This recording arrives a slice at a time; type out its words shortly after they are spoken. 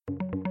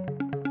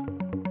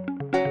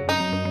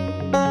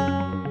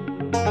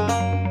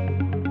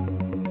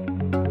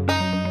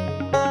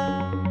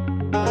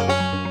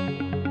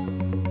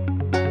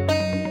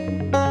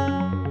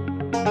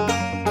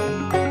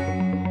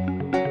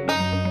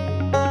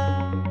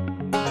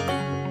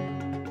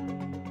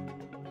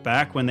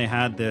back when they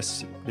had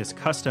this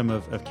custom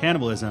of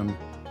cannibalism,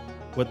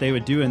 what they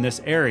would do in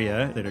this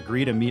area, they'd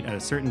agree to meet at a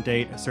certain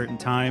date, a certain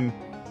time,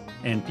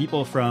 and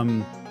people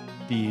from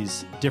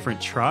these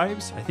different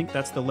tribes, I think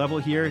that's the level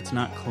here, it's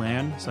not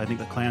clan, so I think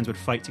the clans would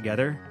fight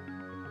together,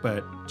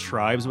 but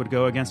tribes would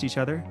go against each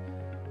other.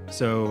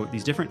 So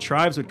these different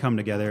tribes would come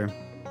together,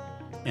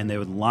 and they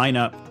would line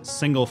up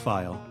single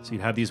file. So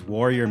you'd have these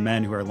warrior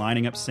men who are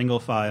lining up single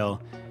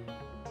file.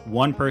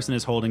 One person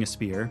is holding a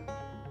spear,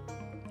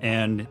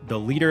 and the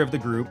leader of the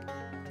group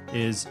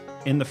is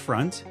in the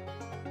front.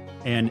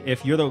 And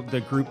if you're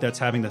the group that's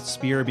having the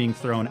spear being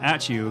thrown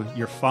at you,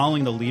 you're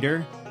following the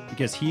leader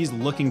because he's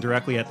looking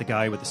directly at the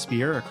guy with the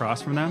spear across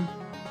from them,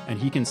 and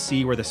he can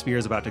see where the spear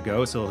is about to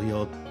go, so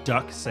he'll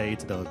duck, say,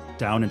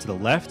 down and to the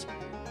left,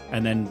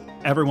 and then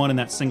everyone in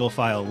that single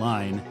file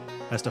line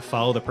has to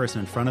follow the person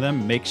in front of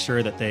them, make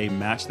sure that they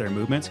match their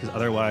movements, because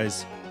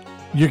otherwise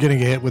you're going to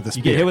get hit with the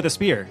spear. You get hit with a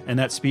spear, and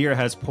that spear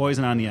has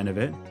poison on the end of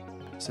it.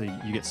 So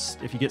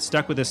if you get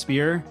stuck with a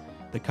spear,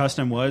 the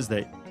custom was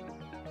that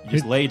you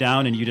just lay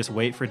down and you just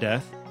wait for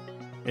death.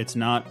 It's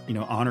not,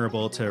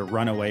 honorable to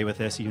run away with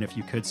this, even if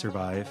you could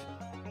survive.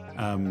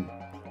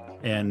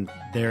 And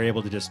they're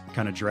able to just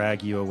kind of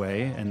drag you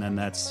away, and then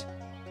that's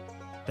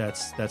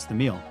the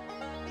meal.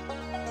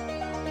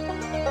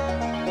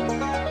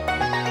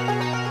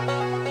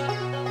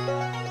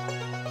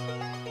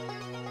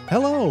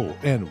 Hello,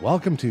 and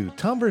welcome to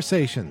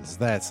Tomversations.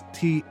 That's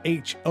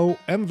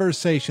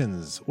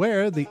THOMversations,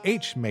 where the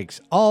H makes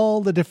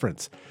all the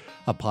difference.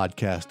 A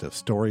podcast of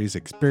stories,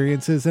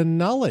 experiences, and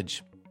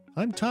knowledge.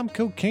 I'm Tom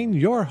Cocaine,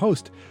 your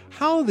host.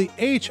 How the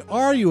H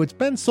are you? It's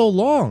been so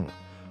long.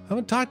 I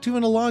haven't talked to you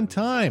in a long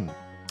time.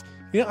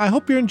 I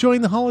hope you're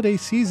enjoying the holiday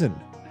season.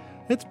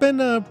 It's been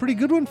a pretty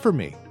good one for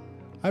me.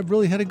 I've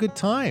really had a good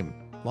time.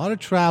 A lot of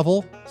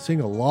travel, seeing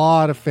a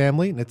lot of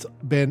family, and it's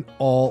been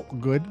all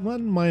good.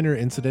 One minor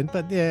incident,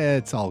 but yeah,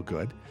 it's all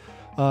good.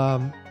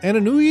 And a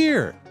new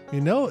year.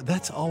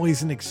 That's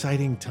always an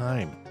exciting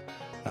time.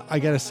 I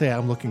gotta say,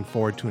 I'm looking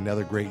forward to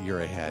another great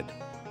year ahead.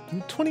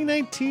 In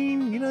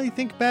 2019, you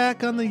think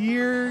back on the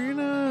year,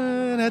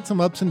 it had some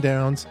ups and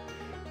downs.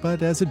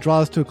 But as it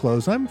draws to a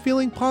close, I'm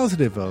feeling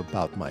positive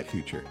about my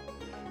future.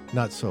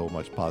 Not so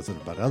much positive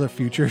about other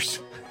futures,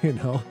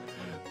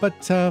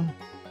 But,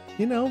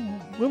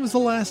 when was the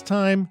last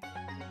time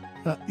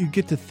you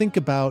get to think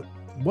about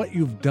what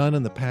you've done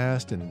in the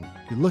past and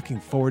you're looking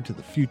forward to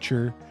the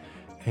future?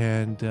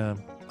 And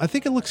I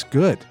think it looks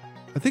good.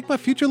 I think my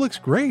future looks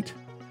great.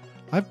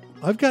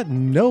 I've got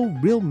no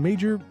real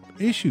major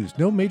issues,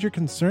 no major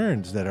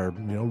concerns that are,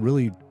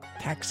 really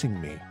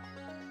taxing me.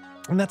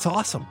 And that's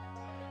awesome.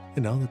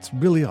 That's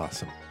really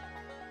awesome.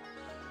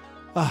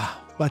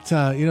 But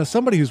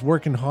somebody who's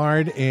working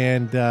hard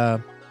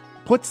and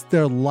puts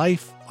their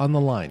life on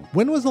the line.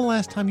 When was the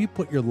last time you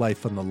put your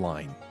life on the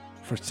line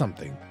for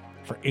something,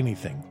 for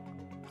anything?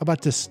 How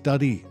about to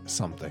study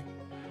something?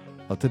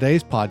 Well,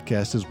 today's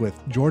podcast is with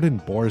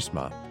Jordan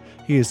Boersma.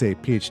 He is a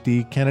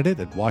PhD candidate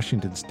at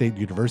Washington State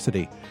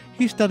University.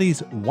 He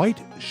studies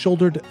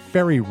white-shouldered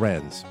fairy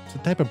wrens. It's a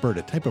type of bird,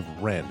 a type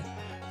of wren.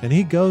 And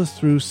he goes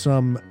through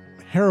some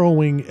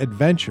harrowing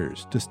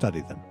adventures to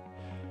study them.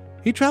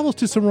 He travels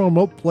to some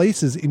remote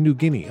places in New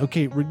Guinea.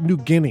 Okay, New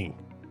Guinea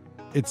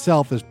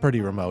itself is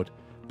pretty remote,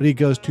 but he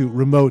goes to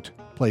remote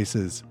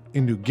places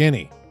in New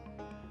Guinea.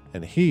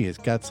 And he has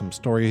got some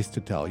stories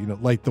to tell,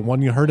 like the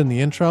one you heard in the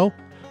intro.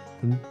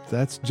 And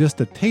that's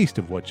just a taste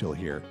of what you'll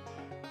hear.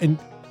 And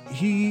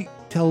he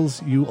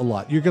tells you a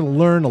lot. You're going to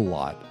learn a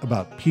lot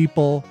about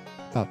people,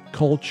 about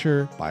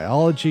culture,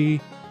 biology,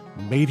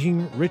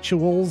 mating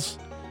rituals,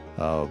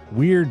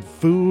 weird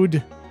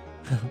food,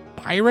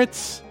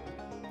 pirates.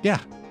 Yeah,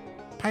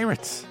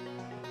 pirates.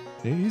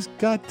 He's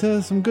got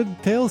some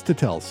good tales to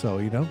tell,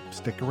 so,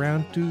 stick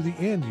around to the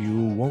end. You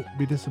won't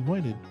be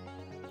disappointed.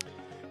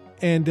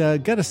 And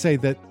gotta say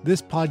that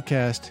this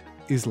podcast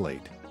is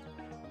late.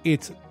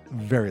 It's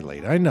very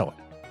late. I know it.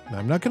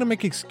 I'm not going to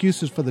make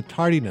excuses for the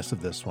tardiness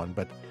of this one,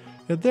 but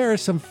there are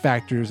some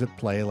factors at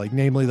play, like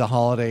namely the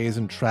holidays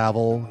and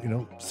travel,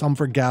 some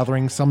for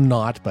gathering, some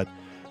not, but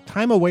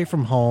time away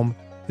from home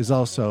is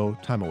also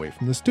time away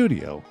from the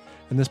studio.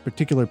 And this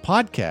particular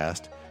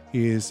podcast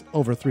is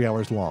over 3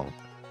 hours long.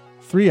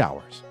 3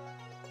 hours.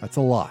 That's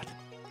a lot.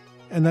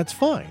 And that's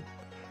fine.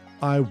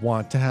 I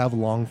want to have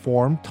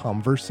long-form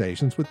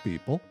conversations with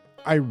people.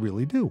 I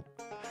really do.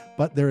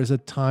 But there is a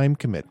time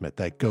commitment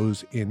that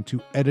goes into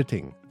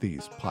editing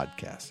these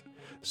podcasts.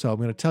 So I'm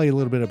going to tell you a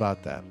little bit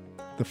about that.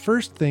 The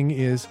first thing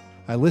is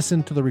I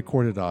listen to the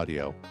recorded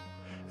audio.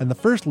 And the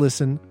first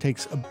listen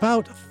takes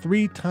about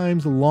 3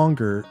 times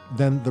longer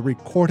than the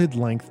recorded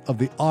length of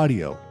the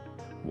audio.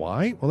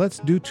 Why? Well, that's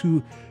due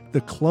to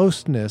the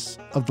closeness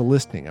of the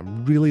listening.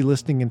 I'm really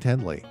listening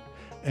intently.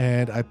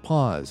 And I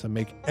pause, I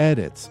make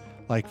edits,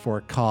 like for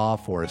a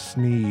cough or a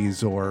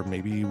sneeze, or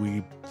maybe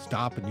we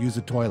stop and use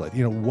the toilet,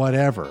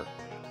 whatever.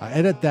 I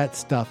edit that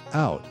stuff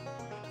out.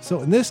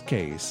 So in this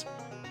case,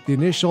 the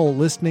initial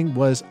listening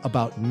was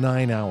about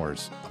 9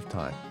 hours of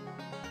time.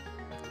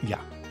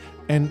 Yeah.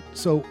 And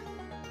so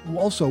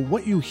Also,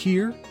 what you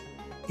hear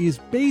is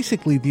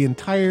basically the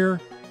entire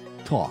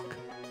talk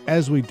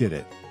as we did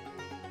it.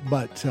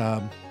 But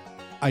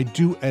I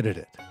do edit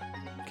it,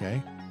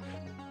 okay?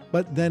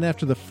 But then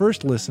after the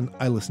first listen,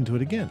 I listen to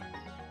it again.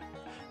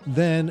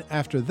 Then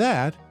after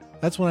that,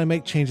 that's when I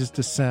make changes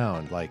to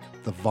sound, like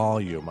the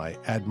volume. I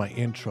add my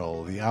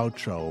intro, the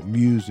outro,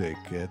 music,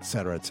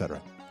 etc.,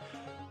 etc.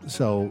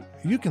 So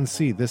you can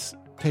see this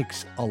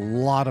takes a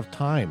lot of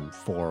time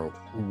for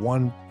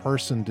one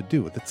person to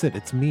do. That's it.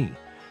 It's me.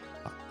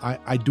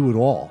 I do it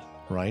all,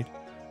 right?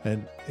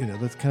 And,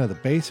 that's kind of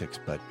the basics.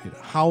 But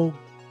how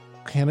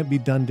can it be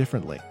done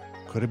differently?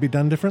 Could it be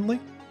done differently?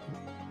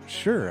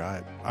 Sure.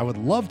 I would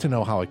love to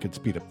know how I could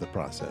speed up the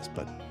process.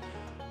 But,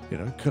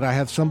 could I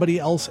have somebody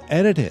else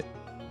edit it?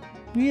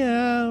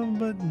 Yeah,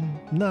 but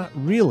not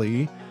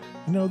really.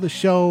 The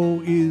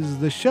show is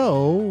the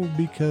show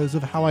because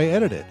of how I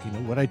edit it.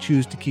 What I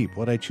choose to keep,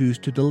 what I choose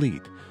to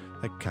delete.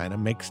 That kind of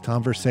makes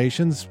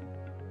conversations.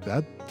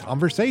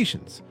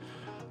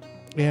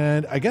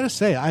 And I got to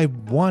say, I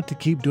want to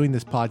keep doing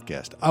this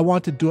podcast. I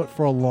want to do it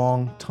for a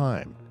long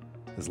time,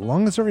 as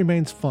long as it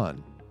remains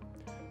fun.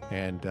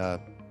 And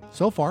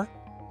so far,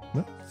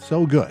 well,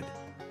 so good.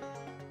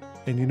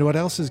 And you know what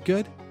else is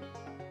good?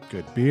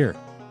 Good beer.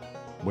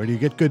 Where do you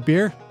get good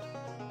beer?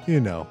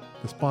 The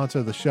sponsor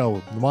of the show,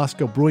 the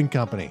Moscow Brewing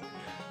Company.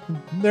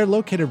 They're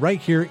located right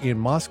here in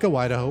Moscow,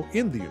 Idaho,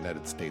 in the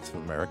United States of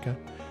America.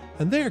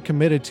 And they are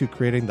committed to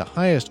creating the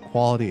highest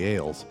quality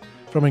ales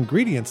from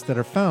ingredients that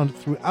are found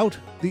throughout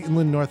the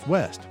inland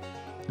Northwest,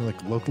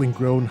 like locally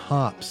grown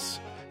hops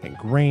and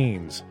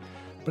grains.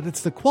 But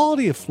it's the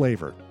quality of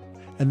flavor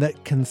and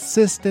that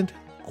consistent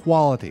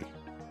quality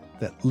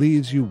that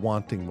leaves you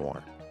wanting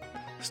more.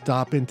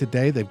 Stop in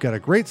today. They've got a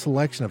great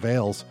selection of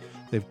ales.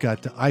 They've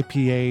got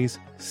IPAs,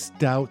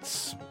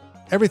 stouts,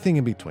 everything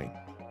in between.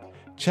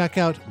 Check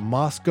out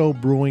Moscow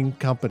Brewing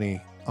Company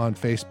on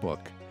Facebook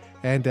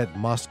and at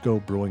Moscow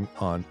Brewing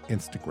on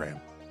Instagram.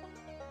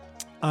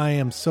 I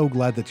am so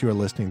glad that you are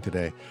listening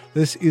today.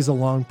 This is a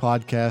long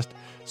podcast,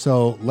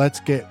 so let's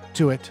get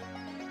to it.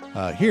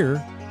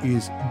 Here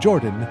is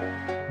Jordan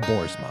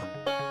Boersma.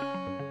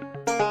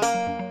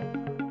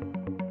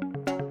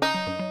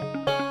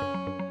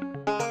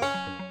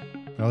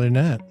 Other than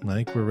that, I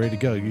think we're ready to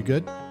go. You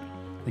good?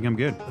 I think I'm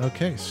good.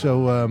 Okay,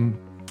 so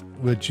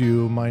would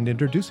you mind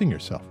introducing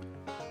yourself?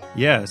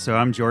 Yeah, so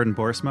I'm Jordan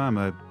Boersma. I'm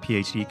a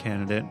PhD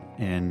candidate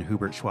in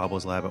Hubert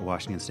Schwabel's lab at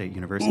Washington State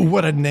University. Ooh,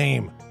 what a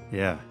name.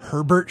 Yeah.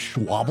 Herbert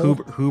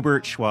Schwabel?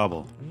 Hubert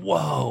Schwabel.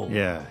 Whoa.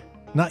 Yeah.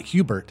 Not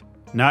Hubert.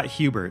 Not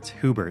Hubert.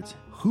 Hubert.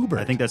 Hubert.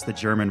 I think that's the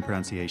German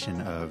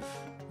pronunciation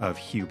of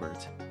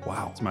Hubert.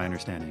 Wow. That's my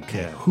understanding.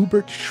 Okay. Yeah.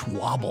 Hubert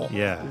Schwabel.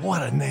 Yeah.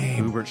 What a name.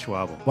 Hubert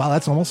Schwabel. Wow,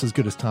 that's almost as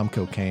good as Tom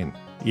Cocaine.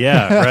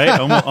 Yeah, right?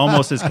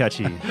 Almost as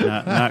catchy.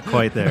 Not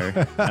quite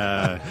there.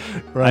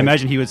 Right. I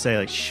imagine he would say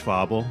like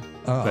Schwabel,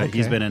 but okay.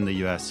 he's been in the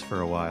U.S.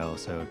 for a while.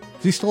 So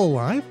Is he still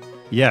alive?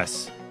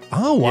 yes.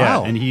 Oh,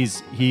 wow. Yeah, and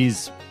he's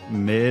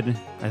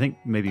I think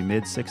maybe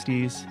mid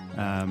 60s.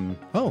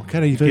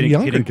 Kind of a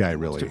younger guy,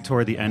 really.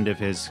 Toward the end of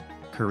his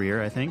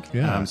career, I think.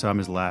 Yeah. So I'm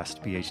his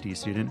last PhD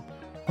student.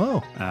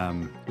 Oh.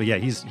 But yeah,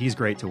 he's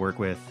great to work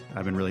with.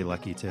 I've been really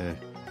lucky to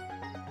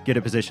get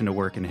a position to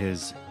work in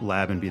his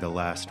lab and be the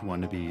last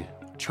one to be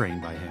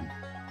trained by him.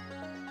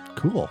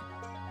 Cool.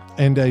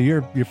 And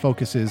your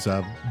focus is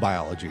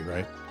biology,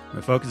 right?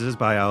 My focus is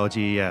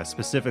biology, yeah,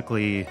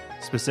 specifically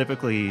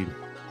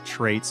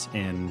traits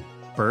in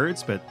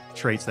birds, but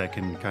traits that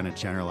can kind of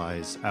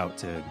generalize out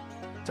to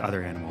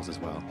other animals as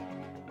well.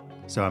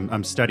 So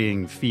I'm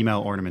studying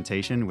female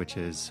ornamentation, which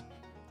is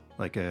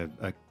like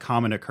a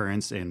common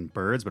occurrence in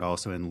birds, but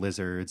also in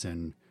lizards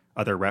and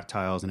other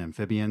reptiles and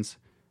amphibians.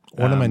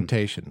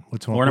 Ornamentation.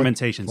 What's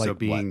ornamentation? Like so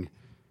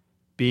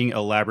being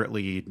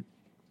elaborately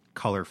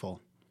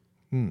colorful.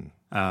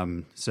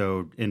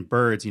 So in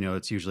birds,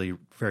 it's usually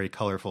very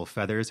colorful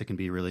feathers. It can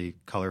be really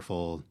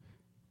colorful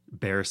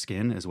bare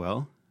skin as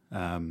well.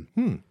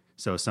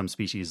 So some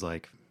species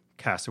like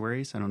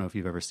cassowaries. I don't know if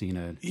you've ever seen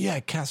a... Yeah,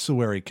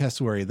 cassowary.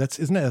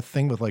 Isn't that a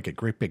thing with like a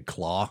great big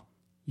claw?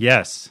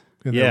 Yes.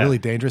 And they're really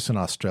dangerous in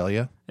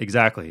Australia.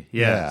 Exactly.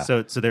 Yeah.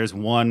 So there's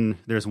one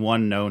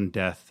known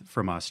death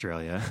from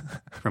Australia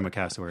from a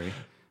cassowary.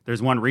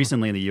 There's one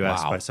recently in the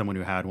U.S. by someone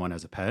who had one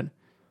as a pet.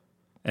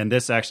 And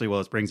this actually,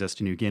 this brings us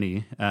to New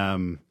Guinea,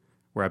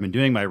 where I've been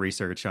doing my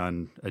research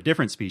on a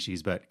different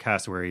species, but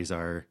cassowaries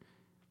are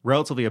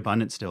relatively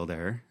abundant still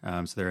there.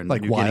 So they're in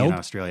like New Guinea and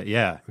Australia.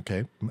 Yeah.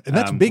 Okay. And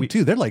that's big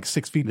too. They're like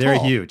 6 feet tall.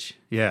 They're huge.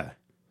 Yeah.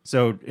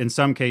 So in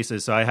some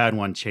cases, I had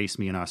one chase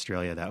me in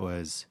Australia that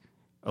was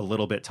a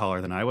little bit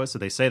taller than I was. So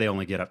they say they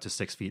only get up to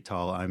 6 feet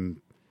tall.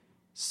 I'm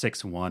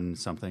 6'1"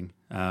 something.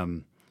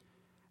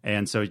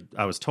 And so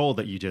I was told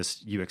that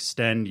you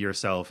extend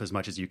yourself as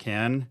much as you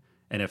can.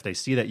 And if they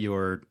see that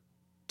you're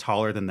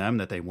taller than them,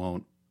 that they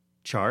won't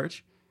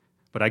charge.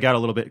 But I got a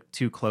little bit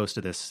too close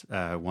to this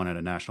one at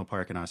a national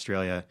park in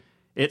Australia.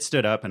 It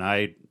stood up and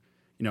I,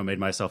 made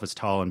myself as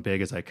tall and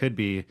big as I could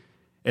be.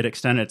 it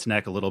extended its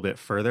neck a little bit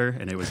further,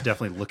 and it was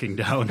definitely looking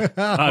down on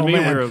Oh, me.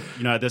 man.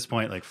 We were, at this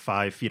point, like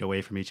 5 feet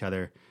away from each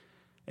other,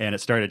 and it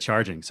started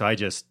charging. So I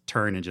just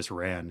turned and just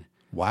ran.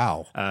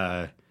 Wow.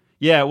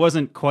 Yeah, it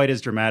wasn't quite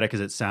as dramatic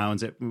as it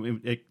sounds.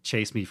 It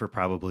chased me for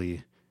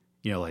probably,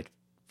 like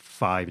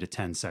 5 to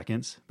 10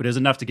 seconds, but it was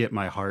enough to get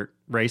my heart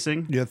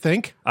racing. You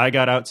think? I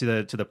got out to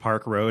the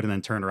park road and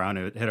then turned around,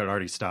 and it had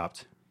already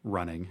stopped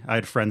running. I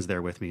had friends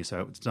there with me,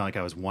 so it's not like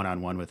I was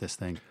one-on-one with this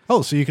thing.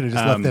 Oh, so you could have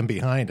just left them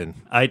behind and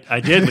I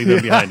did leave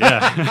them behind,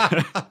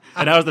 yeah.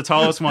 And I was the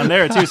tallest one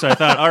there too, so I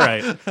thought, all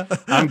right,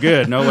 I'm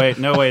good. No way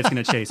it's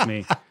going to chase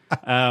me.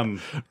 Right.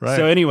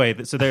 So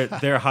anyway, so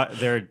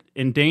they're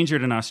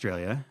endangered in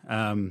Australia.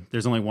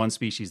 There's only one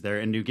species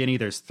there. In New Guinea,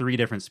 there's 3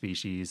 different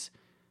species.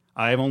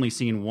 I've only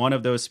seen one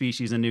of those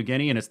species in New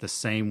Guinea, and it's the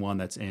same one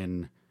that's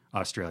in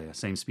Australia,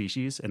 same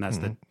species, and that's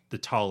the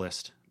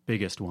tallest,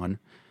 biggest one.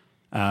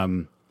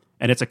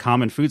 And it's a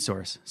common food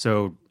source.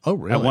 So Oh,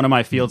 really? at one of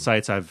my field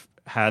sites, I've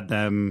had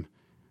them.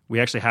 We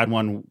actually had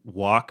one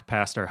walk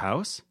past our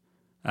house.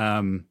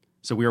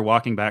 So we were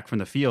walking back from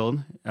the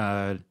field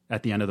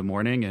at the end of the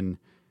morning, and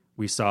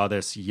we saw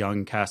this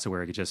young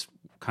cassowary just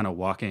kind of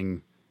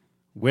walking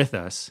with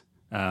us,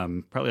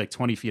 probably like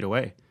 20 feet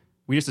away.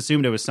 We just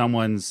assumed it was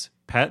someone's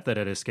pet that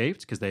had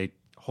escaped because they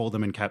hold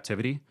them in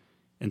captivity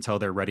until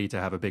they're ready to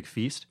have a big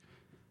feast.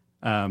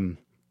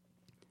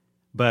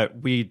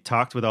 But we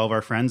talked with all of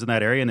our friends in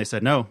that area, and they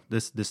said, no,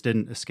 this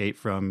didn't escape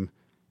from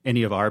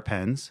any of our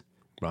pens.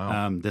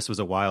 wow. This was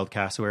a wild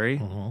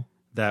cassowary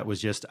that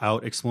was just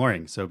out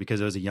exploring. So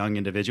because it was a young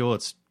individual,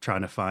 it's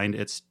trying to find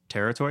its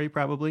territory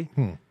probably.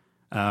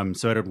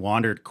 So it had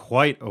wandered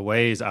quite a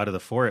ways out of the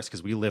forest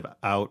because we live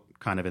out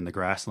kind of in the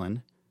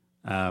grassland.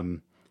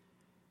 And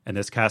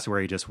this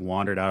cassowary just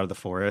wandered out of the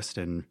forest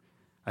and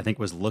I think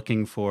was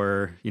looking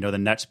for, the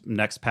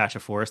next patch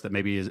of forest that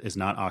maybe is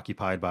not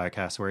occupied by a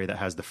cassowary that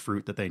has the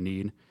fruit that they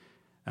need.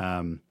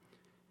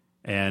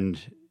 And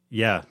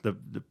yeah, the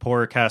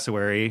poor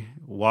cassowary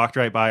walked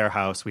right by our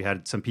house. We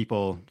had some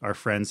people, our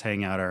friends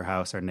hang out at our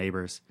house, our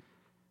neighbors.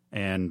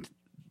 And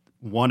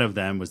one of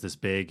them was this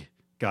big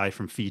guy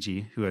from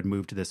Fiji who had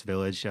moved to this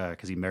village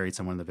because he married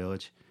someone in the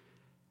village.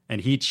 And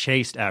he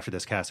chased after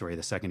this cassowary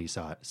the second he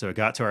saw it. So it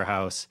got to our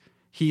house.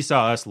 He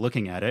saw us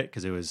looking at it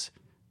because it was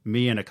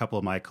me and a couple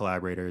of my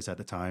collaborators at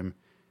the time.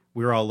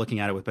 We were all looking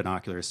at it with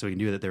binoculars, so he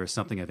knew that there was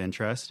something of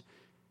interest.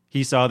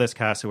 He saw this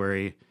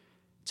cassowary,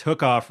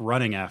 took off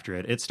running after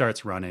it. It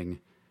starts running.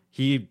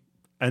 He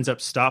ends up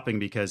stopping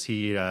because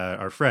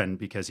our friend,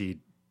 because he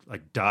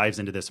like dives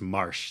into this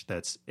marsh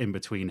that's in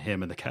between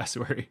him and the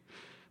cassowary.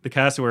 The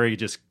cassowary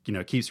just,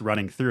 keeps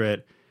running through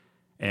it.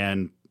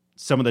 And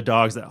some of the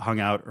dogs that hung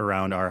out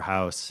around our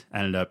house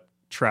ended up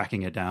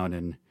tracking it down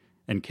and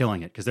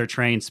killing it because they're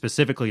trained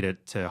specifically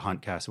to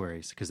hunt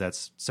cassowaries because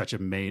that's such a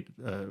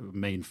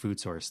main food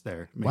source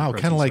there. Wow,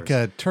 kind of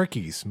like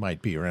turkeys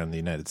might be around the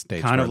United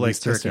States. Kind or of at like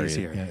least this turkeys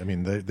area. here. Yeah, I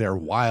mean, they're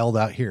wild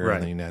out here Right.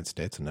 in the United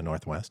States in the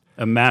Northwest.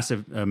 A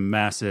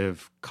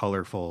massive,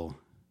 colorful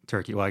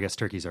turkey. Well, I guess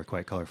turkeys are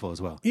quite colorful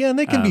as well. Yeah, and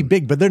they can be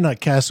big, but they're not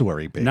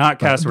cassowary big. Not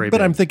cassowary but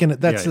big. I'm thinking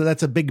that's Yeah.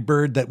 that's a big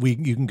bird that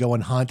you can go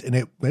and hunt,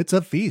 and it's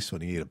a feast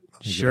when you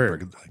eat Sure. a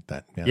bird like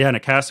that. Yeah, and a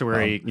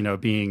cassowary,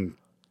 being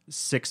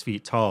 6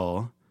 feet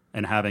tall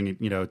and having,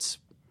 this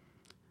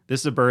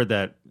is a bird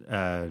that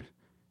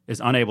is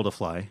unable to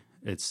fly.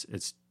 It's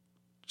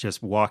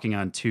just walking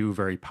on 2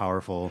 very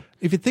powerful.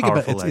 If you think about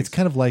it, powerful it's legs.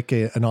 kind of like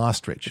an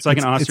ostrich. It's like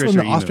an ostrich It's from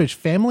or the emu. ostrich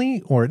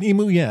family or an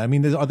emu. Yeah, I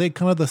mean, are they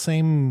kind of the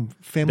same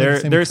family? the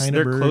same kind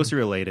They're of bird? closely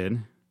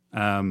related.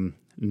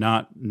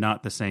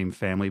 Not the same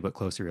family, but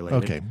closely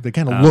related. Okay, they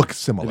kind of look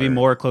similar. They'd be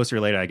more closely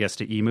related, I guess,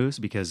 to emus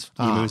because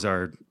emus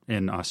are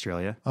in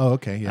Australia. Oh,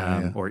 okay,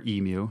 yeah. Or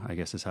emu, I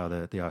guess is how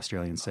the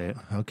Australians say it.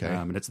 Okay.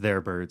 And it's their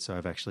bird, so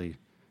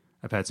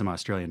I've had some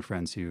Australian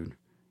friends who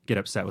get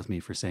upset with me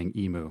for saying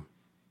emu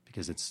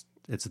because it's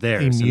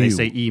theirs, and they Emu.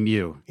 say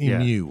emu.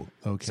 Yeah. Emu.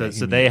 Okay. So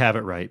emu. they have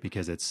it right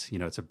because it's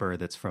it's a bird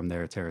that's from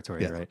their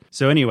territory, Yeah. right?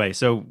 So anyway,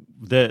 so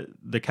the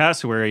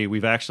cassowary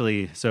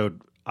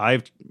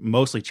I've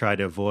mostly tried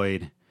to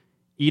avoid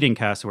eating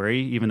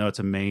cassowary, even though it's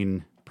a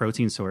main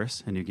protein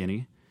source in New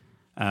Guinea,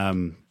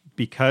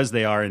 because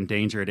they are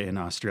endangered in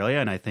Australia,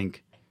 and I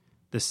think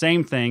the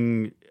same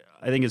thing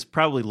is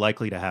probably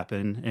likely to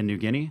happen in New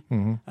Guinea,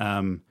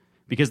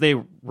 because they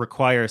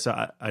require.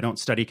 So I don't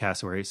study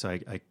cassowary, so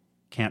I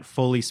can't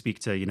fully speak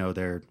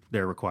to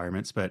their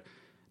requirements, but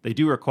they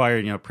do require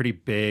a pretty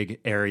big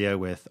area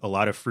with a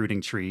lot of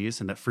fruiting trees,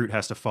 and that fruit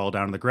has to fall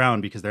down on the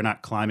ground because they're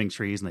not climbing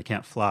trees and they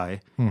can't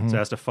fly, so it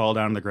has to fall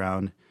down on the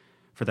ground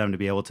for them to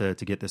be able to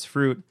get this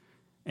fruit,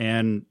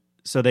 and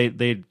so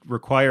they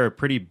require a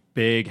pretty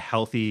big,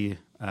 healthy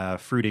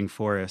fruiting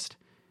forest,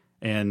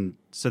 and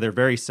so they're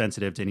very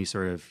sensitive to any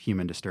sort of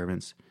human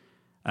disturbance.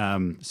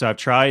 So I've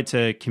tried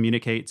to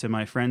communicate to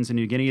my friends in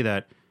New Guinea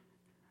that,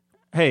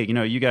 hey,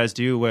 you guys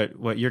do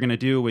what you're going to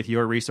do with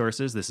your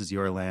resources. This is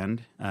your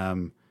land.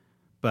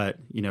 But,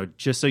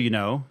 just so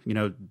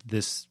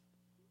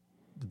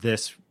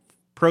this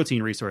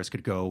protein resource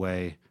could go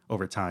away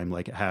over time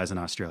like it has in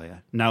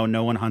Australia. Now,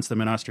 no one hunts them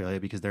in Australia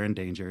because they're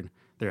endangered.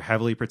 They're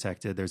heavily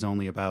protected. There's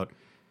only about,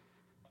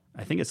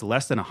 I think it's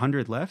less than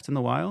 100 left in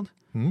the wild.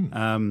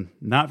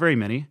 Not very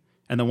many.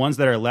 And the ones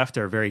that are left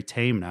are very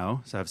tame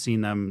now. So I've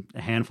seen them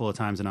a handful of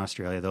times in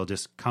Australia. They'll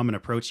just come and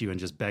approach you and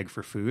just beg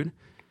for food.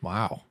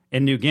 Wow.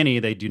 In New Guinea,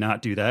 they do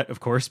not do that, of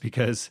course,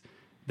 because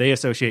they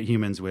associate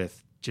humans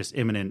with just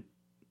imminent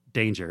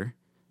danger.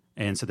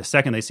 And so the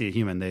second they see a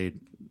human,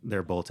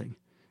 they're bolting.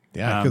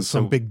 Yeah, because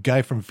some big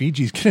guy from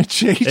Fiji is going to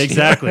chase you.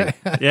 Exactly.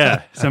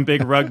 Yeah, some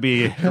big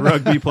rugby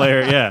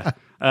player.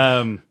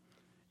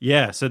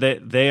 Yeah. So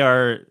they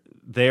are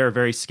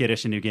very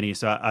skittish in New Guinea.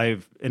 So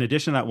I've, in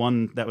addition to that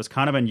one that was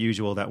kind of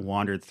unusual that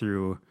wandered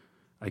through,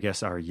 I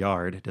guess, our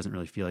yard. It doesn't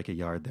really feel like a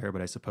yard there,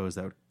 but I suppose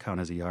that would count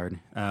as a yard.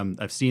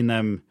 I've seen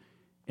them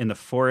in the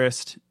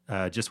forest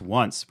just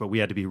once, but we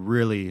had to be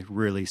really,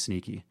 really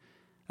sneaky.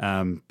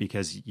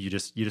 Because you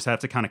just have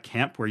to kind of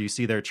camp where you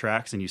see their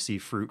tracks and you see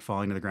fruit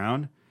falling to the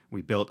ground.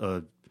 We built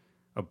a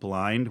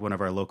blind. One of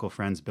our local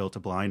friends built a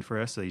blind for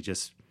us. So he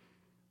just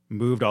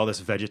moved all this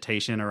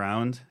vegetation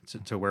around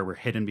to where we're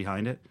hidden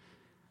behind it.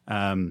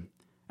 And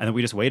then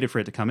we just waited for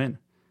it to come in.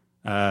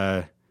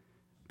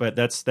 But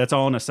that's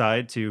all an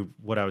aside to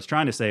what I was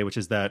trying to say, which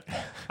is that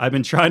I've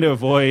been trying to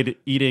avoid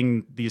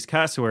eating these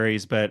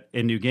cassowaries, but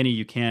in New Guinea,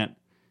 you can't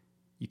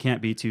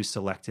be too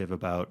selective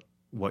about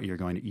what you're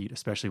going to eat,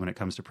 especially when it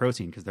comes to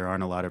protein, because there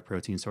aren't a lot of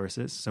protein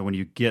sources. So when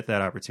you get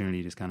that opportunity,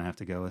 you just kind of have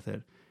to go with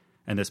it.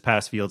 And this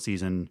past field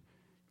season,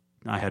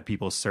 I had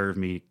people serve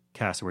me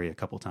cassowary a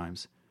couple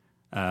times,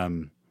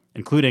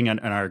 including on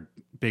our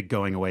big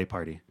going away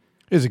party.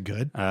 Is it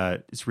good?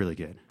 It's really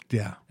good.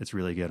 Yeah. It's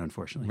really good,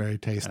 unfortunately. Very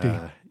tasty.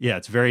 Yeah,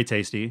 it's very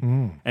tasty.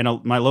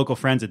 And my local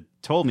friends had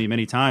told me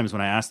many times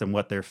when I asked them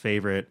what their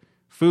favorite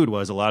food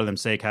was, a lot of them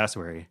say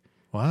cassowary.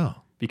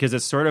 Wow. Because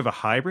it's sort of a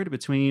hybrid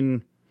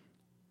between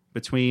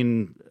I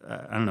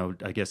don't know,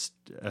 I guess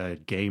a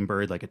game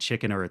bird like a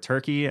chicken or a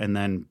turkey, and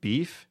then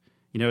beef.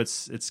 You know,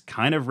 it's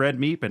kind of red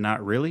meat, but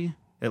not really.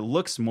 It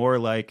looks more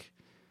like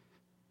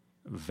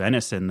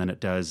venison than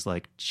it does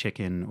like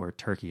chicken or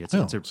turkey. It's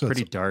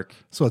pretty dark.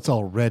 So it's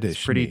all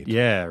reddish meat.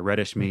 Yeah,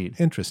 reddish meat.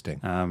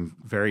 Interesting.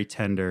 Very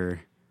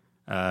tender.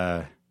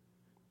 But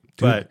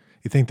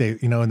you think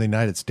in the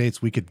United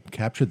States, we could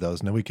capture those,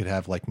 and then we could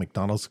have like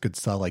McDonald's could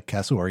sell like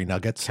cassowary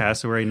nuggets.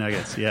 Cassowary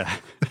nuggets, yeah.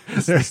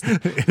 This is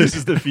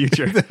the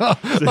future.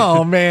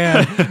 Oh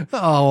man!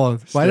 Oh,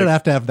 why did I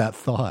have to have that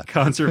thought?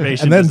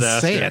 Conservation and then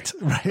disaster. say it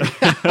right.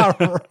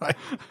 Right.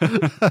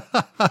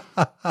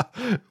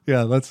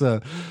 Yeah, let's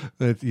don't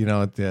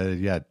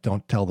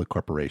tell the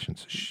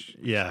corporations. Shh.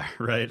 Yeah,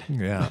 right.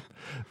 Yeah,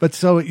 but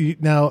so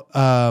now,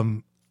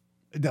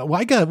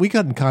 we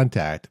got in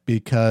contact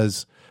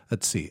because.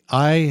 Let's see.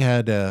 I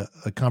had a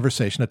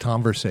conversation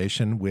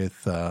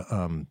with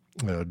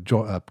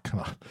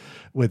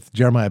with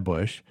Jeremiah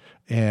Bush,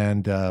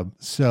 and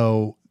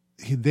so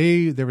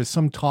there was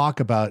some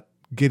talk about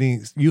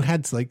getting. You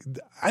had like,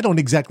 I don't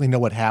exactly know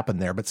what happened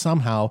there, but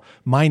somehow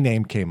my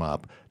name came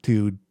up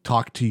to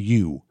talk to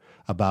you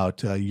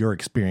about your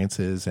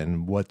experiences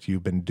and what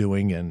you've been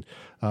doing, and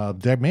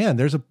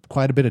there's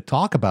quite a bit of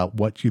talk about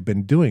what you've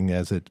been doing,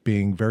 as it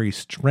being very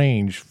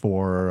strange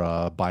for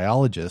a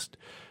biologist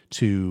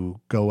to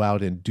go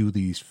out and do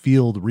these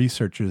field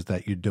researches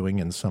that you're doing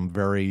in some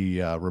very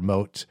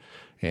remote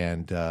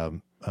and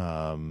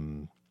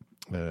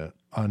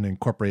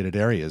unincorporated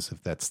areas,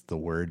 if that's the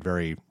word,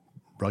 very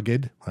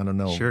rugged. I don't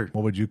know. Sure.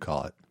 What would you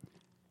call it?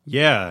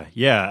 Yeah.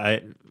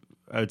 I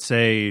would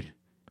say,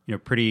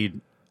 pretty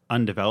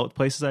undeveloped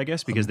places, I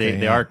guess, because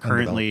they are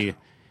currently,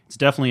 it's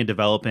definitely a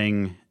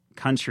developing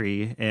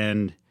country,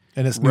 and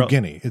it's New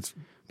Guinea. It's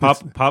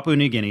Papua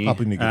New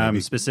Guinea,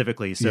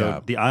 specifically.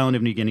 So the island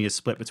of New Guinea is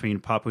split between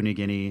Papua New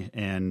Guinea,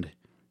 and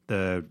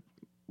the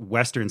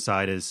western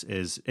side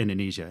is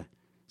Indonesia.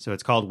 So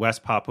it's called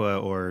West Papua,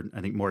 or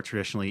I think more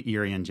traditionally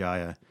Irian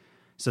Jaya.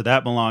 So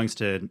that belongs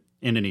to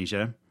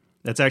Indonesia.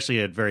 That's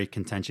actually a very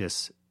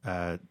contentious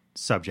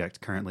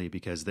subject currently,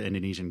 because the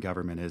Indonesian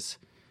government is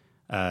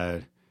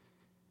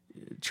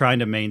trying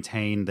to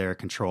maintain their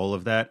control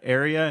of that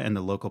area, and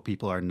the local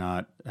people are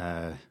not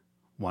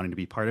wanting to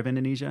be part of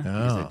Indonesia.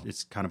 Because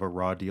it's kind of a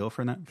raw deal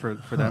for them.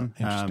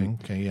 Interesting.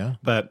 Okay, yeah.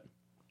 But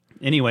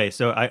anyway,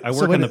 so I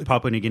work on the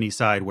Papua New Guinea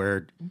side,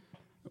 where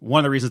one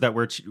of the reasons that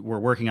we're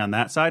working on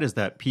that side is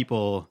that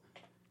people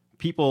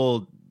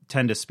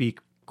tend to speak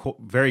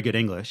very good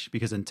English,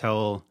 because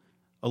until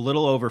a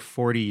little over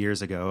 40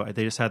 years ago,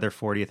 they just had their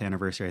 40th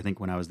anniversary, I think,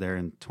 when I was there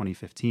in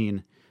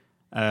 2015.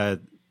 A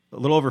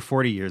little over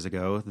 40 years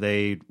ago,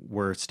 they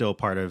were still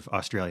part of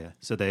Australia.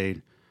 So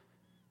they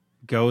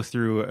go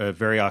through a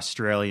very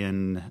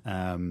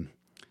Australian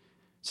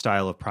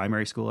style of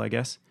primary school, I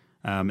guess.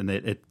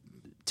 And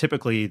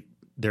typically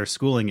their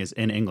schooling is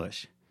in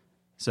English.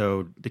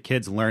 So the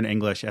kids learn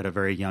English at a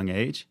very young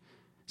age.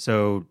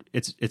 So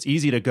it's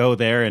easy to go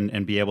there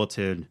and be able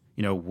to,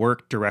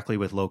 work directly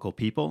with local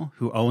people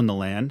who own the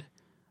land,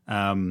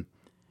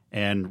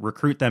 and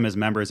recruit them as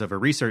members of a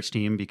research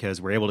team, because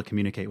we're able to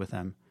communicate with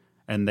them.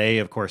 And they,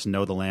 of course,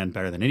 know the land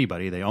better than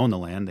anybody. They own the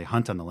land. They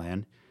hunt on the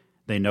land.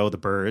 They know the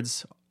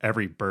birds,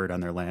 every bird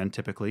on their land,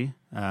 typically.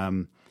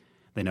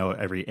 They know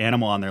every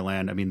animal on their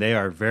land. I mean, they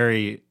are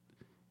very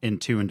in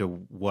tune to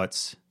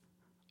what's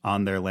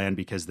on their land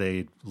because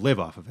they live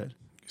off of it.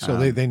 So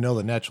they know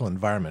the natural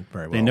environment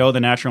very well. They know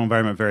the natural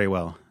environment very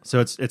well. So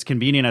it's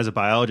convenient as a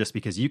biologist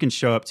because you can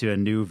show up to a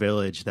new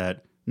village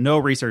that no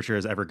researcher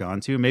has ever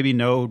gone to. Maybe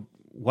no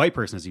white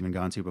person has even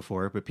gone to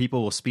before, but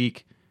people will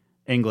speak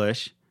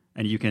English,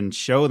 and you can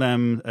show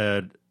them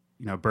a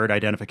bird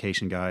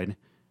identification guide,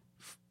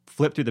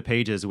 flip through the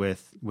pages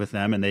with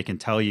them, and they can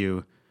tell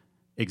you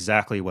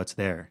exactly what's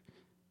there.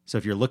 So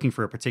if you're looking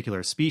for a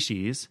particular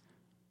species,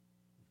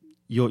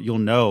 you'll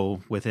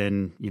know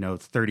within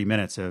 30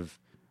 minutes of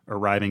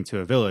arriving to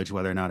a village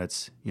whether or not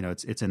it's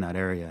in that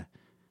area,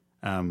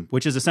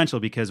 which is essential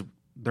because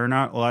there are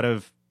not a lot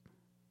of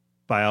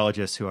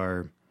biologists who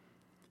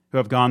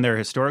have gone there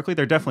historically.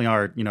 There definitely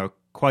are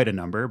quite a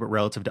number, but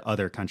relative to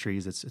other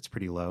countries, it's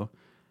pretty low.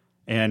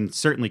 And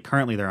certainly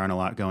currently there aren't a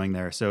lot going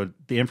there. So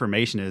the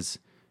information is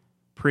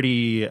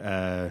pretty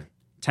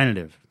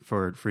tentative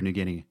for New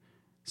Guinea.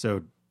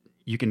 So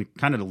you can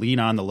kind of lean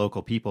on the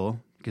local people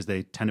because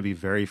they tend to be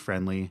very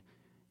friendly.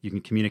 You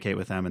can communicate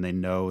with them and they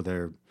know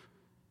the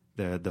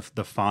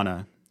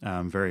fauna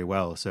very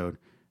well. So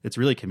it's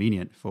really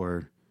convenient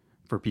for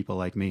people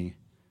like me.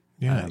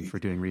 Yeah, for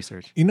doing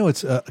research.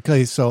 It's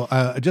okay.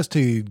 So just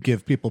to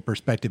give people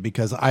perspective,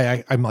 because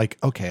I'm like,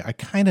 okay, I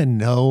kind of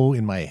know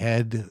in my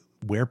head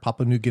where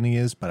Papua New Guinea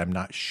is, but I'm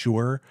not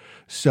sure.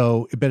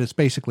 So, but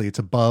it's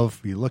above.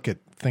 You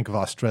think of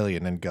Australia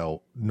and then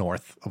go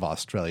north of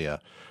Australia,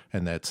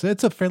 and it's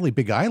a fairly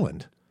big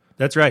island.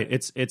 That's right.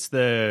 It's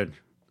the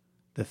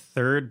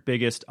third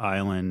biggest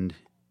island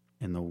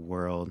in the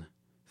world.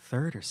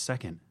 Third or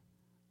second?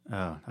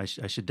 Oh, I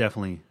should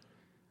definitely.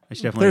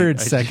 Third,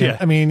 second. Yeah.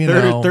 I mean,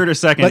 third or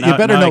second. But you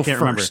better know can't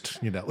first.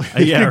 Remember.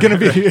 You're going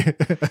to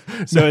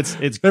be. So it's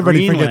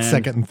everybody Greenland. forgets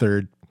second and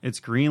third. It's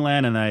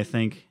Greenland, and I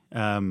think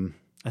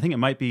it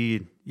might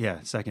be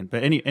second.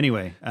 But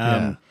anyway,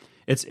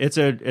 it's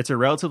a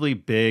relatively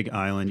big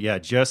island. Yeah,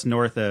 just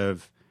north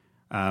of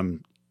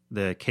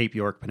the Cape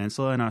York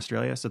Peninsula in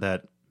Australia. So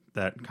that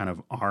kind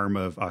of arm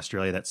of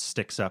Australia that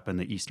sticks up in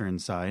the eastern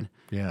side.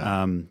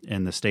 Yeah.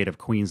 In the state of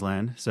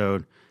Queensland.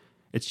 So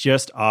it's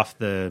just off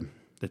the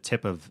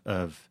tip of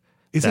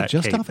Is that it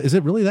just cape. off? Is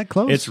it really that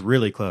close? It's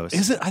really close.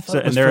 Is it? I thought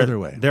it was further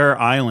away. There are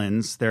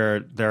islands.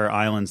 There are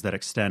islands that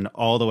extend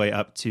all the way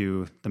up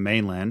to the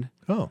mainland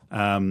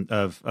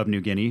of New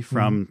Guinea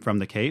from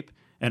the Cape,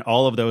 and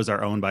all of those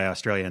are owned by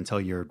Australia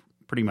until you're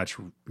pretty much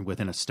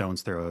within a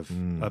stone's throw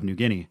of New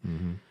Guinea.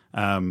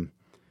 Mm-hmm.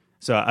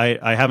 So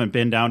I haven't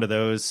been down to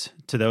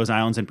those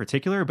islands in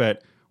particular,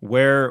 but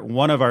where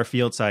one of our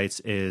field sites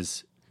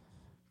is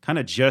kind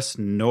of just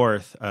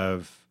north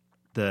of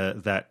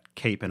that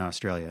Cape in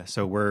Australia.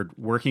 So we're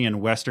working in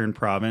Western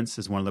Province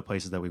is one of the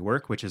places that we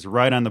work, which is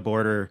right on the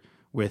border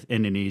with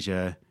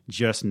Indonesia,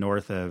 just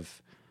north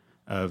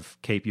of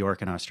Cape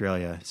York in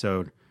Australia.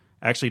 So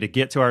actually to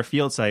get to our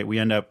field site, we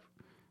end up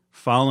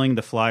following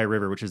the Fly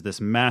River, which is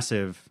this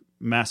massive,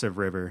 massive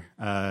river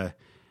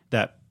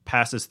that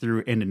passes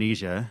through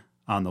Indonesia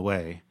on the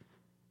way.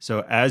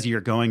 So as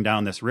you're going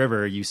down this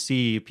river, you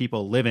see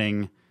people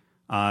living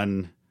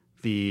on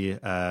the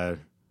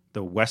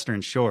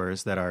western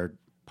shores that are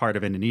part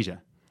of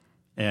Indonesia.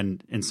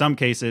 And in some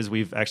cases,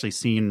 we've actually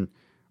seen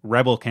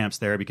rebel camps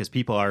there because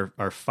people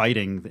are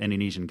fighting the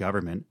Indonesian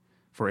government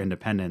for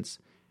independence,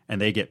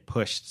 and they get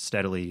pushed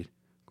steadily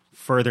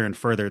further and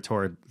further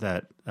toward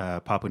that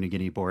Papua New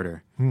Guinea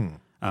border.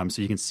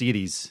 So you can see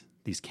these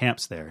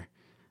camps there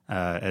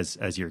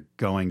as you're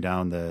going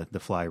down the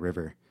Fly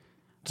River.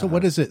 So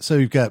what is it? So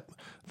you've got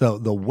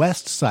the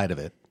west side of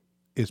it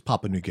is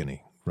Papua New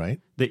Guinea, right?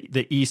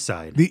 The east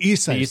side. The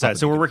east side. The east side.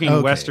 So we're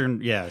working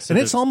western, yeah. So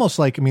and it's almost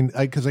like,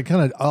 I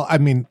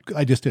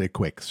just did a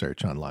quick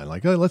search online,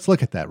 like, let's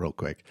look at that real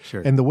quick.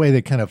 Sure. And the way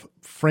they kind of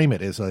frame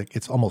it is like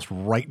it's almost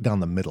right down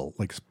the middle,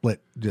 like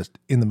split just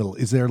in the middle.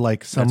 Is there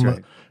like some? That's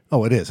right.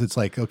 Oh, it is. It's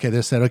like, okay,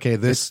 this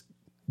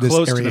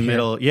close to the here.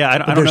 middle. Yeah,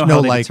 I don't know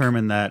how they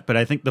determine that, but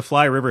I think the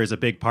Fly River is a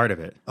big part of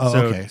it. Oh,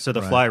 okay. So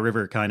the Fly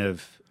River kind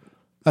of.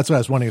 That's what I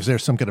was wondering. Is there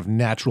some kind of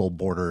natural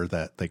border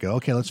that they go,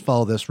 okay, let's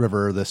follow this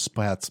river. This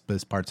part's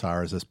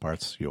ours. This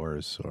part's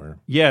yours. Or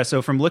yeah.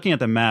 So from looking at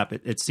the map,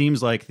 it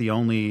seems like there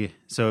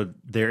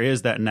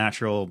is that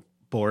natural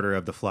border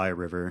of the Fly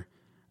River.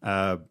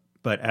 But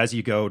if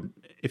you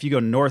go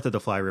north of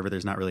the Fly River,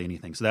 there's not really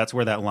anything. So that's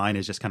where that line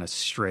is just kind of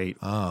straight.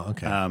 Oh,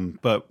 okay.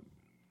 But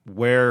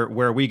where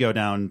we go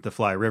down the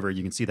Fly River,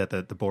 you can see that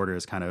the border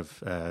is kind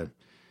of.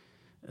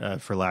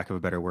 For lack of a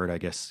better word, I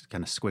guess,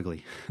 kind of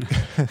squiggly,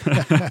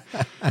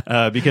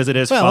 because it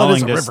is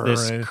following this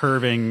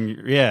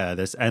curving,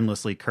 this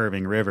endlessly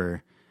curving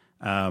river.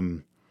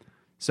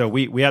 So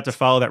we have to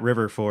follow that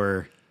river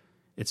for,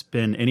 it's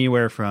been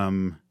anywhere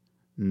from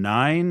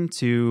 9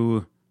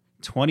 to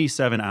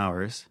 27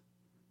 hours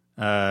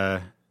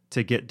to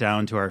get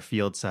down to our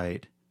field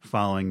site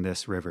following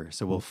this river.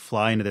 So we'll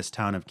fly into this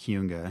town of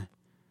Kiunga.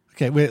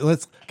 Okay, wait,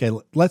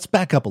 let's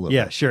back up a little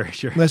Yeah, bit. sure.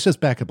 Let's just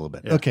back up a little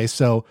bit. Yeah. Okay,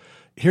 so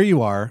here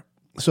you are.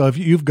 So if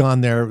you've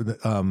gone there,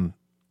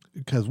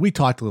 because we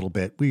talked a little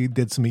bit, we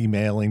did some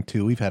emailing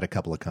too. We've had a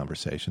couple of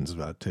conversations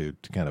about to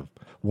kind of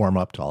warm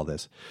up to all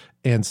this.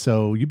 And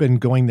so you've been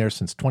going there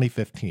since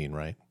 2015,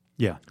 right?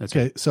 Yeah, that's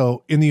Okay, right.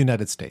 so in the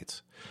United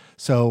States.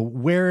 So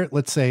where,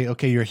 let's say,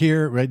 okay, you're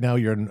here right now.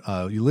 You're in,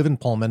 you live in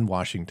Pullman,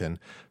 Washington.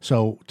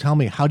 So tell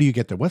me, how do you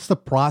get there? What's the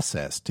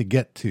process to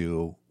get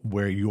to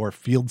where your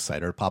field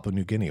site or Papua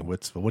New Guinea?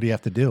 What do you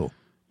have to do?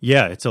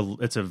 Yeah, it's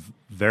a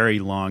very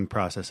long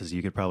process, as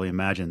you could probably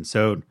imagine.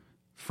 So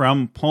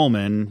from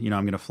Pullman, I'm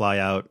going to fly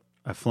out.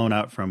 I've flown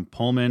out from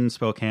Pullman,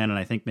 Spokane, and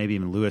I think maybe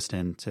even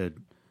Lewiston to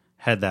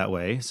head that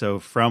way. So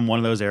from one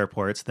of those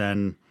airports,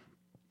 then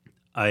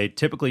I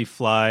typically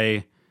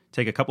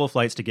take a couple of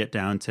flights to get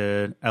down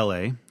to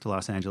LA, to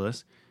Los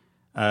Angeles.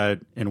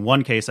 In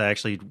one case, I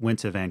actually went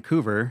to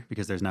Vancouver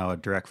because there's now a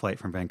direct flight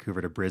from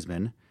Vancouver to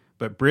Brisbane.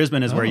 But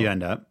Brisbane is where you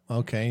end up.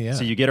 Okay, yeah.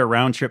 So you get a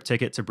round trip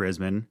ticket to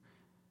Brisbane.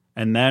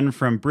 And then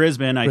from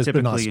Brisbane, I Brisbane,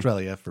 typically...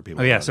 Australia, for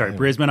people. Oh, yeah, sorry.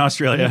 Brisbane,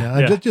 Australia. Yeah,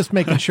 Yeah. just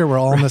making sure we're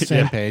all on the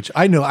same page.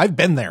 I know. I've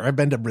been there. I've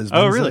been to Brisbane.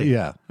 Oh, really? So,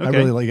 yeah. I Okay.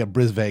 really like it.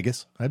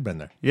 Vegas. I've been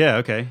there. Yeah,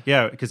 okay.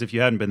 Yeah, because if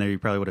you hadn't been there, you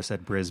probably would have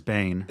said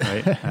Brisbane,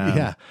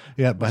 right?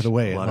 Yeah. By the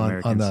way, a lot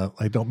of on Americans.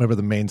 I don't remember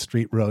the main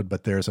street road,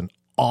 but there's an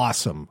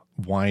awesome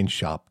wine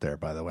shop there,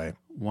 by the way.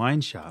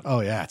 Wine shop. Oh,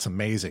 yeah. It's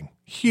amazing.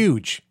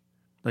 Huge.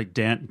 Like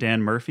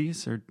Dan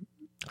Murphy's? Or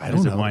I don't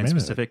is know. it wine Maybe-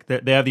 specific?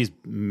 They have these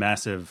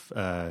massive...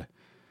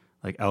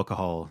 like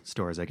alcohol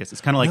stores, I guess.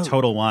 It's kind of like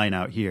Total Wine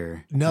out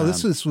here. No,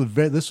 this was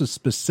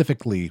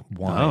specifically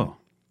wine. Oh,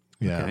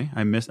 yeah. okay.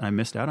 I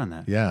missed out on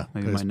that. Yeah,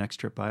 Maybe there's- my next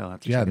trip by, I'll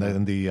have to Yeah, check it out.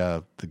 and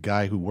the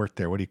guy who worked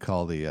there, what do you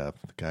call the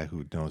guy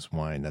who knows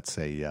wine? That's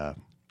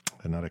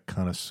not a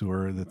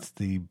connoisseur. That's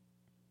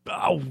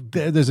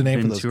there's a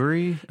name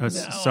Venturi? Oh, for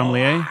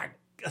sommelier?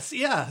 those.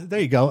 Yeah,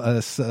 there you go.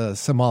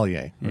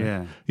 Sommelier.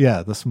 Yeah.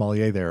 Yeah, the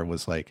sommelier there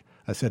was like,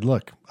 I said,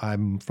 look,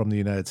 I'm from the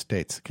United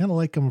States. Kind of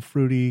like them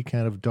fruity,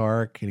 kind of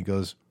dark. And he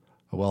goes,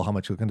 oh, well, how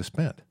much are you going to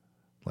spend?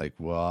 Like,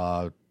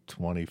 well,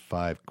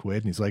 25 quid.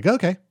 And he's like,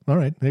 okay, all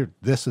right,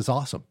 this is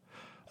awesome.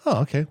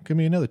 Oh, okay, give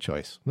me another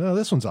choice. No,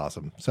 this one's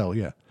awesome. So,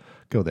 yeah,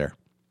 go there.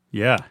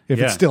 Yeah. If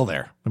yeah. it's still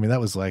there. I mean,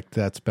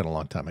 that's been a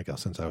long time ago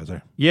since I was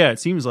there. Yeah, it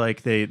seems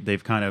like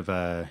they've kind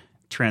of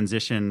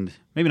transitioned,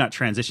 maybe not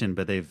transitioned,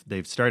 but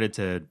they've started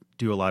to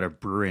do a lot of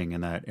brewing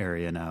in that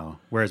area now.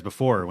 Whereas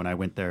before, when I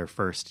went there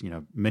first,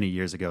 many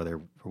years ago, there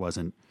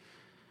wasn't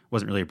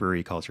really a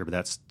brewery culture, but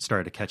that's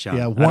started to catch on.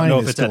 Yeah, I wine don't know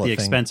is if it's still at a the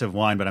thing. expense of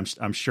wine, but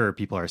I'm sure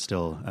people are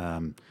still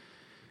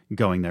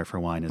going there for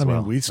wine as I mean,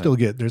 well. we But- still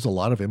there's a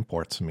lot of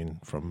imports, I mean,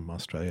 from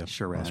Australia.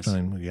 Shiraz.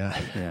 Australian,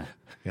 yeah. yeah.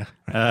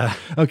 Yeah.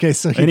 Okay,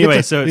 so you Anyway,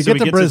 get so you so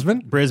get we to Brisbane.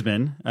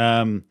 Brisbane.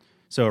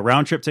 So a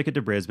round trip ticket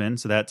to Brisbane.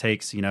 So that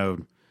takes,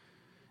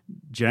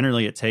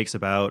 generally it takes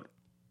about,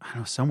 I don't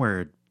know,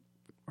 somewhere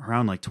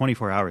around like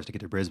 24 hours to get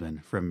to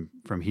Brisbane from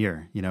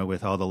here,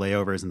 with all the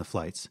layovers and the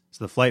flights.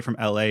 So the flight from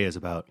LA is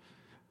about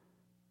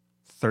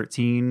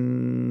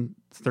 13,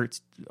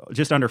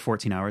 just under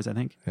 14 hours, I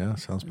think. Yeah,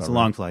 sounds about It's a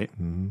long flight.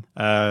 And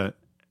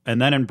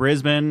then in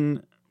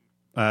Brisbane,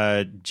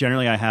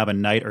 generally I have a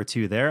night or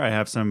two there. I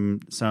have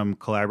some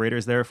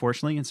collaborators there,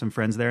 fortunately, and some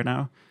friends there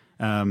now.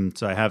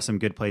 So I have some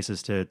good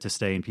places to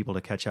stay and people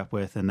to catch up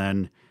with. And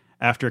then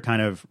after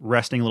kind of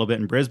resting a little bit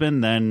in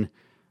Brisbane, then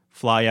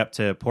fly up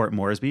to Port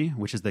Moresby,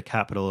 which is the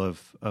capital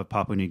of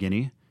Papua New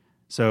Guinea.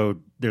 So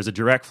there's a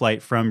direct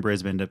flight from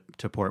Brisbane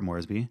to Port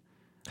Moresby.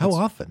 How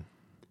often?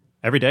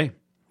 Every day.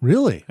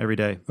 Really? Every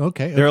day.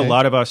 Okay. There are a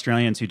lot of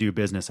Australians who do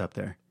business up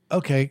there.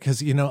 Okay,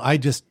 because I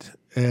just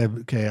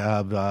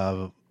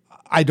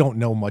I don't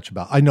know much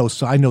about. I know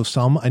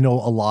some. I know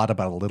a lot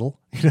about a little.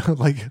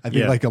 Like I think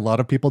Yeah. like a lot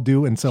of people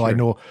do, and so I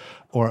Sure.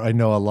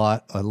 know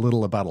a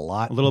little about a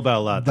lot. A little about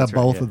a lot. That's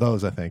right, Both yeah. of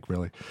those, I think,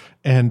 really.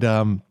 And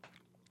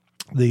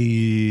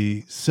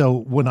so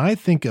when I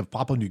think of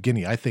Papua New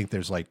Guinea, I think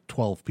there's like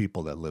 12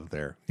 people that live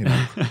there. Really,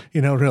 and not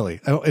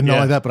Yeah.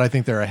 only that, but I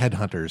think there are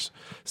headhunters.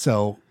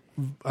 So.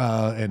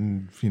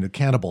 And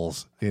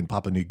cannibals in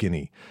Papua New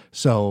Guinea.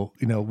 So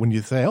when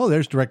you say, "Oh,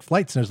 there's direct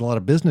flights," and there's a lot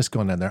of business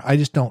going on there, I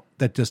just don't.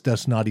 That just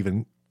does not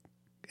even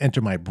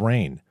enter my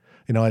brain.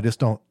 I just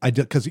don't.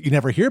 Because you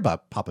never hear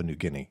about Papua New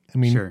Guinea. I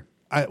mean, Sure.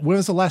 when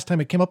was the last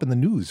time it came up in the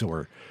news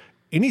or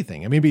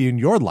anything? Maybe in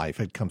your life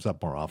it comes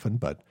up more often,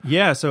 but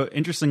Yeah, so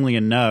interestingly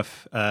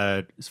enough,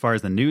 as far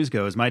as the news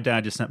goes, my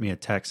dad just sent me a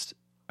text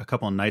a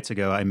couple of nights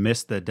ago. I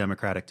missed the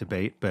Democratic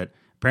debate, but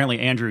apparently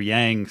Andrew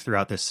Yang threw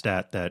out this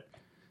stat that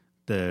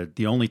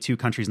the only two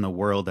countries in the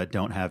world that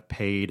don't have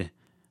paid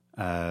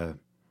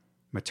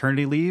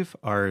maternity leave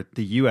are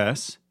the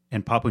U.S.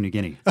 and Papua New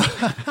Guinea.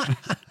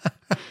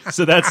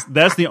 So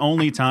that's the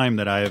only time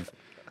that I've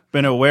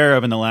been aware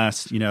of in the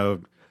last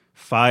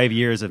 5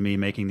 years of me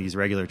making these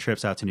regular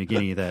trips out to New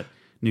Guinea that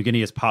New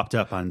Guinea has popped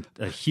up on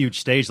a huge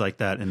stage like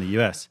that in the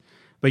U.S.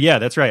 But yeah,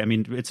 that's right. I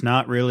mean, it's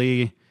not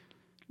really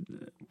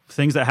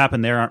things that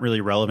happen there aren't really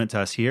relevant to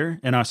us here.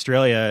 In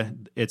Australia,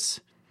 it's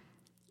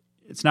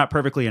not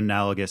perfectly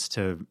analogous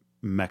to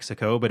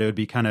Mexico, but it would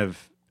be kind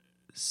of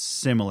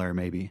similar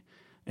maybe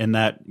in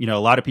that, a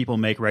lot of people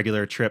make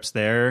regular trips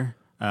there,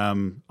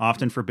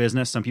 often for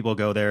business. Some people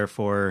go there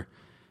for,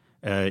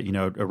 a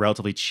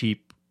relatively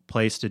cheap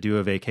place to do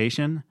a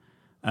vacation.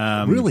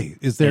 Really?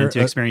 Is there and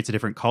to experience a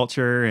different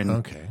culture? And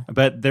Okay.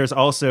 but there's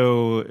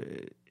also,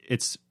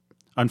 it's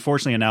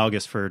unfortunately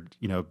analogous for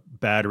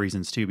bad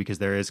reasons too, because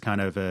there is kind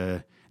of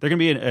there can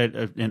be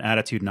an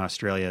attitude in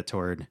Australia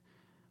toward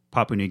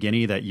Papua New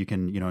Guinea that you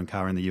can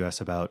encounter in the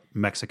U.S. about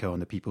Mexico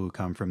and the people who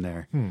come from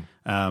there,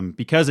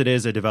 because it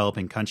is a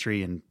developing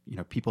country, and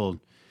people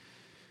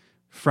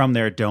from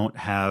there don't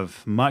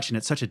have much, and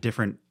it's such a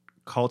different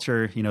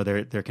culture.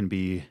 There can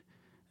be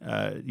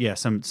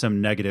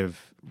some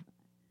negative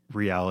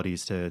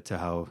realities to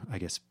how I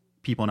guess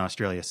people in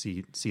Australia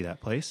see that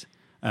place,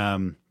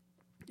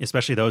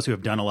 especially those who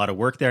have done a lot of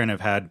work there and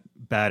have had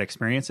bad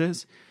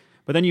experiences.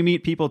 But then you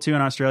meet people too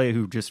in Australia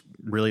who just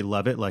really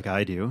love it, like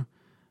I do,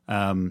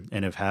 and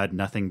have had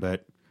nothing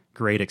but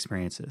great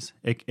experiences.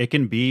 It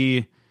can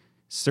be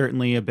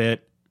certainly a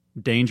bit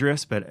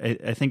dangerous, but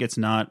I think it's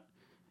not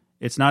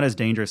as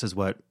dangerous as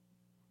what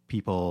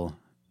people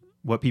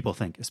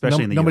think,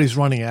 especially in the nobody's US.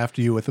 running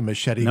after you with a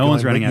machete. No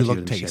one's running after you look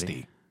with a machete.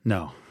 tasty.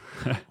 No.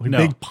 With No.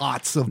 big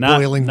pots of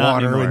Not boiling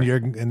water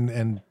anymore.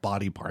 and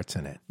body parts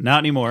in it. Not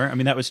anymore. I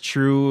mean, that was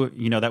true.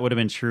 That would have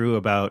been true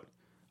about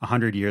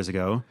 100 years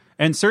ago.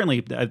 And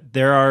certainly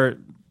there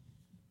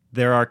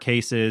are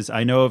cases.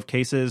 I know of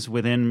cases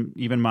within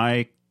even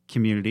my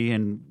community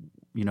and,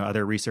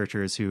 other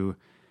researchers who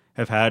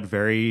have had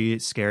very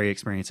scary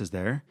experiences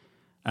there.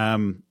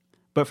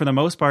 But for the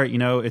most part,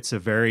 it's a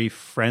very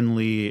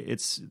friendly,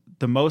 it's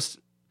the most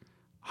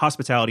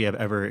hospitality I've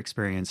ever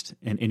experienced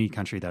in any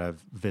country that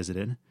I've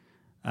visited.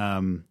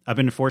 I've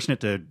been fortunate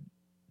to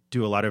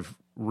do a lot of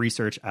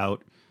research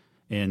out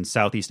in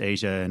Southeast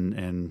Asia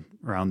and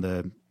around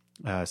the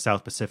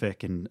South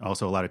Pacific, and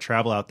also a lot of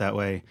travel out that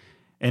way.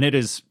 And it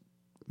is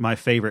my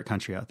favorite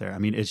country out there. I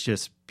mean, it's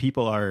just,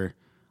 people are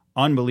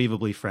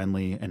unbelievably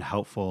friendly and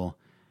helpful.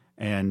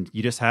 And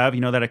you just have,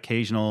 that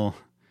occasional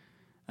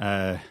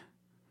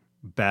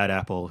bad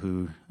apple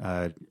who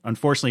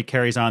unfortunately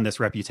carries on this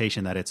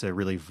reputation that it's a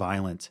really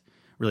violent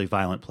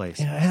place.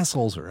 Yeah,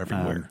 assholes are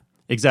everywhere.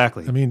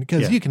 Exactly. I mean,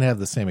 because Yeah. you can have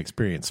the same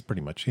experience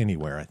pretty much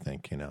anywhere, I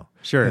think,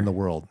 Sure. in the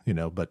world,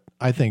 but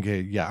I think,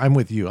 I'm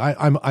with you.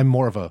 I'm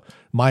more of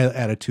my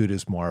attitude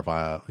is more of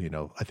I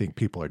think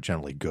people are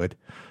generally good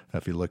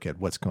if you look at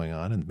what's going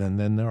on. And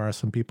then there are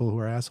some people who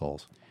are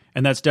assholes.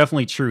 And that's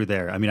definitely true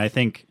there. I mean, I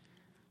think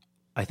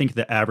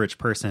the average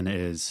person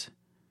is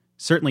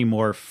certainly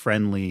more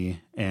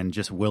friendly and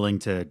just willing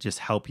to just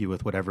help you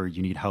with whatever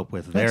you need help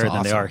with there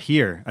than they awesome. are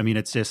here. I mean,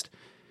 it's just,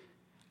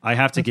 I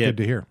have to That's good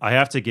to hear. I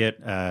have to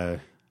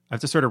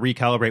sort of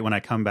recalibrate when I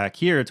come back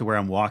here to where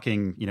I'm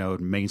walking,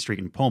 Main Street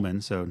in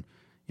Pullman. So,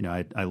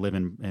 I live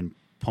in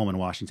Pullman,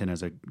 Washington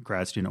as a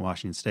grad student at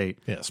Washington State.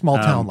 Yeah, small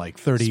town, like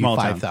small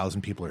town.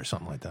 35,000 people or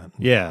something like that.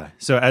 Yeah.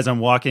 So as I'm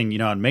walking,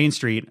 on Main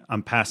Street,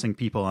 I'm passing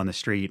people on the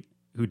street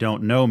who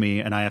don't know me,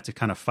 and I have to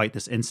kind of fight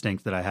this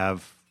instinct that I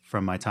have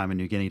from my time in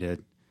New Guinea to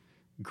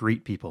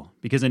greet people.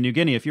 Because in New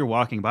Guinea, if you're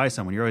walking by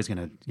someone, you're always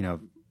going to,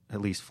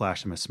 at least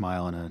flash them a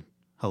smile and a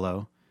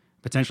hello,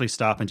 potentially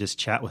stop and just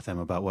chat with them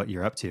about what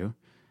you're up to.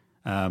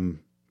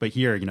 But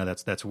here,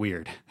 that's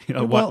weird.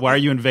 Why are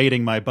you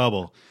invading my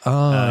bubble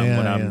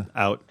when I'm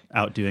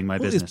out doing my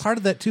business? It's part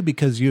of that too,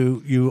 because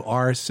you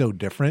are so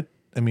different.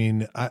 I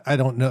mean, I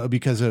don't know,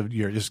 because of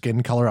your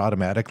skin color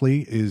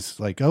automatically is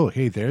like, oh,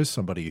 hey, there's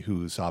somebody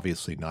who's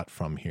obviously not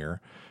from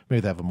here.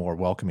 Maybe they have a more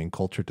welcoming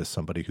culture to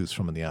somebody who's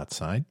from the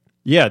outside.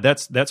 Yeah,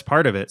 that's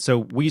part of it. So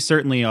we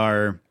certainly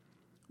are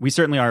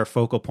a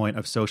focal point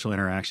of social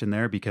interaction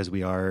there, because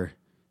we are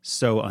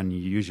so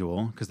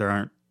unusual, because there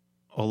aren't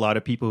a lot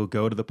of people who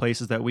go to the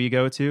places that we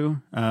go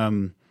to.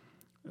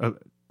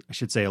 I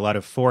should say a lot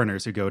of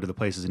foreigners who go to the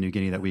places in New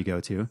Guinea that we go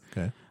to.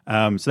 Okay.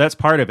 So that's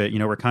part of it.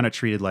 We're kind of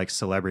treated like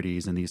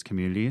celebrities in these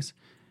communities,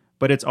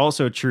 but it's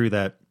also true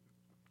that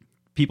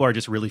people are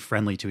just really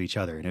friendly to each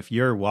other. And if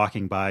you're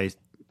walking by,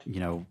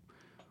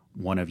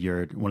 one of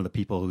the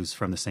people who's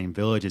from the same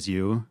village as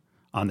you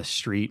on the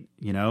street,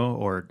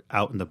 or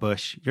out in the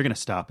bush, you're going to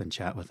stop and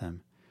chat with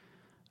them.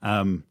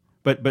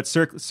 But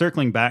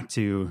circling back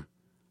to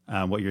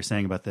what you're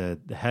saying about the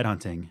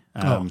headhunting,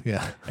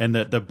 and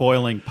the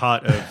boiling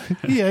pot of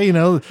Yeah,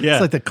 it's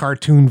like the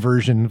cartoon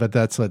version, but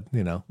that's what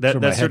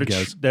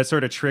that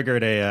sort of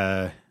triggered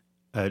a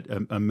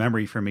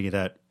memory for me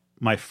that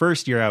my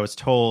first year I was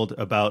told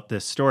about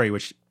this story,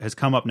 which has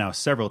come up now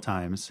several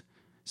times.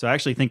 So I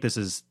actually think this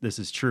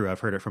is true. I've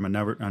heard it from a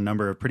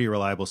number of pretty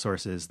reliable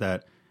sources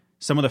that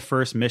some of the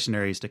first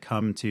missionaries to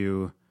come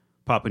to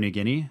Papua New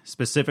Guinea,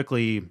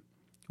 specifically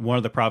one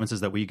of the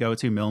provinces that we go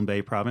to, Milne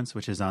Bay province,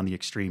 which is on the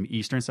extreme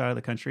eastern side of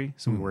the country.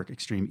 So we work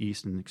extreme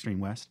east and extreme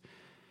west.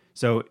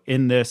 So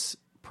in this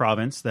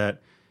province,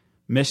 that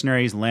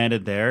missionaries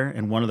landed there,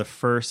 and one of the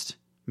first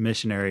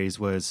missionaries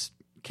was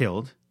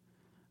killed.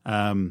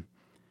 And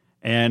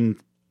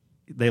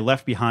they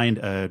left behind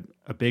a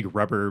big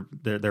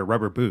their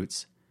rubber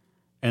boots.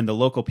 And the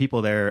local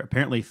people there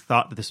apparently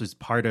thought that this was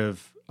part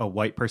of a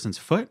white person's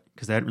foot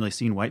because they hadn't really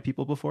seen white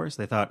people before.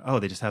 So they thought, oh,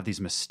 they just have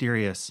these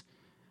mysterious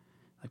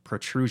like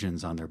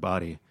protrusions on their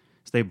body.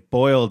 So they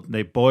boiled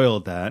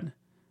that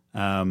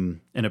in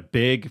a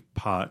big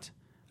pot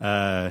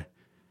and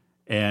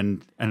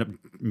ended up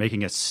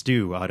making a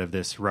stew out of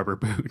this rubber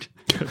boot,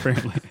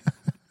 apparently.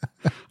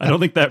 I don't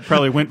think that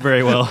probably went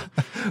very well,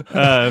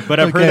 but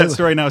I've heard that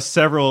story now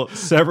several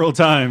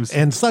times.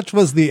 And such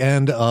was the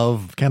end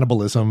of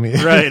cannibalism.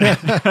 Right.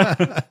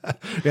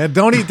 Yeah,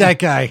 don't eat that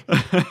guy.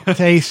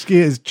 Taste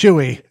is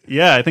chewy.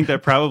 Yeah, I think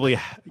that probably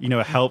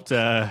helped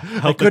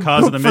the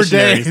cause of the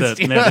missionaries. That,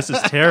 man, this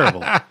is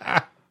terrible.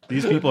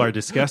 These people are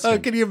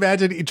disgusting. Can you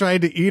imagine you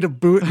trying to eat a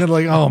boot and then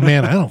like, oh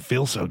man, I don't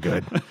feel so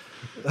good.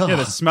 Yeah,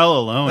 the smell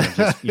alone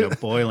of just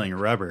boiling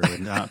rubber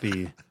would not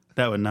be.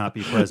 That would not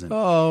be pleasant.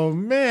 Oh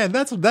man,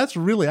 that's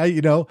really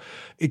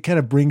it kind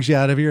of brings you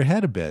out of your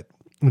head a bit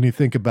when you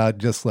think about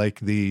just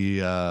like the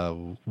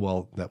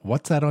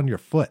what's that on your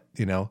foot?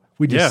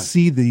 We just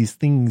see these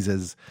things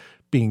as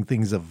being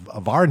things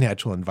of our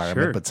natural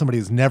environment, Sure. but somebody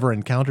who's never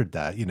encountered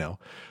that.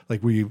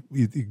 Like where you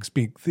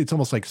speak, it's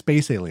almost like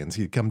space aliens.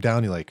 You come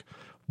down, you're like,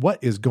 what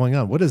is going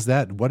on? What is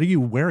that? What are you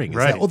wearing? Is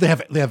right.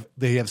 that,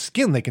 they have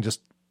skin they can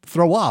just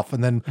throw off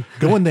and then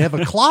go in. They have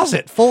a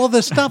closet full of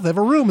this stuff. They have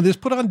a room and they just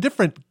put on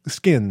different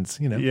skins,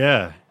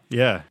 Yeah.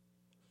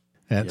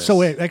 And Yes.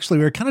 so actually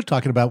we were kind of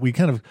talking about,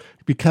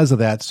 because of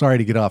that, sorry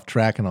to get off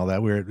track and all that,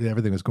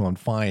 everything was going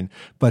fine.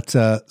 But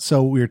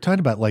so we were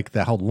talking about like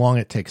how long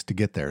it takes to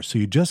get there. So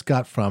you just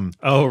got from,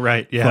 Oh,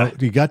 right. Yeah.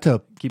 you got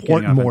to Keep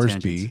Port getting off on Moresby.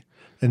 tangents.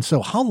 And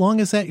so how long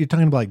is that? You're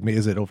talking about like,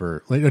 is it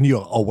over, like, are you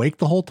awake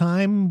the whole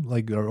time?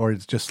 Like, or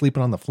it's just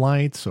sleeping on the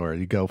flights, or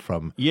you go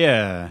from.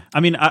 Yeah.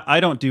 I mean,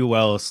 I don't do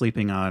well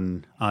sleeping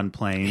on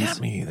planes. Yeah,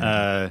 me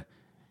either.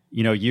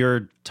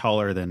 You're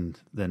taller than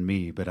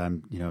me, but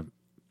I'm,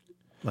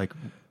 like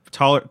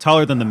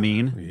taller than the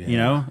mean,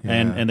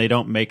 and they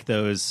don't make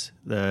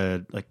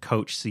the like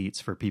coach seats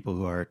for people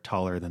who are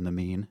taller than the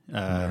mean.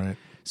 Right.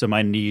 So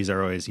my knees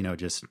are always,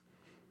 just,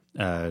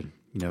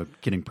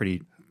 getting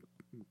pretty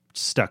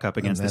stuck up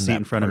against the seat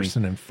in front of me. The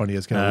person in front of you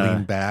is going to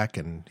lean back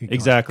and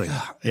Exactly.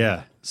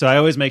 Yeah. So I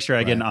always make sure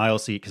I get an aisle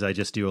seat because I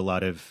just do a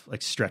lot of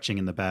like stretching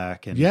in the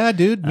back. And yeah,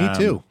 dude, me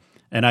too.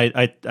 And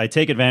I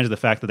take advantage of the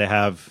fact that they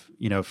have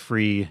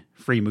free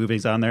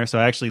movies on there. So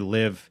I actually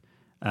live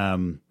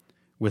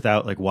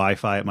without like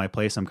Wi-Fi at my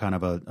place. I'm kind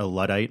of a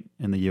Luddite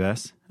in the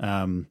U.S.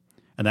 And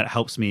that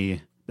helps me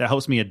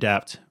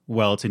adapt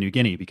well to New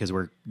Guinea because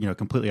we're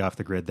completely off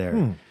the grid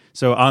there.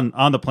 So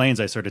on the planes,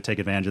 I sort of take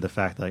advantage of the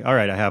fact that, like, all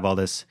right, I have all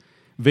this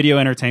video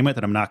entertainment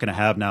that I'm not going to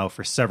have now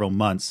for several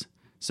months.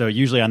 So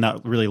usually on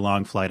that really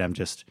long flight, I'm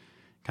just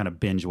kind of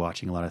binge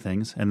watching a lot of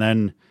things. And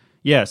then,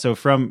 so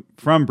from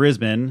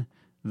Brisbane,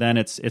 then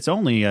it's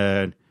only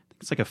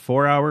it's like a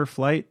 4-hour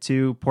flight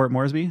to Port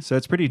Moresby. So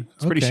it's pretty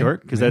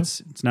short because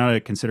it's not a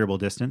considerable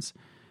distance.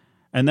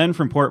 And then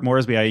from Port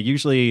Moresby, I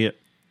usually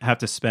have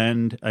to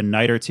spend a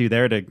night or two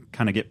there to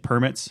kind of get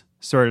permits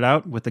sorted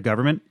out with the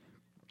government,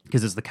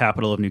 because it's the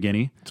capital of New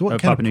Guinea. So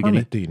what kind Papua of New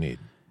permit Guinea. do you need?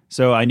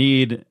 So I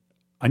need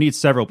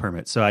several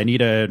permits. So I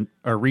need a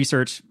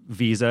research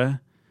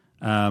visa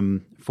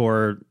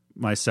for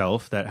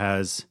myself that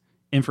has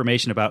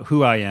information about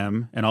who I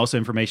am and also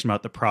information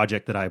about the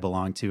project that I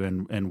belong to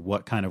and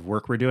what kind of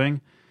work we're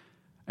doing.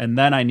 And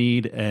then I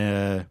need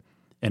an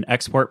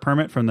export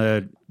permit from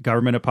the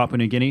government of Papua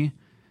New Guinea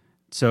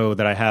so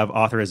that I have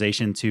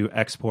authorization to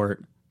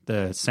export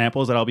the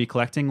samples that I'll be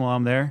collecting while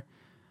I'm there.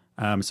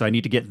 So I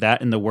need to get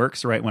that in the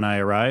works right when I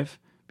arrive,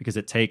 because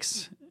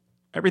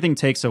everything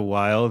takes a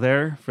while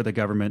there for the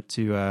government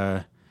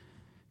to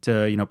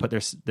put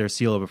their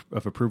seal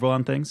of approval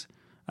on things.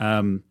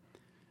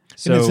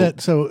 So And is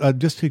that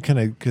just to kind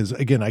of, because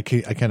again, I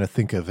kind of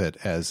think of it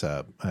as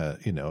a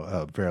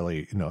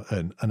fairly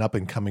an up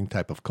and coming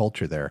type of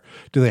culture there.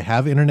 Do they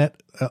have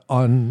internet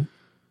on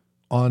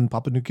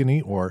Papua New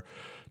Guinea, or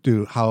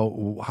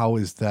how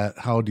is that?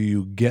 How do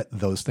you get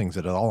those things?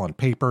 Is it all on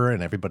paper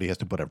and everybody has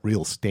to put a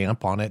real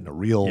stamp on it and a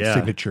real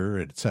signature,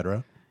 et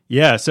cetera?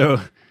 Yeah,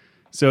 so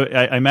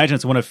I imagine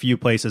it's one of few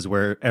places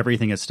where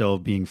everything is still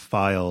being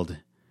filed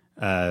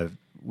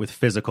with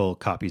physical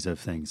copies of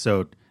things.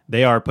 So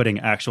they are putting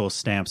actual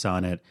stamps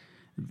on it.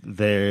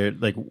 They're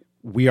like,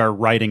 we are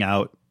writing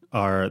out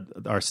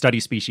our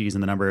study species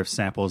and the number of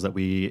samples that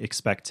we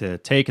expect to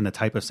take and the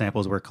type of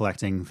samples we're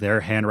collecting.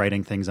 They're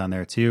handwriting things on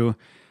there too.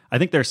 I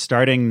think they're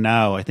starting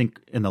now. I think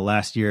in the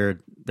last year,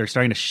 they're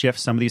starting to shift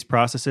some of these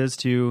processes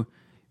to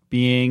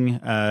being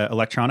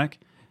electronic.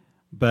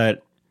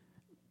 But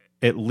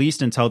at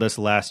least until this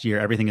last year,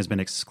 everything has been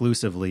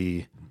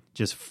exclusively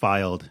just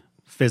filed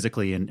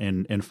physically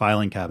in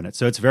filing cabinets.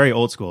 So it's very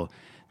old school.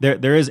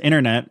 There is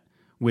internet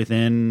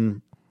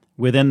within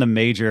the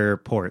major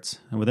ports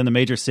and within the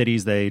major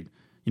cities. They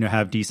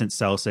have decent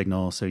cell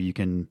signal, so you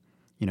can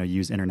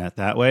use internet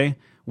that way.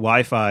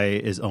 Wi-Fi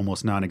is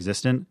almost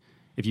non-existent.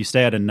 If you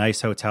stay at a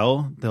nice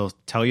hotel, they'll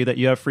tell you that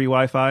you have free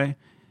Wi-Fi.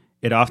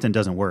 It often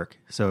doesn't work,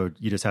 so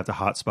you just have to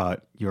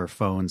hotspot your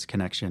phone's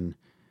connection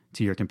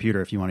to your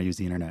computer if you want to use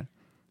the internet.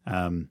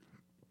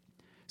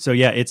 So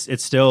yeah,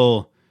 it's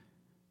still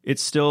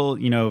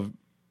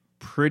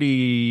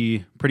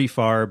pretty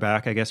far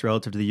back, I guess,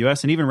 relative to the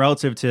U.S. and even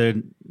relative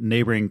to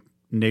neighboring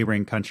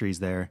countries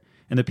there.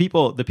 And the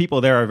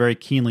people there are very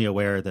keenly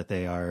aware that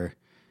they're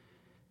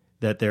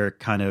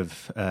kind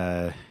of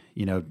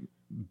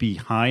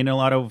behind in a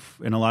lot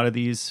of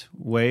these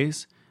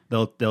ways.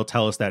 They'll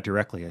tell us that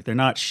directly. They're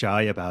not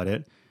shy about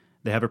it.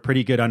 They have a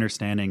pretty good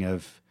understanding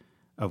of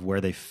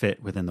where they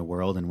fit within the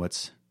world and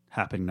what's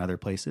happening in other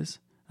places.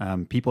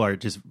 People are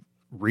just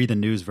read the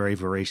news very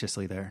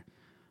voraciously there.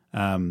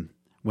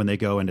 When they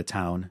go into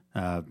town,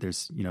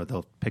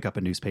 they'll pick up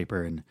a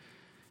newspaper and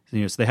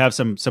so they have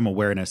some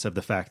awareness of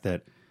the fact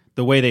that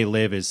the way they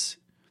live is,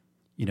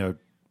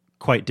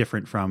 quite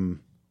different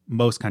from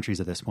most countries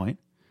at this point.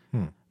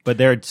 But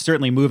they're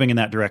certainly moving in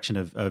that direction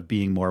of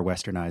being more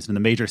westernized. And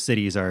the major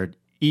cities are,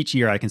 each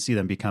year I can see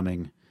them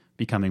becoming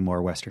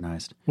more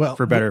westernized,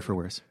 for better or for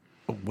worse.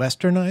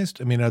 Westernized?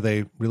 I mean, are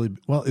they really,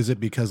 is it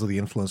because of the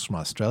influence from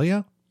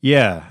Australia?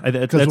 Yeah.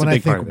 Because when I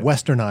think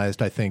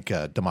westernized, I think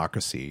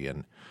democracy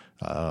and,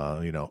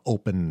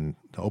 open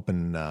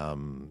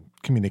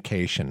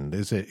communication.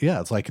 Is it,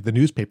 it's like the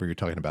newspaper you're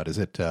talking about. Is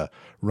it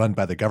run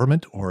by the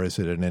government or is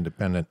it an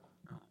independent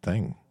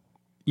thing?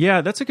 Yeah,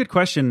 that's a good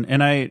question.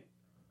 And I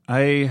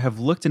have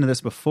looked into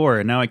this before,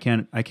 and now I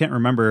can't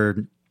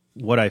remember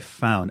what I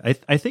found.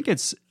 I think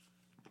it's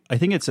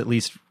at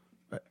least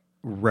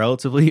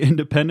relatively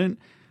independent.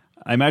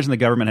 I imagine the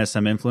government has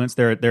some influence.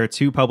 There are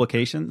two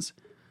publications,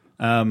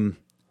 and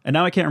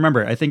now I can't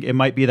remember. I think it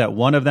might be that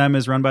one of them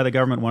is run by the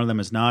government, one of them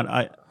is not.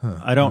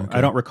 I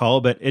don't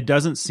recall, but it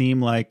doesn't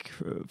seem like,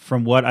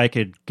 from what I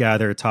could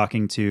gather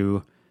talking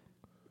to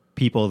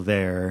people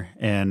there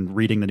and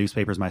reading the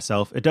newspapers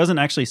myself, it doesn't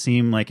actually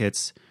seem like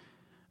it's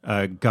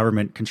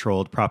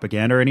government-controlled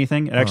propaganda or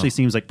anything. It actually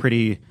seems like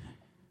pretty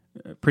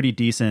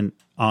decent,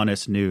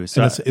 honest news.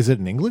 So is it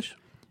in English?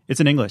 It's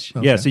in English.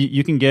 Okay. Yeah, so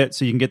you can get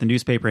the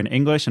newspaper in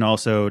English and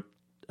also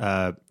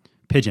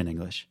Pidgin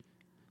English.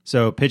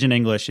 So Pidgin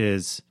English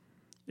is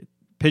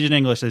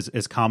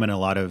common in a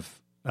lot of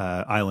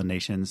island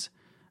nations,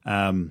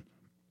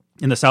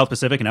 in the South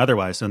Pacific and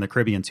otherwise. So in the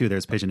Caribbean too,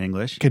 there's Pidgin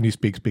English. Can you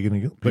speak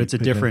English? But it's a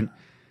different.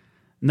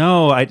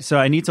 No, so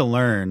I need to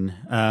learn.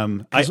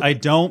 I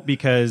don't,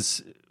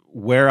 because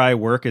where I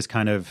work is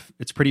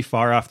it's pretty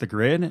far off the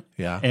grid.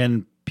 Yeah,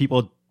 and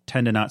people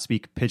tend to not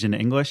speak Pidgin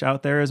English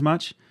out there as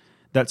much.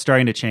 That's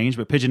starting to change,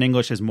 but Pidgin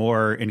English is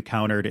more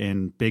encountered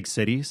in big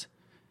cities.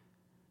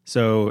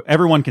 So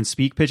everyone can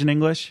speak Pidgin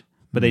English,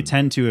 but they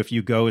tend to, if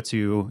you go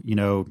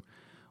to,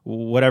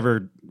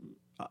 whatever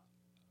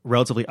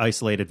relatively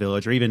isolated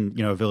village, or even,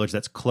 a village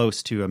that's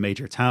close to a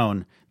major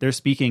town, they're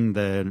speaking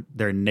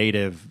their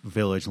native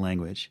village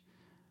language.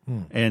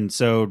 And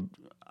so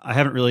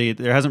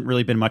there hasn't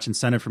really been much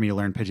incentive for me to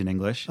learn Pidgin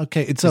English.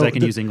 Okay. Because I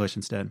can use English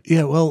instead.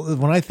 Yeah. Well,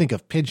 when I think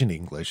of Pidgin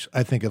English,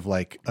 I think of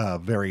like a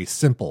very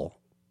simple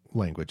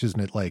language, isn't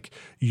it? Like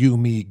you,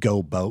 me,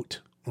 go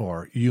boat,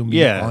 or you,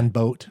 me, on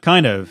boat.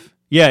 Kind of.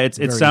 Yeah.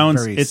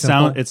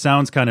 It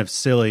sounds kind of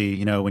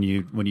silly, when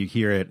you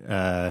hear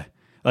it.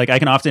 Like I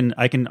can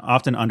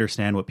often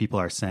understand what people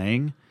are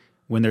saying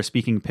when they're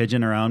speaking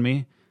Pidgin around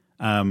me,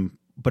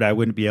 but I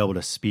wouldn't be able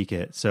to speak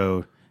it.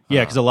 So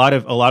yeah, because a lot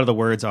of the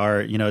words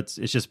are,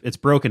 it's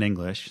broken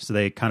English, so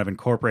they kind of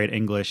incorporate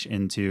English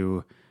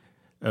into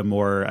a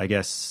more, I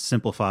guess,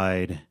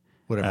 simplified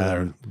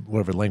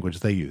whatever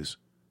language they use.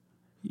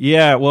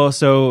 Yeah, well,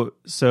 so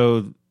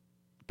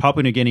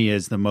Papua New Guinea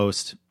is the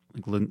most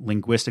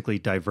linguistically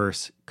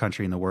diverse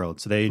country in the world.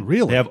 So they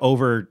have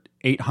over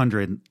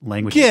 800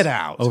 languages. Get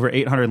out! Over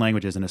 800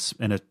 languages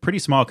in a pretty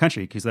small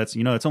country, because that's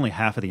it's only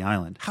half of the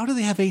island. How do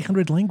they have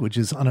 800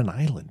 languages on an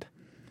island?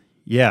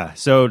 Yeah,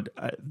 so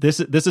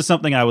this is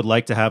something I would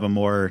like to have a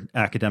more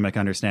academic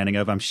understanding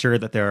of. I'm sure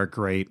that there are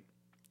great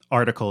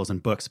articles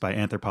and books by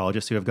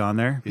anthropologists who have gone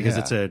there, because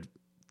it's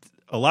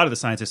a lot of the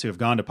scientists who have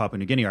gone to Papua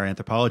New Guinea are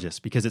anthropologists,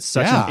 because it's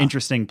such an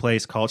interesting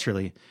place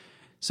culturally.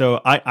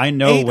 So I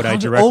know what I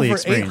directly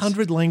experienced.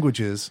 Over 800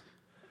 languages.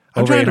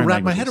 I'm trying to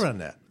wrap my head around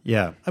that.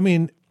 Yeah. I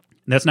mean,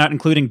 that's not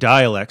including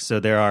dialects. So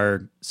there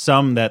are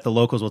some that the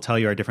locals will tell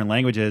you are different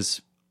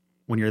languages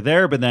when you're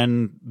there, but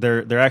then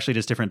they're actually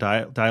just different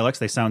dialects.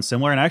 They sound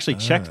similar. And I actually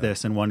checked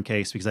this in one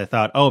case because I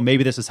thought,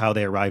 maybe this is how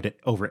they arrived at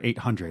over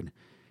 800,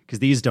 because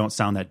these don't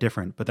sound that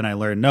different. But then I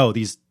learned,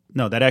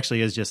 that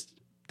actually is just,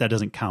 that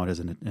doesn't count as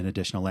an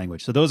additional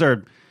language. So those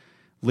are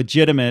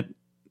legitimate,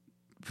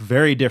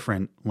 very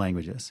different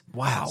languages.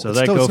 Wow. So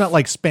it's not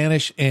like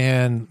Spanish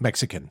and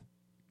Mexican.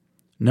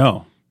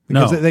 No.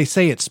 Because they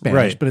say it's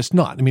Spanish, but it's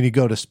not. I mean, you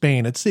go to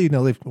Spain, it's,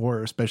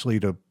 or especially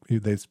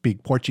they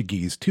speak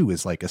Portuguese too,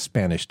 is like a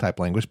Spanish type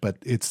language, but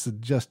it's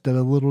just a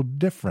little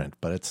different,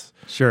 but it's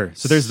sure.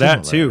 So there's similar.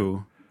 That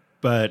too.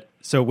 But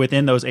so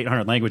within those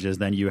 800 languages,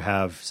 then you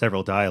have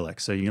several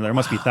dialects. So there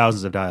must be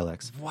thousands of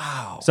dialects.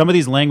 Wow. Some of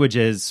these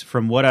languages,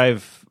 from what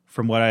I've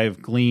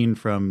gleaned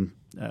from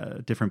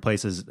different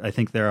places, I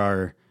think there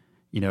are,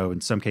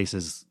 in some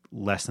cases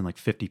less than like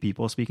 50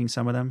 people speaking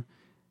some of them.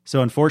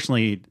 So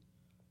unfortunately,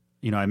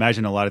 I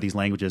imagine a lot of these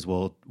languages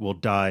will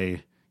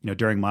die,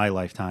 during my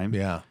lifetime.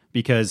 Yeah.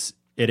 Because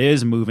it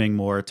is moving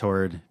more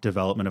toward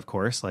development, of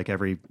course, like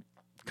every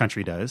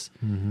country does.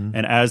 Mm-hmm.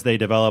 And as they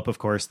develop, of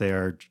course, they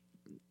are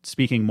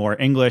speaking more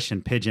English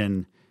and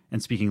Pidgin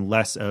and speaking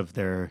less of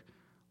their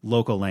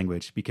local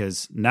language,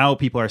 because now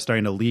people are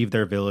starting to leave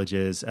their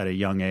villages at a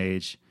young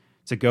age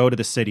to go to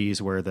the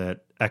cities where the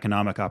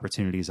economic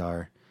opportunities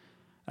are.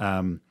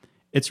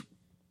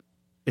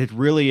 It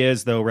really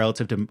is, though,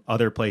 relative to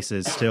other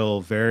places,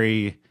 still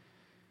very,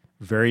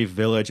 very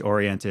village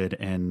oriented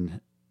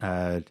and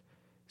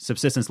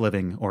subsistence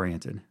living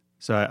oriented.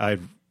 So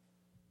I've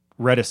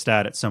read a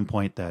stat at some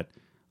point that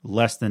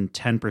less than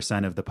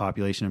 10% of the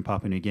population in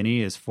Papua New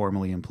Guinea is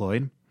formally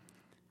employed.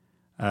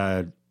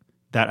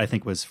 That I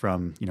think was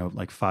from,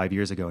 like 5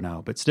 years ago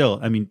now. But still,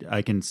 I mean,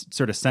 I can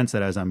sort of sense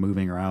that as I'm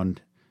moving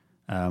around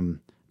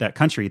that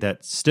country,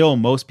 that still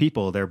most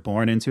people, they're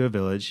born into a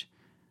village.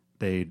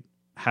 They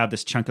have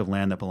this chunk of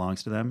land that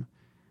belongs to them.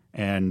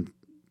 And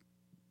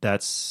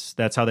that's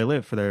how they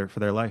live for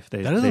their life.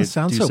 That doesn't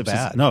sound so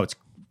bad. No, it's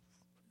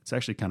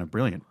actually kind of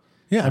brilliant.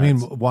 Yeah, I mean,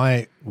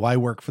 why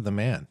work for the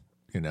man?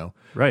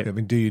 Right? I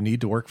mean, do you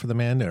need to work for the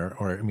man,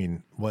 or I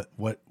mean, what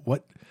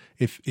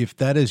if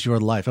that is your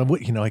life? I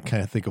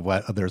kind of think of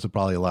what there's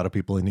probably a lot of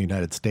people in the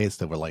United States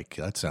that were like,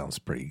 that sounds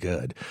pretty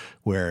good.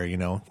 Where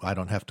I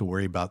don't have to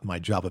worry about my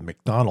job at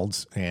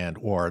McDonald's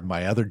or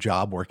my other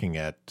job working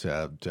at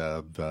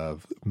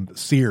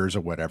Sears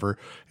or whatever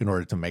in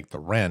order to make the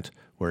rent.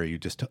 Where you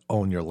just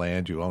own your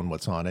land, you own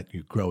what's on it,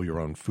 you grow your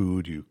own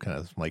food, you kind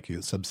of like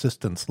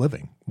subsistence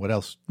living. What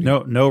else?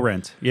 No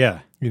rent. Yeah.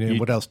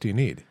 What else do you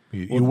need?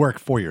 You work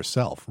for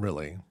yourself,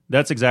 really.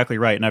 That's exactly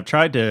right. And I've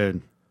tried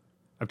to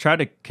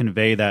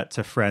convey that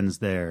to friends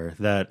there,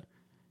 that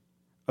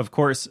of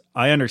course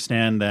I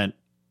understand that,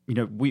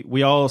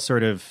 we all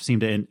sort of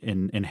seem to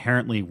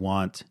inherently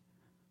want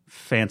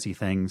fancy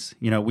things.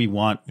 We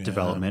want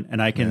development,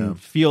 and I can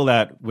feel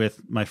that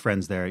with my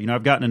friends there.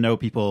 I've gotten to know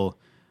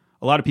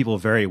a lot of people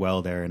very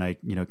well there, and I,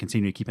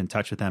 continue to keep in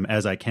touch with them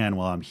as I can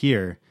while I'm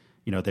here.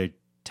 They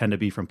tend to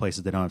be from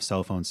places that don't have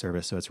cell phone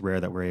service, so it's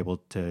rare that we're able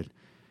to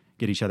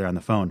get each other on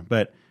the phone.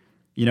 But,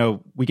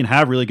 we can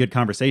have really good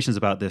conversations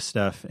about this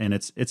stuff, and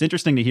it's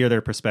interesting to hear their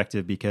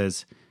perspective,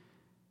 because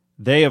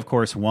they, of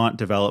course, want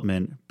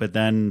development, but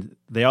then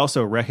they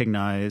also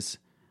recognize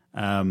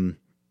that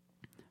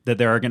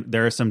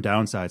there are some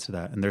downsides to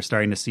that, and they're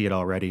starting to see it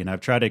already. And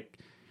I've tried to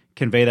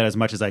convey that as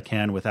much as I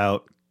can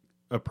without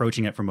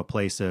approaching it from a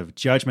place of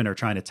judgment or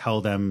trying to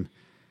tell them,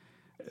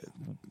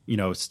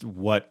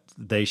 what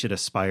they should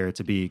aspire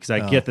to be. Because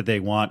I get that they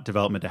want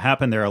development to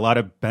happen. There are a lot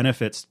of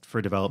benefits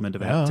for development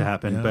to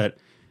happen, but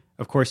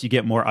of course you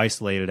get more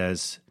isolated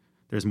as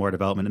there's more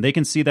development, and they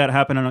can see that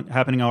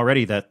happening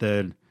already. That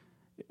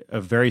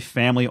a very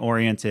family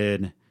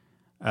oriented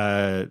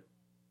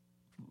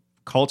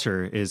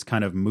culture is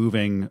kind of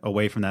moving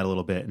away from that a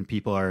little bit, and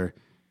people are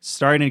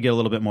starting to get a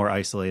little bit more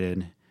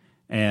isolated,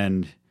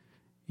 and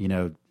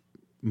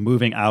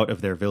moving out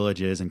of their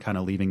villages and kind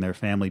of leaving their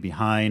family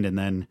behind, and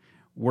then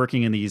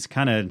working in these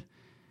kind of,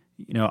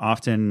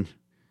 often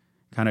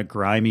kind of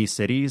grimy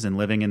cities, and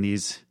living in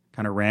these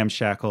kind of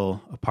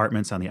ramshackle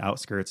apartments on the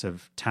outskirts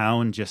of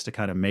town just to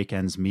kind of make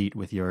ends meet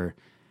with your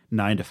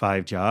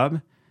 9-to-5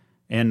 job.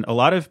 And a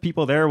lot of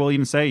people there will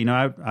even say,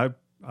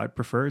 I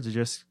prefer to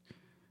just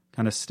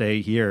kind of stay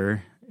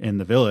here in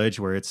the village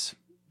where it's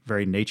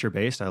very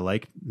nature-based. I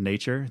like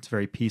nature. It's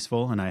very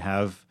peaceful, and I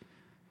have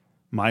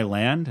my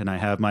land and I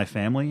have my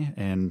family,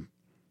 and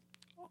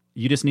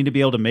you just need to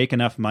be able to make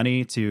enough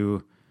money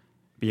to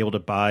be able to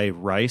buy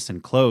rice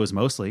and clothes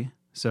mostly.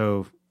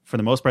 So for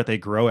the most part, they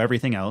grow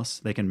everything else.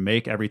 They can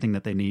make everything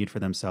that they need for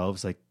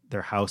themselves, like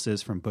their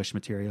houses from bush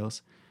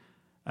materials.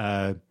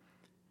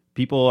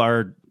 People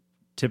are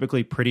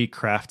typically pretty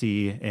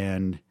crafty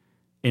and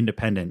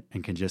independent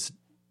and can just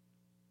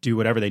do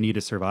whatever they need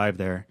to survive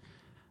there.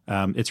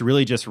 It's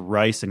really just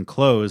rice and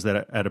clothes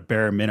that at a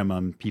bare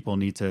minimum, people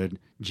need to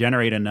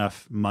generate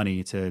enough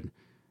money to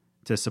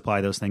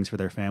supply those things for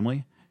their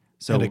family.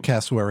 So, and a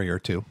cassowary or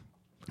two.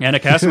 And a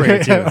cassowary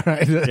or two.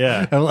 Right.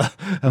 Yeah.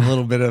 A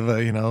little bit of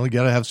you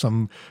got to have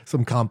some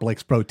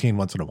complex protein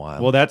once in a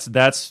while. Well,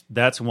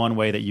 that's one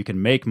way that you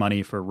can make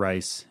money for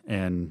rice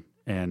and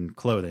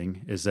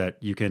clothing, is that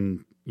you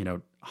can,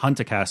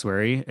 hunt a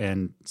cassowary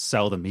and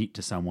sell the meat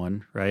to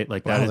someone, right?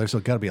 Like that. Wow, there's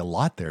got to be a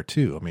lot there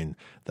too. I mean,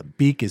 the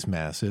beak is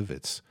massive.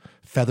 Its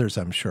feathers,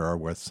 I'm sure, are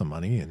worth some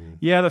money. And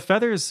yeah, the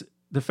feathers,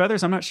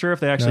 I'm not sure if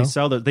they actually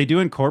sell those. They do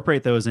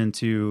incorporate those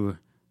into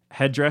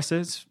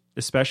headdresses,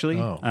 especially,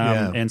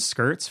 and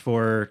skirts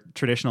for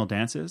traditional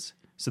dances.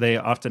 So they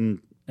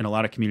often, in a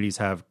lot of communities,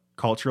 have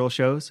cultural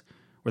shows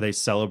where they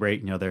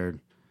celebrate, their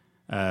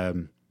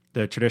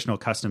the traditional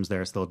customs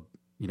there. So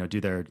they'll, do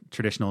their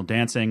traditional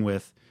dancing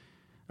with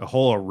a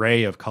whole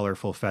array of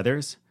colorful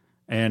feathers,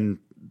 and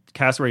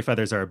cassowary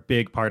feathers are a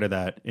big part of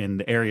that in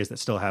the areas that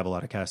still have a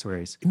lot of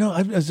cassowaries.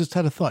 I just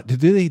had a thought.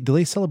 Do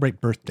they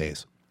celebrate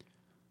birthdays?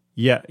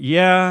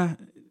 Yeah.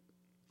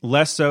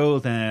 Less so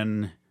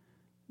than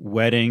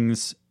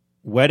weddings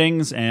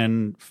weddings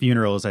and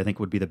funerals, I think,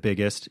 would be the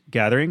biggest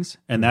gatherings,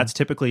 and that's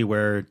typically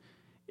where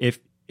if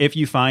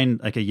you find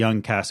like a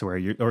young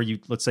cassowary, or you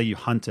let's say you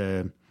hunt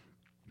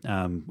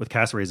with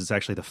cassowaries, it's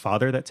actually the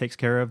father that takes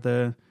care of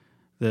the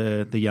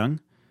young.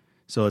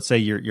 So let's say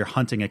you're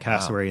hunting a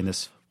cassowary, and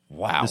this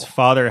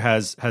father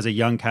has a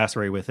young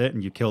cassowary with it,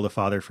 and you kill the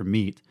father for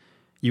meat.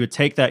 You would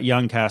take that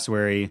young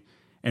cassowary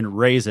and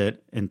raise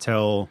it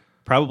until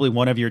probably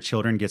one of your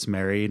children gets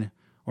married,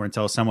 or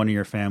until someone in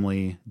your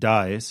family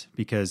dies,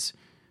 because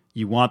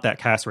you want that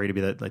cassowary to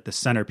be the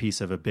centerpiece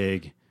of a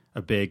big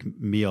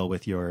meal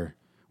with your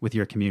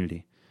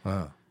community.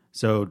 Wow.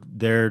 So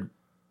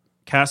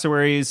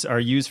cassowaries are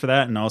used for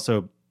that, and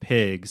also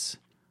pigs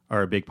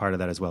are a big part of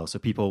that as well. So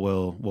people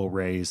will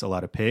raise a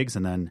lot of pigs,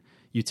 and then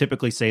you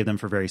typically save them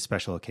for very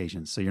special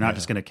occasions. So you're not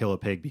just going to kill a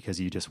pig because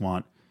you just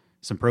want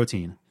some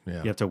protein.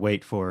 Yeah. You have to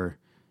wait for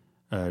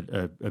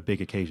a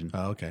big occasion.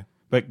 Oh, okay.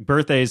 But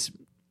birthdays,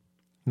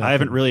 Nothing. I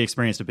haven't really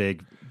experienced a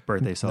big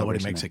birthday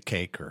celebration. Nobody makes a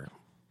cake or...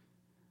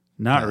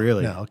 Not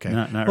really. No, okay.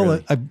 Not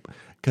really.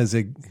 Because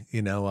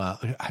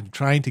I'm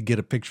trying to get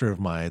a picture of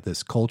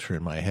this culture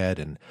in my head,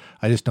 and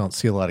I just don't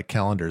see a lot of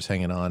calendars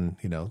hanging on.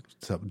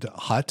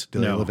 Hut? Do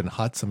they live in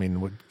huts? I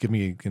mean, give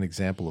me an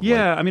example of.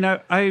 Yeah, I mean,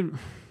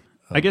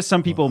 I guess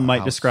some people might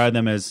house. describe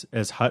them as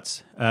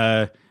huts.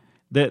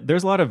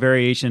 There's a lot of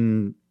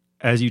variation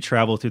as you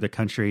travel through the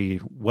country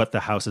what the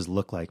houses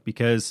look like,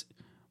 because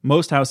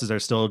most houses are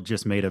still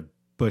just made of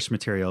bush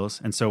materials,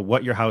 and so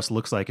what your house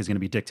looks like is going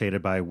to be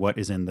dictated by what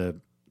is in the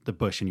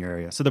bush in your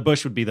area. So the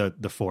bush would be the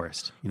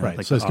forest, right?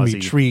 Like so it's going to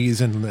be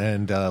trees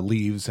and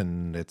leaves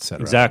and et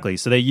cetera. Exactly.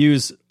 So they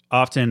use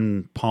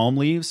often palm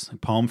leaves,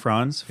 palm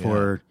fronds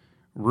for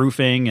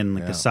roofing and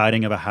the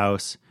siding of a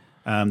house.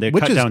 They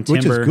cut down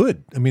timber, which is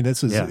good. I mean,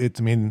 this is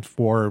Yeah.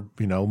 For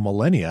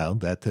millennia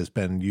that has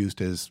been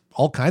used as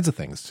all kinds of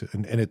things,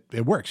 and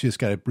it works. You just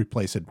got to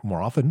replace it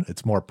more often.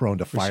 It's more prone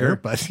to fire, sure.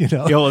 but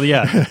Yeah, well,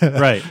 yeah,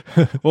 right.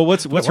 Well,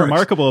 what's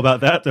remarkable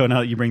about that, though,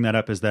 now that you bring that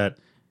up, is that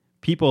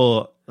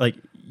people, like,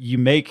 you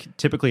make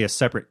typically a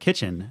separate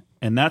kitchen,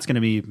 and that's going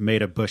to be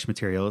made of bush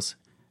materials,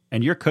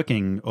 and you're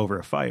cooking over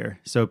a fire.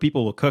 So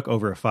people will cook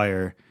over a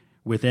fire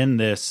within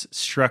this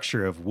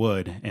structure of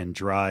wood and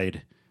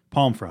dried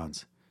palm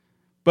fronds.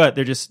 But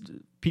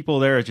people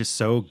there are just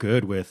so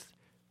good with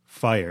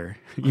fire,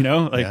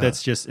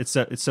 that's just,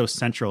 it's so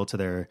central to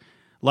their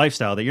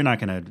lifestyle that you're not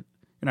going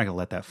to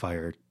let that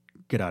fire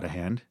get out of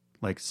hand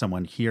like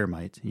someone here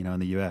might, in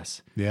the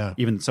US. Yeah.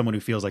 Even someone who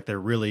feels like they're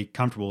really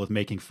comfortable with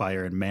making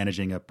fire and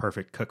managing a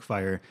perfect cook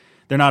fire,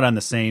 they're not on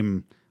the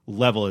same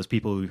level as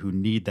people who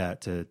need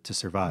that to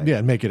survive. Yeah,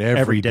 and make it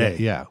every day.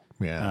 Yeah,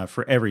 yeah.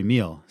 For every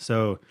meal.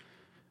 So,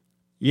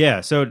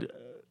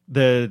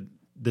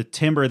 the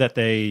timber that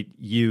they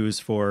use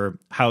for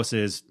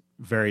houses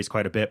varies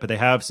quite a bit, but they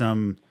have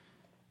some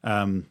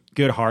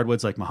good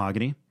hardwoods like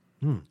mahogany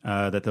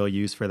that they'll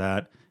use for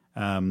that.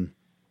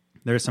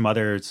 There's some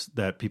others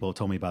that people have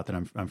told me about that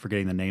I'm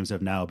forgetting the names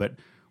of now, but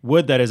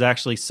wood that is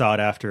actually sought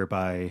after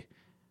by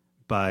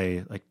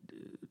like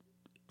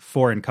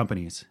foreign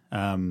companies.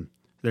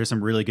 There's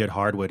some really good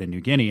hardwood in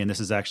New Guinea, and this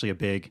is actually a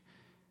big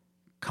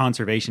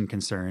conservation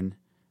concern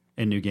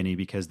in New Guinea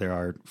because there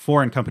are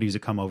foreign companies who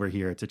come over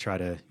here to try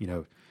to,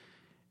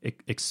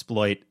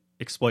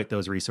 exploit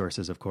those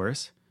resources, of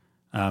course.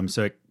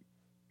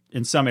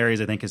 In some areas,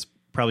 I think is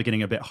probably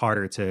getting a bit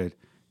harder to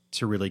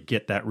really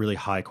get that really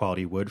high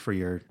quality wood for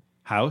your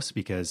house,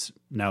 because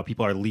now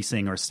people are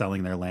leasing or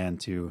selling their land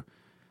to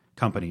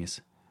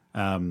companies.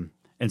 And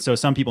so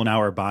some people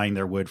now are buying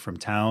their wood from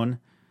town.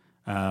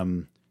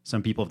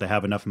 Some people, if they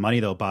have enough money,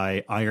 they'll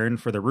buy iron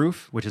for the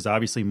roof, which is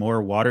obviously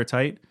more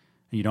watertight,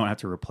 and you don't have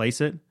to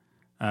replace it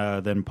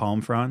than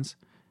palm fronds.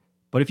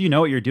 But if you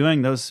know what you're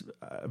doing, those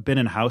been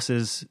in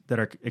houses that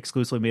are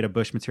exclusively made of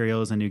bush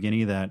materials in New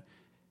Guinea that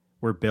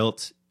were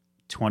built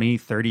 20,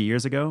 30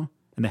 years ago,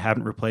 and they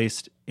haven't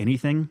replaced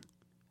anything.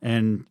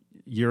 And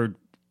you're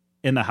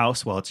in the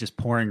house while it's just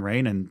pouring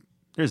rain and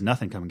there's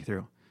nothing coming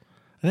through.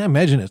 And I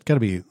imagine it's got to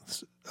be,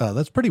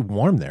 that's pretty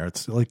warm there.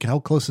 It's like, how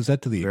close is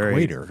that to the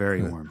equator?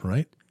 Very warm.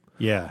 Right?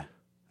 Yeah.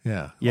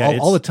 Yeah. Yeah.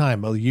 All the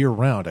time, all year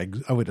round.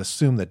 I would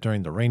assume that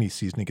during the rainy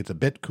season, it gets a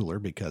bit cooler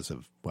because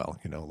of,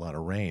 a lot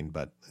of rain,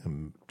 but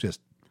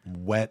just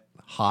wet,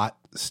 hot,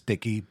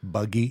 sticky,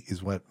 buggy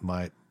is where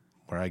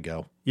I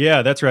go.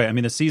 Yeah, that's right. I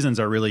mean, the seasons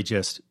are really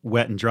just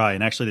wet and dry.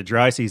 And actually the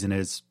dry season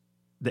is,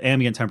 the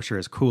ambient temperature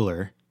is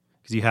cooler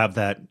because you have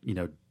that,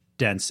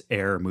 dense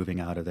air moving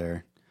out of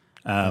there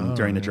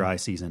during the dry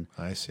season.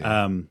 I see.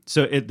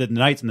 So the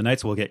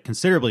nights will get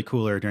considerably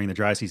cooler during the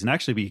dry season,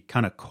 actually be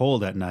kind of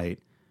cold at night.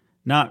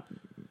 Not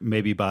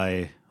maybe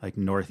by like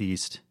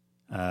northeast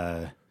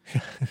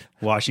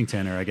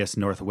Washington, or I guess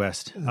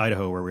northwest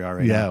Idaho, where we are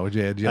right now.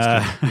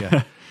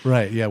 Yeah,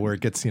 right. Yeah, where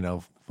it gets,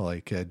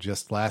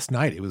 just last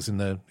night it was in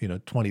the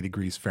 20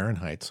 degrees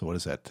Fahrenheit. So what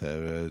is that?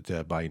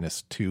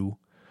 -2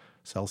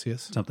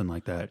 Celsius, something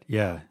like that.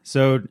 Yeah.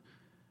 So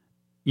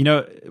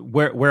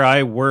where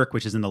I work,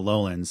 which is in the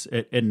lowlands,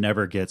 it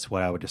never gets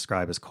what I would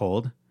describe as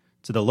cold.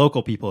 to the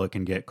local people, it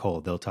can get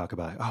cold. They'll talk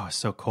about, oh, it's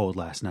so cold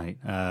last night.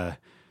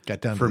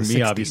 Got down for to the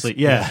me, 60s. obviously.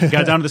 Yeah,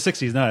 got down to the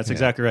 60s. No, that's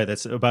exactly right.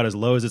 That's about as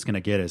low as it's going to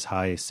get, as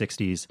high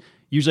 60s.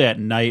 Usually at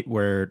night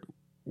where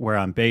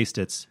I'm based,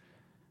 it's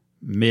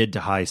mid to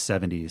high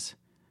 70s.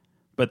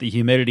 But the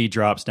humidity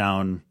drops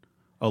down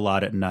a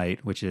lot at night,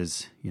 which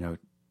is,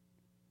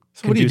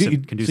 So what do you do?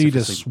 conducive So you for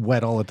just sleep.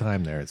 sweat all the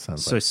time there, it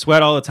sounds So I like.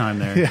 sweat all the time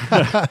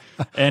there.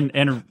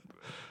 and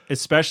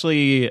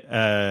especially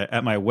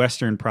at my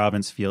Western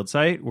Province field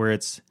site, where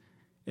it's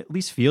at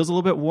least feels a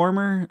little bit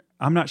warmer.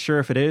 I'm not sure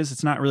if it is.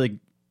 It's not really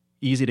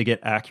easy to get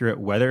accurate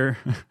weather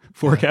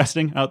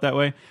forecasting out that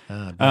way.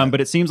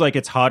 But it seems like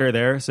it's hotter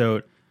there.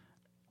 So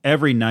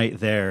every night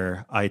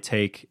there, I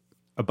take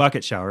a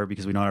bucket shower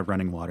because we don't have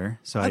running water.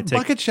 So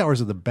Bucket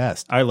showers are the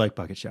best. I like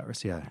bucket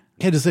showers. Yeah.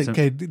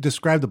 Okay,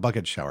 describe the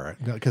bucket shower,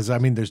 because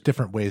there's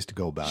different ways to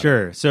go about it.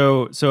 Sure.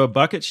 So a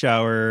bucket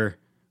shower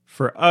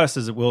for us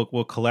is we'll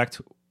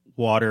collect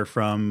water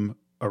from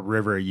a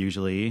river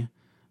usually,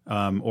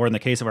 or in the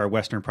case of our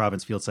Western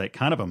Province field site,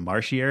 kind of a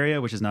marshy area,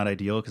 which is not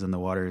ideal because then the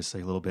water is a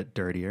little bit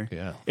dirtier.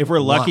 Yeah. If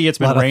we're lucky, it's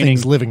been lot raining. Of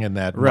things living in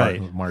that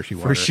Right. marshy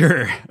water For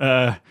sure.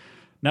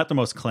 Not the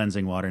most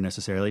cleansing water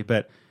necessarily,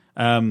 but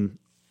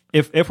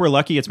if we're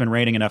lucky, it's been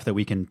raining enough that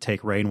we can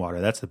take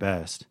rainwater. That's the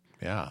best.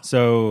 Yeah.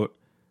 So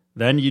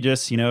then you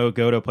just, go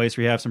to a place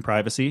where you have some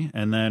privacy,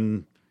 and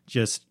then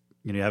just,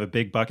 you have a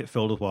big bucket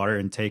filled with water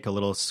and take a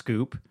little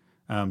scoop,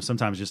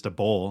 sometimes just a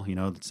bowl,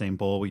 the same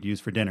bowl we'd use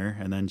for dinner,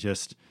 and then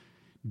just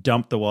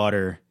dump the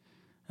water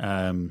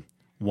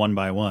one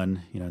by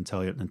one,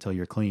 until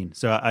you're clean.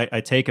 So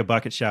I take a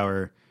bucket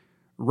shower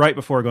right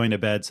before going to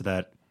bed so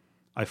that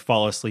I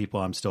fall asleep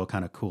while I'm still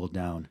kind of cooled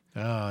down. Oh,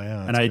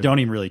 yeah. And I don't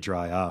even really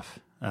dry off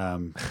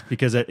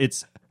because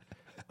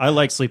I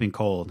like sleeping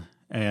cold,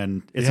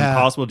 and it's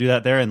impossible to do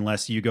that there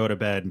unless you go to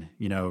bed,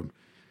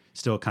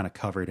 still kind of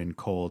covered in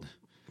cold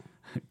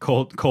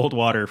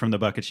water from the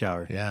bucket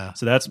shower. Yeah.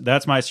 So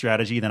that's my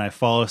strategy. Then I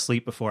fall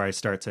asleep before I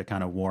start to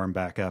kind of warm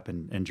back up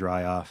and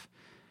dry off.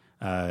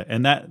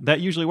 And that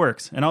usually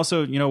works. And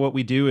also, what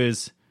we do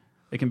is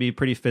it can be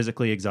pretty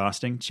physically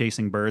exhausting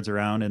chasing birds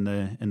around in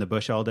the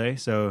bush all day.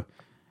 So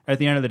at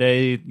the end of the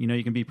day,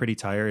 you can be pretty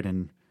tired,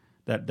 and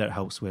that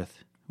helps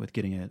with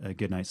getting a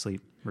good night's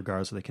sleep,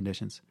 regardless of the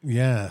conditions.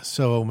 Yeah.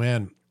 So,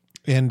 man,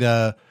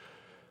 and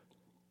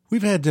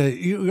we've had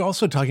you're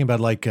also talking about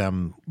like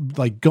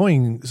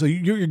going. So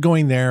you're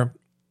going there.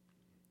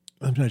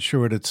 I'm not sure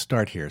where to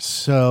start here.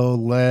 So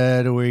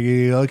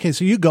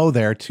so you go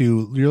there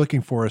you're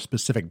looking for a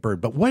specific bird,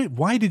 but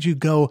why did you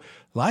go?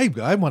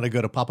 I want to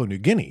go to Papua New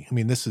Guinea. I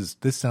mean, this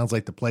sounds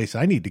like the place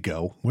I need to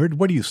go. Where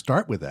do you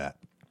start with that?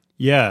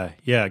 Yeah,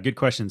 good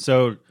question.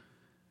 So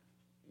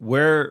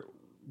where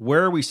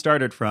we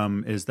started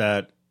from is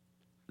that,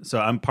 so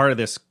I'm part of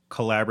this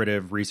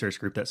collaborative research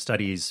group that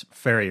studies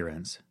fairy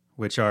wrens,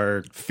 which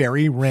are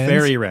fairy wrens.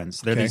 Fairy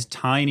wrens. They're Okay. these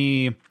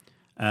tiny,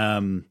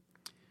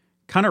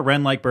 kind of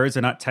wren-like birds.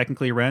 They're not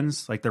technically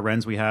wrens like the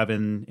wrens we have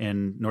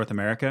in North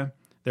America.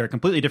 They're a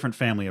completely different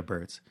family of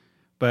birds,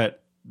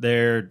 but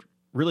they're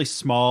really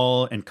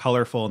small and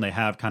colorful, and they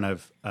have kind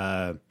of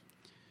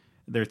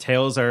their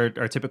tails are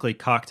typically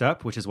cocked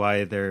up, which is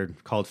why they're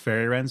called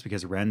fairy wrens,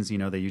 because wrens,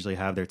 they usually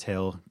have their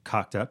tail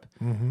cocked up.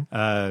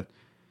 Mm-hmm.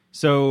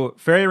 So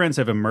fairy wrens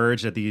have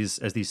emerged as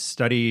these ideal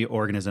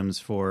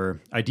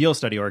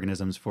study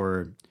organisms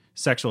for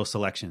sexual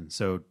selection.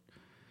 So,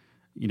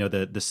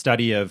 the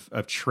study of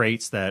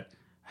traits that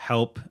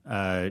help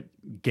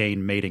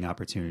gain mating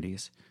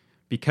opportunities.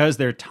 Because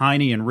they're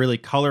tiny and really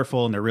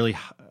colorful, and they're really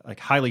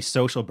highly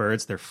social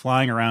birds, they're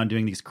flying around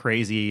doing these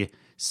crazy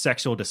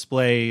sexual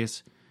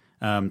displays,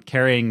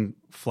 carrying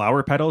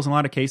flower petals. In a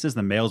lot of cases,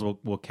 the males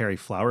will carry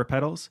flower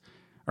petals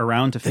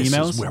around to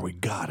females. This is where we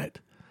got it.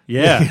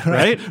 Yeah,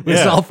 right?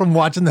 It's all from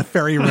watching the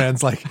fairy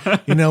wrens. Like,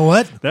 you know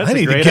what? That's I a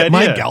need to great get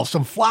my idea. gal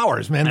some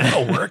flowers, man.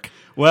 That'll work.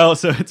 Well,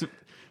 so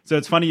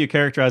it's funny you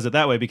characterize it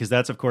that way, because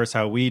that's, of course,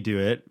 how we do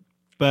it.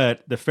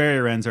 But the fairy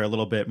wrens are a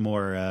little bit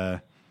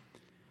more,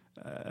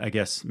 I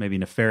guess, maybe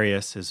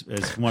nefarious is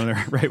one of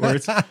the right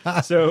words.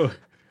 So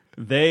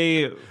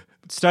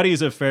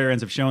studies of fairy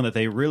wrens have shown that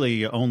they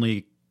really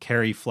only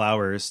carry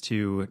flowers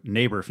to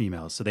neighbor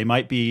females. So they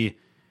might be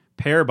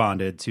pair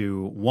bonded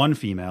to one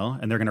female,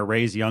 and they're going to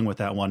raise young with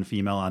that one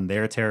female on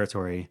their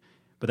territory.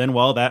 But then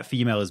while that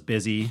female is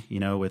busy,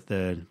 with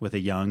a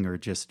young or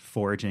just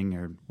foraging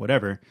or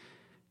whatever,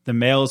 the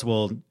males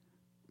will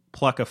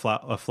pluck a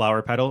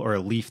flower petal or a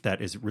leaf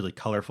that is really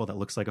colorful, that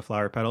looks like a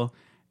flower petal,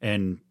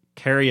 and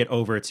carry it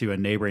over to a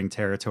neighboring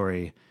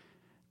territory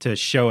to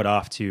show it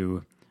off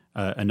to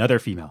another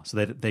female, so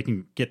that they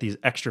can get these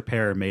extra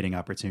pair mating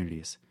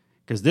opportunities.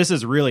 Because this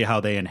is really how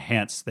they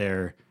enhance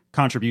their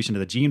contribution to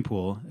the gene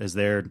pool,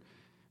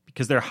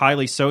 because they're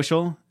highly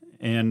social,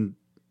 and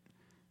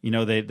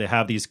they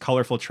have these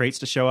colorful traits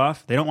to show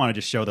off. They don't want to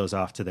just show those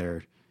off to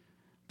their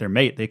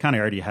mate. They kind of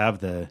already have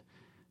the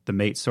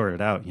mate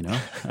sorted out,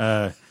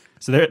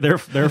 so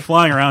they're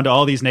flying around to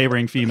all these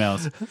neighboring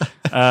females,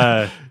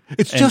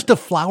 It's just a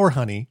flower,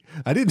 honey.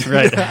 I didn't.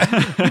 Right.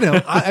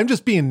 I'm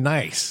just being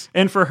nice.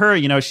 And for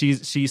her,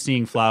 she's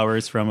seeing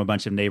flowers from a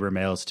bunch of neighbor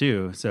males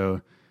too.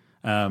 So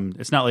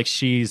it's not like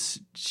she's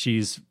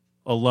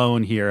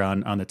alone here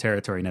on the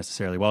territory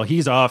necessarily. While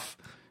he's off,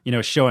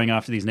 showing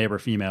off to these neighbor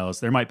females,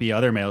 there might be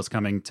other males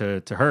coming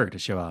to her to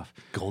show off.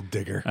 Gold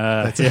digger.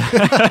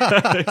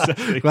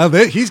 Exactly. Well,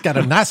 he's got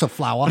a nicer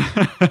flower.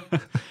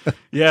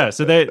 Yeah.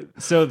 So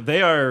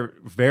they are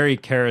very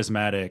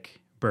charismatic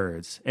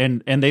birds,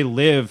 and they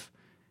live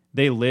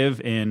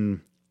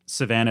in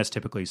savannas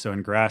typically, so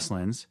in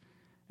grasslands,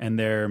 and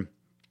they're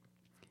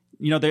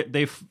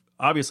they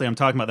obviously, I'm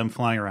talking about them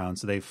flying around,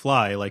 so they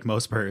fly like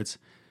most birds,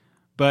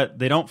 but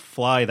they don't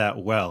fly that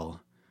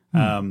well.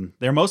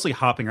 They're mostly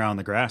hopping around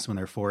the grass when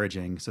they're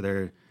foraging, so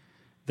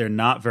they're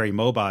not very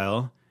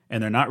mobile,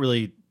 and they're not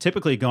really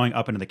typically going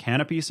up into the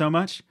canopy so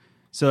much.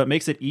 So it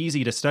makes it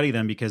easy to study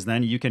them, because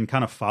then you can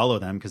kind of follow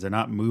them because they're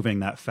not moving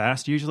that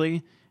fast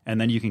usually,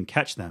 and then you can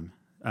catch them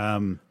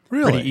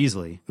pretty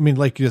easily. I mean,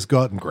 like you just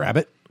go out and grab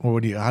it, or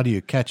how do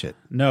you catch it?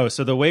 No,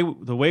 so the way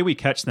we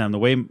catch them, the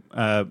way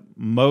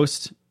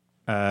most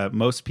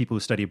people who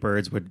study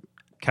birds would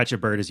catch a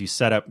bird is you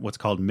set up what's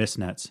called mist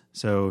nets.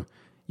 So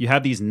you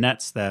have these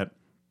nets that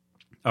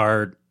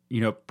are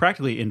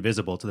practically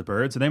invisible to the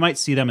birds, and they might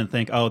see them and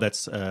think, oh,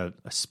 that's a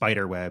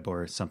spider web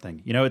or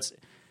something. It's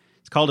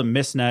called a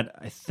mist net,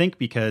 I think,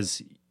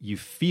 because you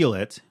feel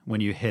it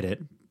when you hit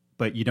it,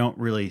 but you don't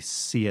really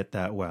see it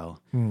that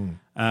well.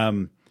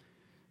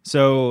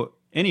 So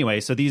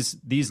anyway, so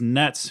these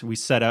nets we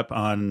set up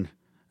on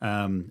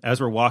as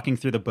we're walking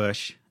through the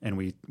bush, and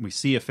we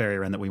see a fairy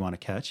wren that we want to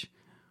catch.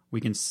 We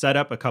can set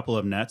up a couple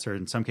of nets, or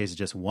in some cases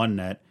just one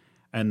net,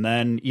 and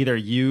then either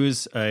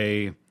use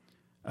a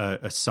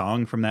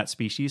song from that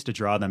species to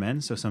draw them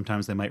in. So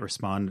sometimes they might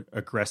respond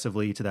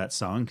aggressively to that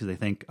song because they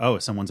think, oh,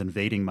 someone's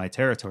invading my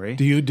territory.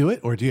 Do you do it,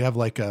 or do you have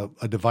like a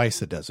device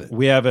that does it?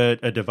 We have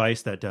a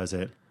device that does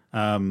it.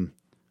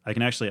 I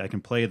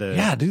can play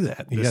the do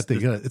that.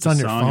 It's on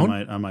your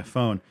phone. On my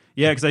phone.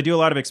 Yeah, because I do a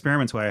lot of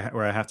experiments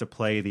where I have to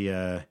play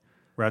the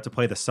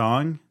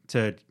song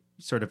to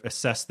sort of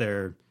assess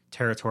their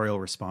territorial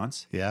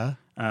response. Yeah.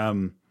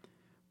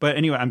 But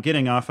anyway, I'm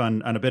getting off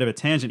on a bit of a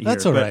tangent here.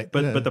 That's all right.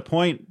 But the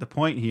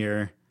point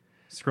here,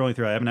 scrolling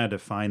through, I haven't had to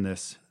find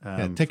this.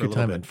 Take your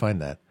time and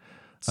find that.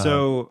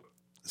 So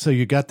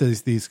you got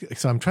these.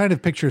 So I'm trying to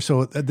picture.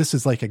 So this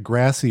is like a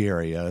grassy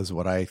area, is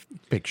what I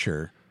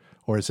picture,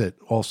 or is it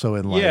also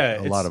in a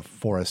lot of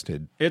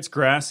forested? It's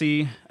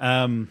grassy.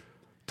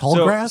 Tall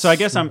grass. So I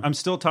guess I'm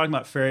still talking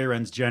about fairy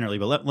wrens generally,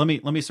 but let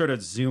me sort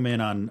of zoom in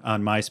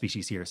on my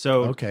species here.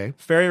 So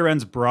fairy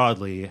wrens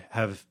broadly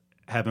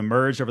have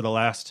emerged over the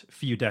last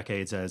few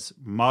decades as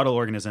model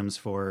organisms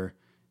for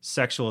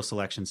sexual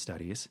selection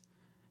studies.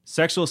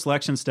 Sexual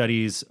selection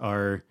studies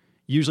are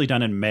usually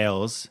done in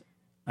males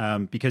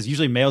because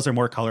usually males are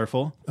more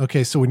colorful.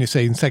 Okay, so when you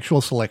say in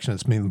sexual selection,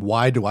 it's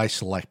why do I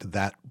select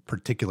that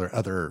particular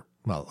other,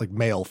 like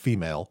male,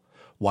 female?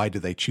 Why do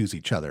they choose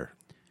each other?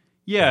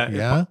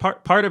 Yeah.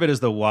 Part of it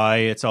is the why.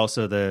 It's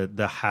also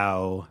the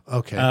how.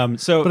 Okay.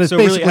 But it's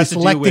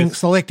basically really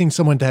selecting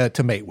someone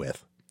to mate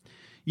with.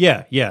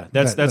 Yeah.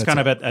 That's kind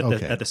of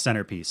at the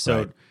centerpiece.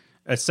 So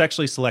a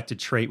sexually selected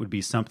trait would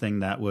be something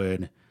that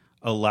would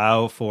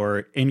allow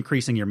for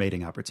increasing your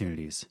mating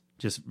opportunities.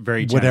 Just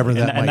very generally. Whatever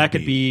that might be. And that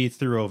could be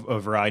through a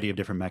variety of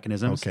different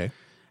mechanisms. Okay.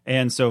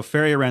 And so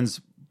fairy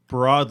wrens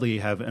broadly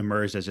have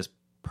emerged as just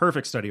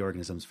perfect study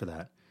organisms for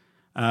that.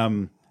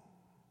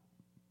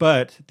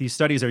 But these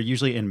studies are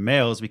usually in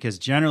males because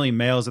generally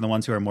males are the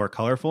ones who are more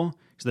colorful.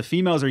 So the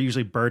females are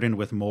usually burdened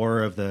with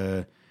more of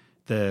the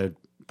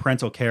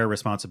parental care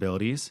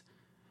responsibilities.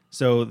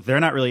 So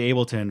they're not really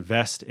able to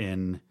invest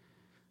in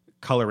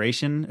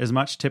coloration as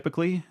much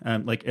typically,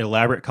 like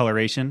elaborate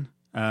coloration.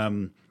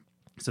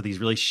 So these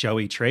really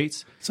showy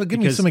traits. So give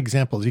me some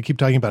examples. You keep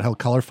talking about how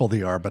colorful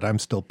they are, but I'm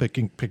still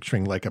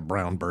picturing like a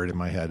brown bird in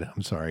my head.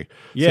 I'm sorry.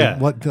 Yeah.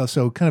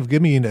 So kind of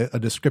give me a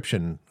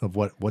description of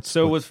what's.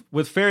 So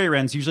with fairy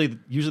wrens, usually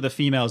the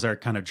females are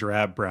kind of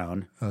drab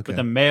brown, but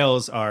the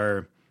males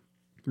are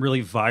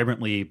really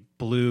vibrantly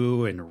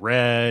blue and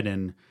red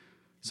and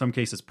some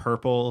cases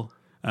purple.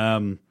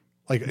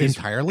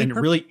 Entirely and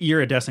purple? Really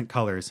iridescent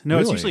colors. No,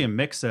 Really? It's usually a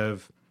mix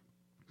of.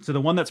 So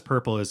the one that's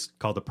purple is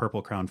called the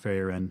purple crown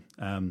fairy wren.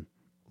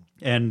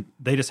 And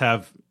they just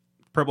have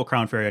purple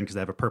crown fairy wren because they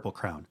have a purple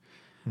crown.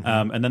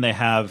 And then they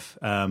have,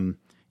 some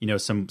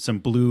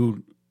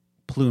blue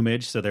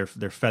plumage. So their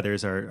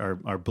feathers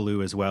are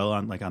blue as well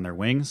on their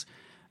wings.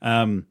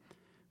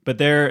 But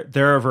there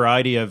are a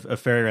variety of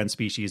fairy wren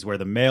species where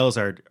the males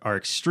are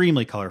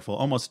extremely colorful.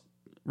 Almost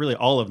really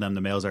all of them,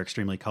 the males are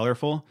extremely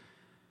colorful.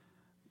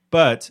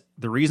 But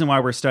the reason why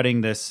we're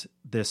studying this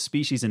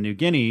species in New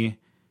Guinea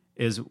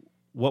is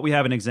what we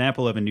have an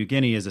example of in New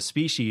Guinea is a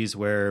species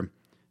where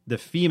the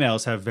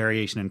females have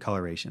variation in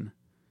coloration.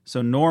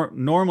 So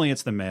normally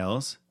it's the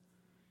males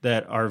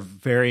that are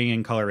varying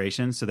in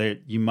coloration. So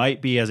that you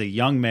might be, as a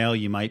young male,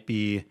 you might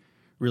be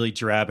really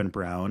drab and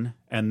brown.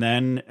 And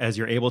then as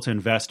you're able to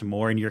invest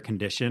more in your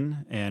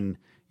condition and,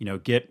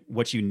 get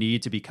what you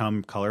need to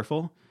become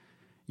colorful,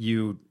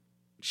 you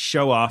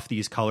show off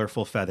these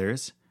colorful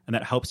feathers, and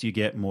that helps you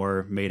get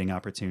more mating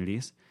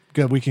opportunities.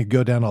 Good. We can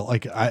go down.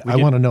 I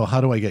want to know, how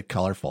do I get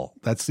colorful?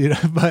 That's,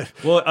 but.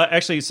 Well,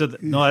 actually,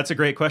 no, that's a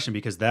great question,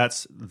 because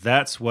that's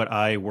what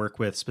I work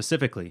with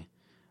specifically.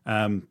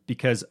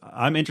 Because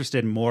I'm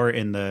interested more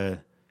in the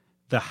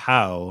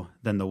how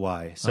than the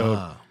why.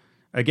 So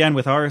again,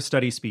 with our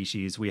study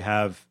species, we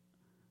have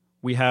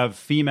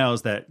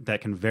females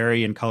that can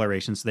vary in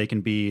coloration. So they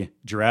can be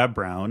drab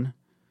brown.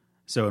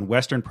 So in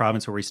Western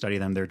Province, where we study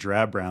them, they're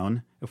drab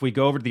brown. If we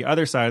go over to the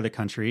other side of the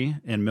country,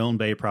 in Milne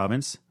Bay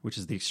Province, which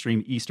is the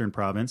extreme eastern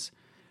province,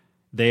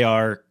 they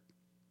are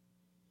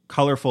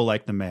colorful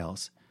like the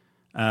males.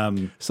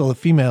 So the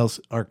females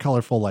are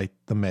colorful like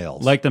the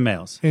males. Like the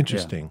males.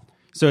 Interesting. Yeah.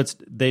 So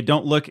they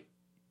don't look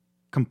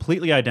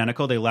completely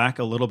identical. They lack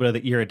a little bit of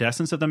the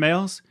iridescence of the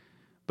males,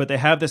 but they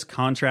have this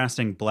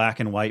contrasting black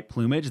and white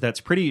plumage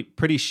that's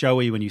pretty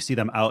showy when you see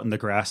them out in the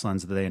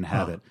grasslands that they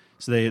inhabit. Oh.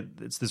 So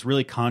it's this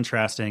really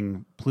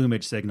contrasting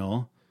plumage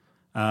signal.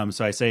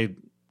 So I say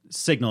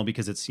signal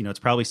because it's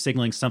probably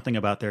signaling something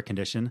about their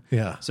condition.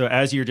 Yeah. So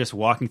as you're just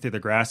walking through the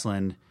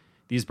grassland,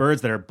 these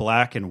birds that are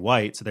black and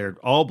white, so they're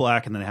all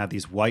black and then they have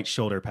these white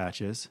shoulder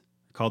patches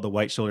called the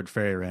white-shouldered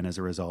fairy wren as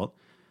a result.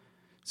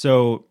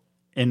 So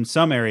in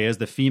some areas,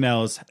 the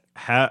females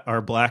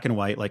are black and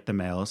white like the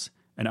males,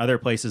 and other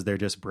places they're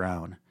just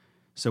brown.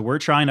 So we're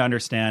trying to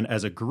understand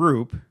as a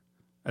group,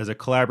 as a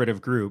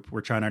collaborative group,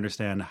 we're trying to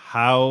understand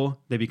how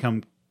they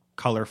become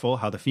colorful,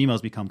 how the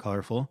females become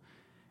colorful,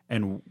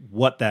 and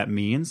what that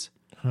means.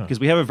 Because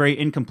we have a very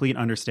incomplete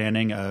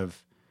understanding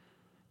of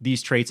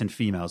these traits in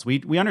females.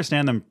 We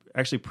understand them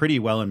actually pretty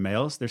well in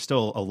males. There's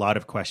still a lot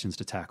of questions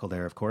to tackle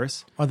there, of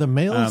course. Are the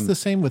males the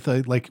same with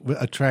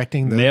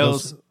attracting the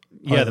males?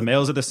 The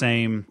males are the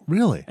same.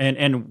 Really?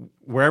 And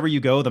wherever you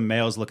go, the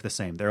males look the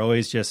same. They're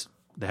always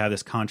they have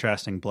this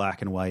contrasting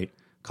black and white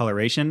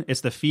coloration.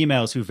 It's the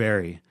females who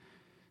vary.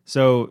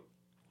 So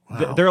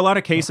there are a lot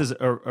of cases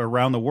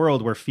around the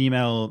world where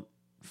female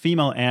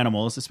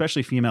animals,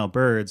 especially female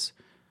birds,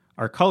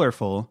 are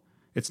colorful.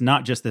 It's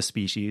not just this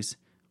species,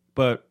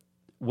 but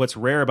what's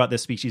rare about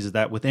this species is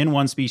that within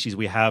one species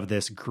we have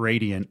this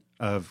gradient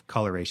of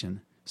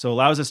coloration. So it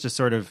allows us to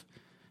sort of,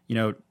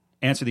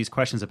 answer these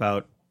questions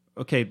about,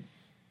 okay,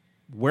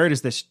 where do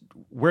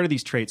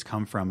these traits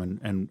come from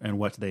and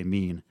what do they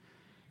mean?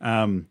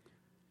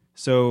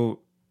 So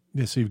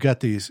you've got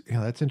these.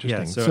 Yeah, that's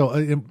interesting.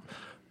 Yeah,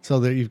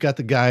 so you've got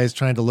the guys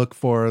trying to look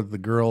for the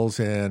girls,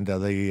 and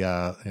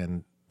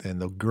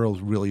the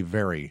girls really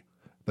vary,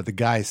 but the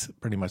guys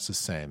pretty much the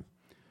same.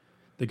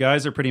 The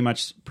guys are pretty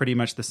much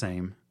the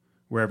same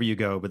wherever you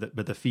go,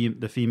 but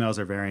the females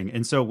are varying.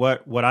 And so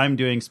what I'm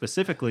doing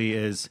specifically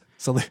is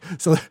so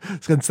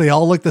since they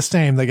all look the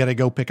same, they got to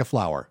go pick a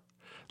flower,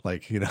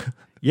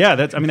 Yeah,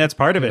 that's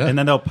part of it. Yeah. And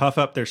then they'll puff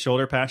up their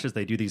shoulder patches.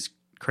 They do these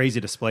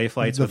crazy display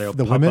flights where they'll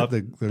puff up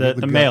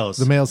the males.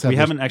 The males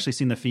haven't actually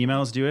seen the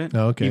females do it.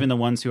 Oh, okay. Even the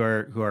ones who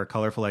are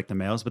colorful like the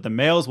males, but the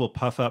males will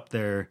puff up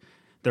their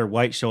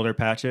white shoulder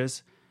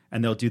patches,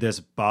 and they'll do this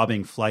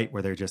bobbing flight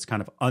where they're just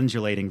kind of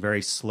undulating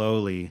very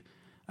slowly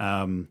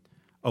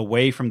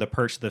away from the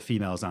perch the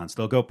female's on. So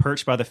they'll go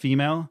perch by the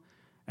female,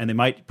 and they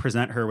might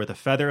present her with a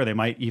feather, or they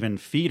might even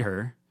feed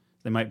her.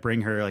 They might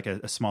bring her like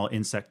a small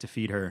insect to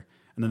feed her,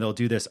 and then they'll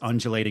do this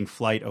undulating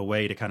flight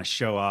away to kind of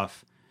show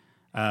off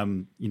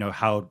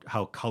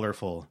how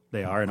colorful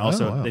they are. And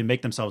also they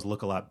make themselves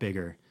look a lot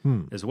bigger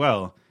as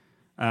well.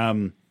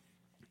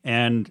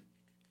 And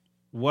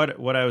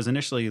what I was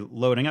initially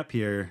loading up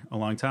here a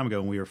long time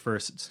ago when we were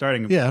first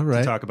starting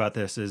to talk about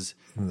this is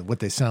what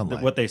they sound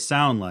like. What they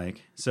sound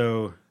like.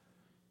 So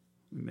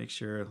make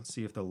sure, let's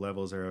see if the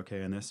levels are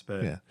okay in this.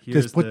 But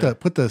just put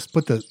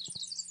the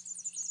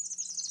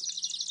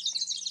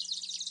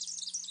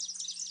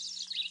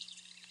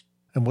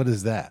And what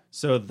is that?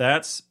 So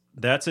that's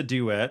a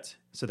duet.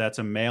 So that's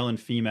a male and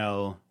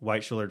female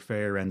white-shouldered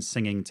fairy wren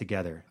singing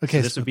together. Okay,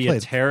 so this would be a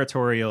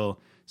territorial.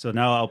 So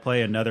now I'll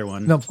play another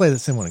one. No, play the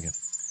same one again.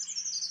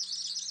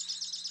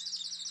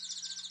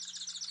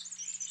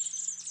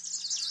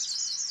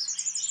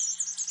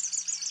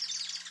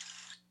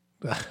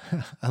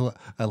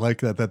 I like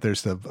that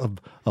there's a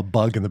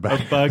bug in the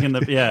back. A bug in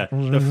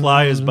the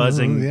fly is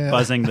buzzing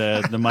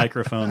the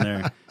microphone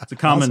there. It's a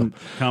common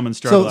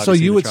struggle. So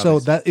you would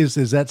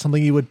is that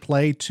something you would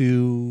play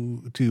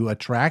to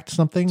attract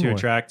something?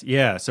 Attract,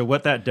 yeah. So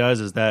what that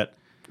does is that.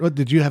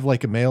 Did you have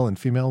like a male and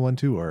female one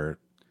too, or?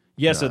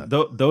 Yeah, so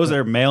those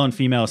are male and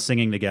female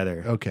singing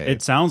together. Okay.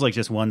 It sounds like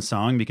just one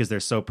song because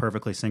they're so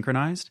perfectly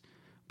synchronized,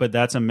 but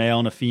that's a male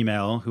and a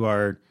female who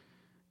are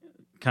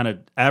kind of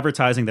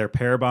advertising their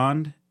pair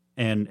bond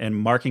and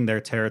marking their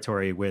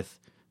territory with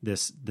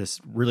this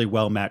really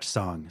well-matched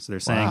song. So they're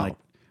saying like,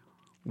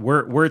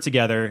 we're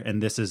together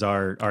and this is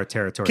our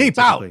territory. Keep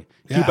out.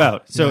 Keep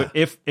out. So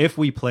if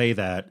we play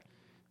that,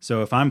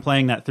 so if I'm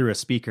playing that through a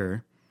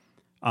speaker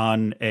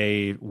on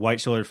a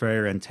white-shouldered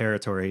fairy wren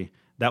territory,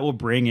 that will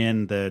bring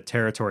in the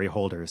territory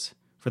holders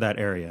for that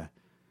area.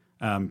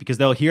 because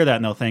they'll hear that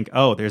and they'll think,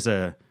 oh,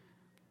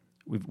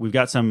 we've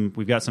got some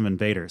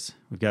invaders,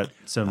 we've got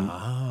some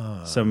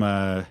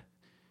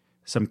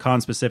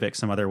conspecifics,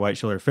 some other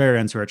white-shouldered fairy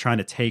wrens who are trying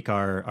to take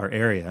our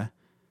area.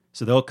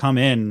 So they'll come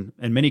in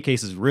many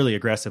cases really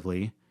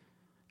aggressively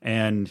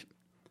and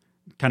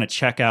kind of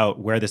check out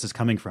where this is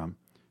coming from.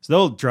 So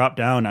they'll drop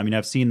down. I mean,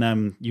 I've seen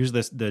them,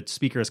 usually the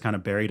speaker is kind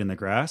of buried in the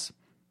grass.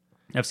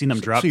 I've seen them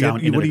drop down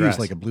into the grass. What do you use,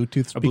 like a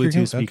Bluetooth speaker? A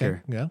Bluetooth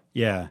speaker. Okay.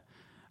 Yeah.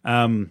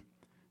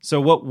 So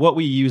what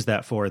we use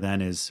that for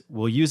then is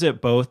we'll use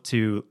it both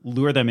to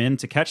lure them in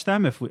to catch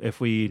them if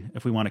we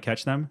want to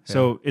catch them. Yeah.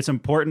 So it's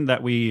important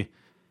that we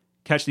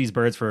catch these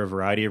birds for a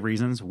variety of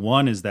reasons.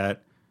 One is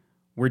that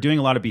we're doing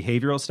a lot of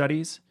behavioral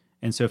studies.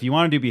 And so if you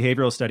want to do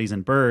behavioral studies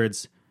in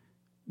birds,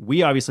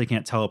 we obviously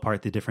can't tell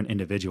apart the different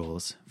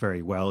individuals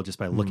very well just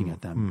by looking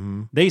at them.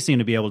 Mm-hmm. They seem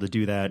to be able to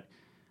do that.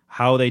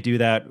 How they do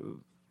that,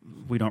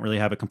 we don't really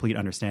have a complete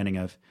understanding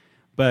of.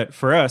 But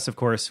for us, of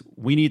course,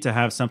 we need to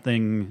have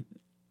something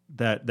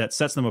that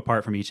sets them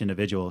apart from each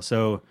individual.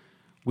 So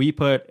we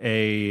put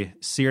a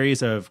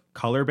series of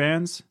color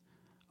bands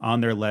on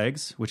their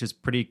legs, which is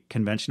pretty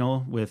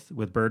conventional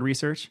with bird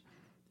research.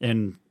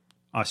 In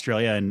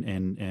Australia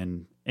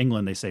and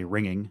England, they say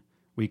ringing.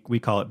 We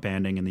call it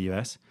banding in the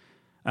US.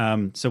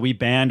 So we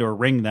band or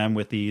ring them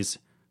with these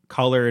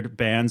colored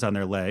bands on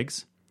their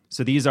legs.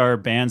 So these are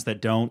bands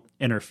that don't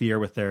interfere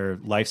with their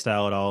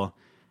lifestyle at all.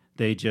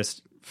 They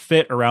just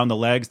fit around the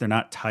legs. They're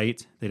not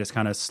tight. They just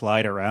kind of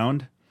slide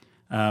around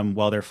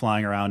while they're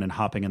flying around and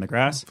hopping in the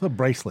grass. It's a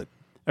bracelet.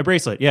 A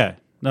bracelet, yeah.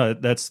 No,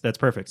 that's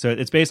perfect. So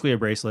it's basically a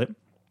bracelet.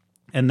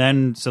 And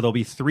then, so there'll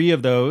be 3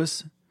 of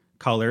those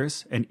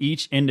colors, and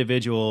each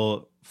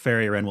individual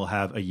fairy wren will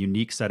have a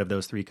unique set of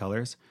those 3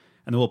 colors.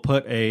 And then we'll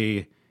put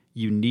a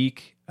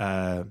unique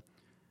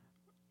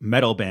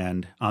metal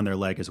band on their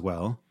leg as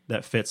well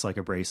that fits like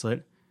a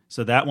bracelet.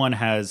 So that one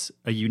has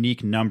a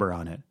unique number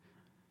on it.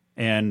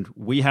 And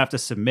we have to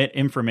submit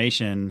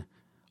information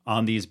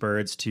on these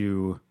birds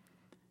to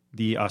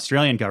the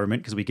Australian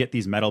government because we get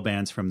these metal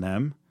bands from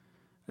them.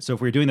 So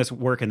if we were doing this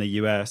work in the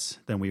U.S.,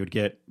 then we would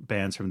get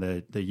bands from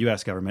the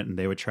U.S. government and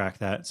they would track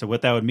that. So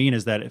what that would mean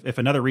is that if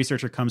another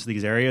researcher comes to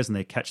these areas and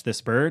they catch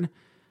this bird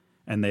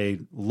and they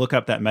look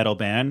up that metal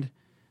band,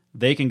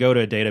 they can go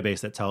to a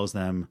database that tells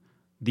them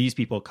these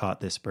people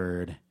caught this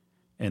bird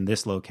in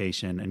this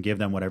location and give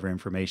them whatever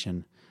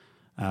information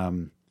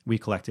we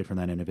collected from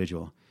that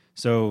individual.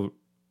 So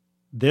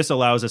this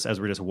allows us, as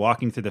we're just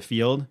walking through the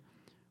field,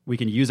 we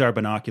can use our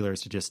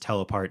binoculars to just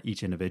tell apart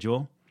each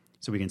individual.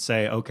 So we can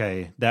say,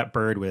 okay, that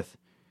bird with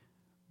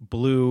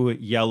blue,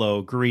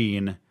 yellow,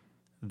 green,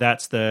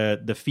 that's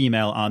the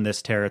female on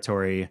this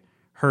territory.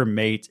 Her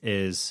mate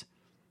is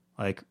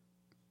like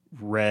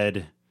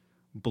red,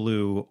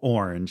 blue,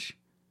 orange.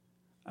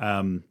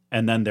 And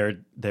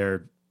then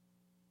their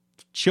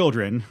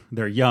children,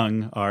 their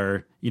young,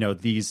 are,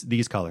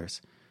 these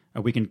colors.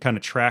 We can kind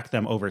of track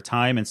them over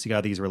time and see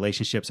how these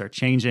relationships are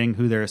changing,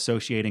 who they're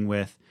associating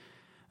with.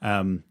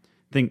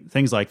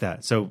 Things like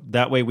that. So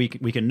that way we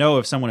can know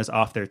if someone is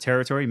off their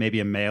territory. Maybe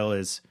a male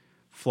is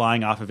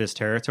flying off of his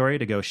territory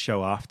to go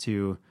show off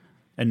to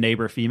a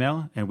neighbor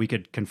female, and we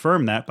could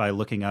confirm that by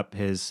looking up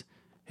his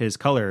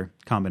color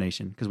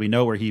combination because we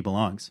know where he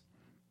belongs.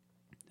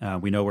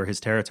 We know where his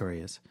territory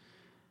is.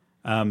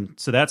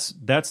 So that's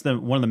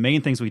one of the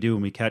main things we do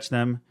when we catch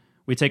them.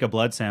 We take a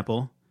blood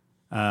sample,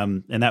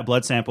 and that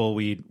blood sample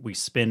we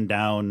spin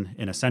down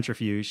in a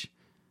centrifuge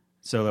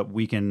so that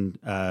we can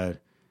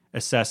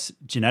assess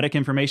genetic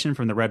information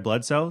from the red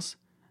blood cells,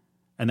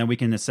 and then we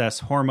can assess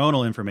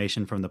hormonal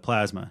information from the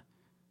plasma.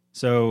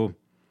 So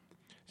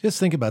just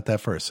think about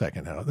that for a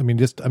second. I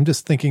mean, I'm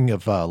just thinking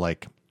of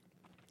like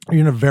you're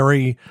in a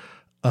very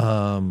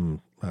what's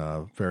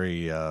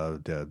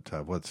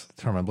the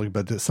term I'm looking,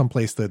 but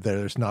someplace that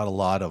there's not a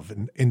lot of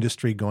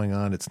industry going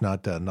on. It's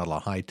not a lot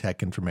of high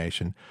tech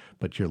information,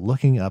 but you're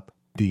looking up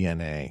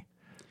DNA.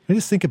 I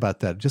just think about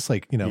that. Just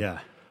like Yeah.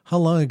 How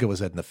long ago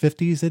was that? In the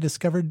 50s they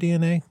discovered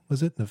DNA?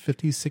 Was it in the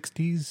 50s,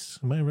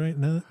 60s? Am I right?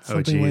 No,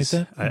 something like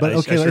that. But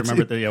okay, I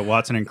remember the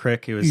Watson and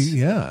Crick. It was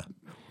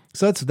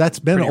So that's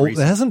been old. It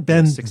hasn't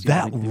been 60s,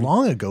 that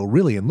long ago,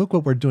 really. And look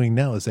what we're doing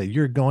now is that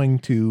you're going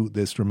to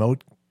this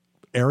remote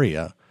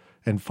area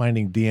and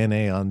finding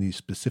DNA on these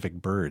specific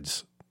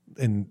birds,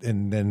 and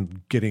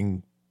then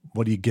getting,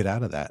 what do you get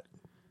out of that?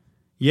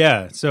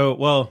 Yeah.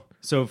 So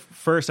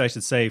first I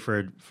should say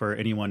for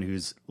anyone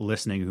who's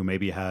listening who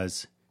maybe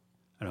has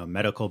a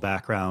medical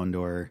background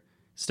or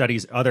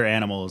studies other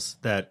animals,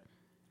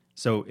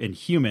 so in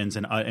humans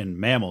and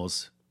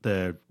mammals,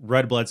 the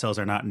red blood cells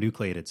are not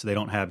nucleated, so they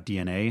don't have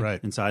DNA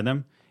inside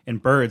them. In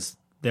birds,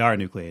 they are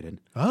nucleated.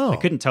 Oh. I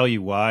couldn't tell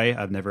you why.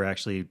 I've never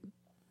actually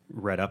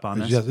read up on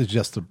this. It's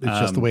just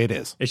the way it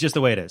is. It's just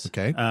the way it is.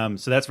 Okay.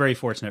 So that's very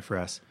fortunate for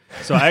us.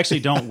 So I actually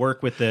don't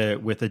work with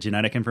the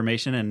genetic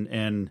information,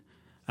 and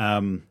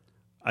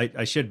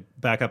I should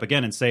back up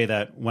again and say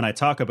that when I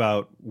talk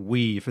about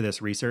we for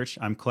this research,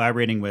 I'm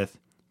collaborating with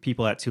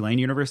people at Tulane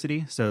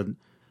University. So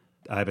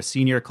I have a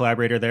senior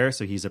collaborator there,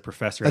 so he's a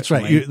professor. That's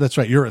at right. Tulane. That's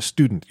right. You're a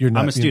student. You're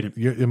not. I'm a student.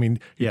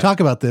 You talk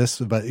about this,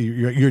 but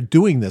you're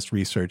doing this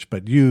research,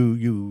 but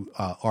you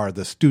are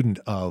the student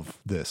of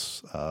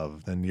this.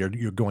 Then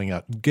you're going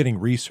out getting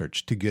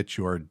research to get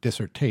your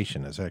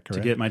dissertation. Is that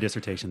correct? To get my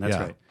dissertation. That's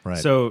Yeah, right.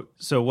 right.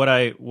 So what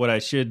I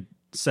should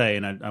say,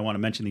 and I want to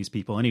mention these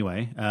people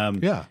anyway.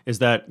 Is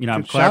that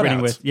I'm Good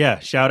collaborating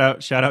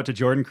shout-outs. shout out to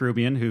Jordan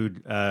Karubian,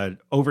 who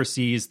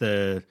oversees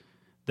the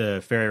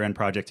Fairy Wren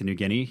project in New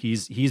Guinea.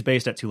 He's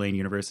based at Tulane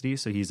University,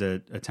 so he's a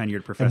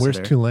tenured professor. And where's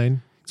there.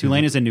 Tulane?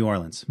 Tulane is in New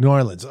Orleans. New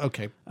Orleans.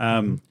 Okay.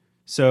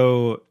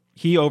 So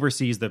he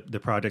oversees the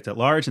project at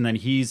large, and then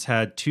he's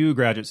had two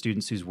graduate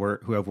students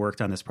who have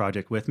worked on this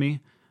project with me.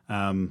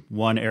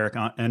 One, Eric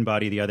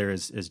Enbody, the other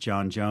is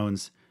John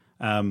Jones.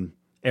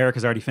 Eric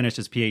has already finished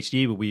his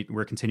PhD, but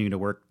we're continuing to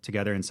work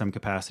together in some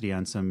capacity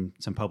on some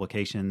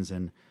publications,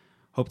 and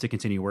hope to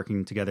continue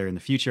working together in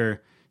the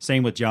future.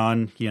 Same with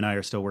John. He and I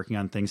are still working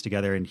on things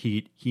together, and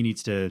he's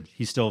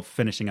still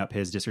finishing up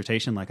his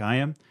dissertation like I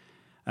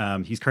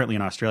am. He's currently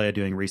in Australia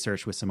doing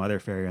research with some other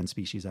fairy wren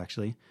species,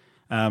 actually.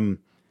 And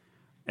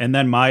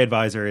then my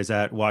advisor is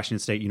at Washington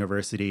State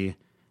University,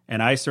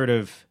 and I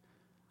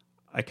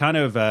kind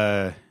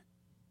of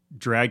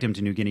dragged him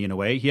to New Guinea in a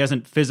way. He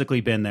hasn't physically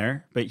been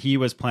there, but he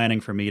was planning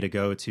for me to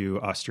go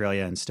to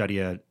Australia and study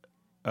a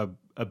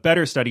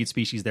better studied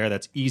species there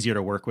that's easier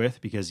to work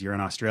with because you're in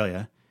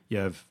Australia. You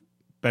have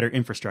better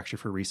infrastructure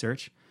for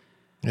research.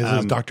 This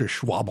is Dr.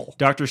 Schwabel.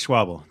 Dr.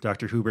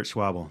 Hubert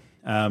Schwabel.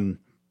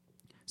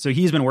 So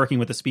he's been working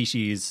with the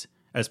species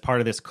as part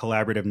of this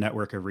collaborative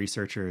network of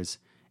researchers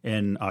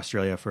in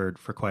Australia for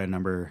quite a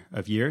number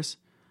of years.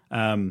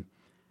 And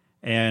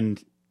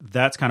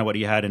that's kind of what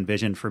he had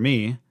envisioned for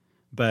me.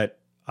 But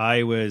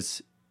I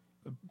was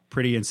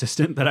pretty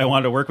insistent that I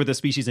wanted to work with the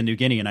species in New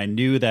Guinea. And I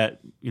knew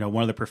that,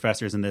 one of the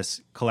professors in this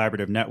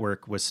collaborative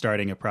network was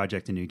starting a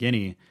project in New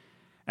Guinea.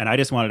 And I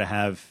just wanted to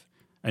have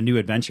a new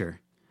adventure,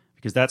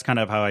 because that's kind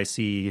of how I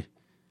see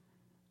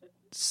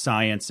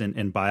science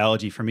and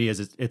biology for me. Is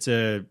it's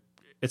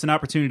an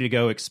opportunity to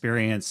go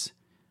experience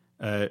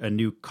a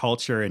new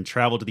culture and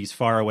travel to these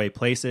faraway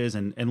places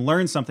and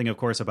learn something, of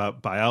course,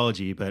 about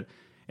biology. But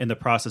in the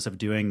process of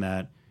doing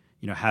that,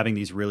 having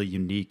these really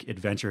unique,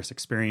 adventurous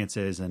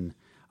experiences, and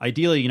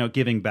ideally,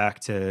 giving back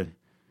to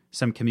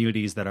some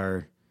communities that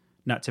are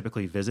not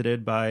typically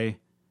visited by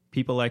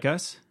people like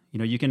us.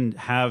 You can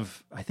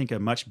have, I think, a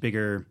much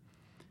bigger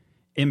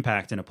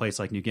impact in a place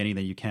like New Guinea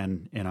than you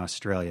can in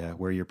Australia,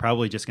 where you're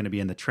probably just going to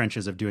be in the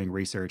trenches of doing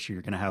research.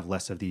 You're going to have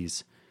less of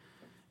these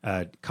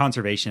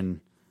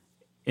conservation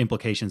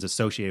implications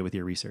associated with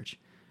your research.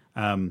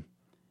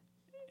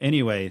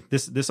 Anyway,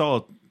 this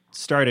all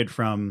started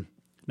from,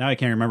 now I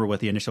can't remember what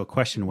the initial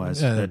question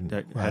was. We were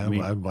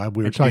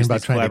talking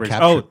about trying to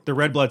capture. Oh, the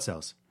red blood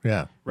cells.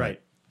 Yeah.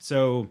 Right.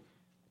 So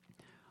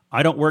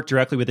I don't work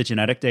directly with the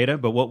genetic data,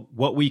 but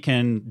what we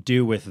can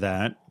do with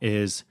that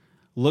is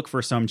look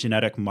for some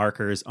genetic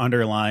markers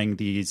underlying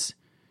these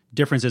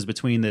differences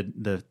between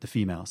the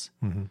females.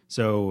 Mm-hmm.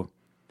 So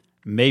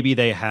maybe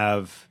they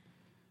have,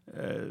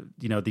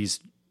 these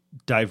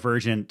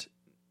divergent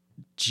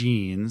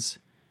genes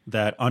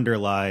that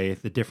underlie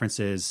the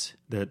differences,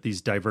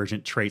 these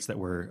divergent traits that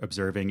we're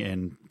observing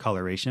in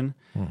coloration.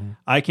 Mm-hmm.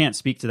 I can't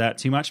speak to that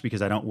too much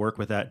because I don't work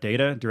with that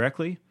data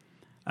directly.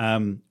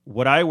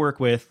 What I work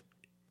with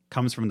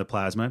comes from the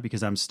plasma,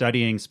 because I'm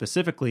studying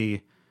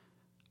specifically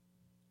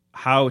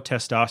how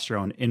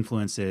testosterone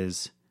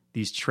influences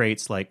these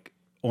traits like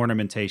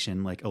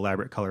ornamentation, like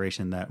elaborate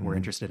coloration that we're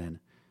interested in.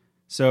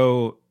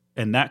 So,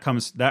 and that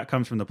comes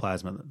from the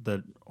plasma.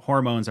 The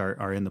hormones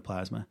are in the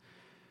plasma.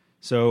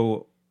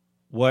 So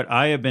what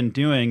I have been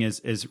doing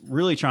is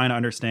really trying to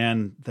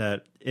understand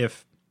that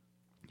if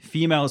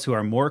females who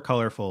are more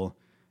colorful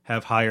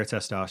have higher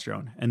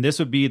testosterone, and this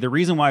would be the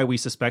reason why we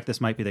suspect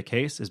this might be the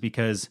case, is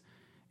because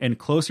in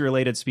closely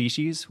related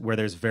species where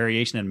there's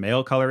variation in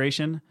male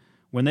coloration,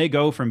 when they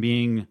go from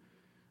being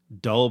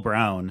dull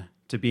brown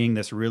to being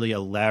this really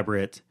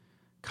elaborate,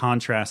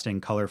 contrasting,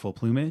 colorful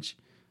plumage,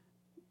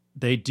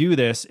 they do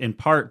this in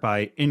part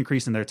by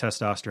increasing their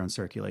testosterone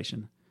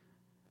circulation.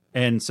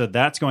 And so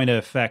that's going to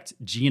affect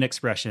gene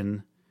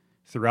expression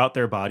throughout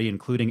their body,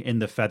 including in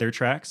the feather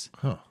tracts.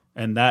 Huh.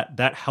 And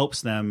that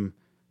helps them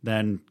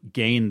then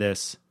gain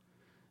this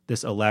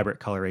elaborate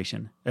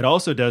coloration. It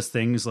also does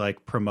things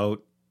like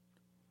promote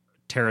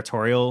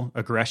territorial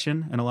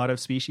aggression in a lot of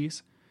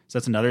species. So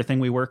that's another thing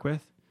we work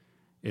with,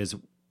 is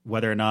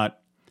whether or not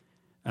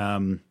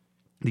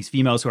these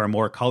females who are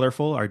more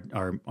colorful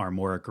are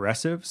more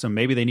aggressive. So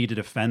maybe they need to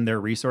defend their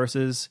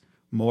resources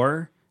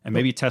more, and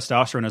maybe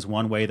testosterone is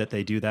one way that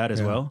they do that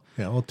as well.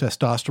 Yeah, well,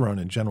 testosterone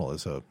in general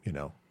is it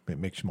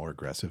makes you more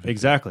aggressive.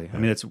 Exactly. Yeah. I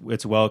mean,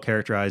 it's well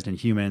characterized in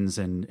humans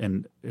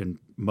and in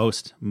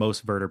most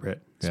vertebrate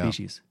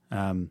species.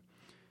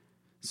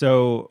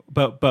 So,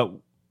 but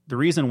the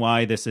reason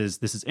why this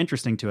is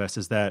interesting to us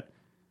is that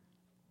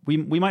we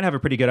might have a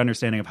pretty good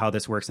understanding of how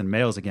this works in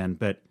males again,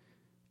 but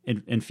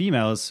in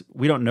females,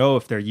 we don't know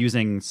if they're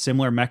using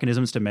similar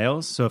mechanisms to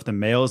males. So if the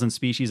males in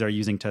species are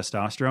using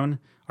testosterone,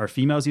 are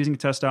females using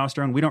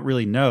testosterone? We don't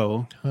really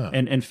know.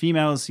 And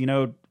females, they're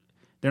not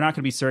going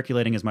to be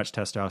circulating as much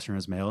testosterone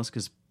as males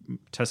because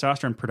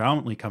testosterone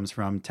predominantly comes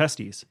from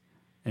testes.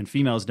 And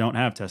females don't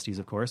have testes,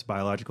 of course.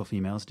 Biological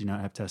females do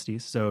not have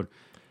testes. So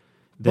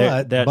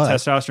that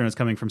testosterone is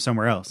coming from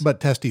somewhere else.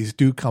 But testes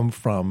do come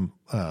from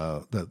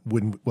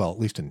at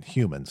least in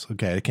humans.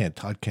 Okay, I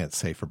can't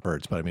say for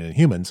birds, but I mean in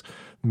humans,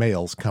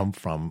 males come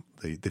from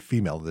the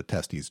female. The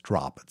testes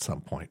drop at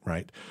some point,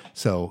 right?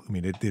 So I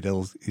mean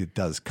it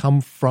does come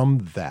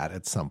from that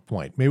at some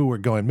point.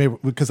 Maybe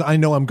because I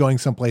know I'm going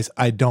someplace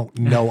I don't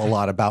know a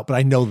lot about, but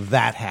I know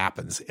that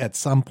happens at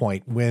some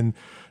point when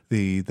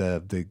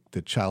the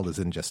child is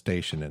in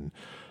gestation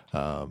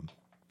and.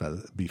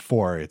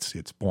 Before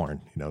it's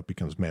born, it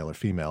becomes male or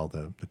female.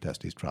 The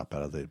testes drop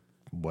out of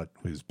what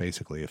is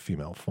basically a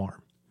female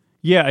form.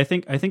 Yeah, I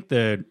think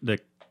the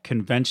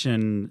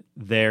convention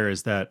there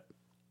is that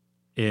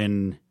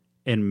in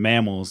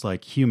mammals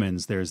like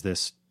humans, there's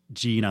this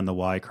gene on the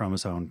Y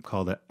chromosome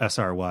called the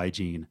SRY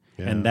gene,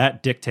 and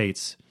that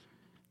dictates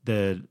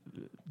the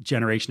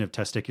generation of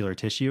testicular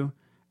tissue,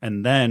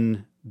 and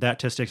then that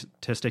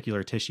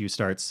testicular tissue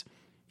starts,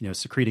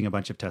 secreting a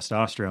bunch of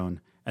testosterone.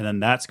 And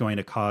then that's going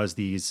to cause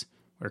these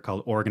what are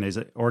called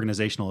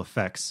organizational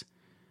effects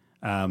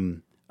of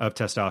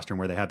testosterone,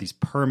 where they have these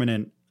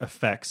permanent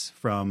effects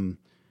from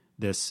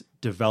this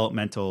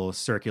developmental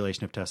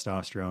circulation of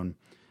testosterone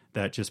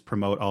that just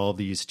promote all of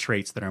these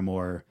traits that are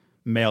more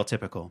male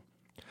typical.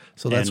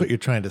 So that's what you're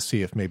trying to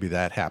see if maybe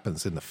that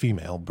happens in the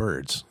female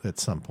birds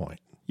at some point.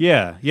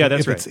 Yeah,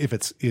 that's right. If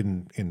it's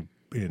in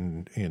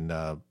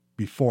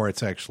before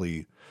it's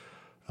actually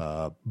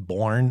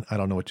born, I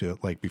don't know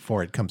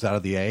before it comes out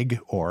of the egg,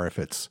 or if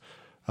it's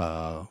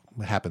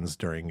happens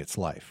during its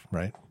life,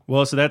 right?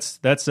 Well, so that's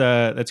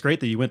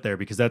great that you went there,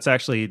 because that's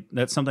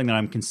something that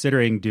I'm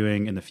considering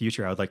doing in the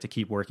future. I would like to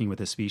keep working with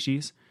this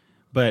species,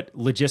 but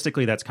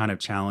logistically, that's kind of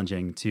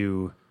challenging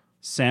to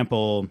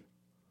sample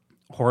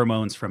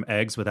hormones from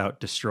eggs without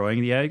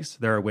destroying the eggs.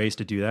 There are ways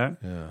to do that.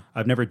 Yeah.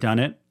 I've never done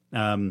it,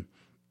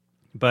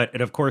 but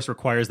it of course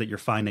requires that you're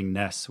finding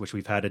nests, which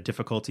we've had a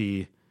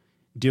difficulty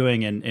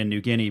doing in New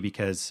Guinea,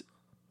 because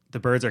the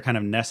birds are kind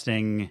of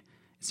nesting, it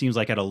seems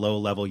like at a low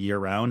level year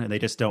round, and they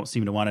just don't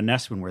seem to want to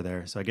nest when we're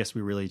there. So I guess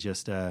we really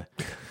just, turn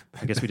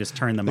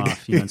them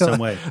off, in some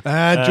way.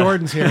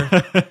 Jordan's here.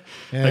 I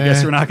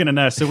guess we're not going to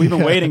nest. So we've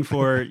been waiting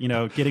for,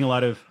 getting a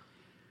lot of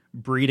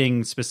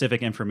breeding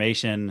specific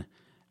information,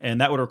 and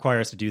that would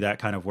require us to do that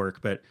kind of work,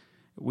 but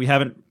we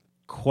haven't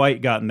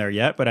quite gotten there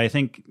yet. But I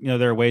think,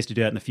 there are ways to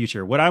do that in the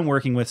future. What I'm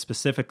working with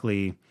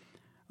specifically,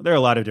 there are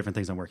a lot of different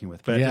things I'm working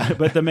with, but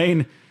but the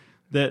main,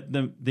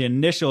 the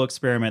initial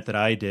experiment that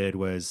I did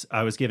was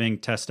I was giving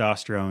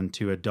testosterone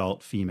to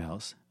adult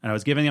females, and I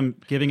was giving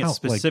it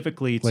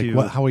specifically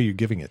to. How are you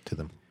giving it to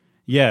them?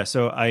 Yeah,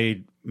 so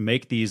I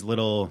make these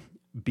little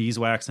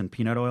beeswax and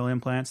peanut oil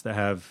implants that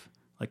have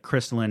like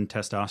crystalline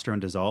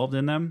testosterone dissolved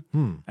in them,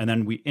 and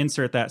then we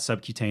insert that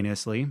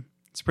subcutaneously.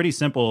 It's a pretty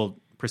simple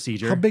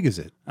procedure. How big is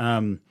it?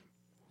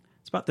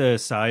 It's about the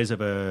size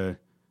of a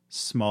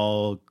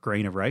small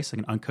grain of rice, like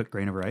an uncooked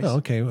grain of rice. Oh,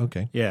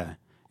 okay. Yeah.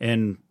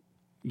 And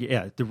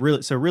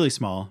really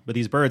small, but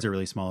these birds are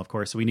really small, of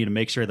course. So we need to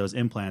make sure those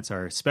implants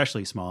are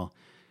especially small.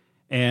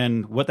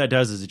 And what that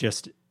does is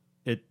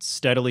it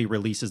steadily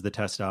releases the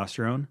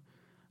testosterone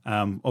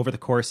over the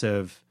course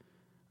of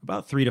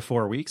about 3 to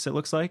 4 weeks, it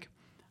looks like.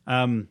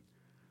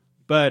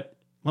 But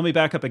let me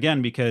back up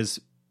again, because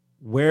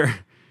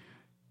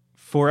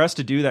for us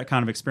to do that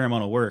kind of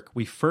experimental work,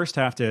 we first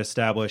have to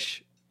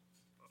establish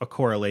a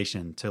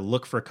correlation, to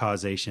look for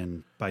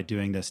causation by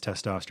doing this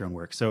testosterone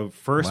work. So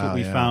first, what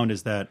we found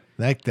is that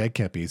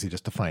can't be easy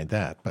just to find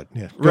that, but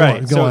yeah,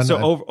 right.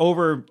 So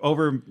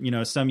over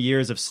some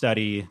years of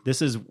study,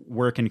 this is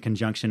work in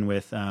conjunction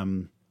with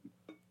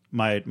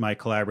my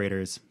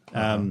collaborators.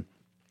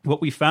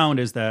 What we found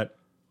is that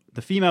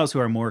the females who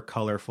are more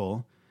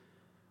colorful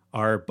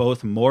are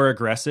both more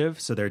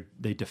aggressive, so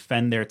they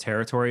defend their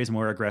territories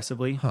more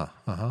aggressively,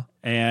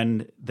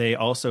 and they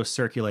also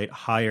circulate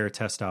higher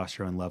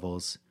testosterone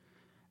levels.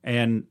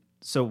 And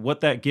so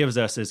what that gives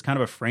us is kind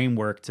of a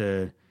framework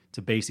to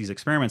base these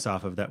experiments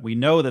off of, that we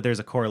know that there's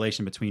a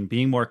correlation between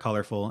being more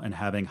colorful and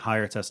having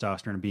higher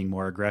testosterone and being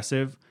more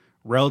aggressive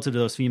relative to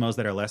those females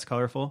that are less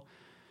colorful.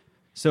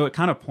 So it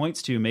kind of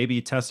points to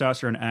maybe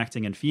testosterone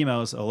acting in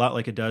females a lot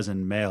like it does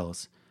in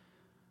males.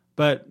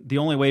 But the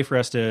only way for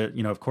us to,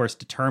 of course,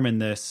 determine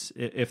this,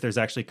 if there's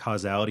actually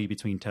causality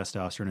between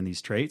testosterone and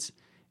these traits,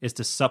 is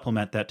to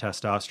supplement that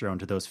testosterone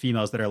to those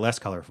females that are less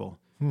colorful.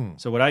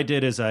 So what I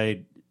did is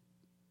I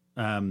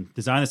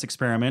designed this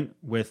experiment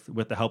with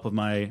the help of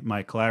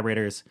my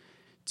collaborators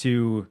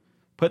to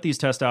put these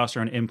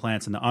testosterone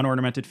implants in the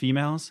unornamented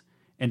females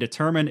and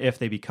determine if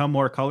they become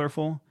more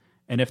colorful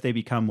and if they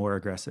become more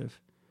aggressive.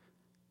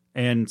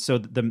 And so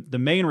the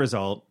main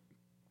result,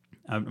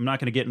 I'm not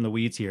going to get in the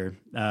weeds here,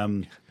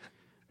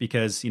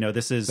 because,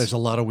 this is... There's a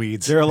lot of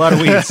weeds. There are a lot of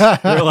weeds. There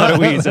are a lot of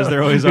weeds, as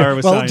there always are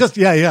with science.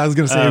 I was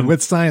going to say,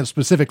 with science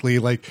specifically,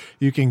 like,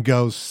 you can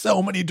go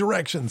so many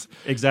directions.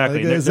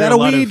 Exactly. Like, is that a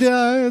weed?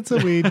 It's a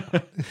weed.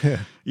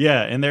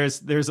 Yeah, and there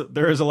is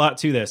a lot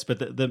to this,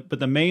 but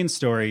the main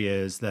story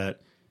is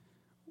that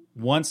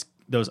once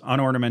those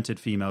unornamented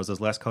females, those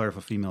less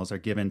colorful females, are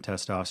given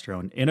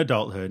testosterone in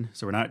adulthood,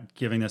 so we're not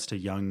giving this to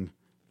young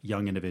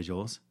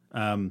individuals.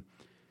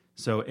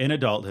 So in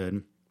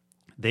adulthood,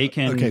 they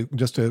can... Okay,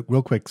 just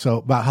real quick. So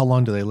about how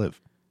long do they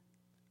live?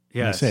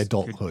 Yeah, you say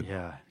adulthood.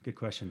 Good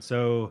question.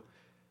 So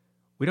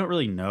we don't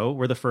really know.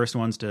 We're the first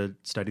ones to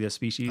study this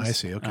species. I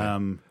see, okay.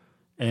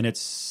 And it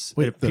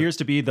appears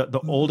to be the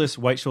oldest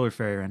white-shouldered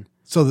fairy wren.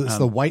 So it's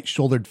the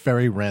white-shouldered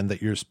fairy wren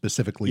that you're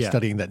specifically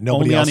studying that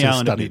nobody Only else on the has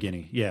island studied. of New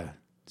Guinea, yeah.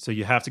 So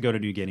you have to go to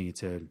New Guinea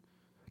to...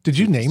 Did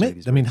you name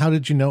it? I mean, how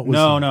did you know it was...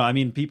 No. I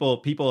mean,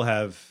 people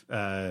have...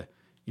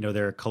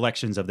 there are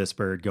collections of this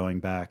bird going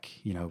back,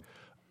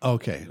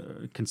 okay,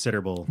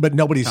 considerable. But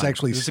nobody's time.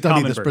 actually It's a studied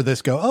common this bird. for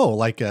this.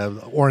 Like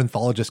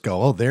ornithologists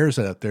go, oh, there's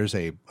a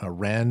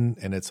wren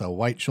and it's a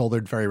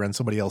white-shouldered fairy wren.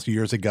 Somebody else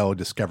years ago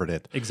discovered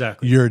it.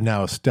 Exactly. You're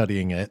now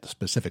studying it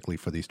specifically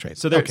for these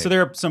traits. So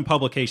there are some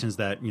publications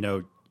that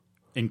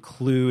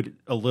include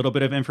a little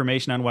bit of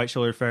information on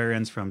white-shouldered fairy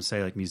wrens from,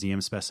 say, like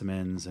museum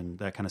specimens and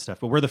that kind of stuff.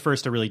 But we're the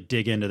first to really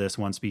dig into this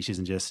one species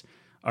and just,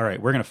 all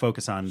right, we're going to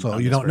focus on. So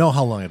on you don't know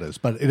how long it is,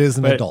 but it is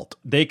an adult.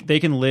 They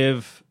can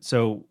live.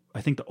 So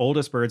I think the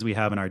oldest birds we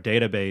have in our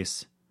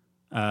database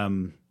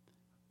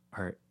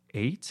are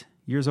 8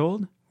 years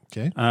old.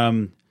 Okay.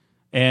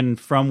 And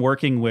from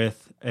working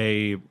with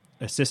a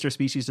sister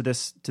species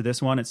to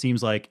this one, it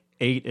seems like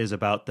 8 is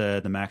about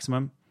the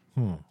maximum.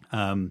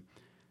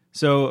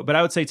 But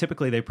I would say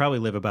typically they probably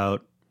live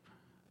about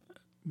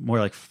more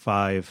like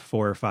 4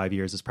 or 5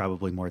 years is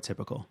probably more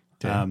typical.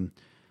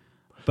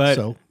 But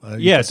so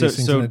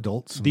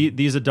adults.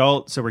 These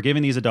adult, so we're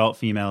giving these adult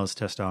females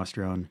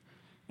testosterone,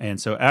 and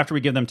so after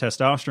we give them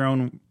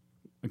testosterone,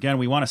 again,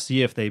 we want to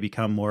see if they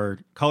become more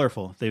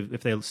colorful.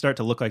 If they start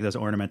to look like those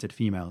ornamented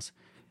females,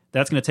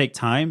 that's going to take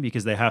time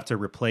because they have to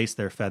replace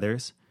their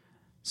feathers.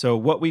 So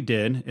what we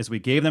did is we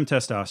gave them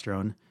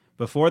testosterone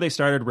before they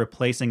started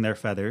replacing their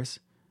feathers.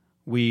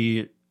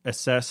 We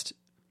assessed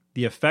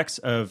the effects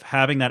of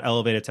having that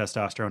elevated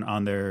testosterone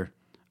on their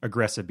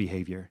aggressive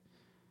behavior.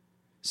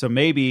 So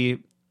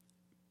maybe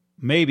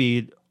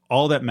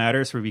all that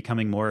matters for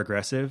becoming more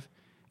aggressive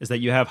is that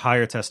you have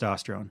higher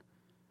testosterone.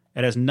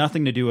 It has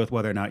nothing to do with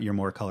whether or not you're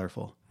more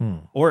colorful.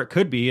 Or it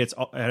could be, it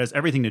has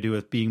everything to do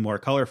with being more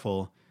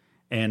colorful,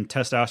 and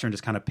testosterone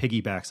just kind of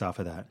piggybacks off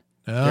of that.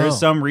 Oh. There is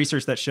some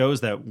research that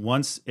shows that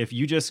if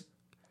you just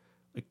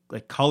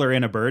like color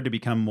in a bird to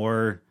become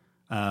more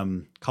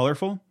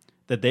colorful,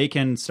 that they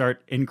can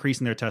start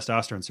increasing their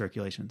testosterone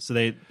circulation. So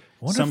they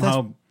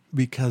somehow...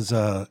 Because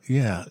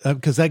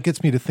that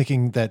gets me to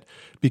thinking that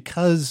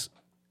because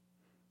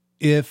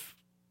if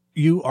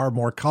you are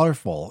more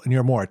colorful and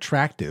you're more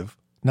attractive,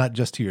 not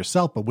just to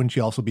yourself, but wouldn't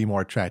you also be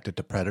more attracted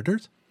to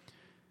predators?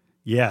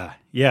 Yeah.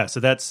 So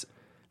that's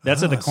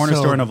at the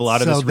cornerstone of a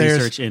lot of this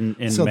research in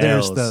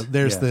males.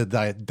 There's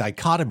the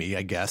dichotomy,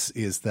 I guess,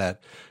 is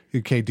that,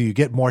 okay, do you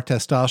get more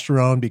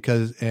testosterone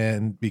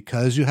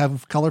because you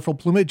have colorful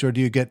plumage, or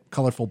do you get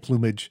colorful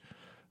plumage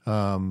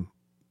and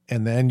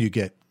then you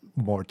get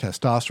more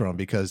testosterone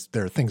because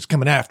there are things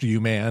coming after you,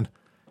 man?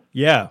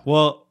 Yeah,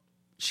 well,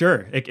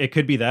 sure. It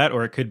could be that,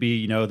 or it could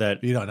be,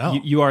 that you don't know.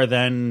 You are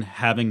then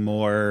having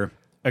more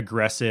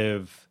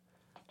aggressive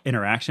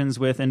interactions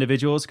with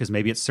individuals because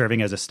maybe it's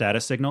serving as a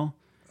status signal.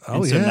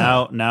 Oh, and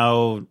so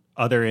now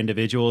other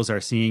individuals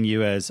are seeing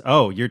you as,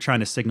 you're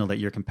trying to signal that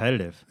you're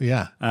competitive.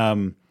 Yeah.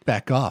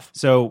 Back off.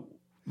 So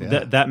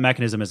that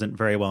mechanism isn't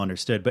very well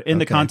understood. But in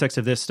the context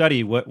of this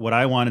study, what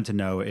I wanted to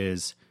know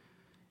is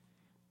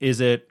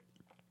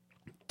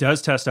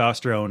does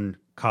testosterone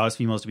cause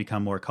females to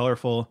become more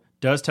colorful?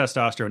 Does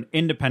testosterone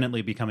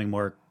independently becoming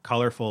more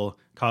colorful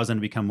cause them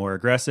to become more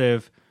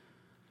aggressive?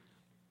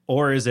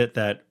 Or is it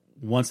that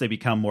once they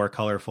become more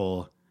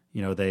colorful,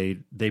 they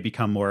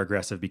become more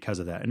aggressive because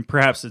of that? And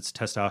perhaps it's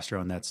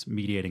testosterone that's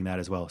mediating that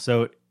as well.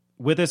 So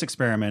with this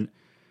experiment,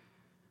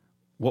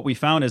 what we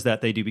found is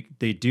that they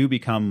do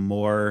become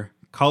more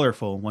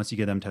colorful once you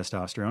give them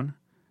testosterone.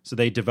 So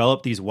they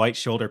develop these white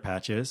shoulder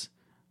patches,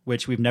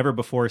 which we've never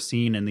before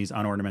seen in these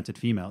unornamented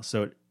females.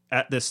 So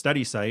at this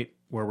study site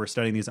where we're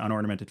studying these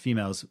unornamented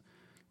females,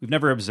 we've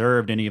never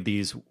observed any of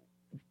these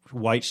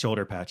white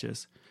shoulder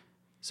patches.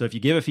 So if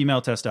you give a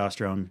female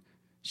testosterone,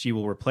 she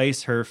will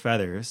replace her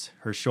feathers,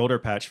 her shoulder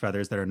patch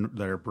feathers that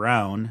are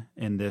brown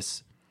in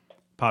this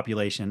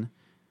population,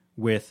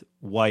 with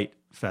white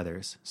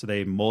feathers. So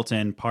they molt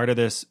in part of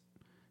this,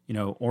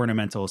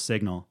 ornamental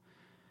signal.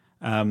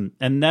 And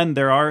then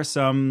there are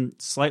some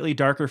slightly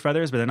darker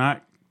feathers, but they're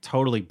not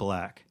totally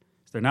black.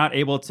 So they're not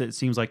able to, it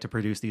seems like, to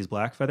produce these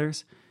black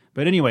feathers.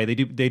 But anyway,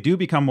 they do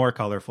become more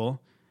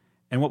colorful.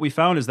 And what we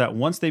found is that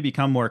once they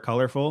become more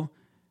colorful,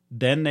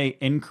 then they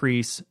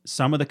increase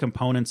some of the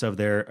components of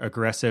their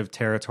aggressive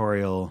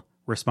territorial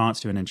response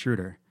to an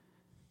intruder.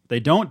 They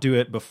don't do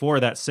it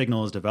before that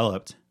signal is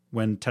developed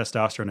when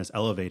testosterone is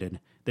elevated.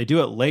 They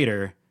do it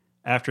later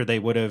after they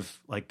would have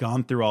like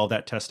gone through all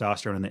that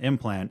testosterone in the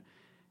implant,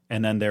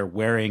 and then they're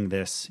wearing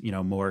this,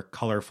 more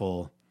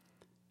colorful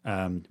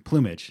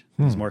plumage,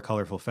 these more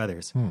colorful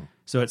feathers.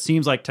 So it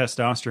seems like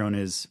testosterone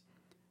is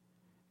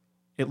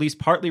at least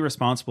partly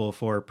responsible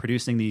for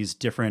producing these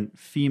different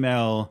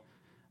female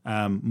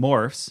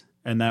morphs,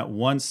 and that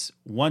once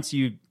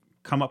you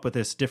come up with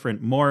this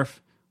different morph,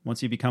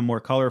 once you become more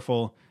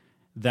colorful,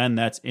 then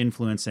that's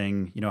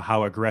influencing,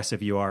 how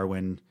aggressive you are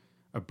when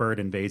a bird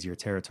invades your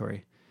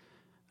territory.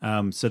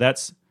 So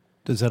that's...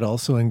 Does that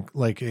also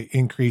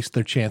increase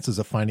their chances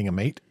of finding a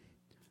mate?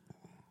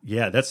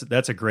 Yeah,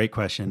 that's a great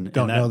question.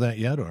 Don't know that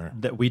yet, or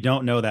that we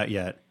don't know that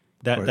yet.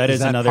 That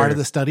is is another part of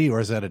the study, or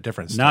is that a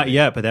different study? Not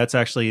yet, but that's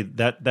actually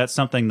that's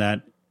something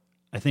that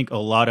I think a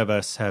lot of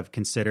us have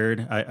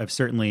considered. I've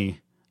certainly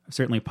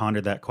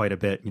pondered that quite a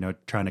bit.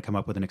 Trying to come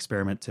up with an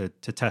experiment to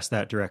test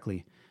that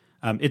directly.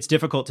 It's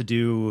difficult to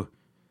do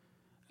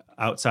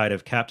outside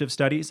of captive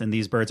studies, and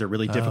these birds are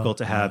really difficult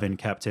to have in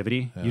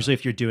captivity. Yeah. Usually,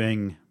 if you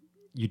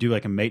do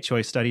like a mate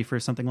choice study for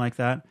something like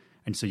that,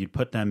 and so you'd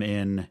put them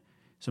in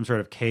some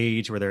sort of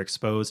cage where they're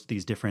exposed to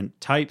these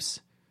different types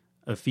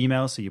of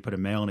females. So you put a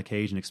male in a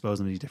cage and expose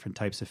them to these different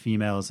types of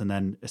females, and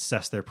then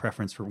assess their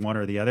preference for one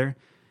or the other.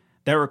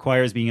 That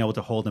requires being able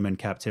to hold them in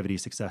captivity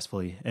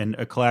successfully. And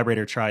a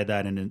collaborator tried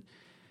that, and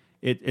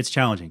it's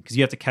challenging because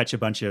you have to catch a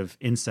bunch of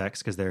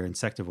insects because they're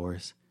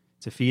insectivores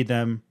to feed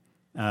them.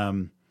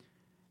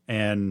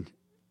 And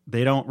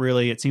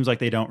it seems like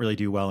they don't really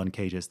do well in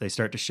cages. They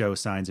start to show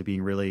signs of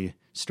being really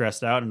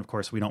stressed out. And of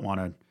course, we don't want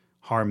to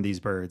harm these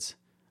birds.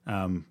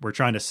 We're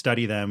trying to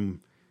study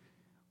them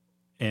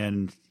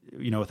and,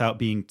 without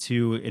being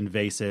too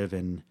invasive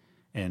and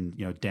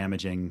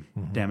damaging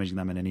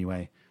them in any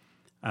way.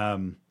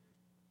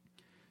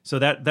 So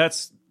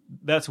that's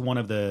one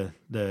of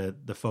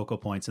the focal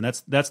points. And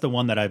that's the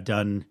one that I've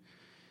done.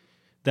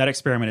 That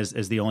experiment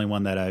is the only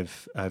one that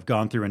I've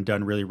gone through and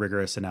done really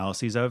rigorous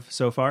analyses of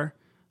so far.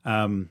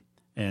 And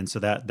so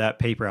that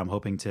paper I'm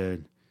hoping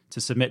to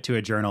submit to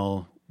a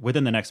journal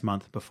within the next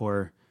month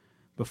before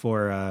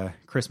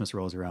Christmas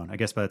rolls around. I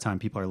guess by the time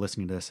people are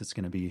listening to this, it's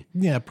going to be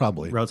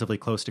probably relatively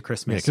close to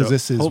Christmas. Yeah, because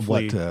this is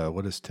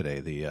what is today,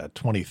 the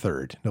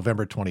 23rd,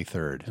 November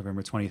 23rd.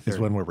 November 23rd is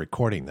when we're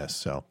recording this.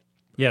 So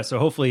yeah, so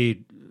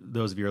hopefully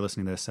those of you who are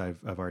listening to this, I've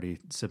already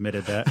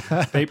submitted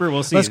that paper.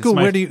 We'll see. That's cool.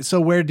 Where do you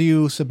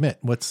submit?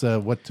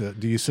 Do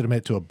you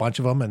submit to a bunch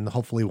of them and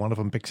hopefully one of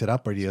them picks it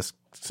up, or do you just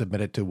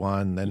submit it to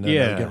one, then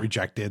get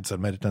rejected,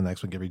 submit it to the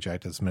next one, get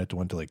rejected, submit it to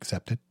one till they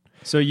accept it?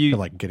 So you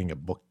like getting a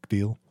book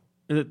deal.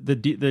 You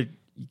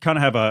kind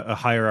of have a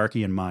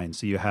hierarchy in mind.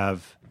 So you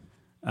have,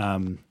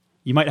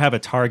 you might have a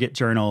target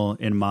journal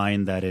in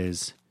mind that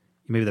is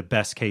maybe the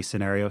best case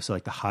scenario. So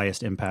like the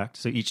highest impact.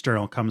 So each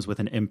journal comes with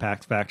an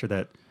impact factor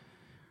that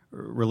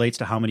relates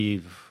to how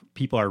many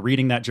people are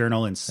reading that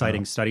journal and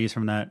citing studies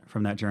from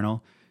that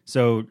journal.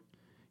 So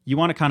you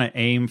want to kind of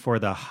aim for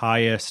the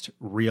highest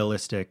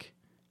realistic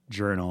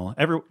journal.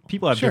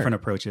 People have different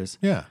approaches.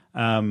 Yeah.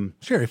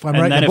 Sure. If I'm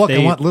writing a book, I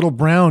want Little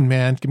Brown,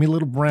 man. Give me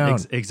Little Brown.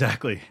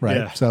 Exactly. Right.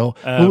 Yeah. So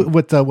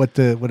what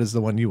is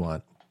the one you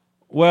want?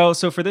 Well,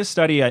 so for this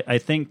study, I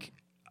think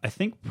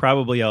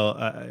probably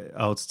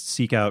I'll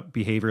seek out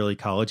behavioral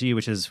ecology,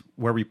 which is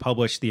where we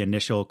publish the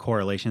initial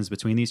correlations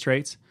between these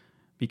traits,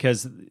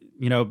 because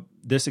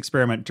this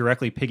experiment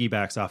directly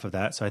piggybacks off of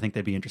that. So I think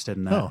they'd be interested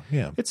in that. Oh,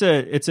 yeah. It's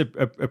a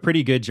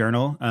pretty good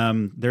journal.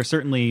 There's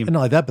certainly not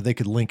like that, but they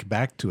could link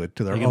back to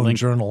their own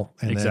journal,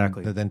 and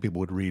exactly. then people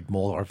would read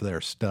more of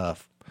their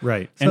stuff.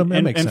 Right. So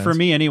that makes sense. For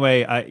me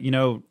anyway,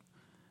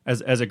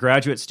 as a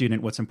graduate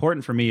student, what's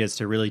important for me is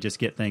to really just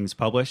get things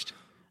published.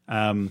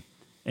 And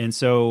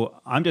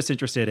so I'm just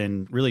interested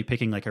in really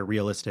picking like a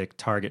realistic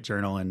target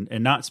journal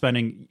and not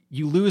spending.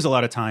 You lose a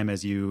lot of time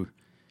as you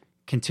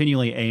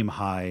continually aim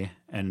high,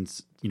 and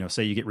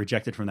say you get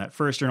rejected from that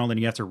first journal, then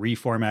you have to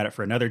reformat it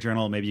for another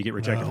journal. Maybe you get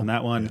rejected from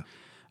that one.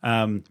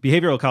 Yeah.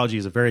 Behavioral ecology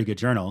is a very good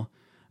journal.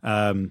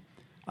 I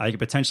could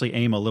potentially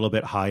aim a little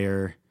bit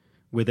higher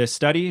with this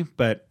study,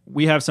 but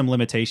we have some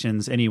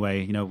limitations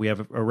anyway. We have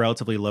a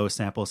relatively low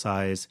sample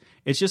size.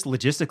 It's just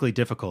logistically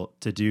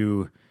difficult to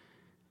do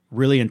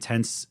really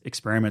intense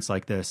experiments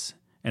like this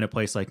in a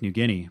place like New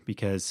Guinea,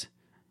 because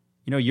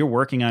you're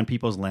working on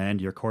people's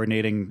land, you're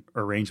coordinating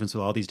arrangements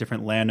with all these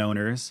different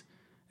landowners,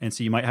 and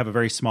so you might have a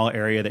very small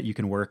area that you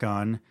can work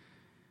on.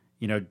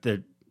 There's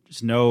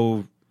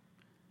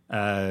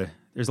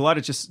a lot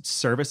of just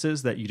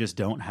services that you just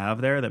don't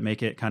have there that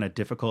make it kind of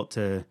difficult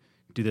to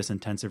do this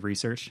intensive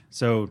research.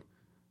 So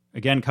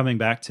again, coming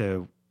back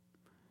to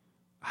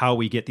how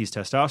we get these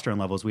testosterone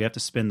levels, we have to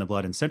spin the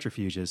blood in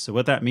centrifuges. So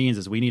what that means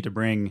is we need to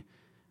bring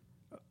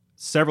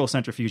several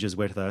centrifuges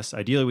with us.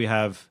 Ideally, we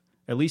have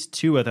at least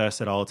two with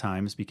us at all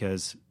times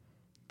because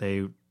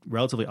they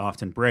relatively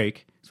often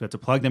break. So we have to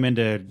plug them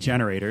into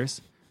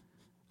generators.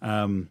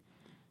 And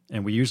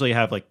we usually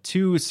have like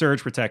two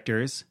surge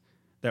protectors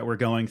that we're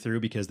going through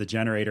because the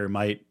generator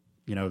might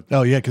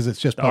Oh yeah, because it's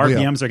just the probably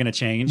RPMs are going to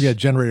change. Yeah,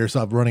 generators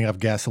up running off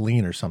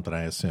gasoline or something,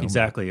 I assume.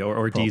 Exactly,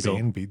 or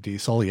diesel.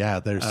 Diesel, yeah.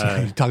 There's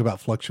you talk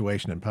about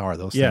fluctuation in power.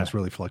 Those things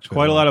really fluctuate.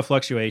 Quite a lot of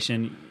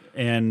fluctuation.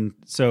 And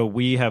so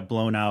we have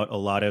blown out a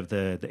lot of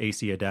the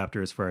AC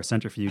adapters for our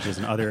centrifuges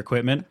and other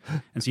equipment.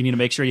 And so you need to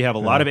make sure you have a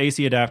lot of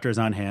AC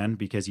adapters on hand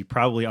because you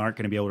probably aren't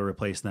going to be able to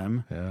replace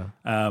them. Yeah.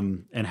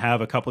 And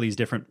have a couple of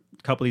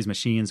these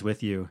machines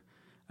with you.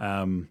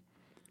 And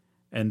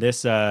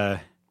this, with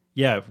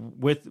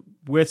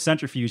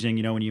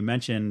centrifuging, when you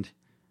mentioned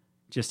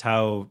just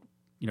how,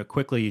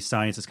 quickly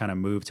science has kind of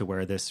moved to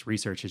where this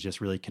research is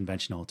just really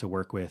conventional to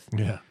work with.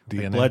 Yeah.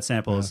 DNA. Like blood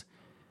samples. Yeah.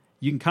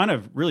 You can kind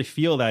of really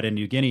feel that in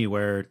New Guinea,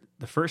 where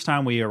the first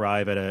time we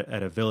arrive at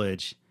a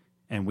village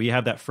and we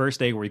have that first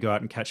day where we go out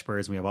and catch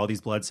birds, and we have all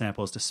these blood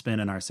samples to spin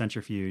in our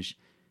centrifuge.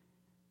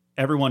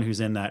 Everyone who's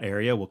in that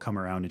area will come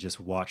around and just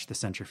watch the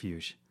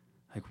centrifuge.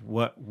 Like,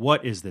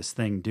 what is this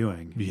thing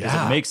doing?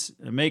 Yeah.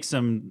 It makes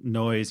some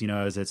noise,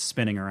 as it's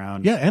spinning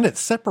around. Yeah, and it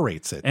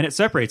separates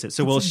it.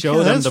 So we'll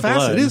show them the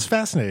blood. It is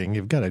fascinating,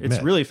 you've got to admit.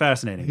 It's really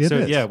fascinating. It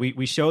is. Yeah,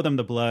 we show them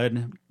the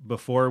blood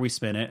before we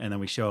spin it, and then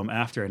we show them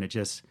after, and it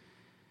just...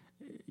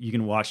 You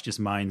can watch just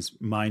minds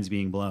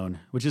being blown,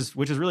 which is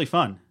really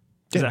fun.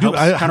 Yeah, it helps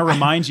kind of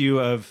remind you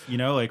of,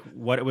 like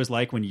what it was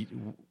like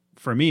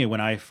for me, when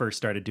I first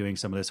started doing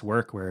some of this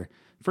work, where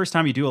the first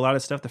time you do a lot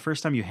of stuff, the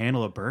first time you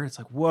handle a bird, it's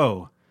like,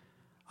 whoa,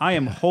 I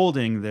am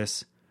holding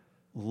this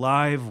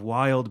live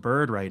wild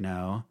bird right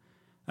now.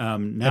 Now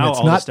and it's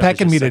all not stuff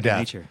pecking is me just to death.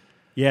 nature.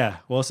 Yeah.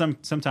 Well,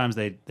 sometimes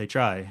they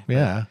try.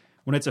 Yeah.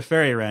 When it's a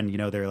fairy wren,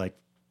 they're like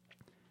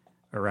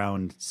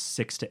around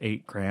 6 to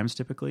 8 grams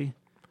typically.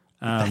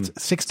 That's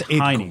 6 to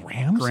 8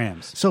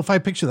 grams? So if I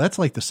picture, that's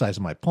like the size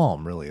of my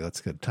palm, really. That's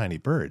a tiny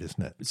bird,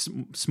 isn't it? It's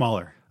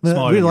smaller.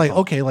 Really,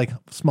 like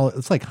small.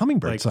 It's like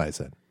hummingbird size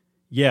then.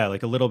 Yeah,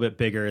 like a little bit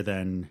bigger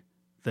than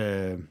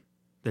the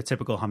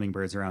typical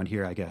hummingbirds around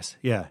here, I guess.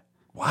 Yeah.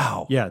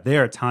 Wow. Yeah, they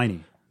are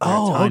tiny.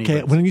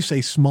 Okay. Birds. When you say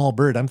small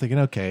bird, I'm thinking,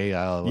 okay,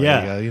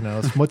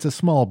 what's a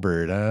small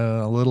bird?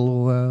 A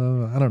little,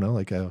 I don't know,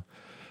 like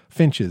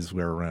finches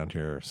were around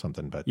here or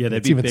something. But yeah,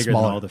 they'd be bigger than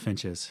all the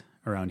finches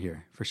around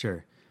here for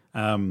sure.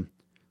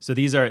 So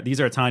these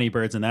are tiny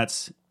birds, and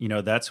that's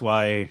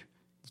why you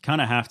kind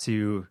of have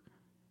to,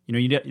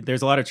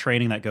 there's a lot of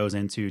training that goes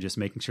into just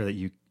making sure that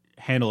you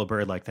handle a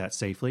bird like that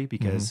safely,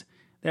 because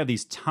they have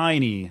these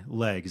tiny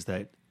legs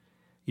that,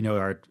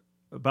 are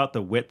about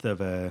the width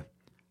of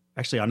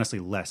actually honestly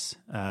less.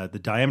 The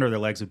diameter of their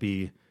legs would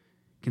be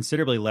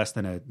considerably less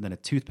than a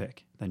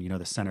toothpick, than,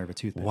 the center of a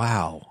toothpick.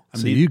 Wow.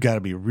 So you got to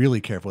be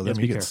really careful with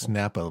them. You can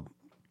snap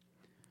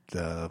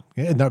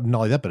not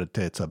only that, but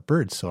it's a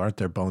bird, so aren't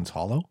their bones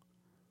hollow?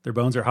 Their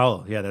bones are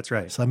hollow. Yeah, that's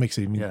right. So that makes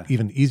it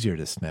even easier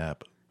to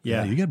snap.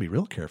 Yeah. You got to be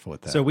real careful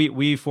with that. So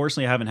we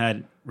fortunately haven't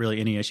had really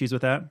any issues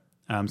with that.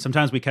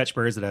 Sometimes we catch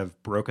birds that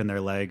have broken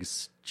their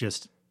legs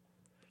just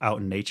out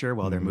in nature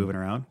while they're moving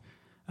around.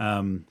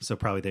 So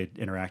probably they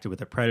interacted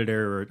with a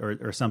predator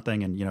or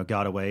something and,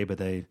 got away, but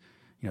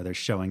they're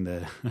showing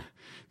the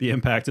the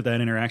impact of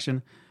that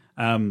interaction.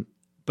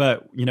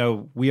 But,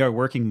 we are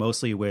working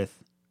mostly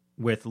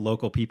with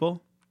local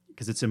people,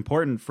 because it's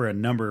important for a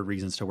number of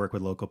reasons to work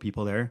with local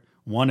people there.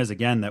 One is,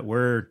 again, that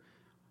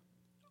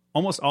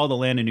almost all the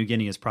land in New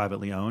Guinea is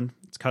privately owned.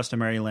 It's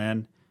customary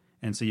land.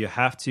 And so you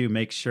have to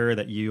make sure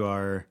that you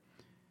are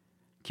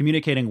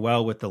communicating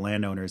well with the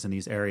landowners in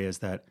these areas,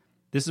 that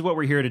this is what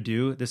we're here to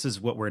do. This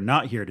is what we're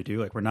not here to do.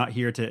 Like, we're not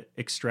here to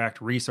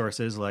extract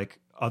resources like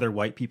other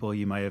white people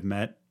you might have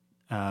met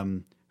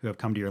who have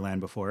come to your land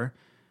before.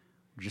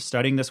 We're just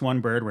studying this one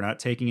bird. We're not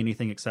taking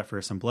anything except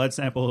for some blood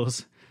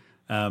samples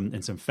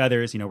and some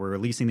feathers. We're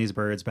releasing these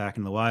birds back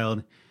in the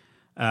wild.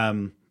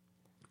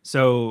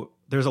 So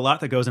there's a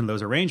lot that goes into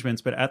those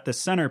arrangements, but at the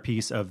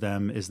centerpiece of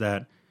them is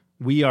that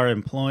we are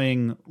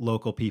employing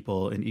local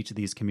people in each of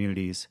these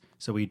communities.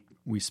 So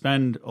we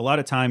spend a lot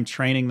of time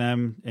training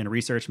them in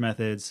research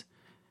methods,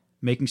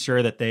 making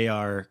sure that they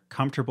are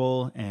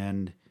comfortable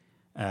and,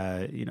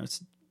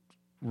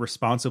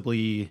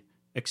 responsibly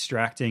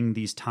extracting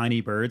these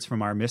tiny birds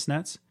from our mist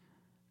nets.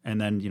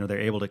 And then, they're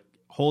able to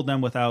hold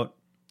them without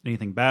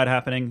anything bad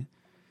happening.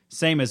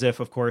 Same as if,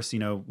 of course,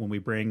 when we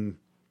bring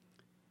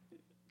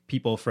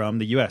people from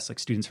the U.S., like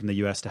students from the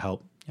U.S. to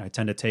help, I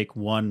tend to take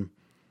one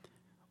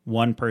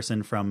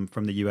person from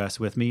the U.S.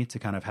 with me to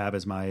kind of have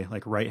as my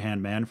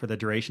right-hand man for the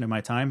duration of my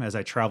time as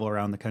I travel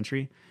around the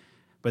country.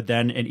 But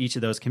then in each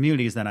of those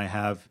communities, then I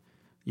have,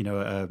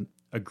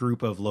 a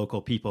group of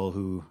local people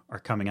who are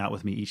coming out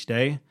with me each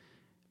day.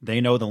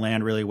 They know the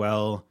land really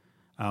well.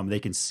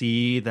 They can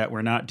see that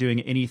we're not doing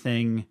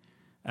anything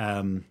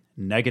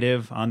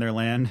negative on their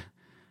land.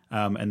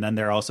 And then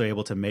they're also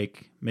able to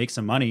make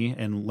some money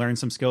and learn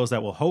some skills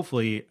that will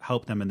hopefully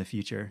help them in the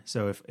future.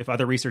 So if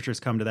other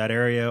researchers come to that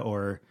area,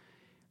 or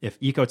if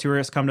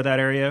ecotourists come to that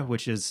area,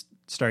 which is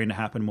starting to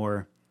happen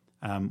more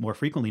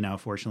frequently now,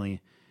 fortunately,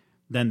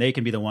 then they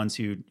can be the ones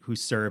who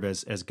serve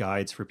as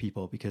guides for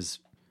people, because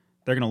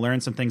they're going to learn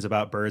some things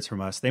about birds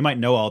from us. They might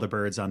know all the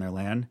birds on their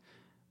land,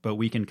 but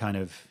we can kind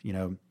of,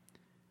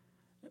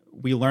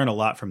 we learn a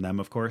lot from them,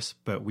 of course,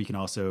 but we can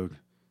also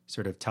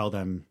sort of tell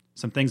them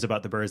some things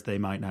about the birds they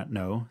might not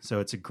know. So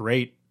it's a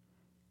great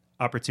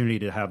opportunity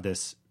to have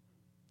this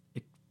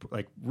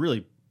like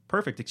really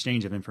perfect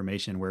exchange of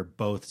information where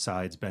both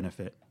sides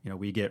benefit.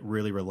 We get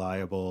really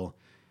reliable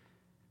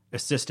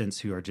assistants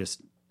who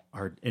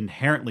are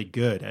inherently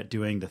good at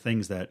doing the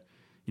things that,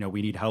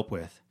 we need help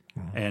with.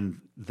 Mm-hmm.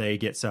 And they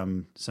get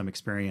some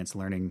experience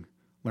learning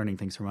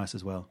things from us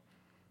as well.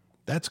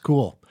 That's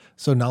cool.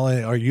 So not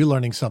only are you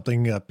learning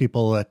something,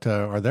 people that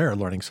are there are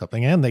learning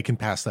something, and they can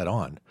pass that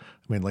on.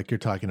 I mean, like you're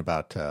talking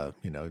about, tell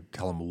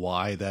them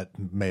why that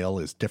male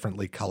is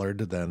differently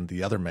colored than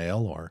the other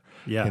male, or,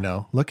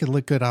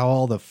 look at how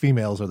all the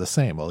females are the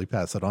same. Well, you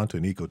pass that on to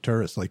an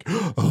ecotourist, like,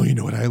 oh, you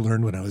know what I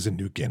learned when I was in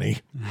New Guinea?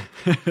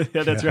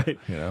 Yeah, that's right.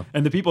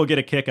 And the people get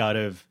a kick out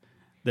of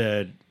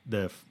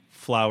the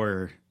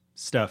flower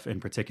stuff in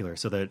particular.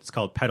 So that it's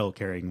called petal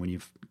carrying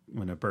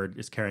when a bird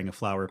is carrying a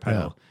flower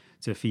petal. Yeah.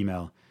 To a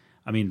female.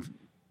 I mean,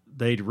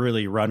 they'd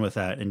really run with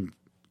that. And,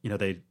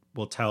 they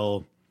will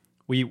tell,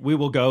 we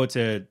will go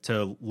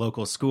to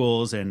local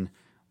schools and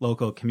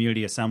local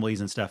community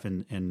assemblies and stuff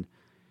and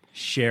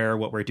share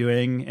what we're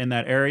doing in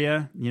that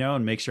area,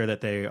 and make sure that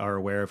they are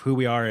aware of who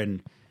we are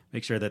and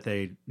make sure that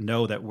they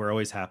know that we're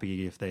always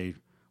happy if they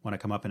want to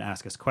come up and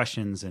ask us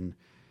questions. And,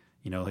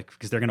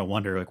 because they're going to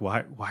wonder, like,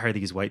 why are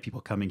these white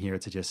people coming here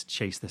to just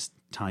chase this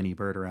tiny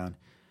bird around?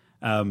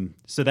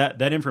 So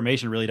that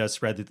information really does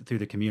spread through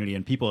the community,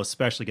 and people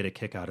especially get a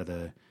kick out of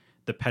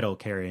the petal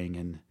carrying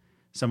and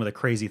some of the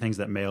crazy things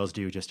that males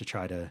do just to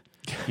try to,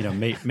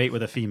 mate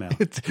with a female.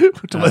 Which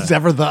was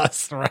ever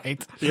thus,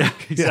 right? Yeah,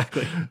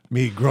 exactly. Yeah.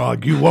 Me,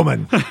 Grog, you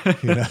woman.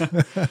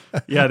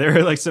 Yeah, there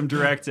are like some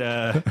direct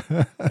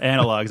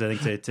analogs, I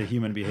think, to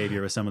human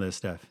behavior with some of this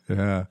stuff.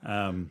 Yeah.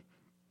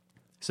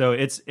 So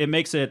it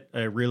makes it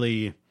a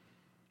really,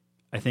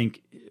 I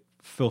think,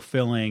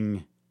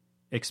 fulfilling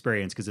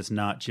experience because it's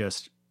not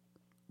just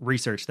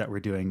research that we're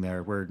doing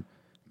there. We're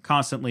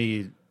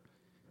constantly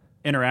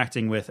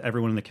interacting with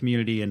everyone in the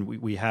community, and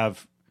we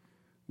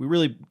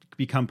really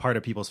become part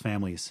of people's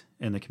families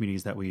in the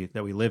communities that we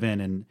live in.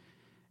 And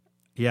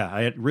yeah,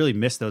 I really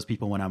miss those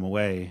people when I'm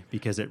away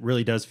because it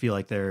really does feel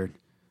like they're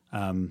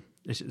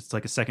it's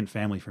like a second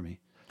family for me.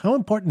 How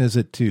important is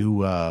it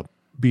to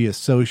be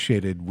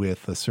associated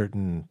with a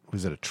certain,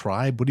 was it a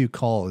tribe? What do you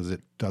call,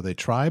 are they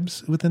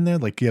tribes within there?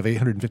 Like you have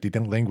 850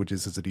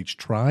 languages. Is it each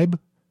tribe?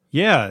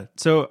 Yeah.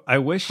 So I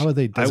wish, how are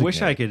they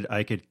designated?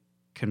 I could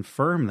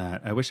confirm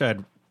that. I wish I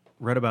had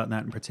read about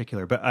that in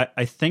particular, but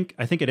I think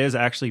it is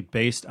actually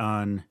based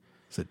on,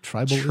 is it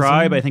tribalism?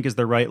 Tribe, I think, is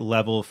the right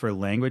level for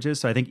languages.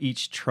 So I think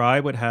each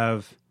tribe would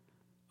have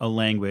a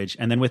language,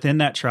 and then within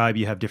that tribe,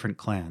 you have different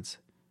clans.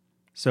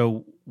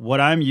 So what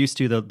I'm used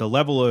to, the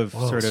level of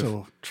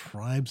so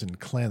tribes and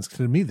clans,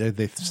 to me,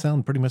 they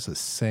sound pretty much the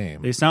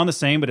same. They sound the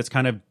same, but it's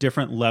kind of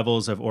different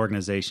levels of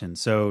organization.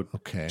 So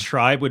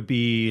tribe would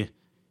be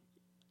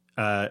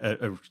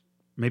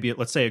maybe,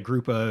 let's say, a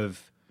group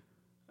of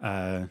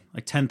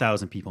like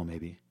 10,000 people,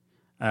 maybe.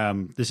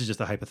 This is just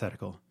a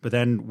hypothetical. But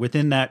then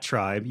within that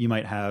tribe, you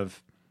might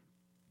have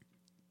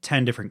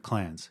 10 different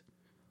clans.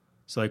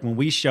 So like when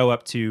we show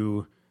up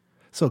to...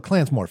 So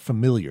clan's more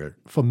familial.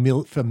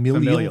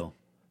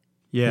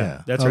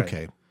 Yeah, that's right.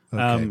 Okay.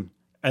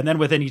 And then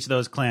within each of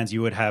those clans,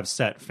 you would have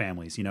set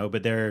families,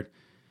 but they're,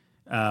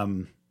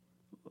 so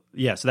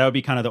that would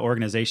be kind of the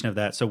organization of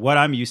that. So what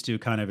I'm used to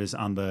kind of is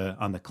on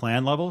the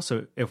clan level.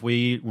 So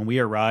when we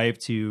arrive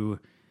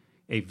to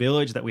a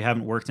village that we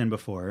haven't worked in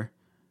before,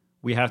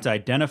 we have to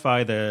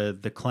identify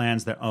the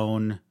clans that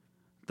own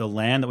the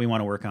land that we want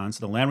to work on.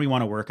 So the land we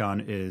want to work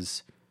on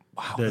is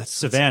the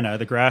savanna,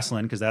 the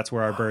grassland, because that's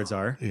where our birds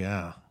are.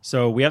 Yeah.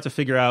 So we have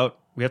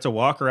to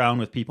walk around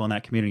with people in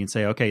that community and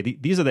say, okay,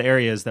 these are the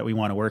areas that we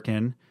want to work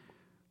in.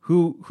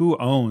 Who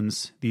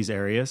owns these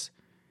areas?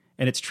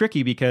 And it's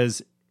tricky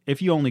because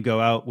if you only go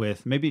out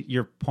with, maybe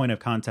your point of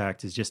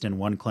contact is just in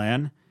one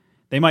clan,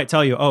 they might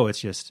tell you, oh, it's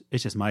just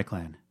my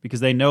clan, because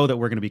they know that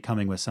we're going to be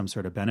coming with some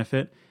sort of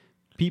benefit.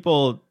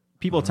 People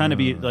tend to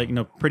be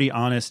pretty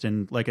honest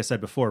and, like I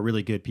said before,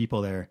 really good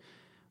people there.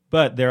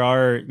 But there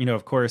are,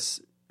 of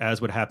course, as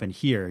would happen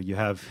here, you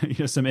have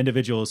some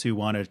individuals who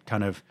want to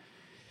kind of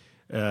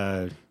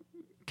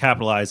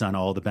capitalize on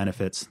all the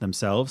benefits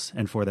themselves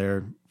and for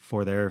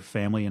their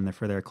family and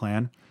for their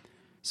clan.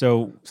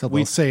 So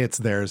they'll say it's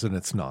theirs and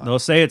it's not. They'll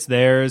say it's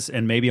theirs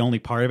and maybe only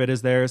part of it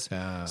is theirs.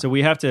 So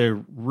we have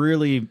to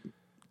really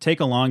take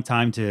a long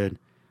time to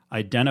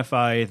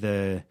identify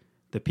the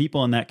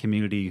people in that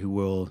community who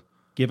will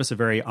give us a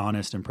very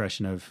honest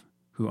impression of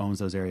who owns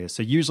those areas.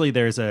 So usually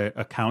there's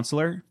a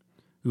counselor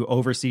who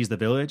oversees the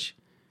village,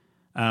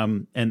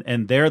 and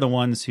they're the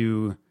ones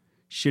who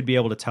should be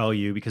able to tell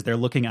you, because they're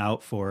looking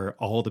out for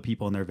all the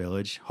people in their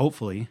village,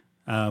 hopefully.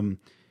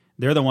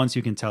 They're the ones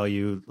who can tell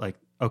you, like,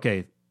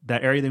 okay,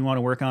 that area that you want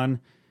to work on,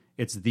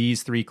 it's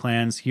these 3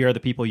 clans. Here are the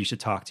people you should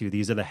talk to.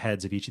 These are the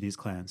heads of each of these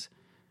clans.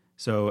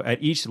 So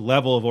at each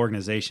level of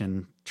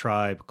organization,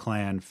 tribe,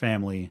 clan,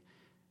 family,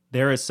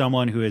 there is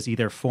someone who is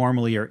either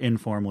formally or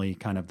informally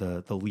kind of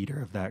the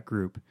leader of that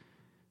group.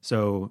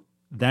 So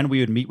then we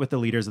would meet with the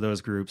leaders of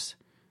those groups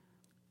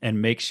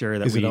and make sure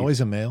that Is it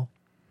always a male?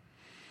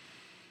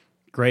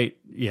 Great.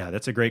 Yeah,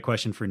 that's a great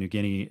question for New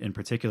Guinea in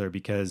particular,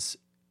 because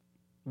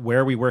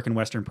where we work in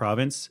Western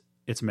Province,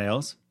 it's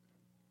males.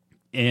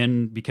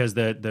 And because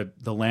the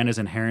land is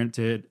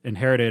inherited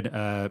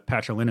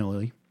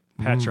patrilineally.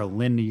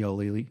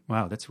 Patrilineally.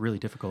 Wow, that's really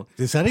difficult.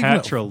 Is that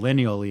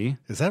patrilineally?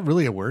 Is that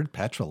really a word?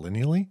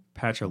 Patrilineally?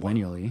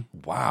 Patrilineally.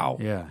 Wow.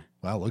 Yeah.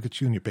 Wow, look at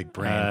you and your big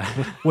brain.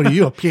 What are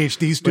you, a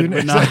PhD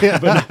student? I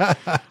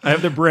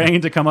have the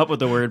brain to come up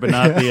with the word, but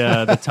not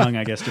the tongue,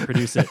 I guess, to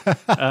produce it.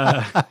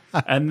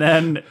 And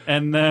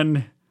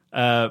then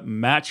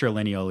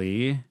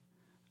matrilineally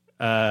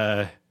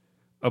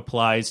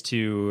applies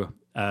to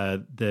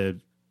the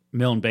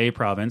Milne Bay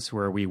province,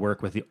 where we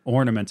work with the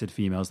ornamented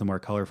females, the more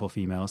colorful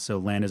females. So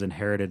land is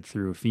inherited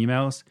through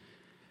females.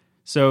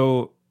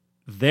 So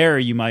there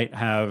you might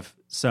have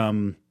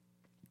some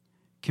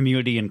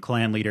community and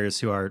clan leaders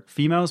who are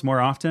females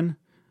more often.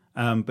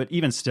 But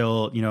even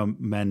still,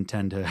 men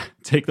tend to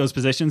take those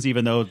positions,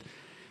 even though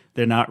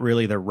they're not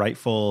really the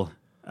rightful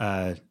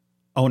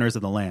owners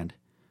of the land.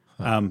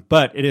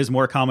 But it is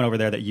more common over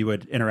there that you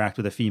would interact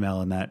with a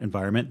female in that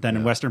environment than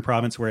in Western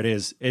Province, where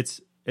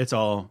it's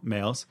all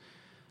males.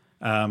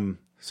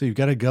 So you've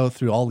got to go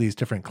through all these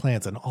different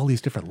clans and all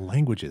these different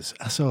languages.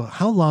 So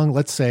how long,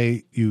 let's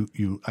say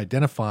you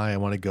identify, I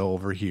want to go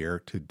over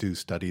here to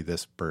study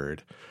this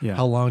bird. Yeah.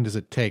 How long does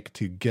it take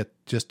to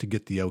get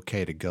the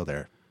okay to go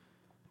there?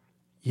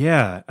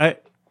 Yeah,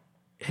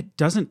 it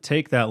doesn't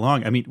take that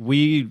long. I mean,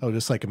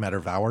 just like a matter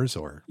of hours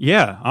or?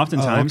 Yeah,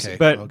 oftentimes. Okay.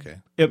 But okay.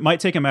 It might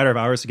take a matter of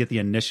hours to get the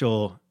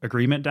initial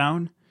agreement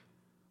down,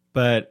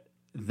 but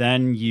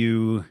then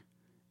you're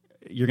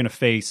going to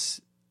face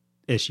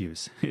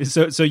issues.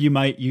 So you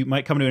might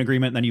come to an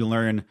agreement, and then you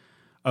learn,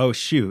 oh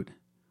shoot,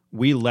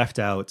 we left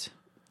out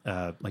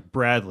like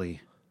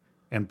Bradley,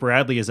 and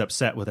Bradley is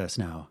upset with us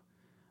now.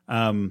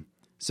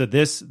 So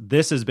this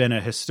has been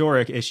a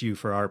historic issue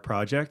for our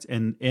project,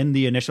 and in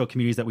the initial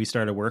communities that we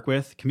started to work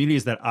with,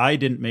 communities that I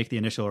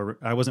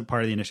wasn't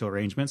part of the initial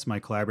arrangements. My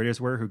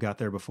collaborators were, who got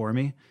there before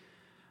me.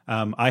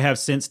 I have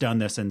since done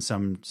this in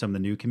some of the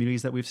new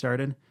communities that we've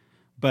started,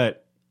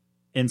 but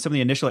in some of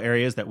the initial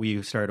areas that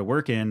we started to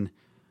work in,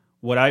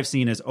 what I've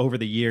seen is over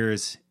the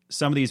years,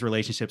 some of these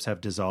relationships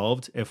have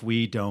dissolved if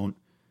we don't,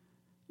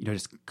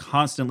 just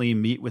constantly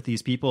meet with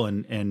these people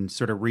and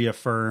sort of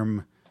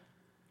reaffirm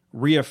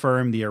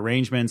the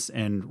arrangements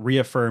and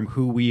reaffirm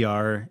who we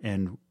are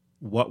and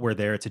what we're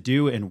there to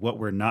do and what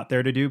we're not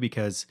there to do,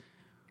 because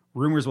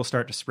rumors will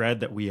start to spread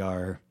that we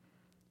are,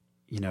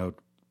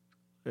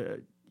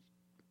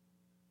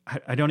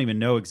 I don't even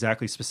know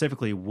exactly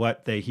specifically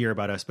what they hear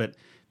about us, but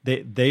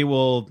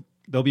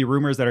there'll be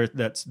rumors that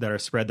are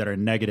spread that are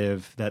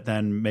negative, that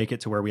then make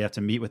it to where we have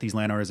to meet with these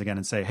landowners again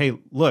and say, hey,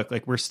 look,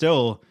 like we're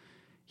still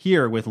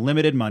here with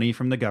limited money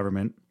from the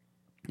government,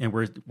 and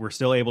we're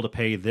still able to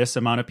pay this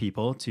amount of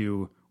people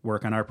to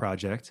work on our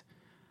project.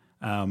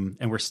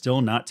 And we're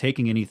still not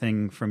taking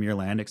anything from your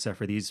land except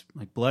for these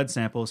like blood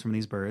samples from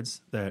these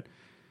birds, that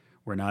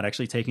we're not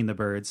actually taking the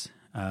birds.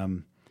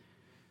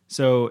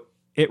 So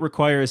it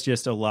requires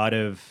just a lot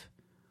of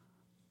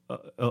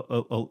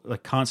a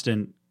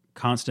constant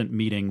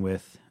meeting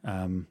with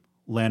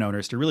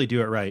landowners to really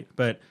do it right.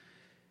 But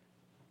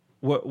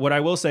what I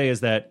will say is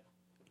that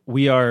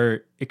we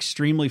are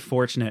extremely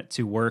fortunate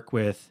to work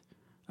with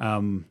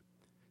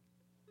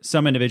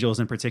some individuals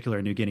in particular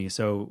in New Guinea.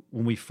 So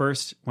when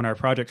our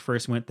project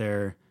first went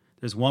there,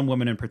 there's one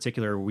woman in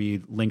particular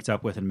we linked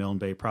up with in Milne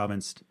Bay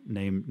province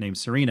named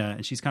Serena,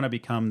 and she's kind of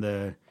become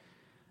the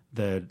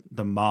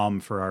mom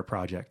for our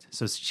project.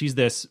 So she's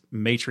this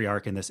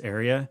matriarch in this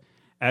area.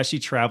 As she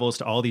travels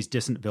to all these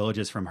distant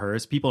villages from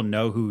hers, people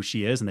know who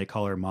she is, and they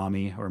call her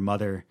mommy or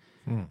mother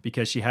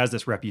because she has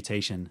this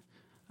reputation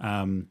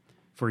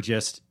for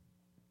just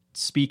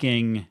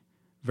speaking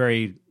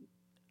very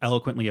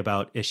eloquently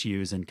about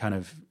issues and kind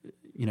of,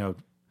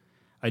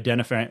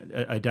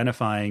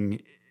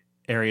 identifying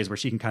areas where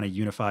she can kind of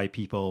unify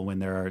people when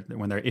there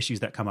are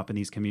issues that come up in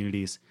these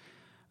communities.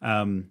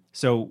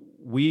 So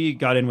we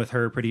got in with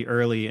her pretty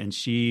early, and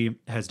she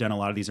has done a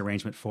lot of these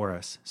arrangements for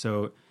us.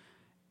 So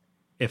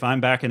if I'm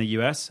back in the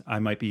US, I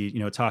might be,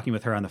 talking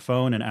with her on the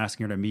phone and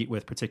asking her to meet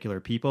with particular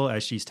people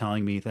as she's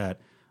telling me that,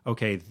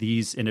 okay,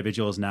 these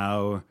individuals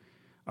now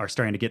are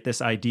starting to get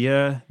this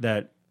idea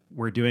that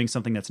we're doing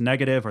something that's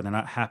negative, or they're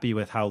not happy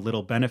with how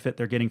little benefit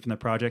they're getting from the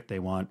project. They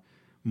want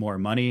more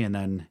money. And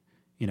then,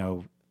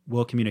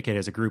 we'll communicate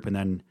as a group and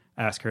then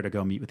ask her to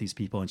go meet with these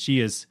people. And she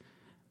has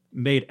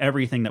made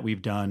everything that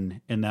we've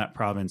done in that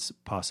province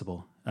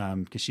possible,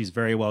 because she's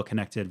very well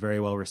connected, very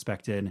well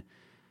respected.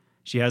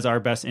 She has our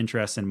best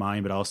interests in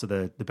mind, but also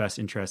the best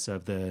interests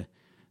of the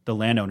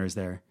landowners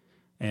there.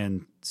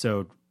 And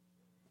so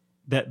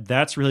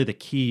that's really the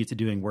key to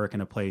doing work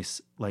in a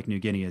place like New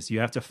Guinea, is you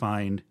have to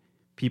find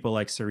people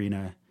like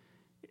Serena,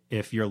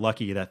 if you're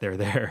lucky that they're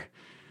there,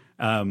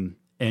 and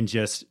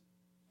just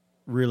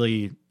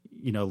really,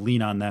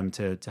 lean on them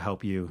to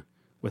help you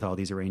with all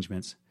these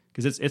arrangements.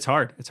 Because it's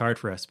hard. It's hard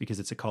for us because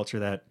it's a culture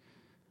that,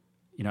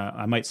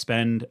 I might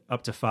spend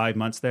up to 5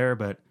 months there,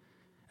 but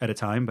at a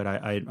time, but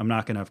I'm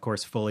not going to, of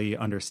course, fully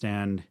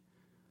understand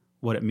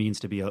what it means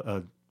to be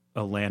a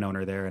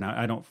landowner there. And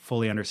I don't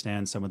fully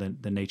understand some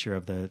of the nature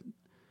of the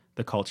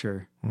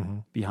culture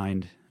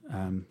behind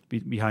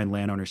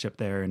land ownership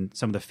there, and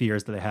some of the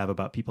fears that they have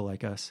about people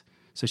like us.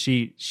 So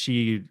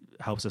she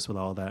helps us with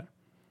all of that.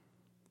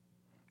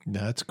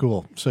 That's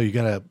cool. So you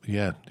gotta,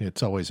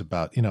 it's always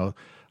about,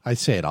 I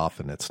say it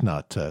often. It's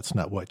not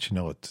what you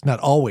know. It's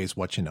not always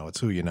what you know. It's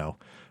who you know.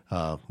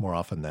 More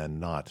often than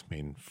not. I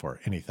mean, for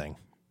anything,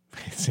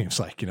 it seems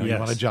like, you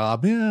want a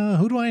job. Yeah.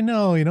 Who do I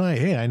know?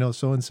 Hey, I know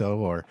so-and-so,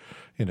 or,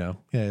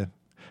 yeah.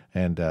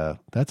 And,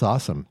 that's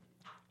awesome.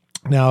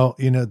 Now,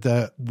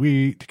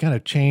 to kind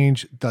of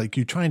change, like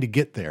you're trying to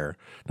get there,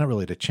 not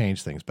really to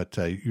change things, but,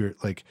 you're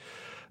like,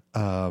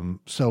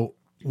 so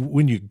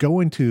when you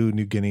go into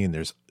New Guinea,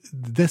 and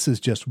this is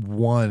just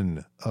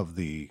one of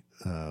the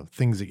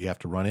things that you have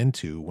to run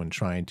into when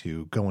trying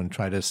to go and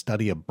try to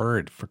study a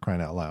bird, for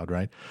crying out loud,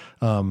 right?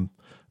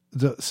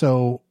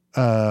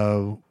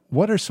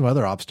 What are some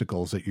other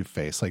obstacles that you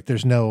face? Like,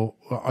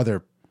 are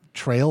there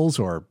trails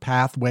or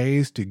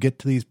pathways to get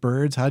to these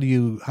birds? How do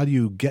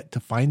you get to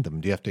find them?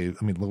 Do you have to,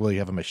 literally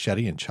have a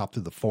machete and chop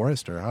through the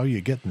forest, or how are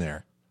you getting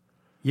there?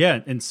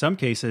 Yeah, in some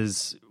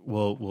cases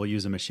we'll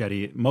use a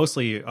machete.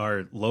 Mostly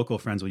our local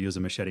friends will use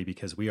a machete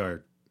because we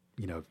are,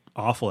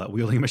 awful at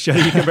wielding a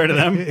machete compared to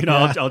them.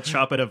 I'll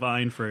chop at a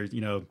vine for,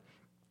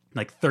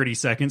 like 30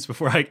 seconds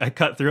before I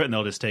cut through it, and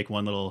they'll just take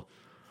one little,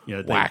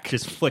 they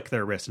just flick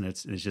their wrist and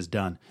it's just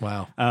done.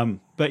 Wow.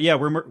 But yeah,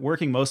 we're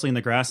working mostly in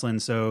the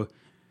grassland, so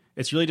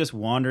it's really just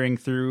wandering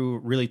through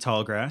really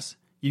tall grass,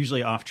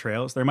 usually off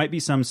trails. There might be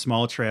some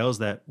small trails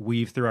that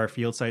weave through our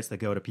field sites that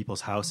go to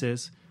people's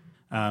houses,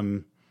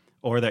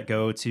 or that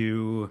go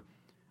to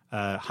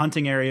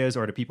hunting areas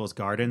or to people's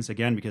gardens,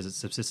 again, because it's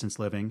subsistence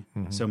living.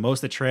 Mm-hmm. So most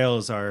of the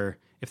trails are,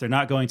 if they're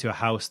not going to a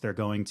house, they're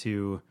going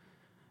to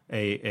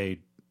a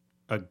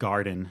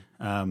garden,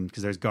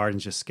 because there's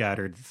gardens just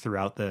scattered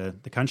throughout the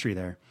country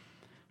there,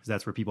 because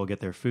that's where people get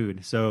their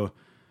food. So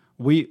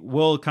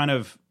we'll kind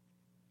of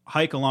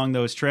hike along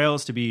those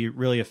trails to be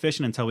really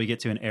efficient until we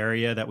get to an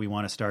area that we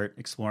want to start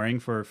exploring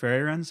for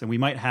fairy runs. And we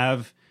might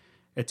have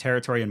a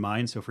territory in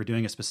mind. So if we're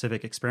doing a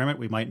specific experiment,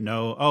 we might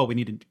know, we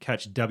need to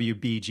catch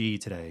WBG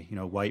today,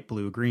 white,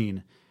 blue,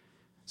 green.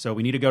 So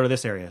we need to go to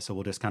this area. So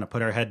we'll just kind of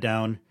put our head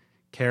down,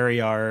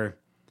 carry our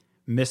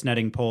mist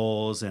netting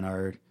poles and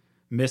our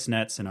mist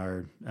nets and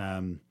our,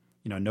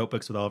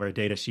 notebooks with all of our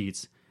data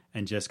sheets,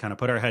 and just kind of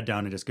put our head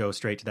down and just go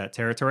straight to that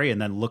territory,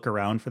 and then look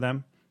around for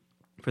them,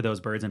 for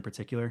those birds in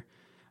particular.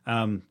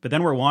 But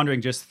then we're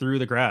wandering just through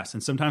the grass,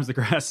 and sometimes the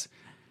grass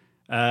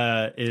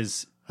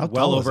is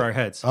well over our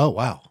heads. Oh,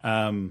 wow.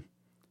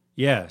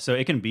 Yeah, so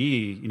it can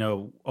be,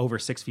 over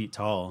 6 feet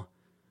tall.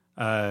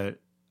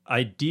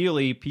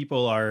 Ideally,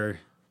 people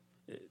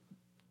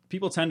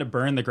tend to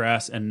burn the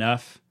grass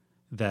enough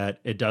that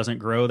it doesn't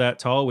grow that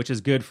tall, which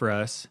is good for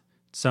us.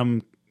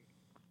 Some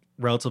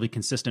relatively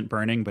consistent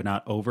burning, but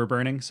not over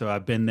burning. So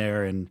I've been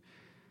there, and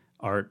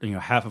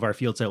half of our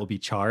field site will be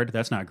charred.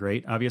 That's not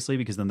great, obviously,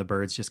 because then the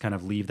birds just kind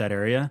of leave that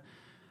area.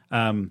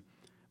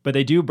 But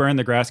they do burn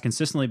the grass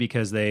consistently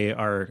because they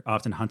are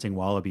often hunting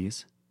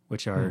wallabies,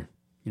 which are,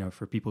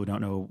 for people who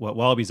don't know what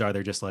wallabies are,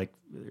 they're just like,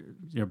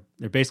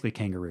 they're basically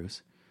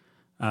kangaroos.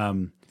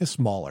 It's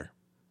smaller.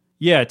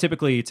 Yeah,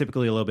 typically a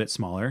little bit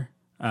smaller.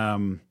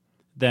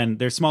 Then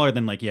they're smaller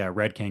than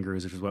red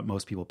kangaroos, which is what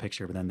most people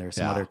picture. But then there's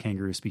some other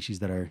kangaroo species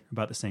that are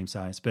about the same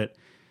size. But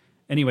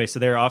anyway, so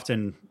they're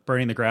often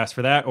burning the grass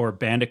for that, or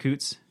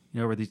bandicoots,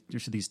 where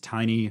there's these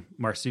tiny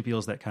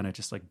marsupials that kind of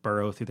just like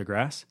burrow through the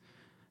grass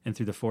and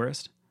through the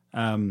forest.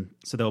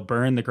 So they'll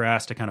burn the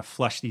grass to kind of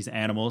flush these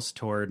animals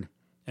toward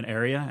an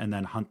area and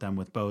then hunt them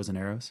with bows and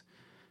arrows.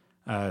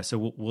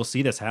 So we'll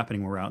see this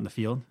happening when we're out in the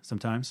field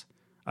sometimes.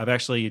 I've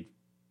actually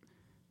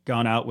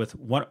gone out with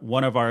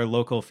one of our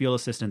local field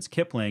assistants,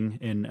 Kipling,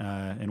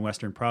 in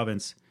Western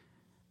Province.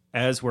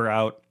 As we're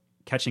out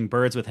catching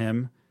birds with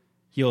him,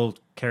 he'll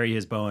carry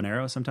his bow and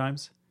arrow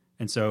sometimes.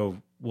 And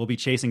so we'll be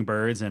chasing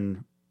birds,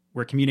 and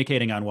we're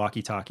communicating on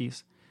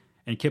walkie-talkies.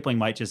 And Kipling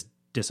might just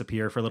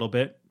disappear for a little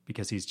bit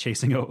because he's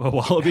chasing a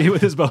wallaby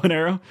with his bow and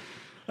arrow.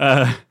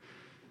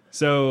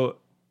 So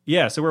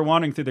we're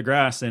wandering through the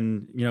grass,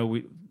 and,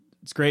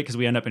 it's great because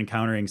we end up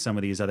encountering some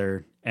of these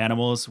other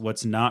animals.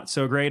 What's not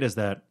so great is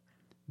that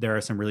there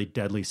are some really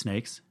deadly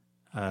snakes.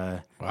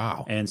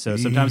 Wow. And so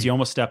sometimes you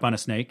almost step on a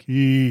snake.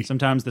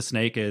 Sometimes the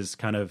snake is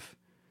kind of,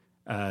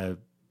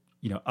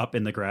 up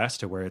in the grass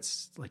to where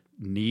it's like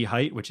knee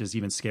height, which is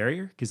even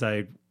scarier because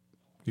I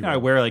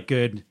wear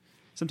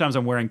sometimes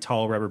I'm wearing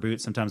tall rubber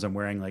boots. Sometimes I'm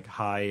wearing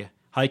high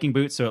hiking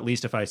boots. So at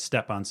least if I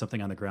step on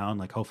something on the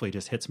ground, hopefully it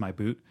just hits my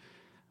boot.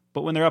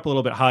 But when they're up a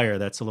little bit higher,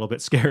 that's a little bit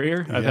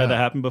scarier. I've had that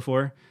happen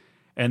before.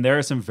 And there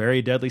are some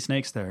very deadly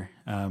snakes there.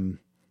 And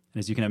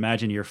as you can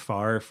imagine, we're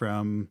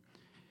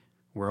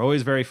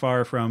always very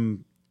far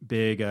from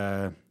big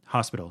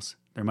hospitals.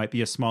 There might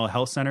be a small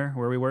health center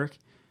where we work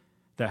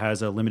that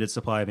has a limited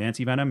supply of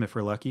antivenom if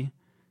we're lucky.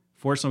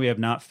 Fortunately, we have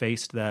not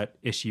faced that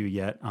issue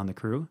yet on the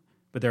crew,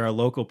 but there are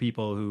local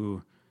people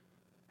who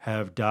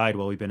have died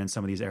while we've been in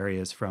some of these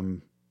areas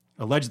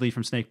allegedly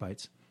from snake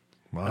bites.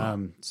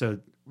 Wow. So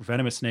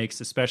venomous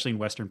snakes, especially in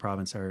Western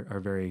Province, are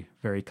very,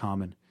 very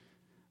common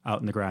out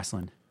in the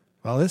grassland.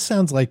 Well, this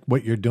sounds like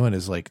what you're doing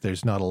is like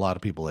there's not a lot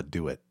of people that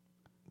do it.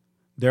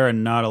 There are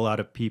not a lot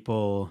of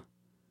people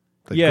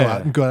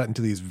that go out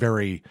into these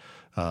very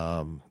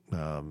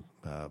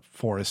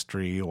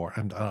forestry or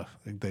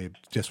they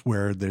just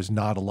where there's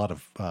not a lot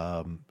of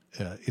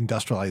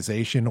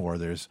industrialization, or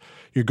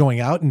you're going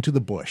out into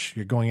the bush.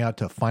 You're going out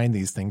to find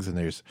these things, and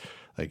there's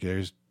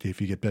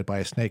if you get bit by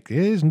a snake,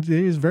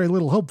 there's very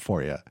little hope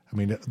for you. I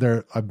mean,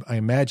 I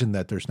imagine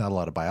that there's not a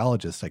lot of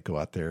biologists that go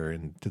out there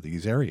into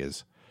these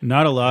areas.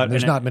 Not a lot. And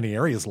there's not many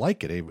areas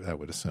like it, I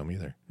would assume,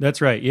 either.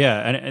 That's right. Yeah.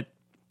 And,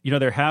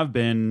 there have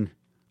been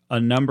a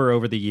number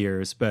over the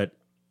years, but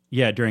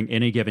yeah, during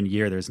any given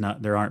year,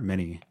 there aren't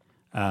many.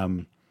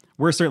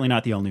 We're certainly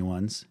not the only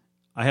ones.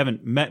 I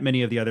haven't met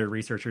many of the other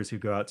researchers who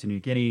go out to New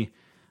Guinea.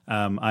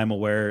 I am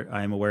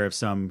aware of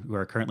some who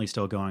are currently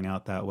still going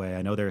out that way.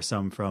 I know there are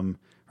some from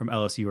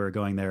LSU who are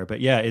going there,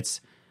 but yeah,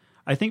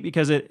 I think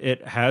because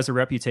it has a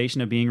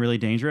reputation of being really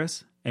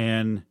dangerous,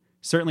 and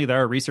certainly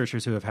there are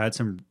researchers who have had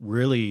some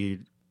really,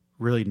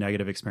 really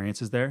negative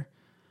experiences there,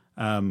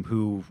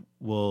 who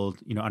will,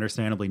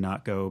 understandably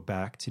not go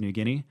back to New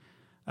Guinea.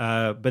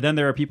 But then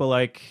there are people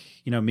like,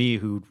 me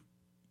who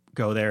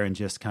go there and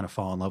just kind of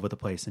fall in love with the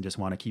place and just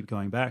want to keep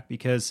going back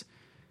because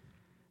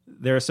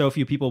there are so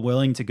few people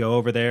willing to go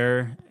over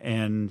there.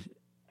 And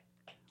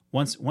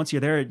once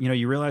you're there,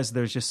 you realize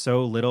there's just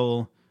so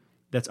little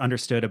that's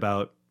understood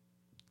about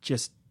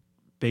just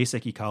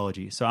basic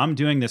ecology. So I'm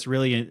doing this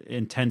really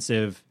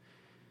intensive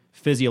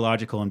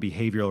physiological and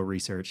behavioral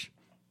research.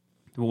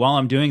 But while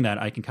I'm doing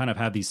that, I can kind of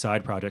have these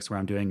side projects where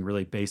I'm doing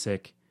really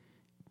basic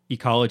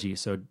ecology.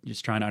 So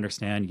just trying to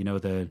understand,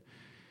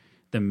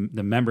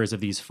 the members of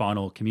these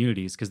faunal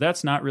communities, because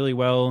that's not really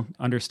well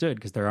understood,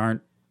 because there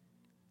aren't,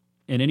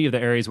 in any of the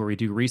areas where we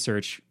do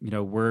research,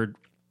 we're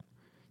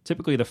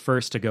typically the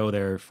first to go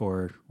there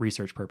for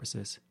research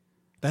purposes.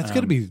 That's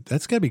gotta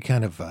be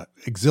kind of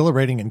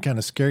exhilarating and kind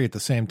of scary at the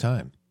same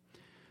time.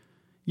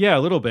 Yeah, a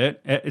little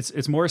bit.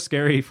 It's more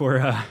scary for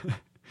I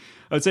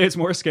would say it's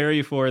more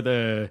scary for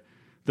the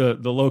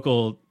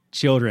local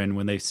children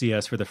when they see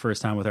us for the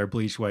first time with our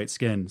bleached white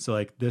skin. So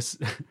like this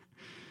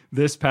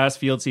past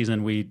field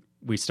season, we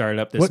started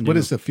up this. What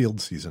is the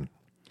field season?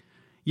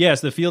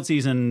 Yes, the field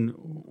season.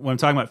 When I'm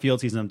talking about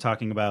field season, I'm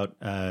talking about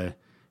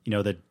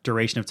the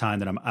duration of time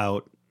that I'm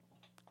out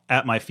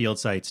at my field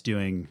sites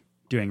doing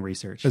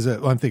research.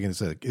 I'm thinking,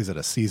 is it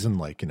a season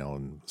like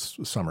in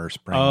summer,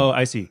 spring? Oh,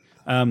 I see.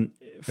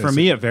 For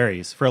me, it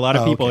varies. For a lot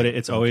of people, okay.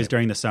 it's always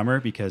during the summer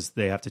because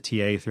they have to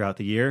TA throughout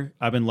the year.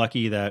 I've been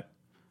lucky that.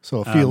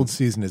 So a field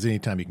season is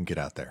anytime you can get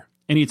out there.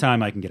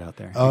 Anytime I can get out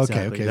there. Oh,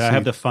 exactly. Okay. I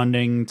have the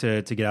funding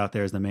to get out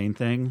there is the main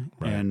thing,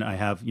 right. And I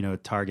have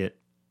target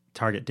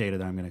data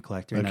that I'm going to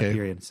collect during that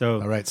period.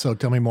 So all right. So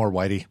tell me more,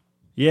 Whitey.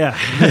 Yeah,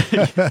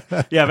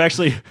 yeah. I've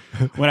actually,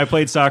 when I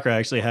played soccer, I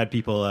actually had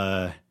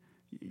people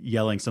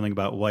yelling something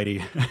about Whitey,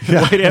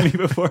 Whitey at me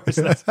before.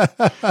 So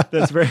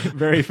that's very,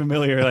 very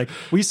familiar. Like,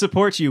 we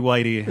support you,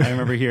 Whitey. I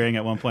remember hearing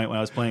at one point when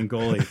I was playing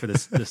goalie for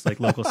this like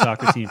local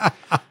soccer team.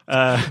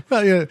 But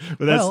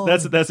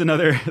that's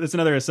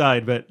another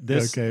aside. But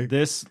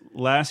this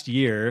last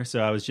year,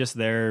 so I was just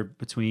there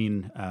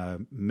between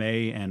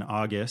May and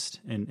August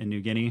in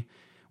New Guinea.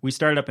 We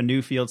started up a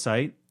new field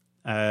site,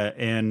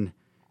 and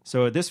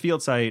so at this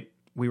field site,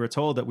 we were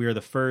told that we were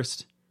the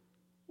first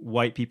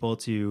white people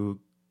to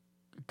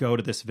go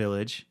to this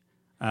village.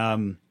 I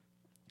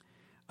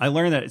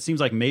learned that it seems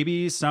like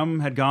maybe some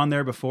had gone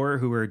there before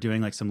who were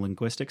doing like some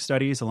linguistic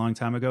studies a long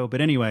time ago.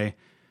 But anyway,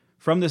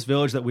 from this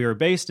village that we were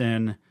based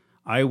in,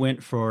 I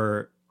went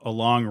for a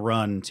long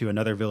run to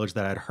another village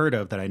that I'd heard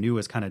of that I knew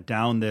was kind of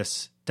down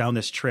this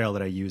trail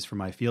that I use for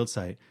my field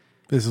site.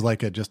 This is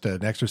like just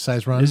an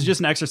exercise run? This is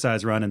just an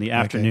exercise run in the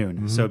afternoon. Okay.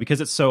 Mm-hmm. So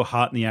because it's so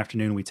hot in the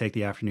afternoon, we take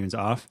the afternoons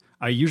off.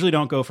 I usually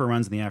don't go for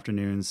runs in the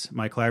afternoons.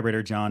 My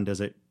collaborator, John,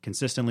 does it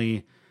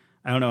consistently.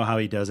 I don't know how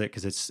he does it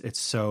because it's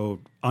so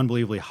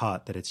unbelievably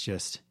hot that it's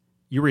just,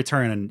 you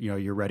return and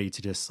you're ready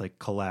to just like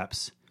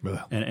collapse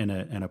in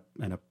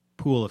a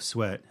pool of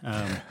sweat.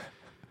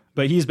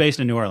 But he's based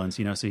in New Orleans,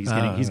 so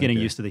he's getting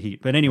used to the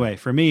heat. But anyway,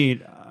 for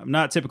me, I'm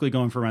not typically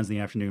going for runs in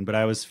the afternoon, but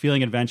I was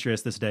feeling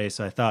adventurous this day,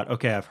 so I thought,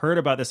 okay, I've heard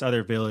about this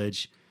other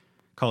village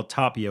called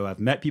Tapio. I've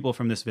met people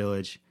from this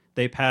village.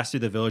 They pass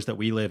through the village that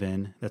we live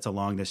in that's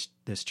along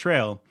this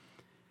trail.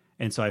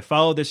 And so I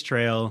followed this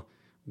trail,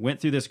 went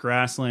through this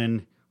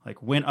grassland,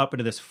 like went up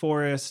into this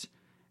forest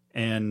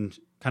and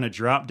kind of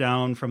dropped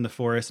down from the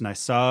forest, and I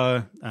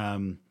saw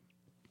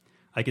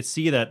I could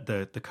see that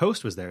the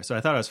coast was there. So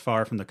I thought I was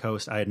far from the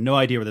coast. I had no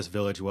idea where this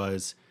village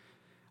was.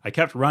 I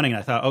kept running, and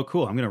I thought, oh,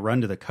 cool, I'm going to run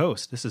to the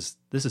coast. This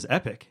is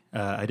epic.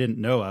 I didn't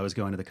know I was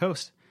going to the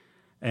coast.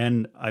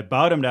 And I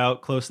bottomed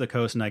out close to the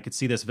coast, and I could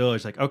see this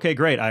village. Like, okay,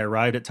 great. I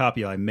arrived at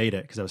Tapio. I made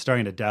it, because I was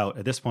starting to doubt.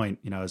 At this point,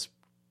 I was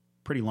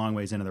pretty long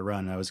ways into the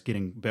run, and I was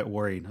getting a bit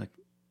worried. Like,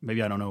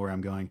 maybe I don't know where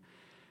I'm going.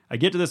 I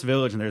get to this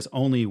village, and there's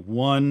only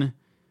one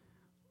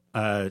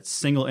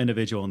single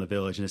individual in the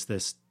village, and it's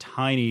this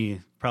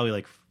tiny, probably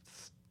like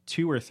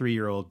 2 or 3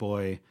 year old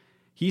boy.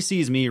 He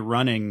sees me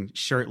running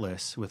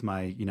shirtless with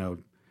my,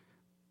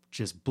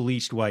 just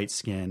bleached white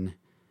skin.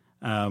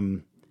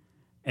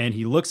 And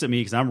he looks at me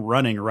because I'm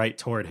running right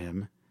toward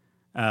him.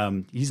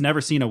 He's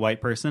never seen a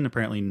white person.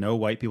 Apparently no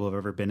white people have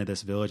ever been to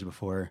this village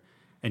before.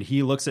 And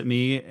he looks at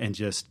me and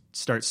just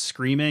starts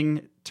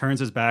screaming, turns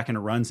his back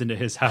and runs into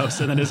his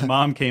house. And then his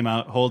mom came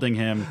out holding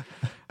him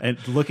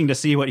and looking to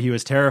see what he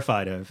was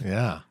terrified of.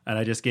 Yeah. And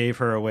I just gave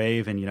her a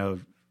wave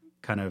and,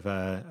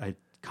 I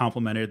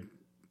complimented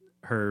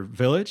her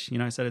village.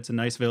 I said, it's a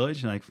nice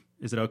village. And like,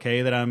 is it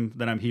okay that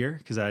I'm here?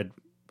 Because I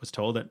was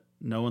told that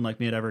no one like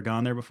me had ever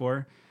gone there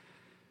before.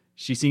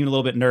 She seemed a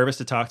little bit nervous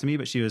to talk to me,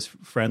 but she was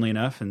friendly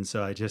enough. And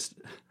so I just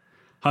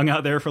hung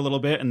out there for a little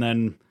bit and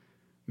then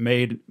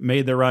made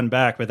the run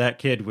back. But that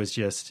kid was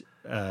just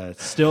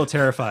still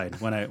terrified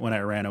when I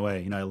ran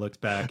away. I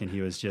looked back and he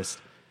was just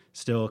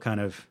still kind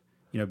of,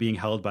 being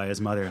held by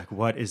his mother. Like,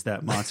 what is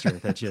that monster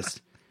that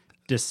just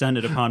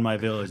descended upon my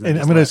village? And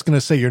I'm just going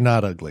to say you're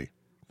not ugly.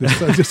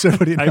 Just so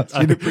everybody knows.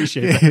 I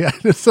appreciate that.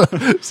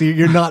 Yeah, see,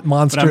 you're not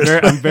monstrous.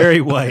 But I'm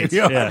very white.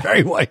 Yeah,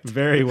 very white.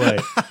 Very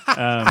white.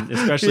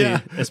 Especially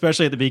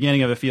at the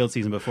beginning of a field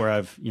season before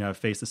I've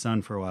faced the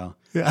sun for a while.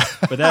 Yeah.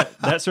 But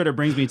that sort of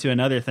brings me to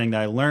another thing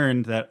that I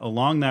learned, that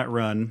along that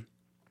run,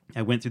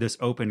 I went through this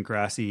open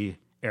grassy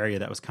area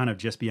that was kind of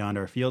just beyond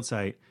our field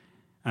site.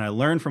 And I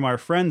learned from our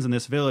friends in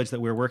this village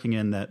that we were working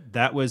in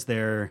that was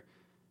their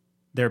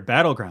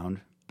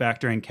battleground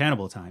back during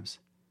cannibal times.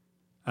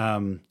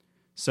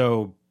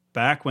 So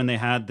back when they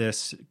had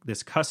this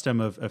custom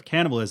of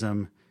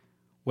cannibalism,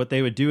 what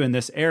they would do in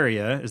this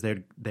area is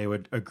they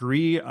would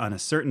agree on a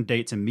certain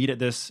date to meet at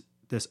this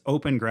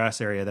open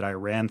grass area that I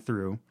ran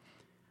through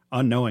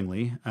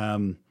unknowingly,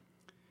 that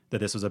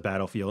this was a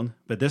battlefield.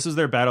 But this was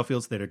their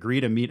battlefield, so they'd agree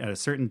to meet at a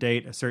certain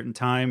date, a certain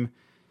time,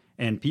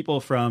 and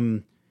people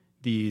from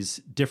these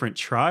different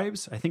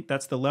tribes, I think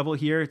that's the level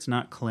here, it's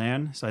not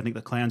clan, so I think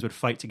the clans would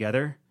fight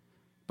together,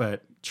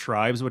 but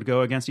tribes would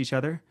go against each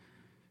other.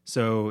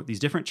 So these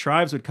different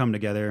tribes would come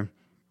together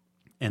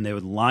and they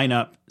would line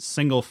up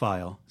single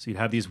file. So you'd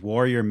have these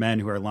warrior men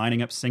who are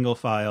lining up single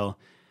file.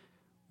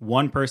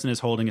 One person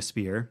is holding a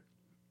spear,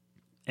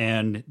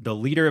 and the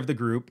leader of the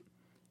group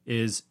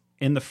is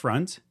in the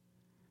front.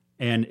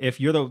 And if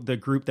you're the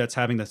group that's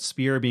having the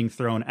spear being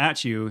thrown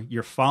at you,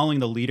 you're following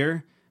the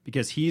leader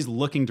because he's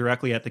looking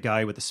directly at the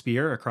guy with the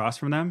spear across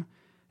from them,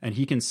 and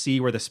he can see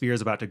where the spear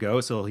is about to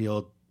go. So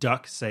he'll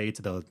duck, say,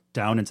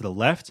 down and to the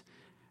left,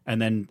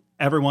 and then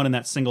everyone in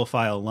that single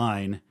file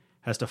line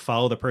has to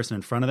follow the person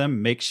in front of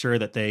them, make sure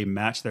that they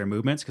match their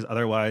movements, because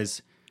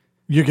otherwise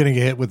you're going to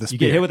get hit with a spear. You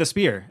get hit with a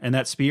spear, and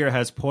that spear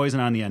has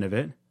poison on the end of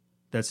it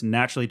that's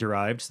naturally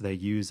derived. So they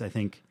use, I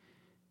think,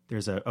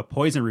 there's a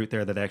poison root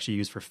there that they actually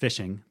use for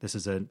fishing. This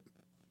is a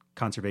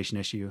conservation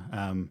issue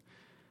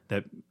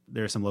that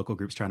there are some local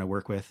groups trying to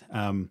work with.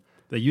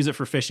 They use it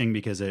for fishing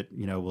because it,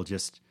 will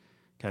just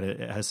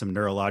it has some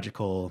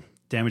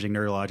damaging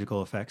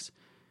neurological effects.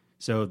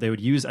 So they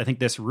would use, I think,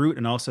 this root,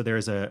 and also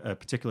there's a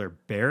particular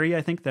berry,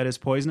 I think, that is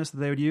poisonous that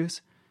they would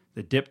use.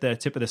 They dip the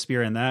tip of the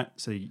spear in that.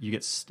 So if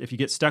you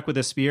get stuck with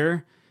a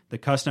spear, the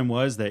custom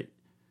was that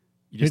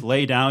you just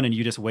lay down and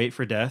you just wait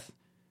for death.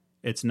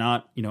 It's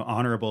not,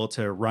 honorable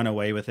to run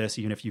away with this,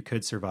 even if you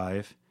could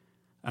survive.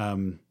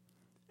 And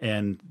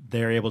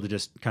they're able to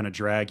just kind of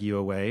drag you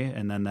away,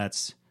 and then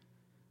that's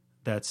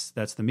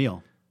the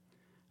meal.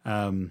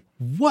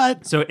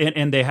 What? So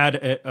and they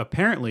had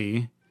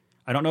apparently,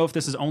 I don't know if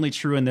this is only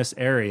true in this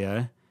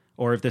area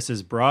or if this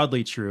is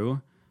broadly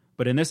true,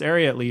 but in this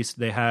area at least,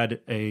 they had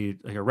a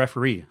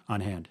referee on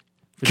hand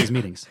for these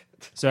meetings.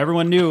 So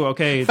everyone knew,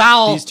 okay,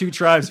 Foul. These two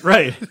tribes,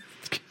 right?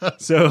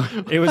 So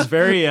it was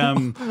very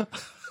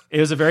it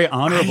was a very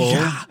honorable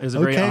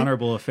very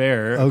honorable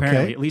affair,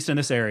 apparently, at least in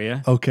this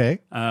area. Okay.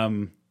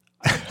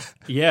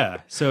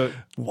 Yeah. So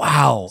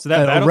wow. So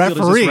that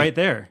battlefield is just right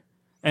there.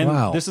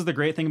 And this is the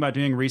great thing about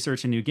doing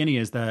research in New Guinea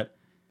is that,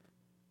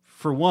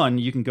 for one,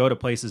 you can go to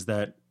places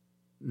that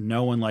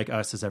no one like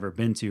us has ever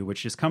been to,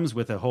 which just comes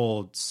with a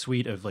whole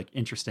suite of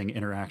interesting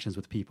interactions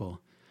with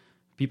people.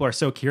 People are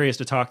so curious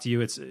to talk to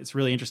you. It's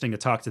really interesting to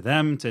talk to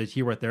them, to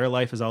hear what their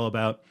life is all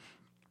about.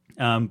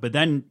 But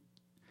then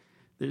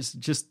there's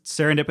just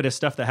serendipitous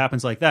stuff that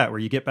happens like that, where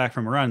you get back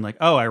from a run, like,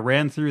 oh, I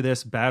ran through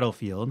this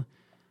battlefield.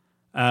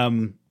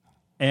 And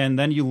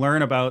then you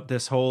learn about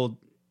this whole,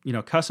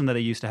 custom that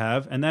they used to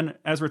have. And then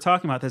as we're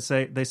talking about this,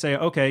 they say,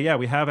 okay, yeah,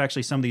 we have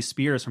actually some of these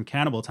spears from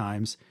cannibal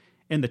times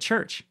in the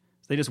church.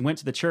 So they just went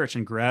to the church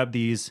and grabbed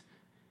these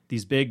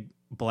big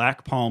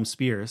black palm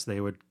spears. They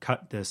would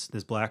cut this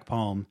black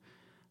palm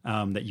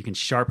that you can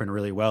sharpen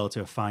really well to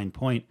a fine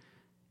point.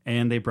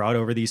 And they brought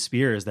over these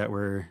spears that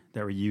were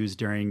used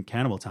during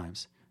cannibal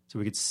times. So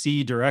we could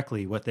see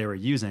directly what they were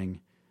using.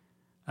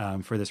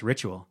 for this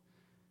ritual.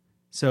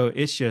 So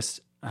it's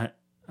just, I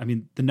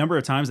mean, the number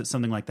of times that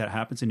something like that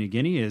happens in New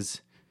Guinea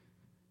is,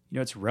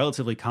 it's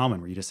relatively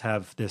common, where you just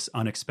have this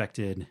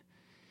unexpected,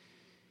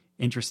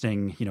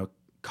 interesting,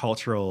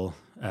 cultural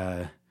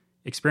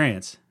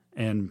experience,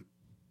 and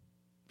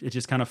it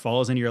just kind of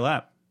falls into your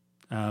lap.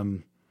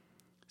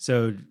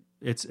 So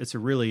it's a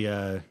really,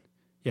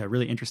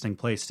 really interesting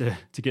place to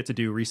get to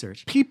do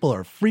research. People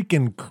are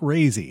freaking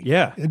crazy.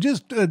 Yeah.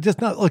 Just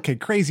not, okay,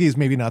 crazy is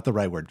maybe not the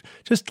right word.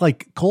 Just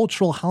like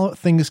cultural, how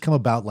things come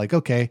about. Like,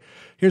 okay,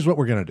 here's what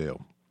we're going to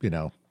do.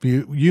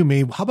 You,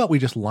 me, how about we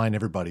just line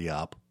everybody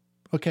up?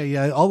 Okay.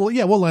 Yeah.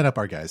 We'll line up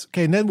our guys.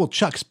 Okay. And then we'll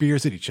chuck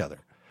spears at each other.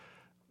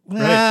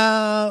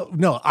 Right.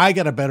 No, I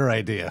got a better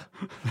idea.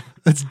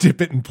 Let's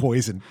dip it in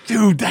poison.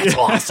 Dude, that's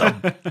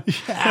awesome.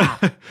 Yeah.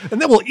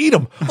 And then we'll eat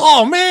them.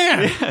 Oh,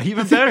 man. Yeah,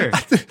 even better.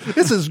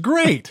 This is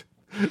great.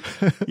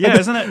 Yeah,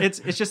 isn't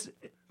it? It's just,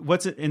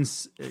 what's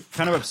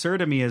kind of absurd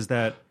to me is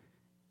that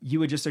you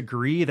would just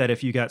agree that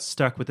if you got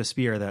stuck with a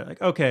spear, that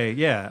like, okay,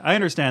 yeah, I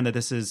understand that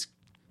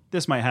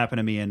this might happen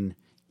to me, and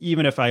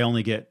even if I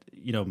only get,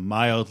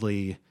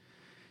 mildly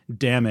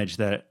damaged,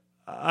 that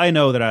I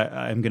know that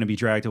I'm going to be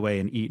dragged away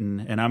and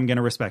eaten, and I'm going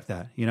to respect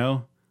that,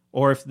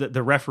 Or if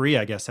the referee,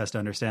 I guess, has to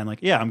understand, like,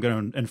 yeah, I'm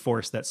going to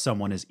enforce that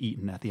someone is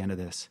eaten at the end of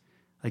this.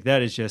 Like,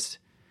 that is just,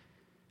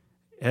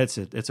 it's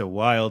a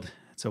wild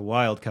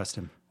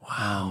custom.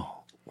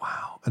 Wow.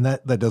 Wow. And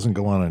that doesn't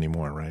go on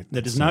anymore, right?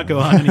 That does not go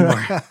on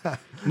anymore.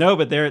 No,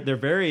 but they're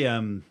very,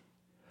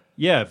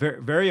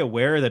 very, very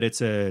aware that it's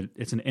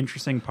an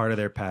interesting part of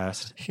their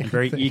past, and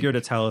very eager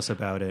to tell us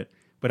about it.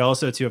 But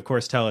also to, of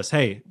course, tell us,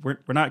 hey, we're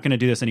not going to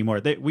do this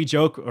anymore. We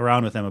joke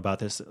around with them about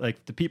this.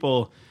 Like, the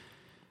people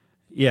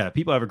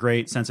have a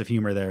great sense of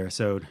humor there.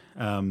 So,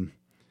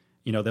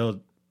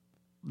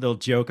 they'll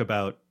joke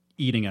about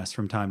eating us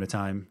from time to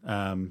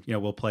time.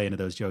 We'll play into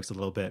those jokes a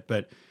little bit,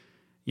 but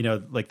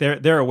like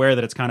they're aware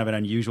that it's kind of an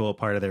unusual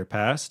part of their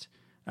past.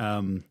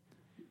 Kind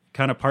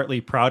of partly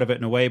proud of it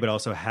in a way, but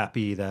also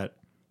happy that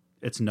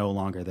it's no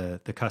longer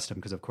the custom,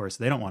 because of course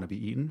they don't want to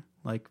be eaten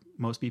like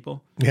most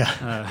people.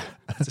 Yeah.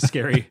 It's a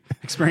scary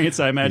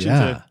experience, I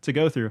imagine, to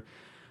go through.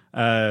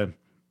 So,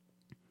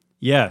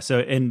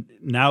 and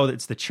now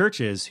it's the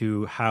churches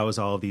who house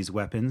all of these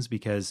weapons,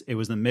 because it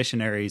was the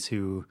missionaries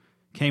who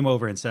came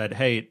over and said,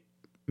 hey,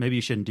 maybe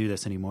you shouldn't do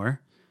this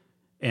anymore.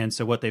 And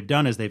so what they've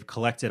done is they've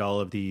collected all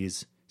of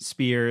these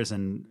spears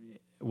and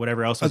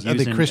whatever else was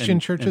used. Are they Christian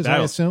churches, I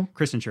assume?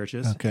 Christian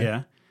churches, okay.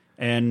 Yeah.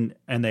 And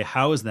they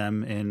house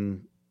them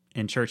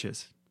in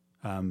churches,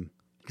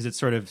 because it's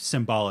sort of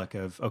symbolic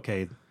of,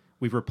 okay,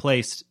 we've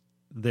replaced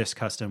this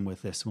custom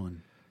with this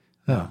one.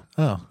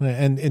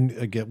 And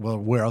again, well,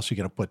 where else are you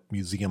going to put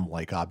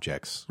museum-like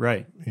objects?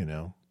 Right.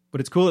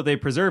 But it's cool that they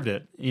preserved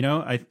it.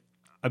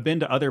 I've been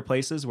to other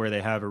places where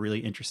they have a really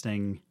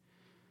interesting,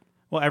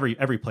 well,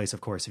 every place,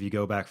 of course, if you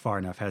go back far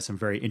enough, has some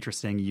very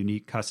interesting,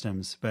 unique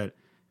customs. But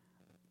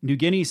New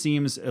Guinea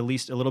seems at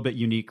least a little bit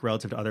unique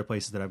relative to other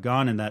places that I've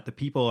gone, in that the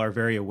people are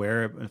very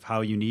aware of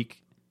how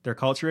unique their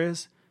culture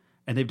is,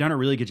 and they've done a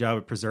really good job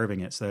of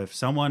preserving it. So if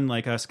someone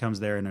like us comes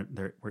there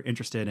and we're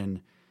interested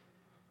in,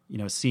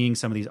 seeing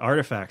some of these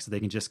artifacts, they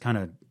can just kind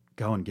of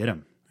go and get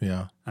them.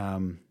 Yeah.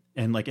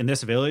 And like in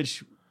this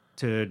village,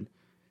 to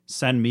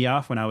send me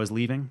off when I was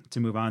leaving to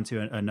move on to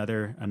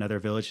another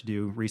village to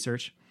do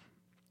research,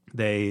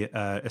 they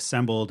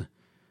assembled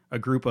a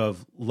group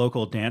of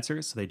local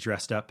dancers. So they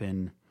dressed up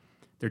in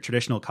their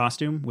traditional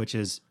costume, which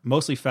is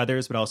mostly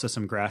feathers, but also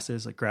some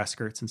grasses, like grass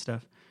skirts and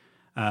stuff.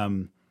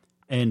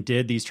 And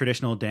did these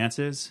traditional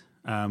dances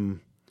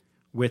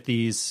with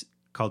these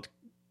called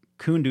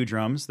kundu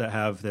drums that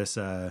have this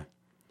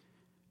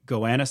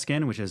goanna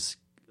skin, which is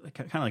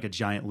kind of like a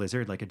giant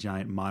lizard, like a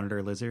giant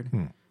monitor lizard.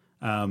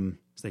 So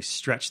they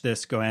stretch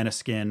this goanna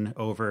skin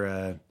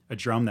over a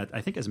drum that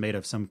I think is made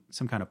of some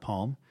kind of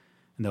palm,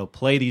 and they'll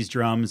play these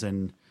drums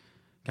and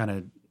kind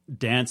of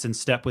dance and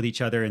step with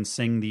each other and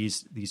sing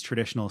these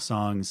traditional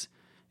songs.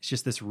 It's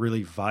just this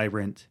really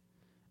vibrant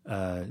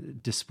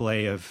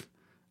display of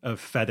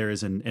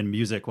feathers and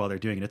music while they're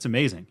doing it. It's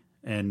amazing.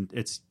 And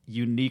it's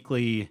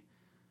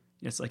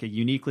like a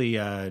uniquely,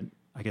 I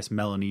guess,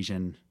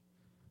 Melanesian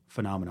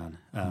phenomenon.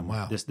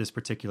 Wow. This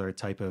particular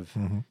type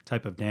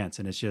of dance.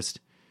 And it's just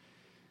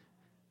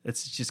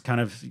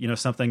kind of,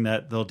 something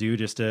that they'll do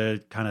just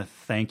to kind of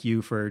thank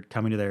you for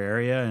coming to their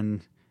area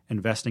and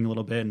investing a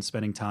little bit and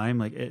spending time.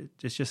 Like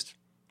it's just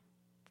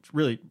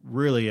really,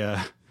 really,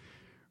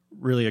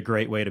 really a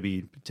great way to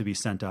be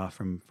sent off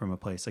from a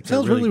place. Like,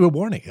 sounds really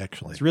rewarding,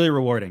 actually. It's really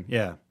rewarding.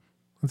 Yeah.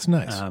 That's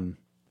nice.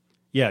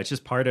 It's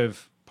just part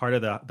of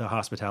the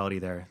hospitality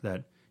there,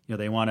 that,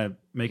 they want to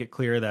make it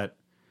clear that,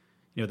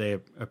 they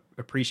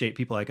appreciate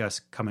people like us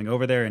coming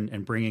over there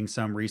and bringing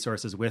some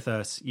resources with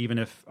us, even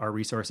if our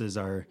resources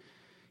are,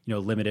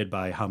 limited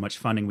by how much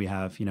funding we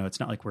have. It's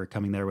not like we're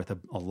coming there with a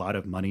lot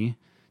of money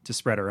to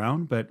spread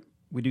around, but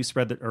we do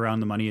spread around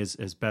the money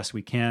as best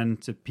we can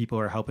to people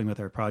who are helping with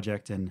our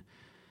project. And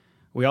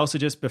we also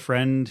just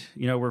befriend,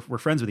 we're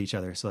friends with each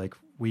other. So like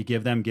we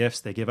give them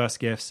gifts, they give us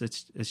gifts.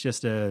 It's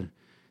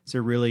it's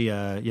a really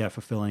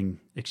fulfilling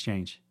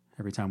exchange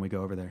every time we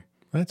go over there.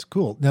 That's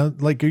cool. Now,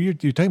 like you're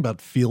talking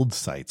about field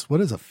sites. What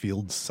is a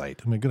field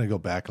site? I'm going to go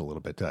back a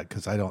little bit to that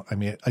because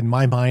in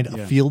my mind,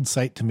 a field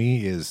site to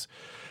me is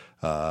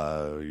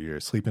you're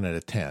sleeping in a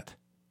tent.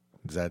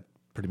 Is that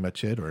pretty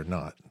much it or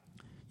not?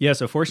 Yeah.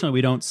 So fortunately,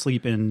 we don't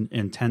sleep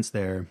in tents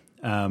there.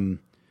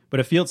 But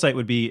a field site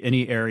would be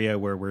any area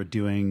where we're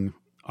doing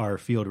our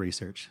field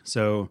research.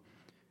 So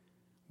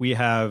we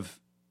have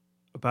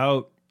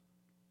about,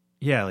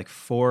 like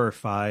 4 or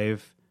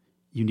 5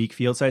 unique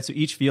field sites. So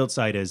each field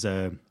site is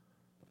a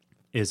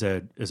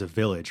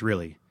village,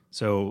 really.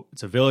 So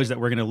it's a village that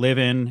we're going to live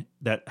in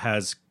that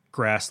has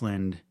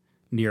grassland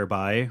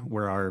nearby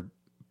where our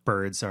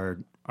birds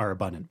are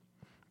abundant.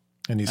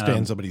 And you stay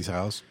in somebody's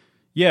house?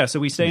 Yeah, so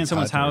we stay in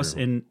someone's house.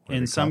 In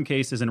some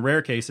cases, in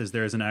rare cases,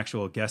 there's an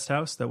actual guest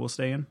house that we'll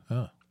stay in.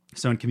 Oh.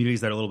 So in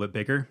communities that are a little bit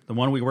bigger. The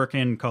one we work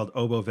in called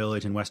Obo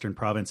Village in Western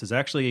Province is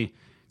actually,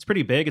 it's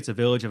pretty big. It's a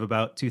village of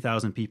about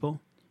 2,000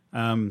 people.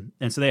 And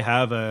so they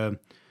have a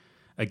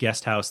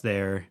guest house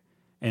there.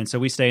 And so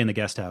we stay in the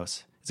guest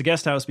house. It's a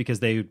guest house because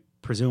they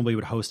presumably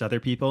would host other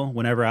people.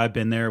 Whenever I've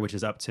been there, which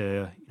is up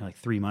to like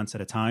 3 months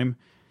at a time,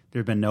 there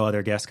have been no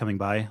other guests coming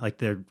by. Like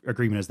the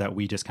agreement is that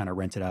we just kind of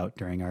rent it out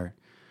during our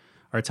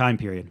time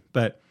period.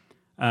 But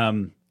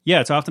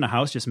it's often a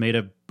house just made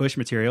of bush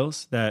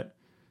materials that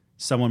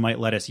someone might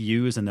let us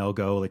use, and they'll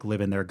go like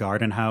live in their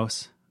garden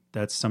house.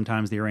 That's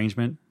sometimes the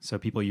arrangement. So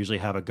people usually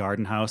have a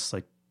garden house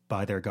like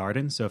by their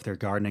garden. So if they're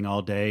gardening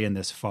all day in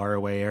this far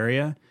away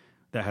area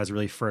that has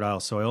really fertile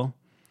soil,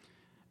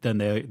 then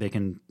they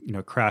can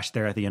crash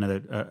there at the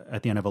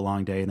end of a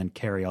long day and then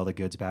carry all the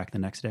goods back the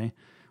next day,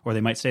 or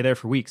they might stay there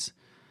for weeks.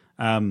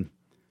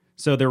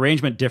 So the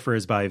arrangement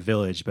differs by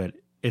village, but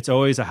it's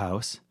always a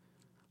house.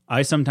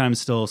 I sometimes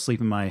still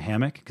sleep in my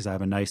hammock because I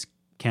have a nice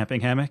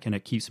camping hammock and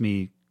it keeps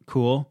me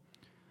cool.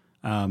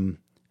 And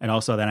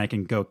also then I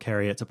can go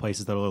carry it to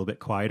places that are a little bit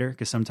quieter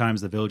because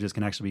sometimes the villages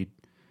can actually be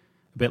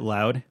a bit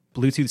loud.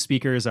 Bluetooth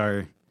speakers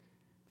are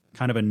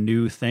kind of a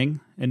new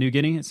thing in New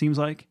Guinea, it seems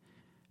like.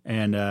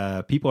 And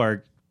people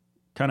are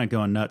kind of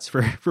going nuts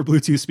for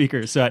Bluetooth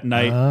speakers. So at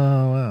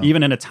night,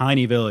 even in a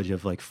tiny village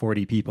of like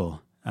 40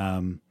 people,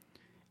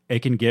 it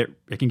can get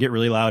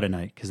really loud at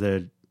night because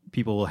the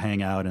people will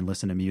hang out and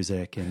listen to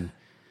music, and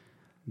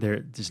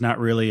there's not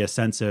really a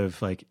sense of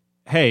like,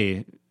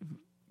 hey,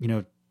 we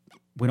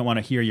don't want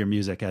to hear your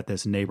music at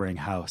this neighboring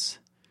house,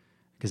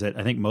 because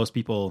I think most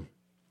people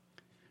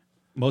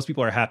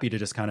are happy to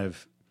just kind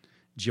of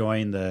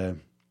join the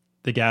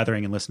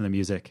gathering and listen to the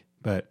music.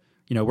 But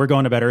we're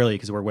going to bed early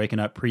because we're waking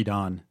up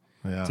pre-dawn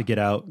to get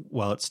out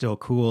while it's still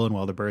cool and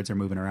while the birds are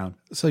moving around.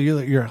 So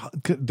you're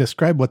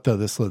describe what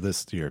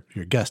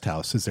your guest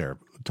house. Is there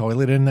a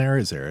toilet in there?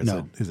 Is it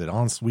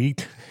en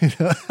suite?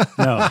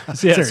 No.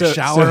 Is there a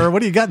shower? What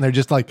do you got in there?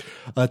 Just like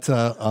it's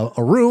a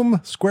room,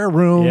 square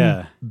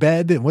room,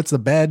 bed. And what's the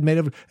bed made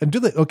of? And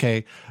I'm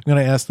going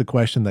to ask the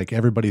question like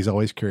everybody's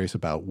always curious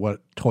about: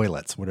 what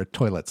are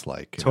toilets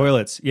like?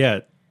 Toilets,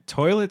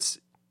 toilets.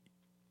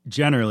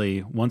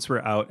 Generally, once we're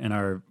out in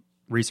our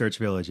research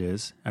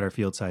villages at our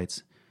field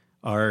sites,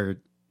 are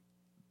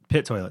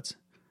pit toilets,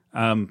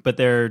 but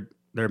they're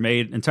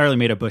entirely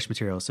made of bush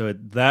material. So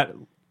that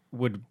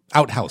would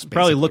outhouse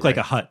probably look like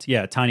a hut,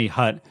 a tiny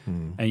hut,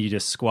 and you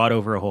just squat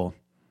over a hole.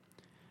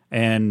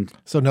 And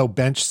so no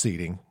bench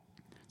seating.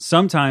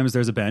 Sometimes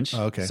there's a bench.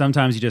 Oh, okay.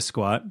 Sometimes you just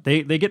squat.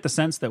 They get the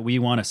sense that we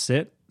want to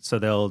sit,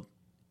 so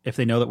if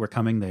they know that we're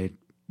coming, they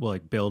will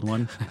like build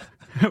one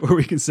where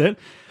we can sit.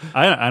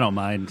 I don't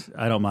mind.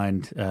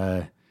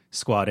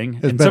 Squatting.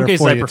 In some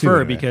cases I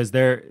prefer because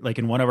they're like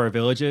in one of our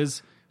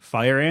villages,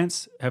 fire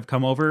ants have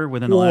come over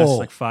within the last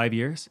like 5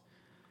 years,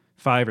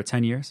 5 or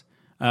 10 years.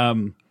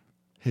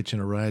 Hitching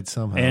a ride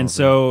somehow. And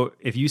so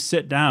if you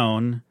sit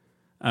down,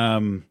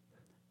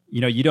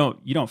 you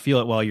don't feel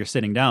it while you're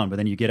sitting down, but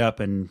then you get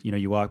up and,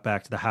 you walk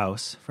back to the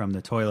house from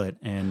the toilet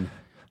and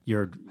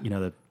your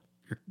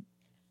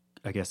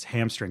I guess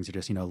hamstrings are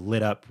just,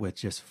 lit up with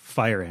just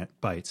fire ant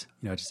bites.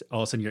 Just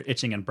all of a sudden you're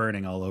itching and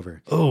burning all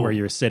over where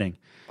you're sitting.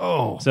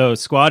 Oh. So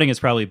squatting is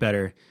probably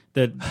better.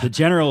 The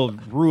general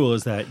rule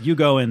is that you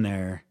go in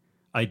there,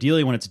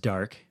 ideally when it's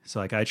dark.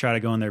 So like I try to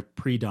go in there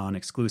pre-dawn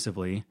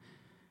exclusively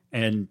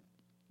and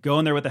go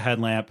in there with a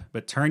headlamp,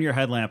 but turn your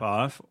headlamp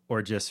off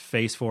or just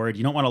face forward.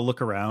 You don't want to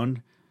look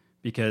around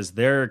because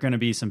there are going to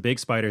be some big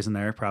spiders in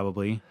there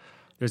probably.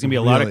 There's going to be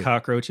a lot of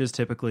cockroaches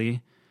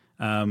typically,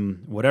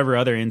 whatever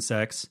other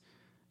insects.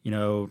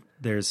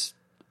 There's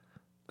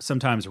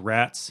sometimes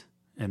rats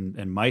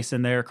and mice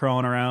in there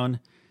crawling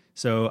around.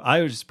 So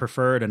I would just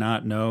prefer to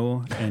not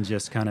know and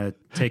just kind of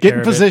take care of it. Get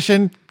in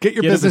position, get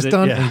your business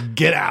done, and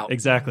get out.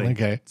 Exactly.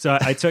 Okay. So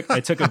I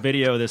took a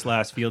video this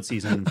last field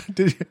season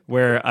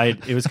where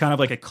it was kind of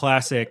like a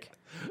classic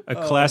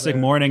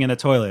morning in the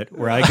toilet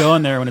where I go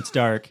in there when it's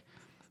dark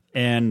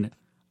and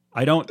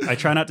I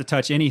try not to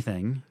touch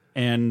anything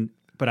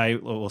but I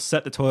will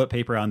set the toilet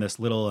paper on this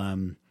little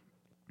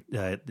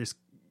this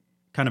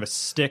kind of a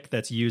stick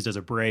that's used as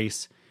a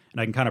brace,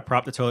 and I can kind of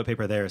prop the toilet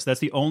paper there. So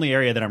that's the only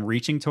area that I'm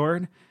reaching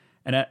toward.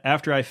 And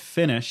after I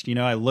finished,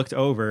 I looked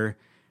over,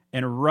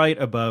 and right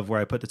above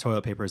where I put the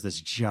toilet paper is this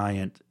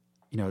giant,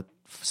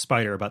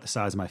 spider about the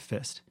size of my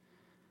fist.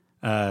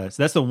 So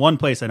that's the one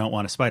place I don't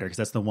want a spider, because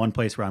that's the one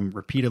place where I'm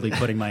repeatedly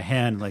putting my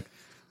hand like,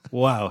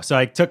 wow. So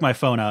I took my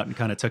phone out and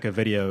kind of took a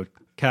video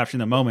capturing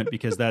the moment,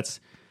 because that's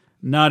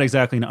not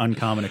exactly an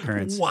uncommon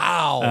occurrence.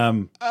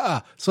 Wow.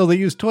 So they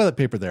use toilet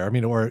paper there. I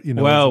mean,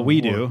 Well,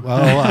 we do.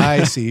 Oh,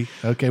 I see.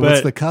 Okay.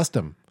 What's the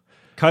custom?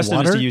 Custom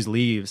Water? is to use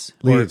leaves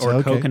or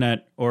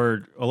coconut,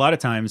 or a lot of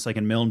times like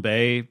in Milne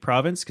Bay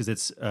province, because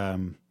it's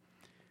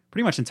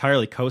pretty much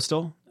entirely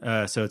coastal.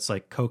 So it's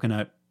like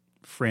coconut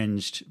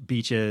fringed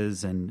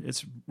beaches, and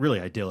it's really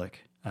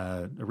idyllic,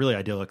 a really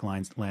idyllic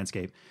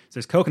landscape. So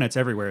there's coconuts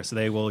everywhere. So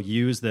they will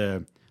use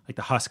the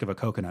husk of a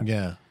coconut.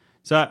 Yeah.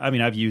 So I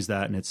mean, I've used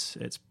that, and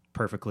it's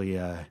perfectly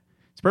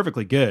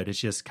good. It's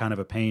just kind of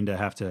a pain to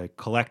have to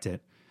collect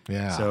it.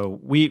 Yeah. So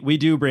we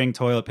do bring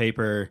toilet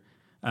paper.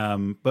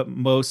 But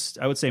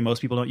I would say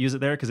most people don't use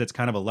it there, because it's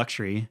kind of a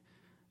luxury,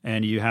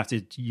 and you have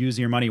to use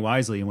your money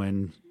wisely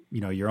when,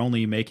 you're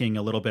only making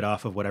a little bit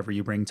off of whatever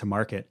you bring to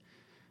market.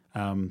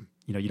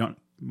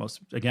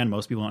 Most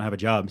people don't have a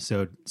job.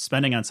 So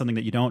spending on something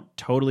that you don't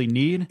totally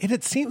need. And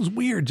it seems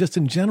weird just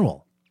in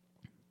general.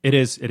 It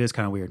is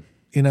kind of weird.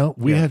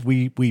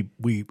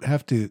 We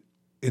have to,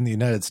 in the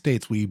United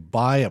States, we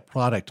buy a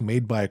product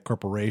made by a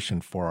corporation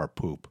for our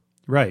poop.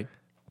 Right.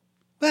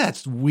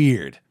 That's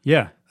weird.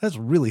 Yeah. That's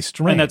really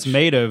strange. And that's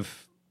made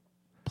of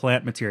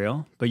plant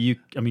material, but a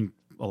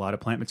lot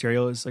of plant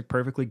material is like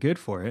perfectly good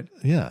for it.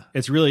 Yeah.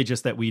 It's really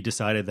just that we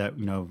decided that,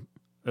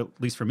 at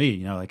least for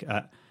me,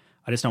 I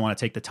just don't want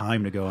to take the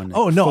time to go and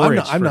I'm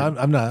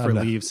not for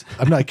leaves.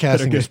 I'm not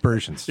casting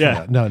aspersions.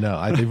 Yeah. No.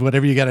 I think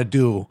whatever you got to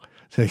do,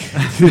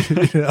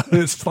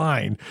 it's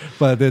fine.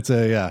 But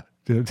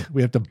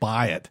we have to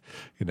buy it.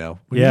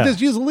 We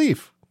just use a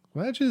leaf.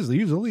 Why don't you just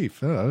use a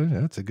leaf? Oh,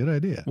 that's a good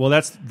idea. Well,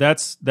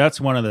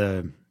 that's one of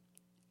the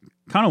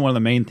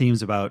main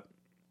themes about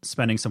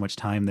spending so much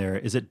time there,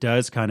 is it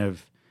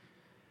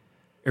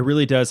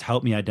really does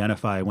help me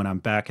identify when I'm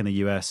back in the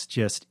US,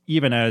 just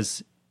even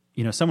as,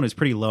 someone who's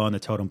pretty low on the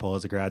totem pole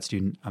as a grad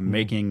student. I'm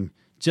making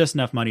just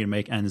enough money to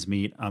make ends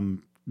meet.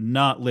 I'm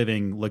not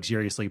living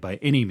luxuriously by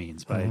any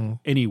means, by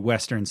any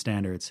Western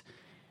standards,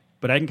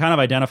 but I can kind of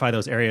identify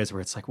those areas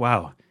where it's like,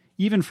 wow,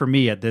 even for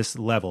me at this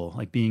level,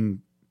 like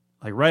being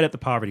like right at the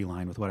poverty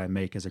line with what I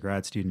make as a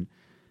grad student,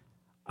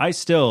 I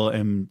still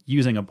am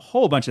using a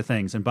whole bunch of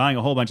things and buying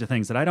a whole bunch of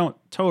things that I don't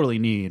totally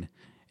need.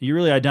 You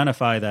really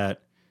identify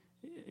that.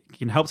 It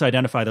can help to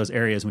identify those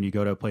areas when you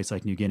go to a place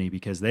like New Guinea,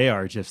 because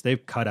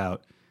they've cut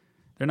out.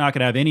 They're not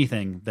going to have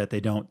anything that they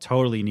don't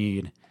totally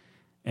need.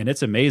 And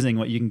it's amazing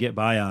what you can get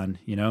by on,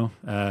 you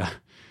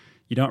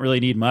don't really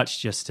need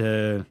much just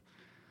to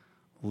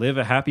live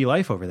a happy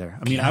life over there.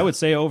 I mean, I would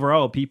say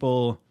overall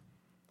people,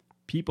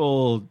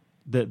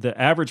 the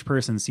average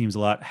person seems a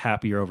lot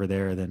happier over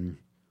there than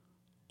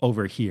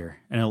over here,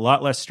 and a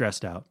lot less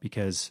stressed out,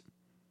 because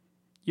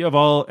you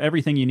have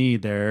everything you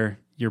need there.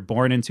 You're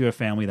born into a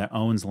family that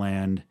owns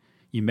land.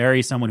 You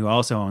marry someone who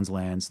also owns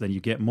land, so then you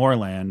get more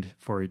land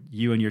for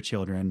you and your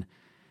children,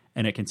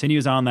 and it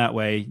continues on that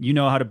way. You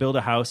know how to build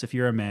a house if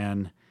you're a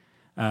man.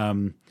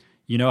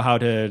 You know how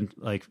to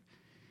like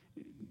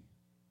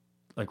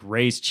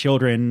raise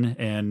children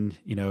and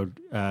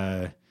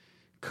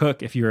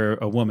cook if you're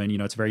a woman.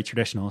 It's very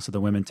traditional, so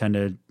the women tend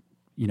to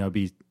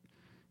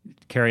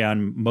carry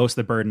on most of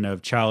the burden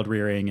of child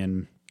rearing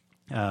and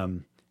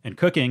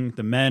cooking.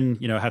 The men,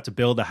 have to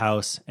build the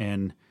house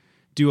and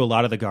do a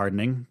lot of the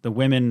gardening. The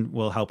women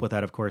will help with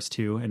that, of course,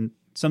 too. And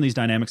some of these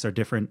dynamics are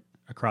different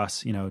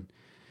across,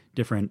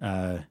 different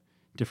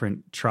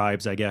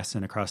tribes, I guess,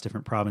 and across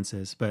different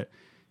provinces. But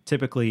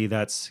typically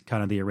that's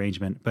kind of the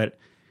arrangement. But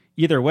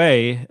either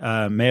way,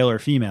 male or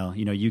female,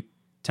 you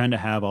tend to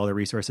have all the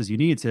resources you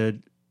need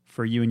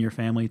for you and your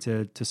family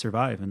to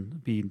survive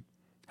and be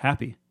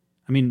happy.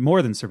 I mean,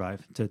 more than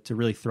survive, to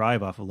really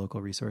thrive off of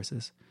local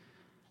resources.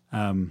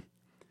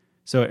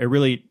 So I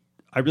really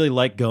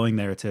like going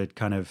there to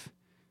kind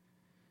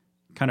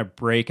of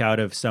break out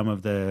of some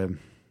of the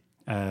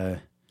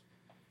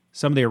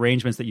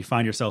arrangements that you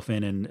find yourself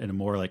in a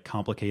more like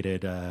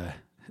complicated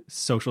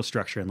social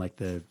structure in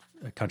like a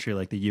country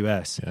like the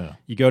U.S. Yeah.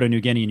 You go to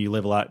New Guinea and you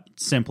live a lot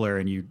simpler,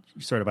 and you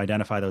sort of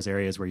identify those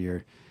areas where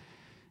you're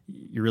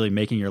really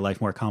making your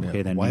life more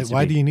complicated than it needs to be.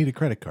 Why do you need a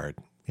credit card?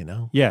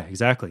 Yeah,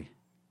 exactly.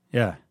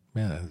 Yeah.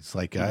 Yeah, it's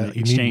like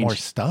you need more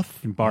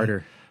stuff? And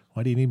barter.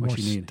 Why do you need more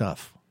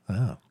stuff?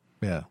 Oh,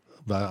 yeah.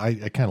 But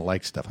I kind of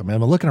like stuff. I mean,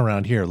 I'm looking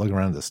around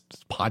this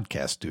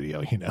podcast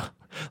studio,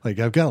 like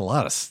I've got a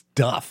lot of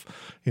stuff,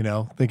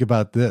 think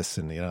about this.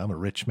 And, I'm a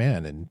rich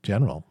man in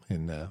general,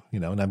 and,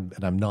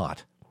 and I'm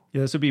not.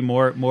 Yeah, this would be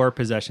more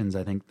possessions,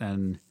 I think,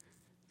 than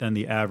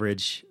the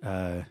average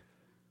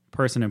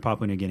person in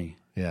Papua New Guinea.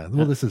 Yeah,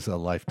 well, this is a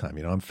lifetime.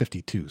 I'm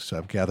 52, so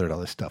I've gathered all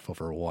this stuff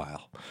over a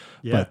while.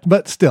 Yeah,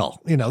 but still,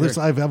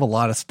 sure. I have a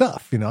lot of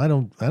stuff. I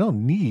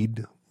don't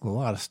need a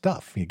lot of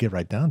stuff. You get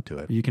right down to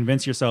it. You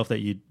convince yourself that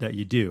you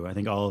do. I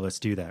think all of us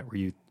do that, where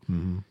you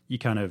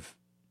kind of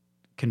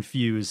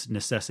confuse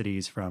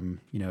necessities from,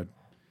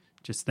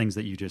 just things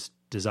that you just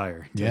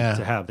desire to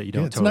have that you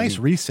don't. It's totally a nice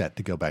need. reset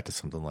to go back to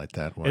something like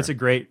that. It's a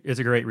great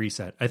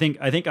reset. I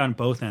think on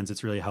both ends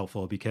it's really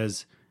helpful,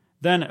 because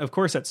then of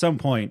course at some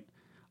point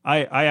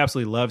I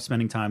absolutely love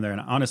spending time there, and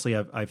honestly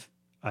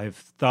I've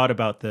thought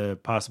about the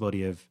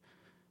possibility of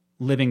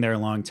living there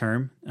long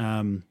term.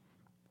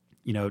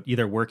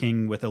 Either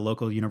working with a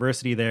local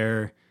university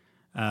there,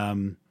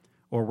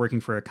 or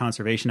working for a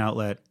conservation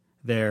outlet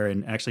there,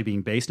 and actually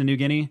being based in New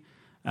Guinea.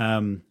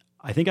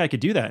 I think I could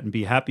do that and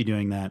be happy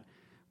doing that.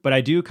 But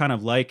I do kind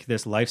of like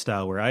this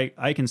lifestyle where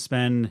I can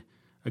spend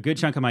a good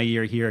chunk of my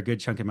year here, a good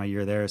chunk of my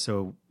year there.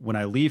 So when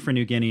I leave for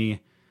New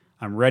Guinea,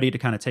 I'm ready to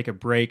kind of take a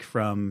break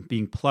from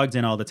being plugged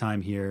in all the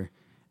time here.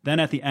 Then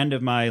at the end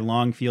of my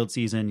long field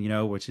season,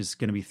 which is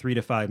going to be 3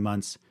 to 5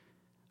 months,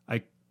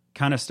 I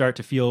kind of start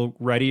to feel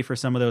ready for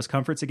some of those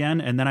comforts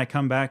again. And then I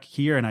come back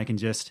here and I can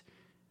just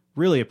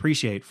really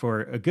appreciate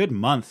for a good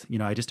month.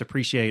 I just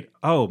appreciate,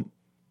 oh,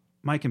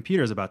 my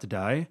computer's about to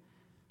die.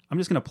 I'm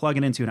just going to plug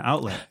it into an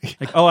outlet.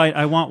 Like, oh,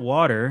 I want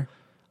water.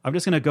 I'm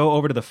just going to go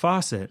over to the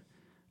faucet,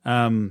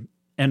 and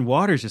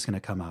water's just going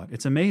to come out.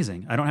 It's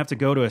amazing. I don't have to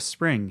go to a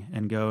spring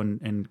and go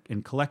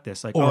and collect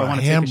this. Like, or I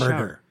want to take a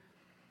shower.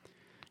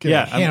 Get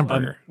a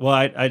hamburger.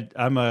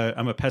 I'm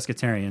a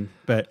pescatarian,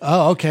 but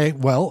okay.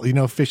 Well,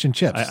 fish and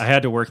chips. I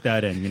had to work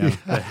that in.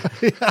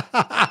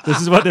 This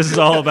is what this is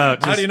all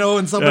about. How do you know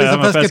when somebody's a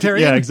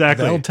pescatarian? Yeah,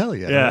 exactly. They'll tell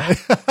you. Yeah,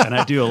 and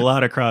I do a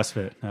lot of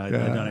CrossFit. I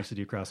don't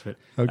actually do CrossFit.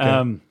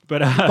 Okay,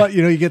 but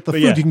you get the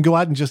food. You can go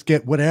out and just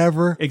get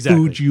whatever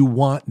food you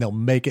want. And they'll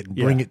make it and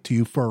bring it to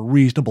you for a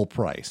reasonable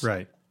price.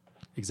 Right.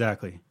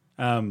 Exactly.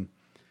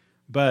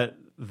 But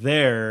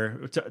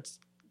there.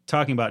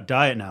 Talking about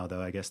diet now,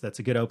 though, I guess that's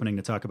a good opening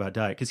to talk about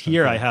diet, because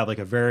here I have like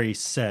a very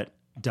set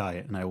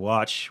diet, and I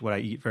watch what I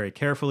eat very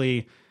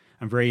carefully.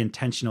 I'm very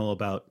intentional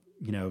about,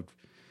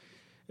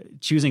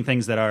 choosing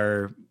things that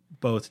are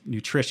both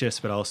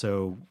nutritious, but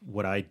also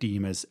what I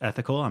deem as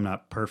ethical. I'm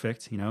not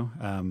perfect,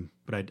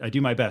 but I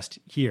do my best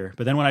here.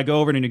 But then when I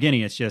go over to New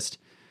Guinea, it's just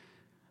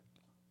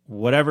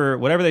whatever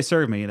they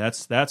serve me,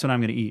 that's what I'm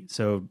going to eat.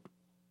 So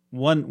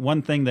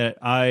one thing that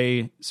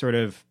I sort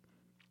of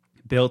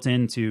built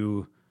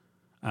into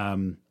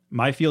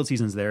my field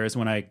seasons there is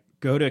when I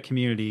go to a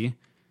community,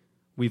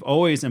 we've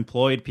always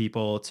employed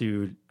people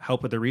to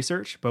help with the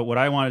research. But what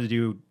I wanted to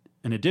do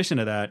in addition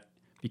to that,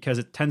 because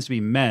it tends to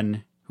be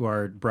men who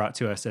are brought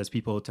to us as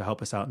people to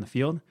help us out in the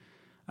field,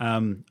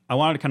 I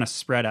wanted to kind of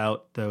spread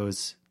out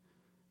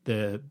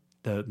the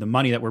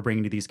money that we're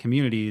bringing to these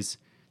communities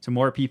to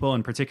more people,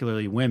 and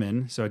particularly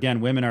women. So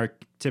again, women are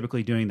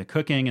typically doing the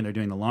cooking and they're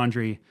doing the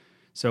laundry.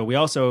 So we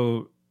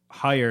also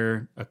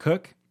hire a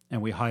cook,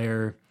 and we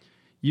hire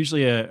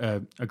usually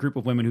a group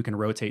of women who can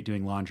rotate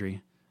doing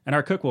laundry, and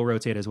our cook will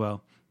rotate as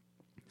well.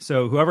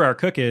 So whoever our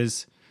cook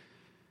is,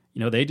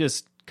 they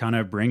just kind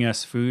of bring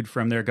us food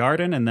from their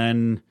garden. And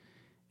then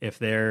if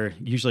their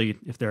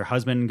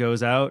husband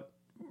goes out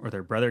or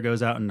their brother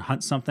goes out and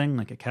hunts something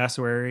like a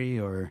cassowary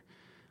or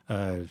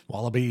a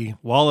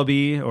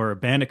wallaby or a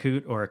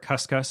bandicoot or a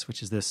cuscus,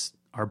 which is this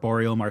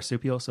arboreal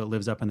marsupial, so it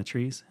lives up in the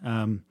trees,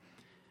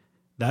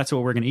 that's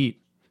what we're going to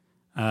eat.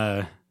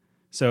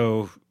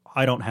 So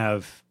I don't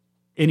have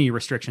any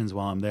restrictions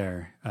while I'm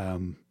there.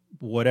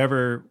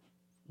 Whatever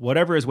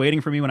is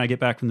waiting for me when I get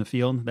back from the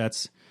field,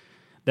 that's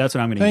what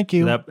I'm going to eat. Thank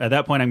you. At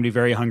that point, I'm going to be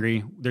very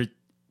hungry.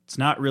 It's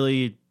not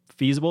really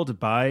feasible to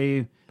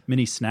buy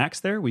many snacks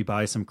there. We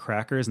buy some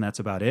crackers, and that's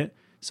about it.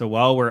 So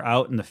while we're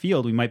out in the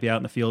field, we might be out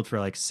in the field for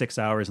like 6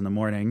 hours in the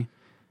morning,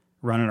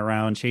 running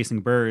around chasing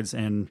birds,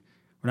 and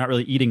we're not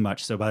really eating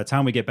much. So by the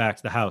time we get back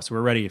to the house,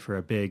 we're ready for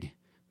a big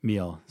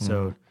meal.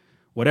 So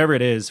whatever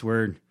it is,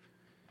 we're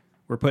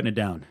putting it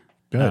down.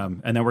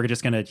 Good. And then we're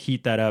just going to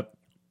heat that up.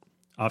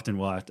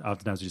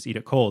 Oftentimes we just eat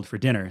it cold for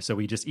dinner. So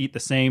we just eat the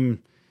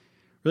same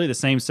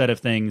set of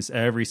things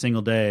every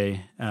single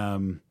day.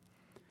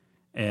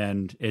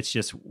 And it's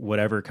just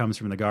whatever comes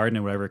from the garden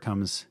and whatever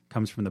comes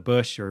from the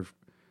bush or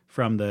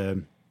from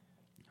the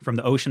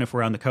ocean. If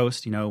we're on the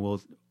coast,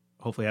 we'll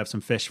hopefully have some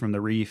fish from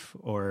the reef,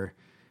 or,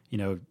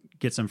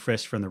 get some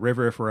fish from the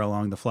river if we're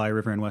along the Fly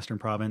River in Western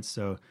Province.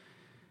 So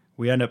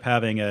we end up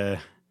having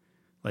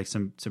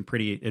some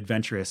pretty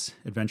adventurous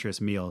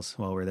meals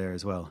while we're there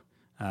as well.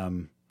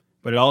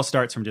 But it all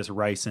starts from just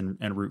rice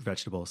and root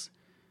vegetables.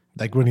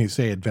 Like when you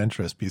say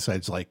adventurous,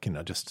 besides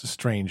just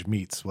strange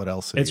meats, what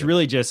else? It's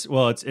really just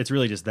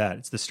that.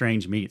 It's the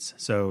strange meats.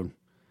 So,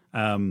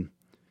 I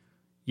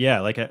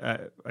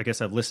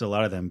guess I've listed a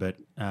lot of them, but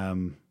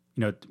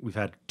we've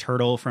had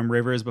turtle from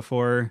rivers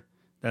before.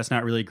 That's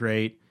not really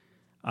great.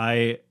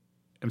 I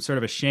am sort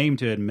of ashamed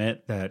to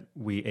admit that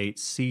we ate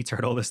sea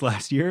turtle this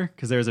last year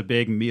because there was a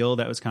big meal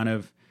that was kind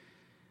of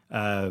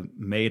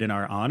made in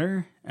our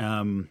honor.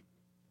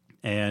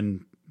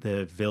 And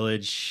the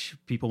village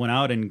people went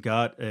out and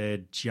got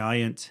a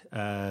giant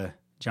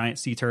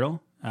sea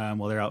turtle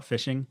while they're out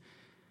fishing.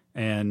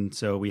 And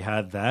so we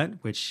had that,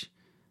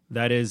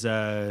 that is,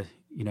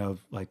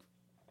 like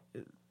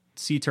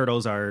sea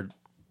turtles are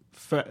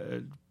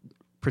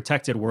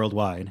protected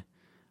worldwide.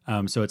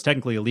 So it's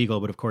technically illegal,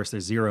 but of course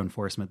there's zero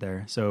enforcement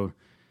there. So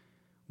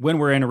when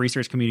we're in a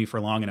research community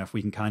for long enough,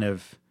 we can kind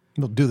of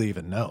Well, do they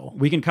even know?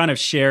 we can kind of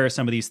share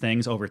some of these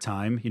things over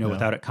time,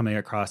 without it coming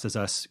across as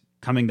us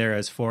coming there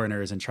as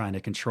foreigners and trying to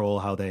control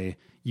how they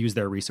use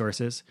their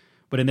resources.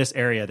 But in this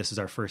area, this is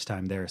our first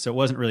time there. So it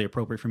wasn't really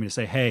appropriate for me to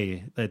say,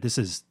 hey, this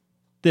is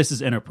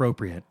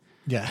inappropriate.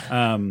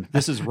 Yeah.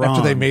 This is wrong.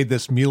 After they made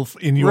this meal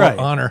in your Right.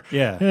 honor.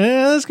 Yeah.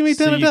 This can be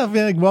So done you- enough.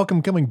 Yeah,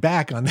 welcome coming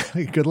back on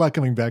that. Good luck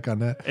coming back on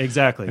that.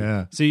 Exactly.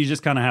 Yeah. So you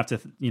just kind of have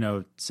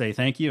to, say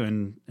thank you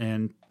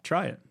and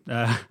try it.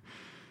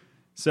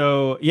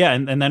 So yeah,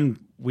 and then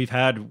we've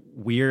had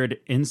weird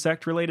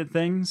insect related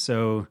things.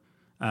 So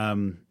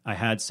I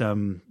had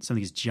some of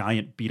these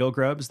giant beetle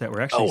grubs that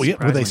were actually Oh, yeah.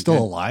 Were they surprisingly still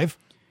good. alive?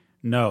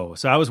 No.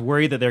 So I was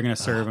worried that they're going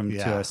to serve them to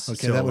us. Okay,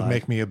 still that would alive.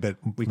 make me a bit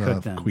We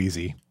cooked them.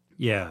 queasy.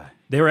 Yeah,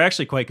 they were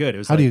actually quite good. It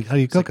was How do you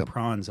it's cook like 'em?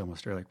 prawns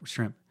almost, or like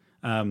shrimp.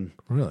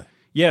 Really?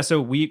 Yeah,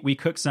 so we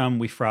cooked some,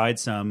 we fried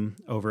some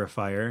over a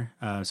fire.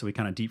 So we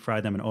kind of deep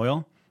fried them in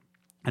oil,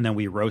 and then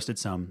we roasted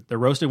some. The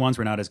roasted ones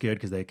were not as good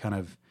because they kind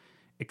of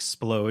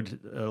explode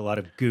a lot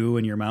of goo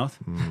in your mouth.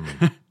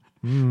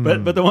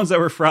 But the ones that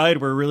were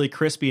fried were really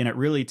crispy, and it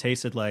really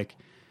tasted like,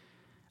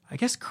 I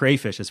guess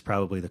crayfish is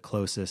probably the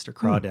closest, or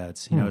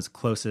crawdads, it's the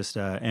closest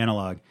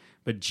analog.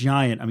 But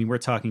giant, I mean, we're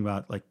talking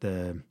about like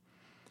the,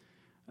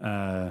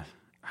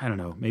 I don't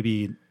know,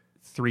 maybe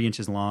 3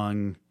 inches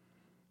long,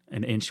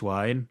 an inch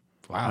wide.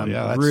 Wow,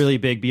 yeah, that's- really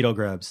big beetle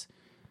grubs.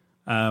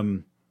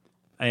 And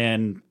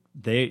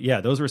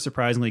those were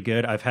surprisingly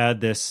good. I've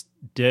had this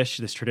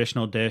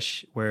traditional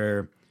dish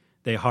where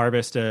they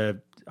harvest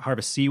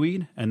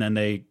seaweed, and then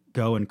they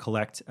go and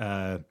collect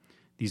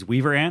these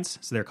weaver ants.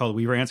 So they're called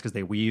weaver ants because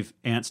they weave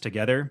ants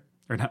together,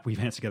 or not weave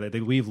ants together.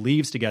 They weave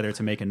leaves together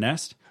to make a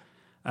nest.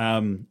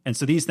 And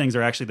so these things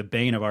are actually the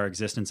bane of our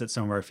existence at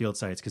some of our field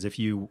sites, because if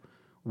you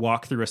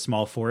walk through a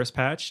small forest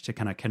patch to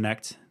kind of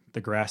connect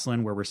the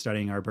grassland where we're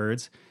studying our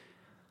birds,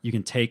 you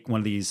can take one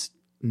of these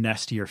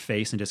nests to your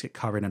face and just get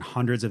covered in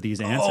hundreds of these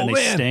ants, and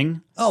they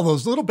sting. Oh,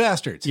 those little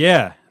bastards.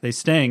 Yeah, they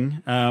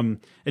sting.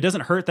 It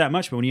doesn't hurt that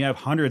much, but when you have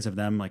hundreds of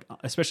them, like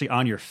especially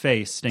on your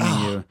face, stinging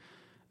you,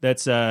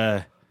 that's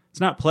it's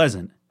not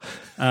pleasant.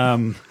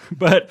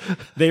 But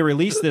they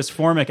release this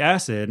formic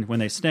acid when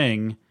they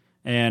sting,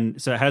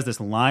 and so it has this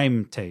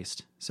lime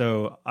taste.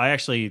 So I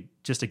actually,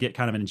 just to get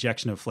kind of an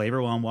injection of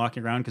flavor while I'm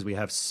walking around, because we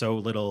have so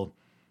little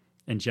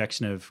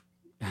injection of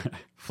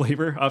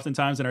flavor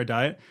oftentimes in our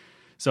diet,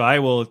 so I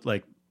will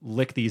like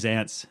lick these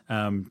ants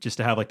just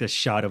to have like this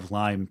shot of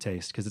lime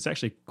taste, because it's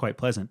actually quite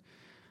pleasant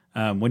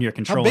when you're How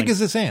controlling. big is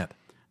this ant?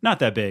 Not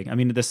that big. I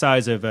mean, the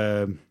size of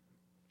a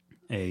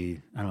I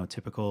don't know,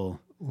 typical.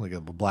 Like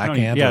a black I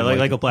don't- ant? yeah, or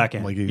like a black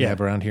ant. Like you Yeah.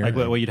 have around here? Like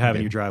what you'd have in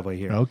Okay. your driveway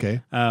here.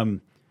 Okay.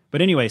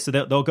 But anyway, so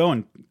they'll go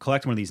and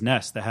collect one of these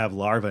nests that have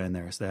larvae in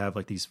there. So they have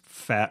like these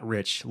fat,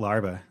 rich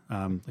larvae,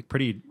 like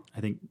pretty,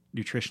 I think,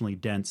 nutritionally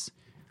dense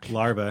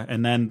larvae.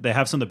 And then they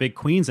have some of the big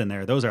queens in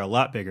there. Those are a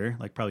lot bigger,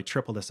 like probably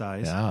triple the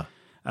size, Yeah.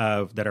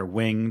 that are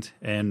winged.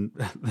 And,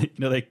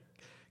 they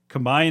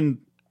combine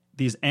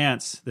these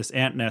ants, this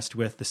ant nest,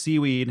 with the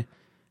seaweed,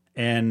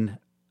 and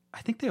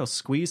I think they'll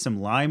squeeze some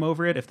lime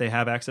over it if they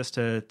have access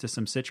to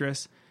some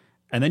citrus.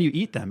 And then you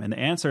eat them, and the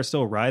ants are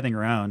still writhing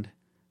around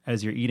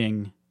as you're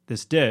eating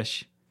this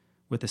dish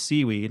with the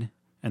seaweed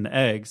and the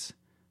eggs.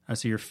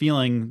 So you're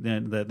feeling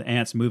the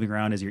ants moving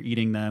around as you're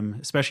eating them,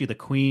 especially the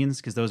queens,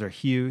 because those are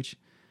huge.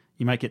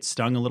 You might get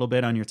stung a little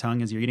bit on your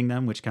tongue as you're eating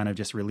them, which kind of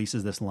just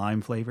releases this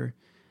lime flavor,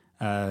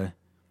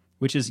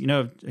 which is,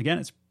 again,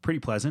 it's pretty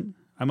pleasant.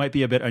 I might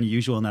be a bit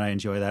unusual in that I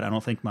enjoy that. I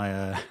don't think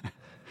my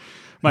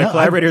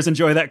collaborators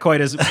enjoy that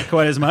quite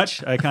as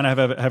much. I kind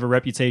of have a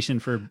reputation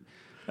for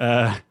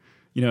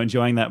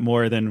enjoying that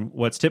more than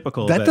what's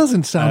typical. That but,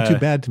 doesn't sound too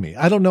bad to me.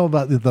 I don't know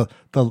about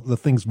the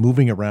things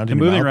moving around. The in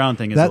your moving mouth. around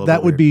thing is a little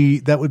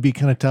bit that would be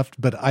kind of tough.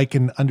 But I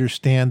can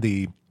understand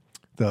the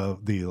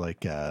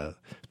like,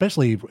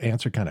 especially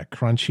ants are kind of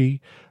crunchy.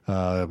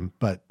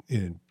 But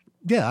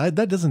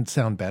that doesn't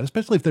sound bad,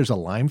 especially if there's a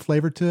lime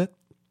flavor to it.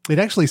 It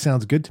actually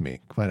sounds good to me,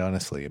 quite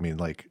honestly. I mean,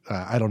 like,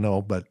 I don't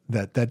know, but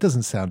that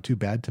doesn't sound too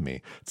bad to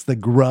me. It's the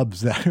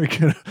grubs that are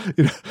kind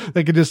of,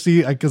 I can just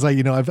see, because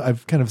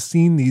I've kind of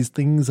seen these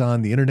things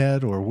on the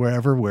internet or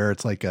wherever where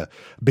it's like a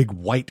big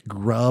white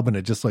grub and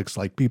it just looks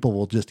like people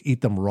will just eat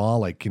them raw,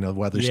 like,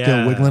 while they're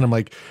still wiggling. I'm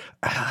like,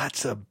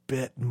 that's a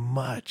bit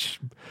much.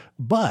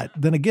 But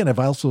then again, I've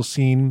also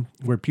seen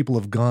where people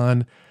have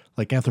gone,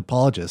 like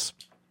anthropologists,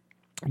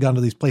 gone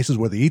to these places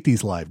where they eat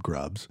these live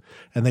grubs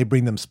and they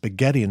bring them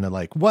spaghetti and they're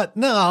like, what?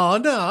 No,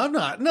 I'm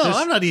not. No,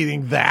 I'm not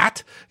eating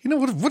that.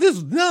 What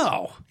is,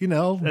 no,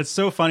 That's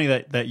so funny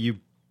that you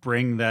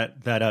bring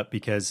that up,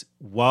 because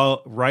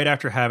right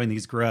after having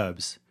these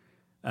grubs,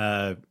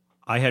 I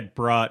had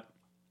brought,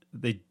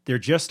 they're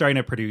just starting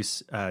to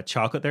produce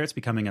chocolate there. It's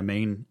becoming a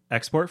main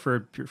export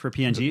for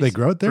PNGs. They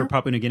grow it there? For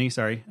Papua New Guinea,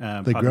 sorry.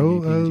 They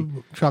grow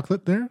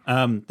chocolate there?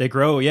 They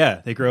grow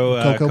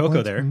Cocoa cocoa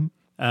plants? there.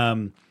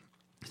 Mm-hmm.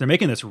 they're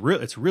making this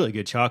it's really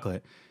good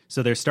chocolate.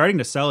 So they're starting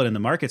to sell it in the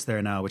markets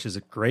there now, which is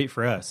great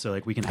for us. So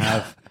like we can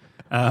have,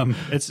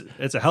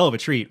 it's a hell of a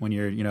treat when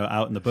you're,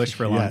 out in the bush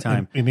for a long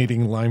time. And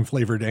eating lime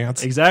flavored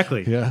ants.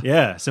 Exactly. Yeah.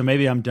 Yeah. So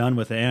maybe I'm done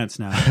with the ants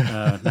now,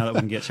 now that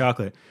we can get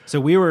chocolate. So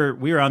we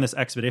were on this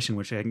expedition,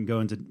 which I can go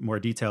into more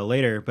detail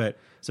later. But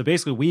so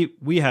basically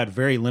we had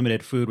very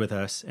limited food with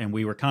us, and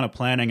we were kind of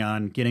planning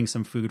on getting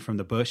some food from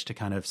the bush to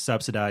kind of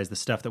subsidize the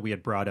stuff that we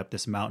had brought up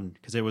this mountain,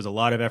 because it was a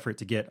lot of effort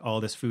to get all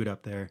this food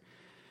up there.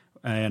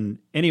 And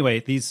anyway,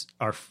 these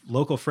our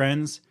local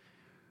friends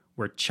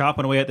were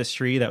chopping away at this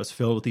tree that was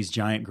filled with these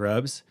giant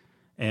grubs.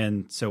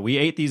 And so we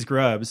ate these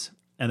grubs.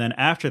 And then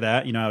after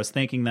that, I was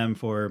thanking them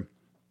for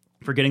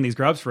getting these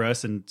grubs for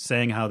us and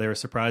saying how they were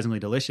surprisingly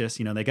delicious.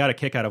 They got a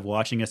kick out of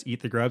watching us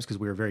eat the grubs because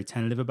we were very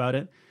tentative about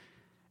it.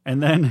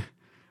 And then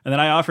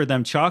I offered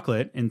them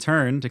chocolate in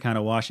turn to kind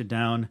of wash it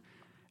down.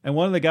 And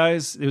one of the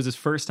guys, it was his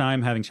first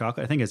time having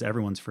chocolate. I think it's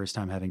everyone's first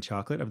time having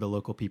chocolate of the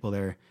local people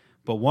there.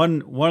 But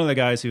one of the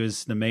guys who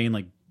was the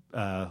main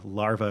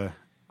larva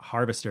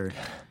harvester,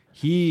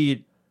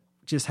 he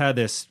just had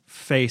this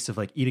face of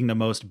like eating the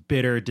most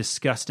bitter,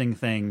 disgusting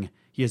thing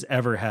he has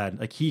ever had.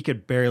 Like he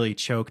could barely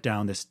choke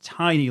down this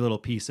tiny little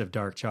piece of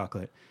dark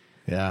chocolate.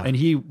 Yeah. And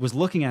he was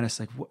looking at us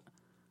like,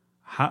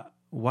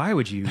 why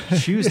would you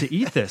choose to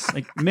eat this?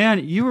 Like,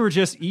 man, you were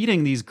just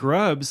eating these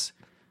grubs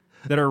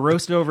that are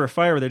roasted over a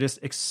fire where they're just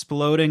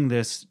exploding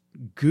this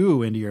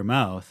goo into your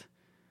mouth.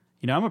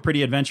 I'm a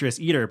pretty adventurous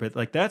eater, but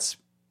like that's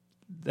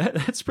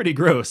pretty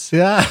gross.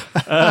 Yeah.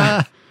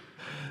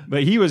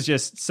 But he was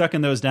just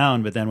sucking those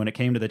down. But then when it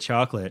came to the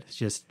chocolate,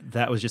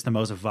 that was just the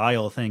most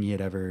vile thing he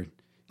had ever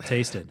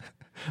tasted.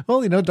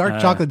 Well,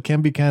 dark chocolate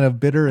can be kind of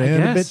bitter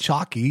and a bit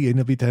chalky,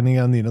 depending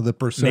on the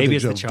percentage. Maybe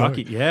it's the of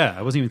chalky. dark. Yeah,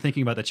 I wasn't even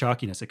thinking about the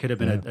chalkiness. It could have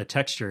been a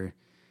texture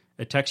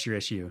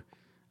issue.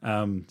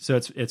 So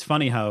it's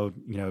funny how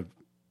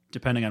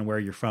depending on where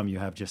you're from, you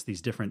have just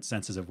these different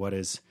senses of what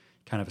is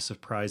kind of a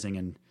surprising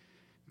and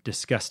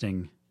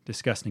disgusting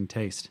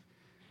taste.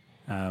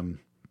 And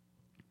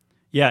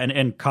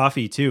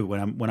coffee too. When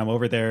I'm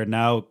over there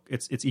now,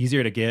 it's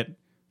easier to get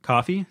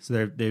coffee.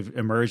 So they've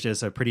emerged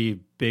as a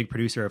pretty big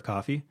producer of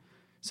coffee.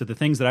 So the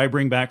things that I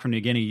bring back from New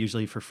Guinea,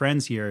 usually for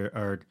friends here,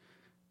 are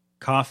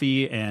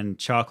coffee and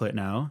chocolate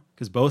now,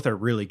 because both are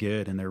really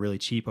good and they're really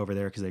cheap over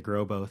there because they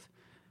grow both.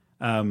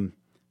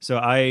 So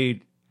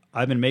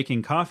I've been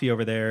making coffee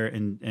over there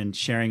and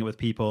sharing it with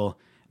people.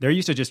 They're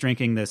used to just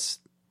drinking this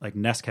like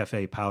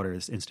Nescafe powder,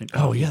 this instant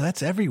coffee. Oh yeah,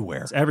 that's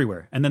everywhere. It's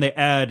everywhere. And then they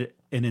add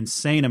an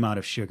insane amount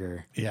of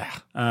sugar. Yeah.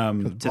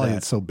 To that.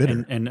 It's so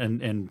bitter.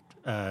 And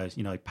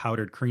like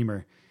powdered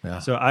creamer. Yeah.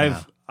 So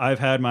I've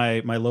had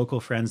my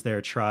local friends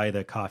there try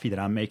the coffee that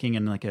I'm making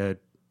in like a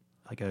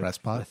press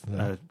pot,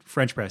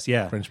 French press.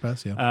 Yeah. French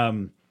press. Yeah.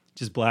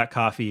 Just black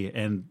coffee,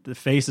 and the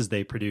faces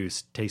they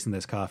produce tasting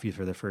this coffee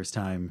for the first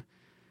time.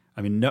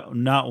 I mean,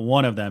 not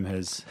one of them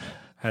has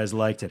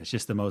liked it. It's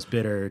just the most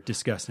bitter,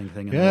 disgusting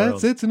thing in the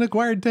world. Yeah, it's an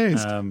acquired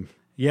taste.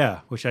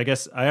 Which I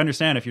guess I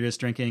understand if you're just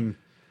drinking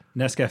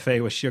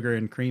Nescafe with sugar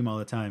and cream all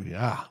the time.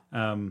 Yeah.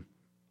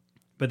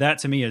 But that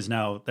to me is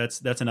now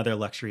that's another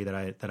luxury that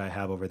I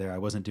have over there. I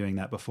wasn't doing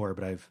that before,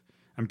 but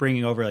I'm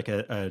bringing over like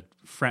a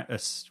one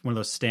of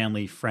those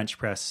Stanley French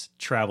press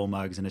travel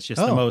mugs, and it's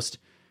just the most.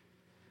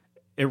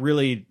 It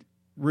really,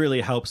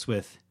 really helps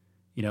with,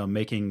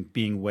 making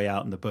being way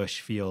out in the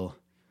bush feel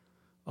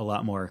a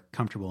lot more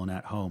comfortable and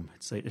at home.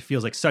 It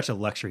feels like such a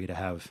luxury to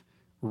have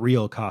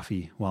real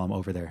coffee while I'm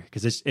over there,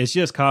 because it's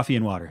just coffee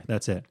and water.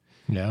 That's it.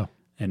 Yeah.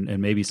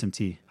 And maybe some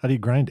tea. How do you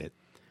grind it?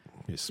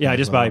 I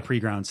just buy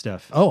pre-ground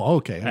stuff. Oh,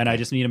 okay. And I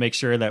just need to make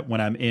sure that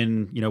when I'm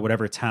in,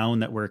 whatever town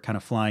that we're kind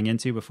of flying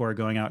into before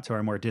going out to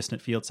our more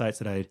distant field sites,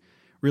 that I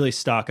really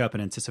stock up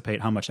and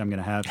anticipate how much I'm going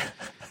to have.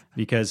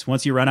 Because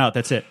once you run out,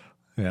 that's it.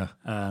 Yeah.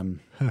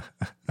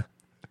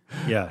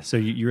 So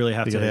you really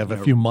have to have a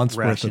few months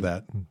worth of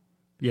that.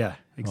 Yeah,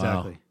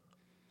 exactly. Wow.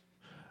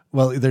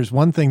 Well, there's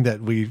one thing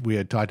that we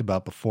had talked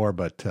about before,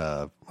 but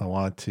I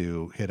wanted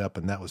to hit up,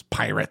 and that was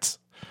pirates.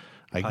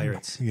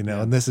 Pirates,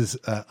 and this is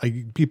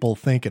people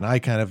think, and I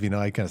kind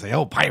of say,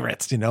 oh,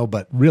 pirates,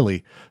 but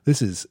really,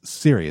 this is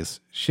serious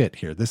shit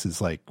here. This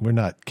is like, we're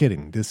not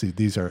kidding.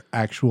 These are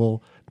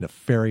actual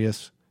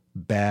nefarious,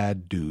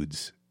 bad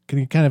dudes. Can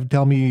you kind of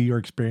tell me your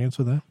experience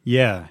with that?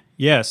 Yeah.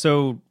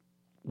 So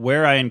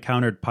where I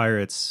encountered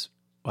pirates,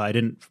 well, I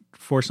didn't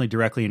fortunately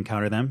directly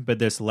encounter them, but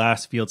this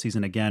last field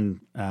season again,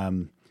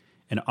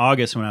 in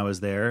August when I was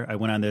there, I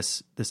went on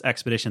this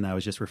expedition that I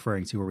was just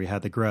referring to where we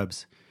had the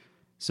grubs.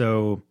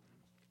 So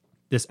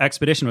this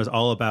expedition was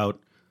all about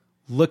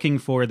looking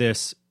for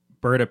this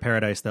bird of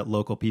paradise that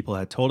local people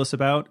had told us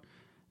about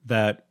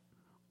that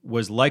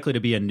was likely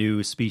to be a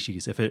new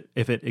species if it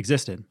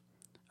existed.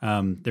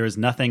 There was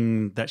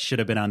nothing that should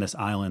have been on this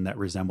island that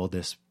resembled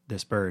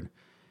this bird.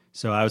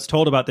 So I was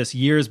told about this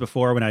years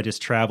before when I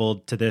just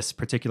traveled to this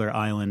particular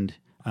island,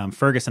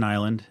 Ferguson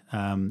Island,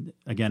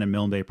 again in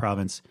Milne Bay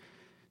Province.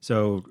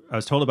 So I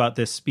was told about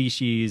this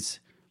species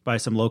by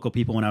some local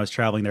people when I was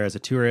traveling there as a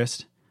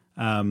tourist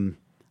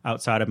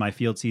outside of my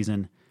field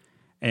season.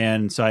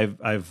 And so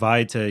I've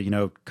vied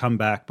to, come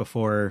back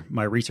before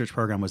my research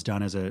program was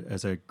done as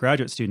a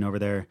graduate student over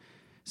there.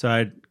 So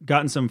I'd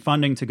gotten some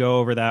funding to go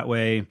over that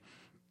way.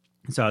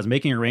 So I was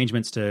making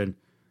arrangements to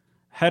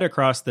head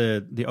across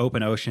the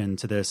open ocean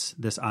to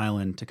this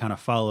island to kind of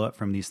follow up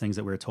from these things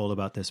that we were told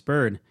about this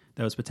bird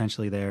that was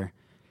potentially there.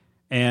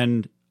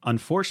 And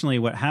unfortunately,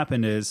 what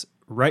happened is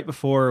right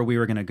before we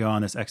were going to go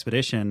on this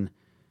expedition,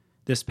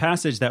 this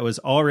passage that was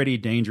already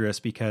dangerous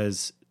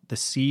because the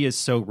sea is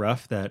so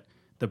rough that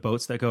the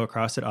boats that go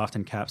across it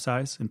often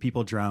capsize and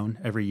people drown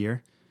every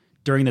year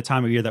during the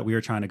time of year that we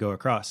were trying to go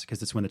across,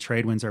 because it's when the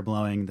trade winds are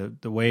blowing,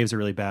 the waves are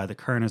really bad, the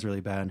current is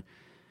really bad.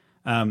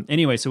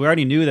 Anyway, so we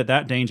already knew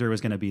that danger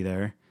was going to be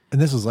there. And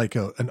this is like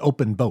an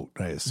open boat,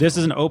 right? This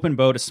is an open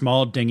boat, a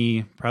small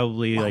dinghy,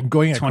 probably like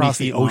going 20 across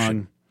feet the ocean.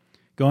 long,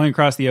 going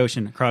across the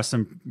ocean, across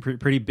some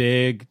pretty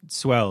big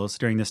swells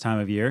during this time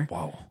of year.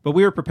 Wow. But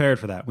we were prepared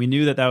for that. We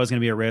knew that was going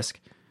to be a risk.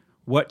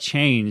 What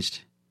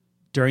changed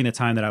during the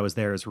time that I was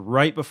there is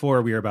right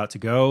before we were about to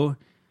go,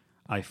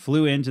 I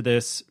flew into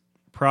this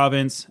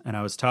province and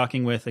I was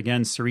talking with,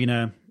 again,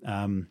 Serena,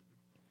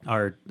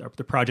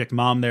 the project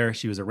mom there.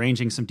 She was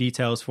arranging some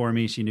details for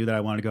me. She knew that I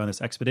wanted to go on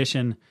this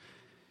expedition.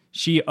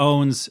 She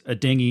owns a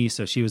dinghy,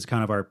 so she was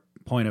kind of our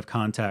point of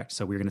contact.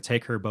 So we were going to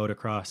take her boat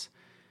across.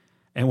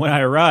 And when I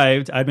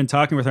arrived, I'd been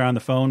talking with her on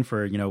the phone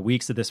for,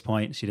 weeks at this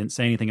point. She didn't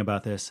say anything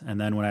about this. And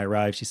then when I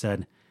arrived, she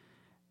said,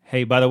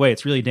 "Hey, by the way,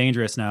 it's really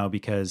dangerous now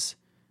because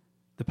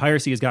the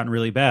piracy has gotten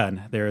really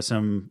bad. There are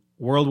some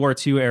World War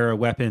II era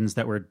weapons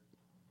that were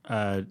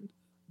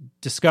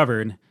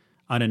discovered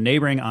on a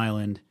neighboring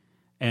island,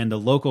 and the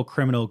local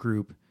criminal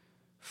group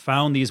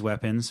found this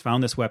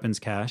weapons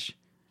cache,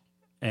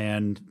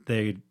 and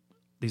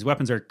these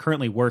weapons are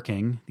currently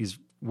working. These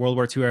World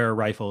War II era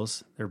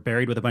rifles, they're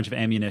buried with a bunch of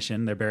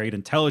ammunition. They're buried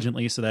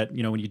intelligently so that,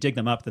 when you dig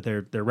them up, that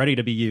they're ready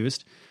to be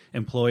used,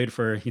 employed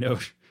for,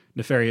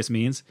 nefarious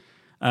means.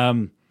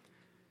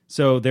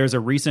 So there's a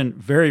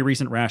very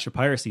recent rash of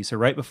piracy. So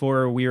right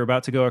before we were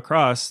about to go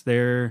across,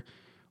 there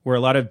were a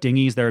lot of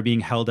dinghies that were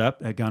being held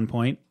up at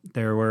gunpoint.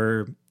 There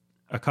were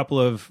a couple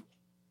of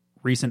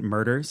recent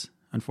murders,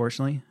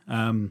 unfortunately.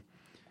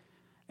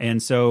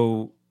 And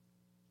so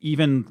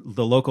even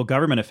the local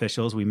government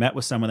officials, we met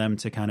with some of them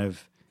to kind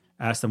of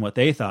ask them what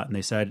they thought. And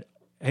they said,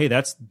 "Hey,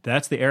 that's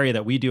the area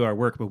that we do our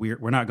work, but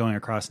we're not going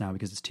across now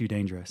because it's too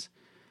dangerous."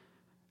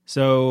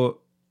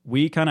 So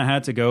we kind of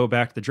had to go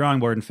back to the drawing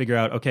board and figure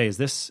out, okay, is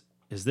this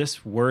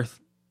worth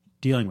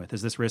dealing with?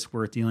 Is this risk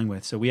worth dealing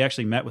with? So we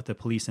actually met with the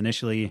police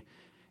initially,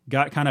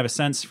 got kind of a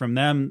sense from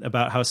them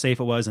about how safe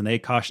it was, and they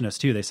cautioned us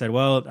too. They said,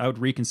 "Well, I would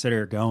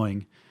reconsider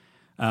going.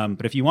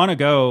 But if you want to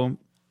go,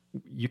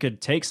 you could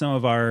take some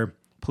of our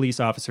police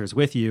officers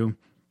with you.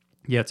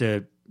 You have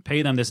to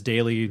pay them this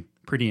daily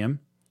per diem,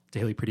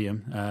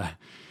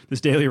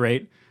 this daily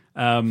rate,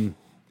 and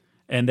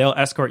they'll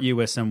escort you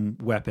with some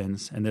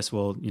weapons, and this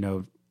will,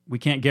 we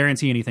can't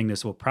guarantee anything.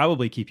 This will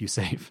probably keep you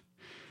safe."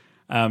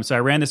 So I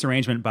ran this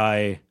arrangement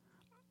by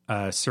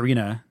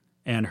Serena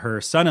and her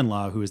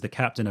son-in-law, who is the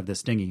captain of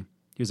this dinghy.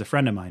 He was a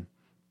friend of mine.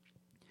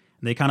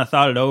 And they kind of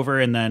thought it over,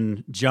 and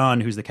then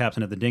John, who's the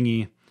captain of the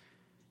dinghy,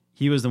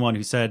 he was the one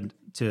who said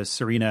to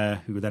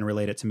Serena, who then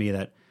relayed it to me,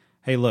 that,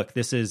 "Hey, look,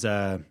 this is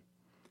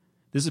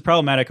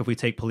problematic if we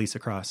take police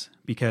across,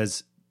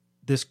 because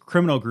this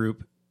criminal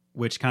group,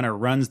 which kind of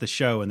runs the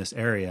show in this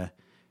area,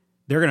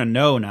 they're going to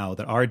know now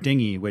that our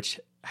dinghy, which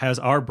has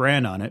our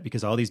brand on it,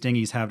 because all these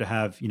dinghies have to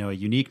have, a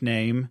unique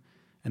name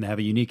and they have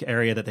a unique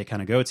area that they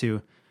kind of go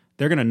to.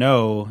 They're going to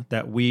know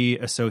that we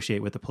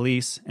associate with the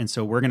police. And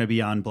so we're going to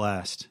be on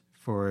blast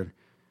for,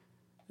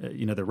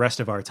 the rest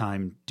of our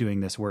time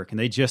doing this work." And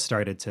they just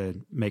started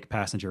to make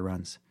passenger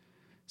runs.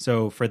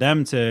 So for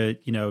them to,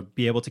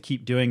 be able to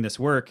keep doing this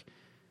work,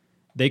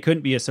 they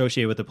couldn't be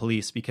associated with the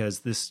police because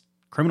this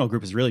criminal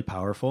group is really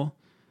powerful.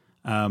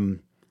 And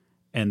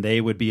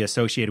they would be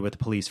associated with the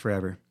police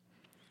forever.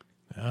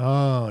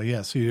 Oh,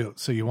 yeah. So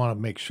you want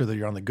to make sure that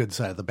you're on the good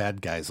side of the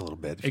bad guys a little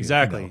bit.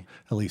 Exactly.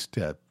 At least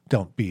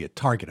don't be a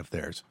target of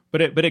theirs.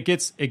 But it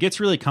gets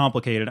really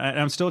complicated.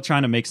 I'm still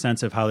trying to make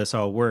sense of how this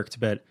all worked.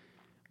 But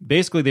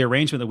basically, the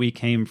arrangement that we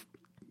came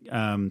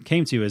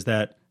to is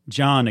that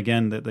John,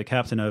 again, the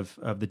captain of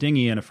the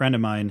dinghy, and a friend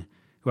of mine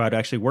who I'd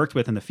actually worked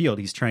with in the field,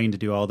 he's trained to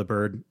do all the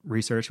bird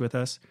research with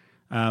us.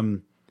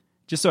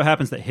 Just so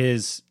happens that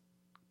his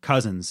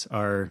cousins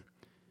are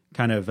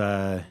kind of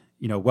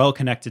well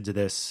connected to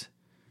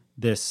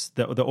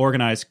the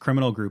organized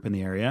criminal group in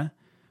the area.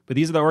 But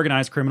these are the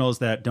organized criminals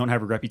that don't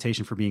have a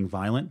reputation for being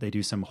violent. They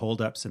do some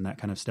holdups and that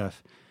kind of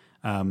stuff.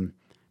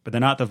 But they're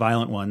not the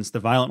violent ones. The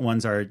violent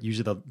ones are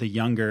usually the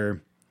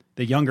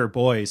younger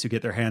boys who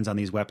get their hands on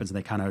these weapons, and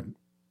they kind of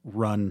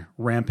run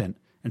rampant.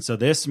 And so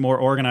this more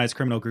organized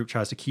criminal group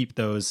tries to keep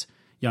those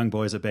young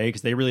boys at bay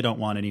because they really don't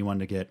want anyone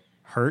to get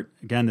hurt.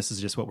 Again, this is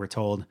just what we're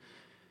told.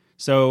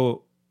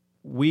 So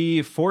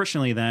we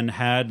fortunately then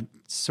had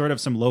sort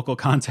of some local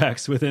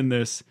contacts within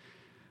this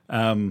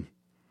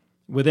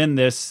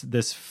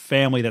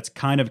family that's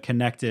kind of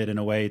connected in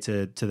a way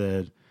to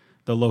the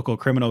local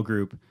criminal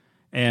group.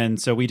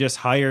 And so we just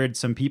hired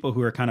some people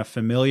who are kind of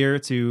familiar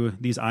to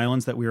these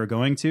islands that we were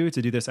going to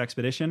do this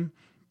expedition.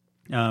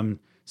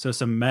 So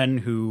some men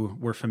who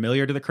were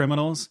familiar to the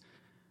criminals,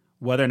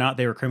 whether or not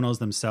they were criminals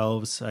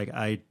themselves,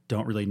 I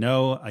don't really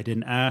know. I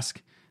didn't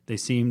ask. They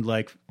seemed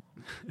like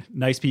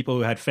nice people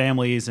who had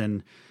families,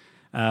 and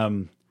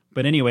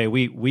but anyway,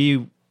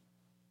 we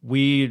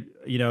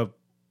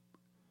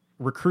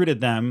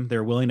recruited them.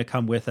 They're willing to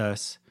come with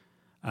us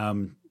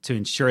to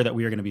ensure that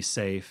we are going to be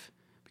safe,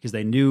 because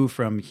they knew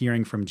from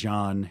hearing from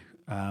John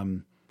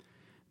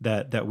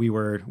that we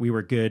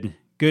were good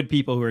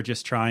people who were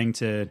just trying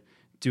to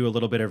do a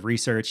little bit of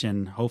research,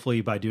 and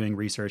hopefully by doing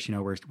research,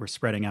 we're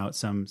spreading out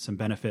some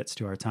benefits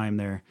to our time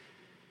there.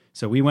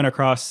 So we went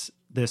across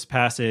this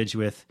passage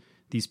with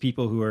these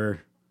people who are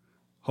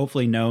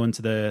hopefully known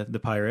to the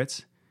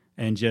pirates,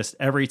 and just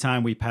every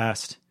time we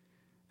passed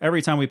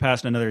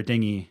another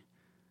dinghy,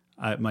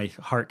 my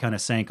heart kind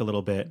of sank a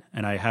little bit,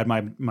 and I had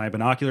my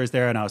binoculars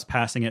there, and I was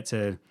passing it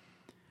to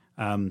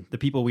the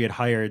people we had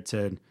hired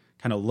to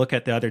kind of look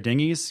at the other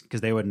dinghies,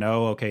 because they would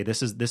know, okay,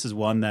 this is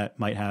one that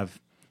might have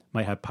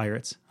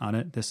pirates on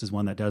it. This is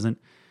one that doesn't.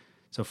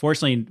 So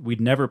fortunately,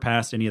 we'd never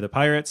passed any of the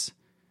pirates.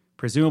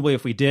 Presumably,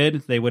 if we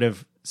did, they would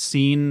have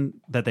seen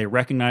that they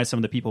recognized some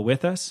of the people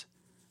with us,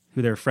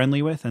 who they're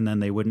friendly with, and then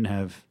they wouldn't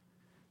have,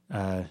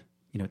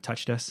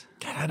 touched us.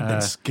 God, I'd have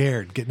been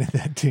scared getting in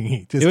that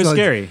dinghy. It was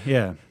scary,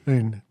 yeah. I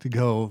mean, to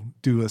go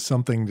do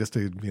something just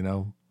to,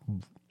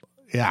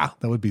 that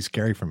would be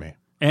scary for me.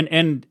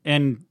 And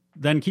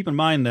then keep in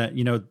mind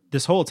that,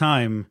 this whole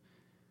time,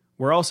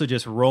 we're also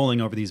just rolling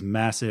over these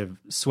massive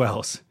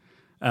swells.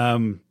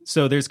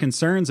 So there's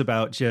concerns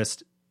about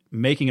just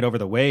making it over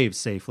the waves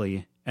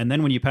safely. And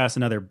then when you pass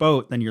another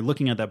boat, then you're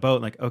looking at that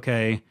boat like,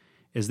 okay,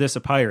 is this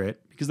a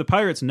pirate? Because the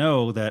pirates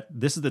know that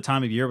this is the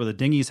time of year where the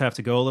dinghies have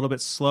to go a little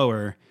bit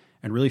slower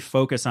and really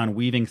focus on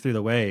weaving through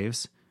the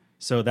waves.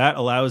 So that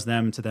allows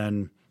them to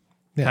then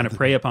kind of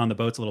prey upon the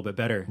boats a little bit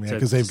better. Yeah,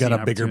 because they've got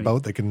a bigger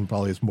boat that can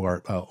probably is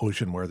more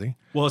ocean worthy.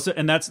 Well,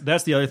 and that's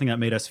the other thing that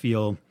made us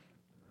feel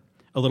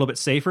a little bit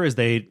safer, is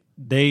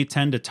they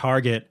tend to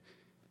target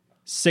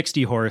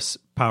 60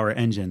 horsepower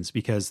engines,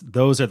 because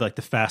those are like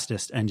the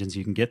fastest engines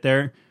you can get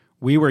there.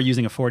 We were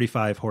using a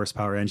 45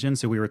 horsepower engine,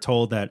 so we were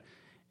told that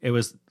it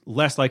was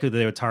less likely that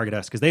they would target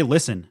us, because they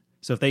listen.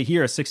 So if they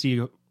hear a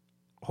 60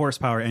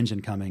 horsepower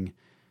engine coming,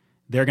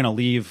 they're going to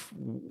leave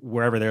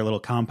wherever their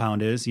little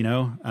compound is,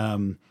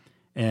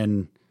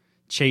 and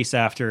chase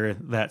after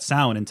that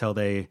sound until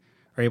they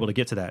are able to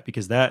get to that,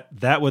 because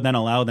that would then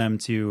allow them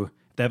to.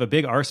 They have a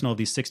big arsenal of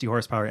these 60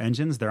 horsepower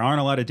engines. There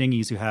aren't a lot of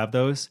dinghies who have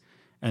those,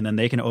 and then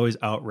they can always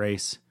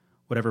outrace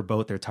whatever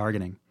boat they're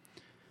targeting.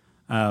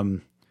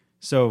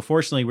 So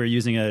fortunately, we're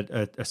using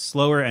a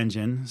slower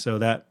engine, so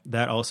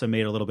that also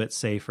made it a little bit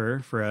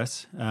safer for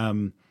us.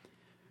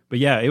 But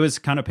yeah, it was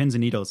kind of pins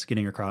and needles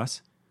getting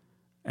across.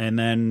 And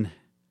then,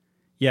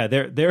 yeah,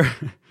 there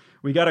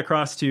we got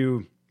across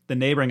to the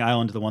neighboring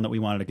island to the one that we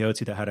wanted to go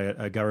to that had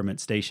a government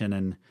station,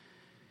 and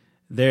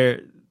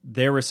there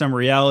were some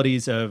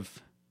realities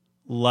of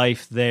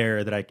life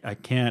there that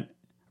I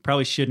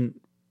probably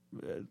shouldn't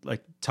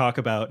talk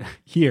about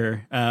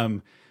here,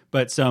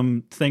 but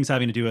some things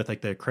having to do with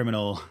like the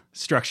criminal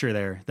structure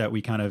there that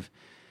we kind of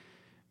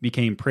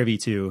became privy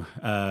to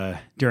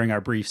during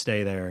our brief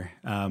stay there.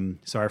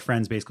 So our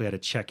friends basically had to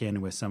check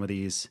in with some of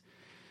these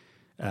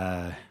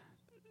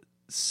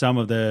some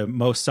of the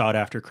most sought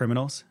after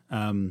criminals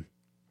in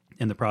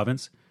the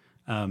province,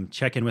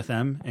 check in with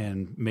them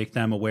and make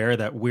them aware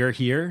that we're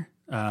here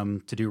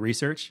to do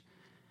research.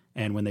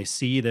 And when they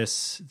see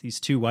these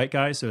two white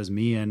guys, so it was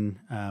me and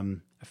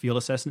a field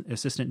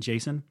assistant,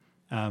 Jason,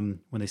 when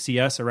they see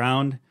us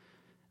around,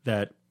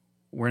 that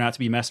we're not to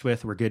be messed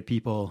with, we're good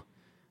people,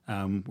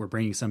 we're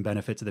bringing some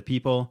benefit to the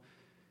people.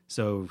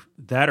 So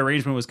that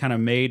arrangement was kind of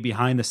made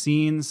behind the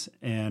scenes,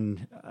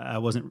 and I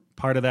wasn't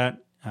part of that.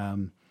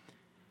 And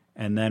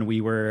then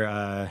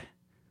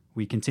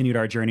we continued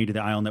our journey to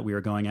the island that we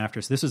were going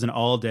after. So this was an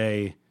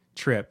all-day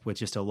trip with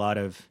just a lot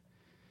of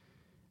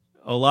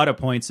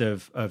points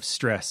of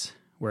stress,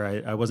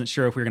 where I wasn't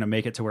sure if we were going to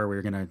make it to where we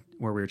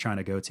were trying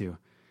to go to.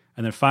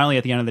 And then finally,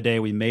 at the end of the day,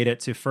 we made it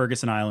to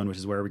Ferguson Island, which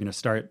is where we're going to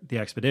start the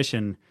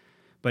expedition,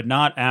 but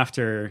not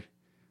after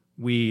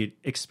we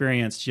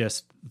experienced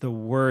just the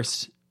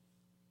worst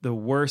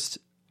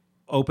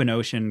open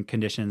ocean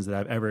conditions that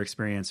I've ever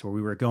experienced, where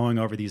we were going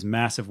over these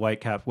massive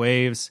whitecap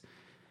waves,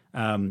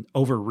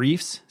 over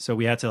reefs. So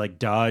we had to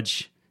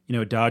dodge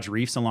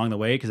reefs along the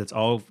way, because it's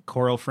all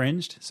coral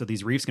fringed. So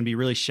these reefs can be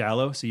really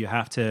shallow. So you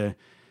have to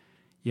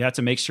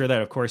make sure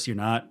that, of course, you're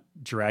not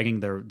dragging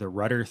the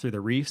rudder through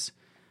the reefs.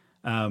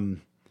 So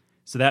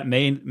that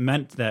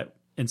meant that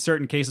in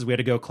certain cases we had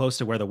to go close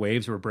to where the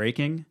waves were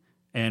breaking.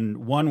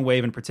 And one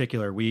wave in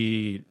particular,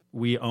 we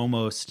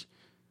almost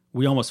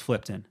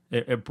flipped in.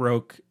 It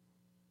broke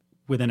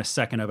within a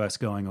second of us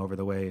going over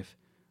the wave.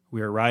 We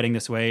were riding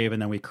this wave,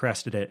 and then we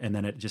crested it, and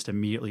then it just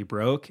immediately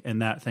broke,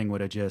 and that thing would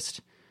have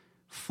just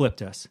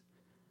flipped us.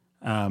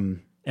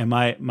 And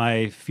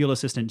my field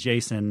assistant,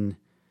 Jason,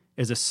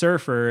 is a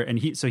surfer, and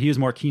he was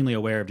more keenly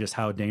aware of just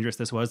how dangerous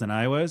this was than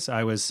I was.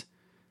 I was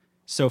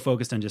so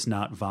focused on just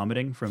not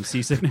vomiting from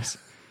seasickness.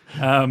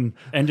 And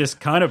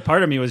just kind of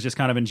part of me was just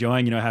kind of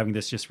enjoying, having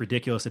this just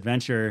ridiculous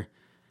adventure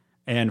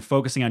and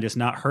focusing on just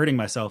not hurting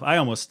myself.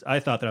 I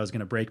thought that I was going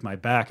to break my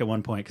back at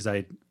one point because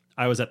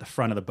I was at the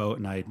front of the boat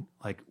and I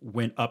like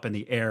went up in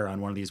the air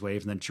on one of these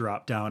waves and then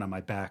dropped down on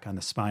my back on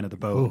the spine of the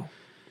boat. Ooh.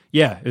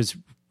 Yeah, it was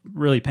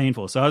really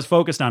painful. So I was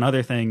focused on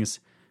other things,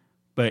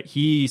 but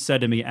he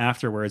said to me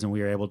afterwards, and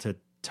we were able to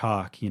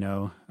talk,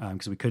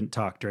 because we couldn't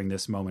talk during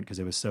this moment because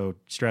it was so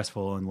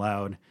stressful and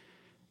loud,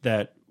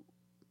 that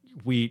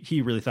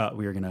he really thought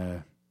we were going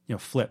to,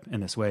 flip in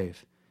this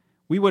wave.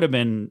 We would have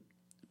been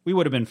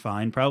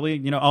fine.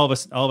 Probably, all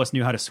of us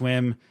knew how to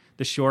swim.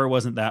 The shore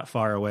wasn't that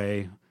far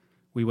away.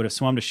 We would have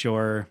swum to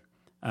shore.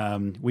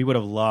 We would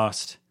have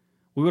lost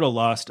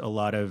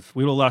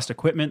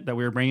equipment that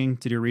we were bringing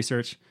to do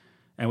research,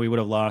 and we would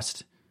have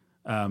lost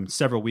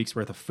several weeks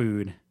worth of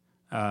food.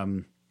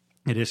 In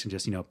addition to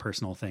just,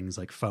 personal things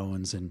like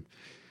phones and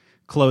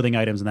clothing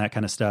items and that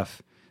kind of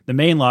stuff. The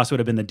main loss would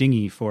have been the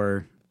dinghy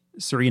for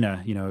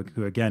Serena,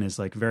 who again is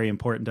like very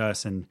important to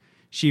us. And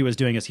she was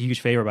doing us a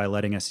huge favor by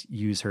letting us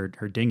use her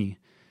dinghy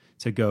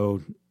to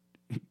go,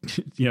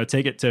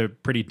 take it to a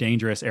pretty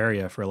dangerous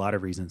area for a lot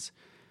of reasons.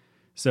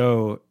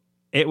 So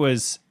it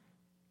was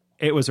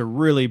a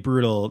really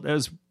brutal, it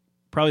was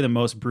probably the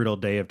most brutal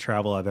day of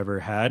travel I've ever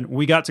had. When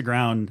we got to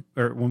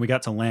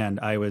land,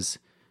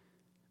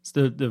 it's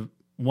the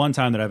one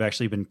time that I've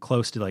actually been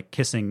close to like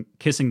kissing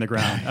the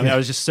ground. I mean, I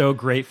was just so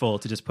grateful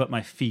to just put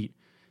my feet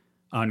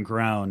on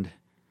ground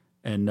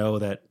and know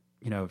that,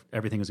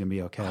 everything was going to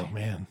be okay. Oh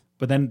man.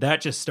 But then that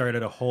just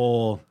started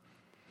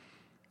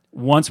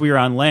once we were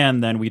on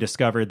land, then we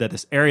discovered that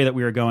this area that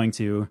we were going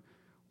to,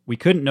 we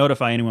couldn't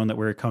notify anyone that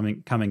we were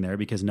coming there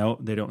because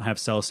they don't have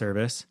cell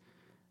service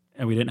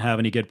and we didn't have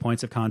any good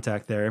points of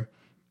contact there.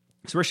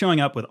 So we're showing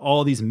up with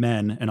all these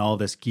men and all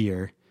this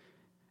gear.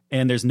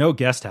 And there's no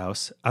guest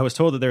house. I was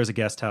told that there was a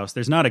guest house.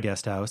 There's not a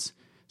guest house.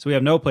 So we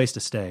have no place to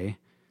stay.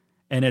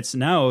 And it's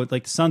now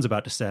like the sun's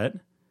about to set.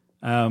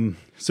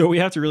 So we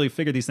have to really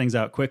figure these things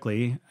out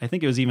quickly. I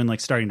think it was even like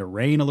starting to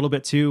rain a little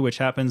bit too, which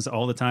happens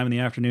all the time in the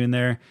afternoon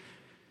there.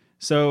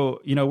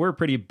 So, we're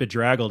pretty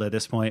bedraggled at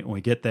this point when we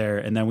get there.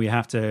 And then we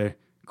have to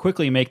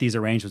quickly make these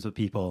arrangements with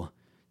people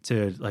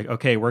to like,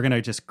 okay, we're going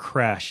to just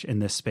crash in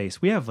this space.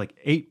 We have like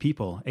 8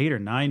 or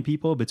 9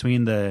 people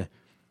between the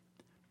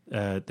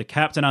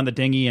captain on the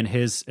dinghy and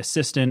his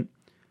assistant,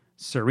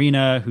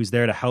 Serena, who's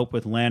there to help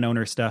with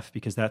landowner stuff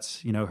because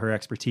that's, her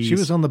expertise. She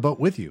was on the boat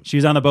with you. She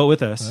was on the boat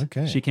with us.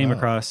 Okay. She came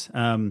across.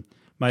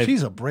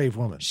 She's a brave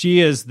woman. She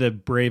is the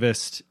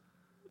bravest,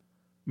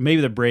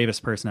 maybe the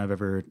bravest person I've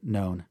ever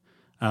known.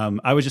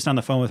 I was just on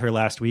the phone with her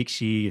last week.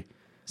 She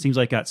seems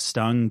like got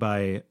stung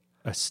by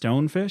a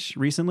stonefish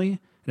recently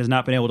and has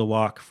not been able to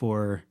walk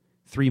for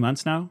 3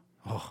 months now.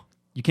 Oh.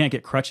 You can't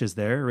get crutches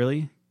there,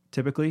 really,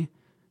 typically.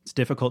 It's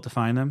difficult to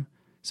find them.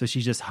 So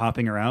she's just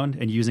hopping around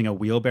and using a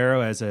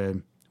wheelbarrow as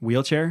a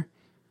wheelchair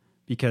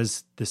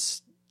because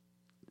it's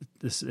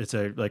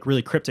a like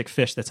really cryptic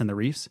fish that's in the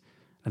reefs.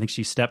 I think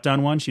she stepped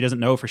on one. She doesn't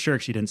know for sure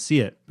because she didn't see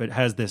it, but it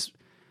has this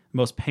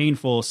most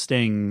painful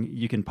sting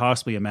you can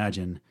possibly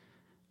imagine.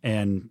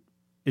 And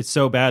it's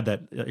so bad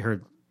that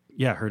her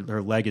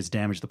leg is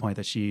damaged to the point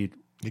that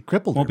it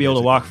crippled won't her, be able to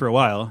basically. walk for a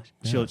while.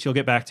 Yeah. She'll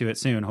get back to it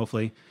soon,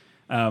 hopefully.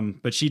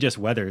 But she just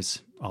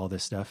weathers all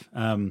this stuff.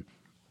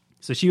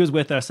 So she was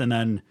with us, and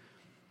then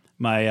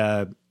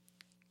my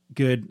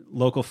good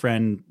local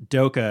friend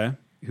Doka,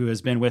 who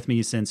has been with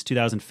me since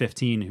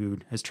 2015, who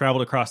has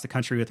traveled across the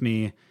country with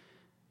me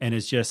and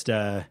is just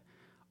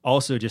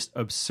also just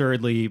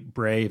absurdly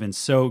brave and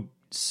so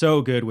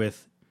good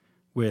with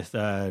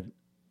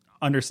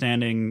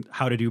understanding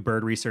how to do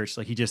bird research.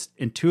 Like he just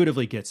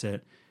intuitively gets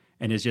it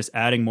and is just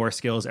adding more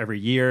skills every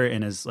year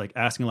and is like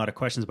asking a lot of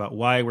questions about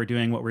why we're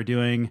doing what we're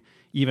doing,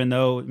 even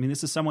though, I mean,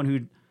 this is someone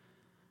who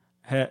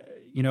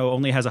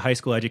only has a high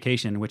school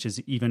education, which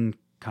is even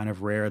kind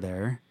of rare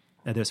there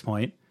at this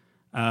point.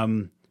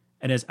 And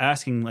is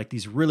asking like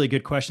these really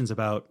good questions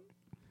about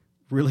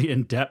really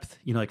in-depth,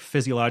 like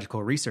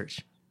physiological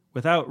research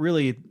without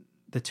really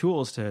the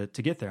tools to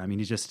get there. I mean,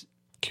 he's just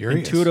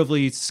curious,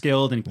 intuitively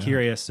skilled and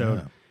curious.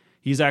 So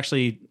he's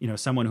actually,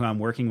 someone who I'm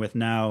working with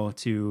now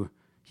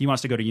he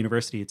wants to go to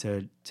university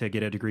to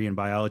get a degree in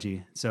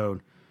biology. So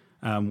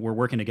we're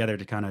working together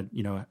to kind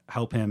of,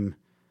 help him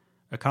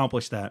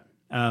accomplish that.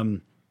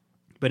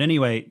 But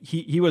anyway,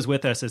 he was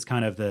with us as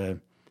kind of the,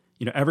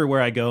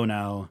 everywhere I go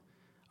now,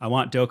 I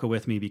want Doka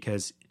with me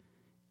because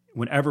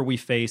whenever we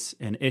face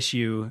an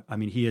issue, I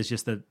mean, he is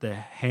just the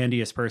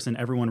handiest person.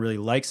 Everyone really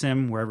likes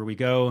him wherever we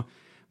go,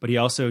 but he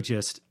also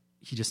just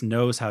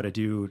knows how to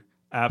do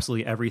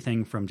absolutely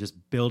everything from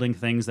just building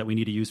things that we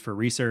need to use for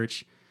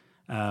research.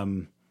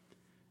 Doing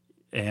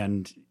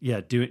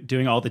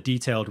all the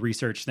detailed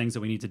research things that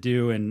we need to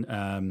do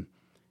and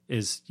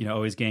is,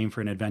 always game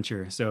for an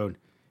adventure. So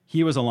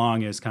he was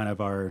along as kind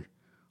of our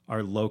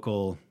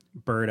local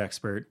bird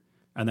expert.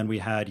 And then we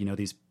had,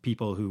 these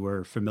people who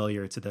were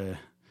familiar to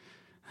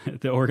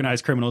the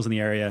organized criminals in the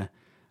area.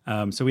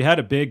 So we had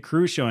a big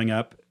crew showing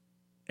up,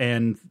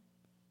 and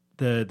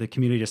the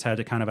community just had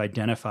to kind of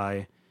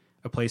identify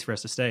a place for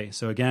us to stay.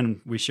 So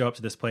again, we show up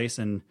to this place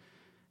and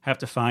have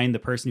to find the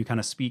person who kind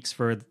of speaks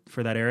for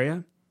that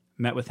area.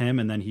 Met with him,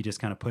 and then he just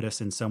kind of put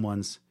us in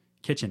someone's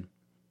kitchen.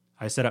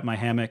 I set up my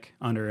hammock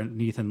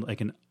underneath in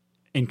like an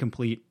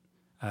incomplete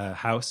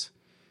house,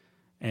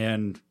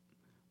 and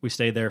we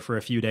stayed there for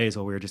a few days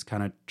while we were just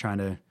kind of trying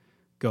to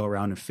go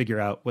around and figure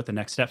out what the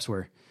next steps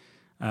were.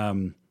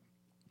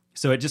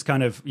 So it just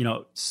kind of,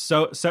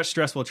 such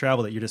stressful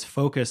travel that you're just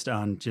focused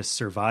on just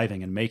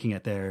surviving and making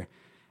it there.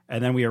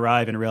 And then we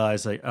arrive and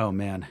realize like, oh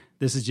man,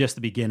 this is just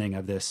the beginning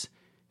of this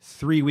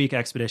 3-week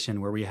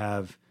expedition where we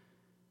have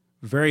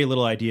very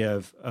little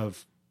idea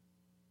of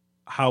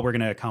how we're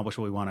going to accomplish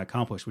what we want to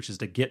accomplish, which is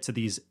to get to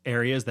these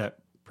areas that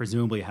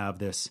presumably have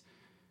this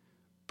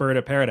bird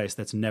of paradise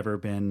that's never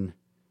been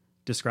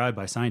described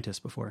by scientists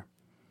before.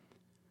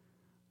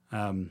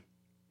 And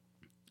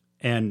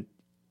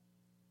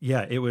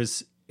yeah, it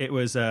was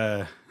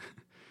to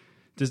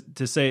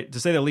say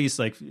the least,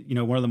 like,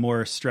 one of the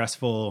more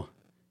stressful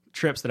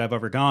trips that I've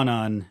ever gone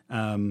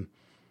on,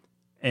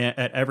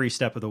 at every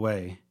step of the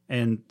way.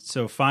 And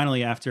so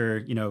finally,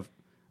 after,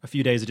 a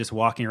few days of just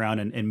walking around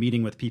and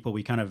meeting with people,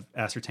 we kind of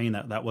ascertained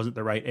that wasn't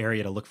the right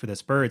area to look for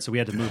this bird. So we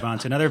had to move on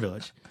to another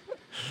village.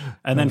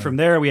 And then from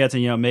there, we had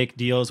to, make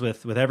deals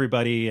with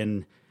everybody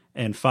and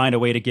find a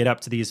way to get up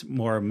to these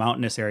more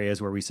mountainous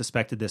areas where we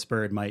suspected this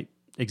bird might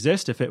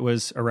exist if it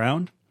was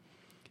around.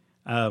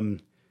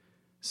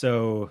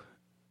 So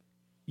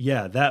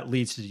yeah, that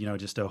leads to,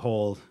 just a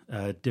whole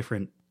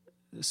different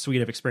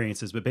suite of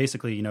experiences. But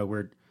basically,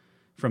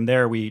 from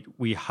there, we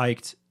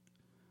hiked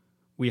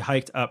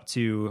up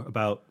to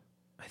about,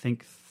 I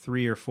think,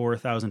 3,000 or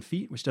 4,000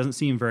 feet, which doesn't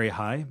seem very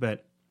high,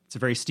 but it's a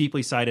very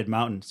steeply sided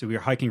mountain. So we were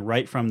hiking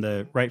right from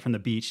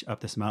the beach up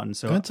this mountain.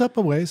 So that's up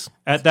a ways.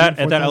 At that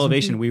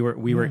elevation, feet.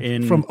 we were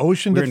in from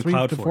ocean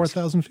to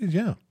 4,000 feet.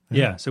 Yeah.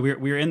 Yeah. So we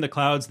were in the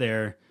clouds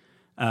there,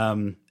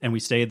 and we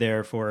stayed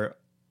there for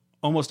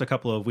almost a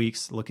couple of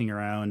weeks, looking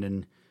around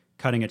and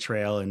cutting a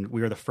trail. And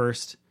we were the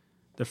first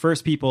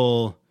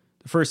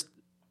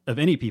of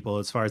any people,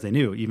 as far as they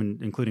knew, even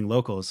including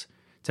locals,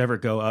 to ever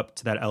go up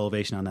to that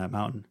elevation on that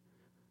mountain.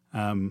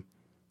 And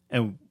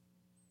I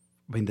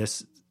mean,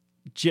 this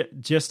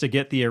just to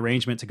get the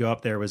arrangement to go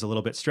up there was a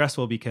little bit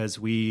stressful because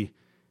we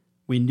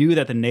knew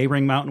that the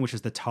neighboring mountain, which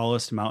is the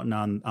tallest mountain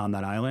on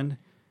that island,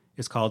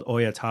 is called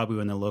Oya-Tabu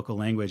in the local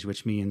language,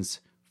 which means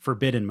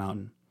forbidden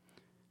mountain.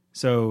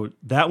 So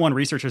that one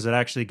researchers had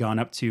actually gone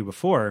up to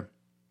before,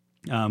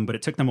 but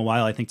it took them a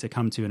while, I think, to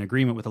come to an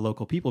agreement with the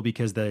local people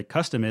because the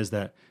custom is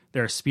that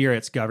there are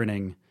spirits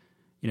governing,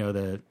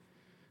 the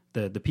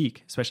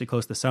peak, especially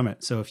close to the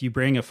summit. So if you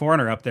bring a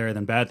foreigner up there,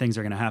 then bad things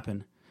are going to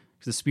happen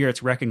because the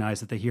spirits recognize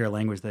that they hear a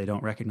language that they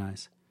don't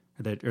recognize,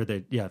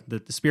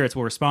 the spirits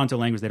will respond to a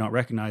language they don't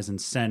recognize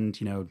and send,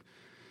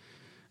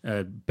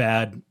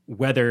 bad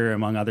weather,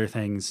 among other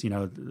things.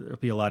 There'll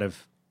be a lot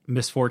of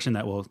misfortune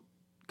that will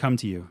come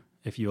to you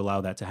if you allow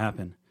that to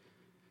happen.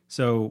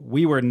 So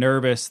we were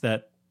nervous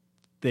that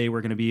they were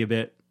going to be a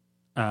bit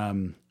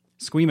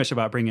squeamish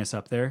about bringing us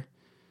up there.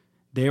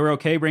 They were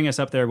okay bringing us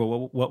up there,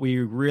 but what we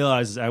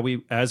realized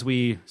is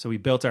we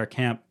built our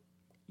camp,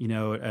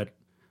 at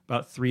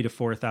about 3,000 to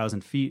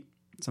 4,000 feet,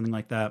 something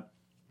like that,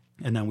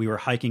 and then we were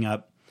hiking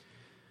up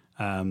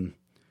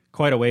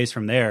quite a ways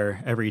from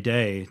there every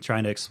day,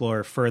 trying to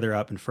explore further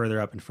up and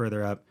further up and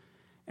further up.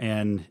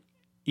 And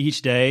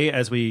each day,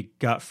 as we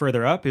got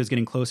further up, it was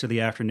getting closer to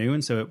the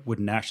afternoon, so it would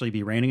naturally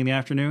be raining in the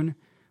afternoon.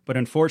 But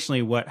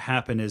unfortunately, what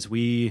happened is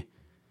we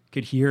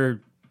could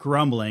hear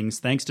grumblings,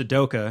 thanks to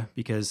Doka,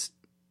 because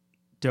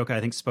Doka, I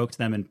think, spoke to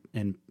them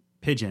in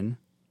Pidgin,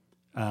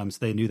 so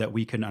they knew that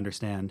we couldn't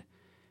understand.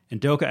 And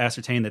Doka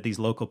ascertained that these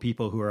local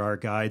people who are our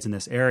guides in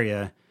this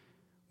area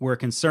were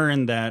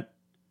concerned that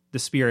the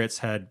spirits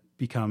had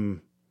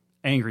become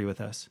angry with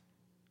us.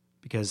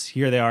 Because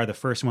here they are, the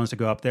first ones to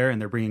go up there,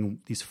 and they're bringing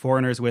these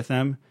foreigners with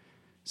them.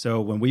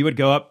 So when we would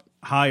go up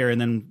higher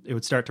and then it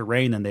would start to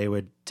rain, then they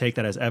would take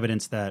that as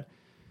evidence that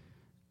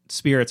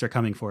spirits are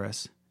coming for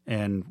us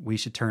and we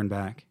should turn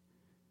back.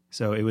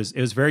 So it was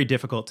very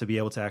difficult to be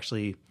able to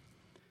actually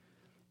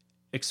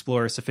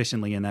explore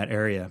sufficiently in that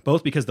area,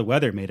 both because the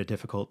weather made it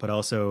difficult, but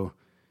also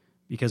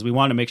because we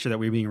wanted to make sure that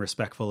we were being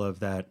respectful of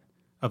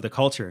the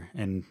culture,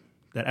 and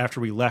that after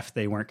we left,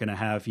 they weren't going to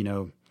have,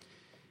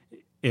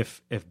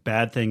 if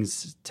bad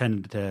things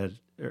tended to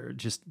or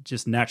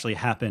just naturally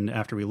happen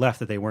after we left,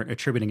 that they weren't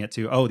attributing it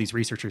to, oh, these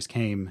researchers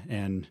came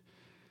and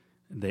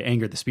they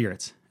angered the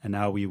spirits, and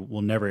now we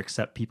will never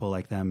accept people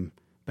like them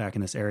back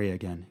in this area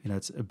again.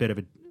 It's a bit of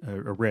a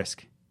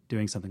risk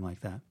doing something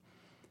like that.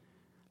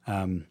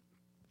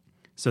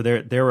 So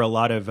there were a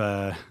lot of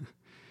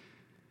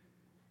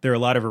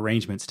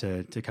arrangements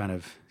to kind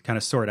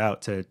of sort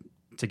out to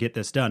get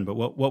this done. But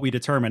what we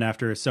determined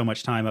after so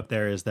much time up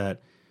there is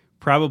that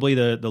probably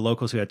the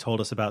locals who had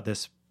told us about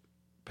this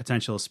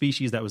potential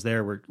species that was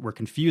there were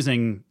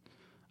confusing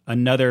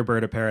another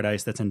bird of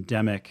paradise that's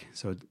endemic,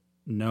 so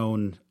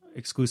known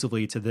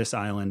exclusively to this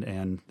island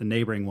and the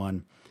neighboring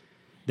one,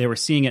 they were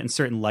seeing it in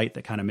certain light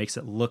that kind of makes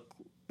it look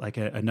like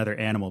another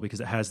animal because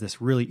it has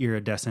this really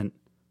iridescent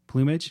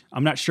plumage.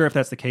 I'm not sure if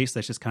that's the case.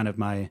 That's just kind of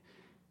my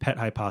pet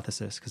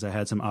hypothesis because I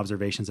had some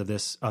observations of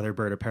this other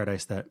bird of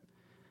paradise that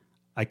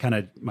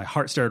my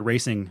heart started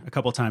racing a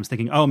couple of times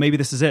thinking, oh, maybe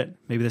this is it.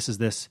 Maybe this is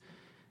this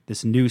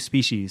new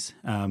species.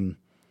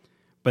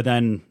 But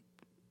then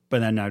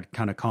I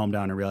kind of calmed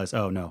down and realized,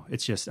 oh no,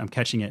 it's just, I'm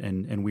catching it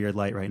in weird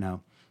light right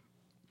now.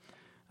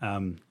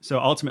 So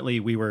ultimately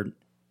we were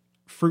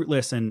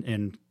fruitless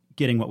in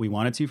getting what we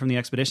wanted to from the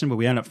expedition, but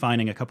we ended up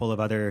finding a couple of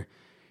other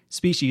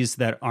species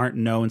that aren't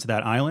known to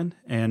that island.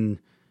 And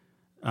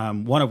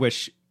one of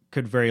which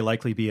could very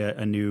likely be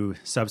a new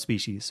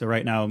subspecies. So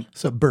right now...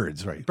 So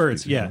birds, right?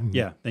 Birds, yeah,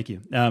 yeah. Thank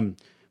you.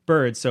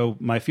 Birds. So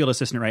my field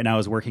assistant right now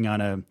is working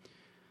on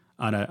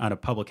a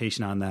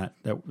publication on that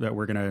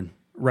we're going to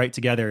write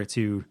together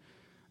to,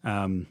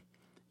 kind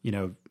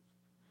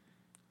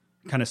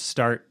of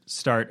start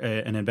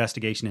an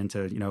investigation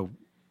into,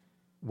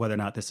 whether or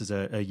not this is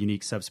a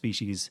unique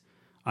subspecies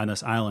on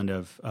this island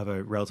of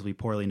a relatively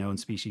poorly known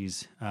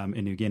species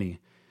in New Guinea.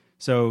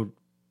 So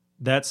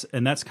that's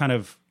kind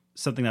of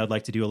something that I'd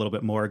like to do a little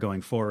bit more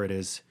going forward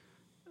is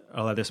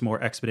I'll have this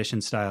more expedition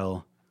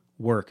style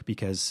work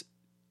because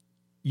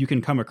you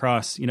can come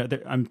across,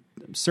 I'm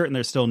certain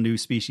there's still new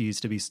species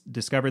to be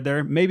discovered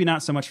there. Maybe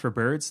not so much for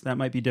birds, that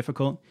might be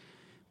difficult,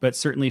 but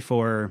certainly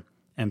for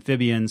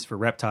amphibians, for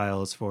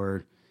reptiles,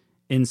 for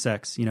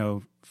insects,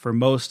 for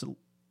most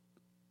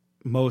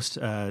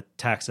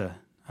taxa,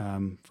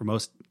 for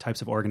most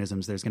types of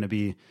organisms, there are going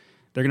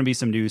to be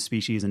some new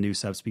species and new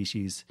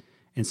subspecies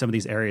in some of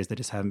these areas that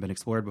just haven't been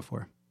explored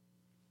before.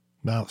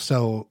 Now,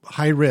 so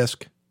high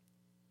risk,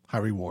 high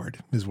reward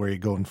is where you're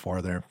going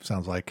for there.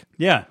 Sounds like.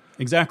 Yeah,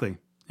 exactly.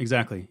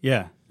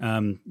 Yeah.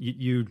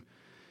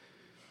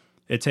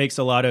 It takes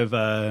a lot of,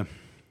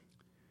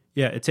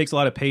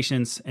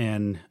 patience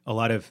and a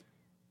lot of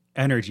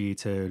energy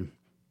to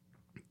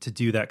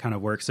do that kind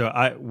of work.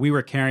 So we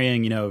were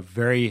carrying,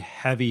 very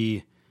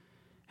heavy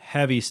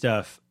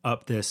stuff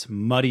up this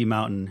muddy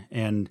mountain,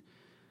 and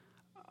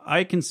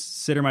I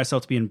consider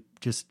myself to be in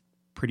just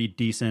pretty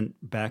decent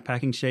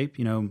backpacking shape,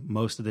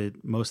 most of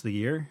the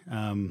year.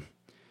 And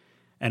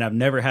I've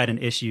never had an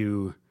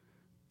issue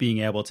being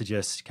able to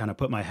just kind of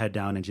put my head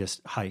down and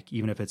just hike,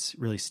 even if it's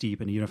really steep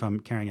and even if I'm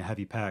carrying a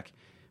heavy pack.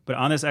 But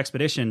on this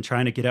expedition,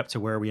 trying to get up to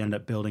where we ended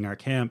up building our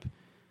camp,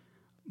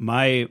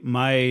 my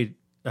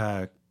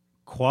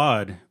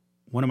quad,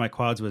 one of my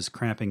quads was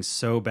cramping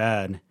so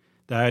bad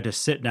that I had to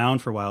sit down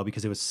for a while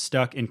because it was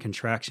stuck in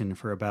contraction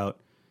for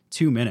about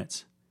 2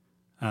 minutes.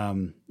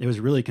 It was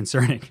really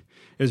concerning.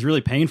 It was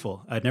really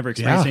painful. I'd never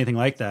experienced anything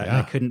like that. Yeah.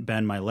 I couldn't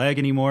bend my leg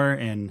anymore.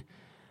 And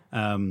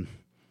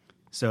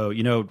so,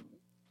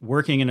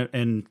 working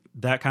in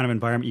that kind of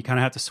environment, you kind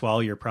of have to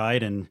swallow your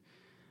pride. And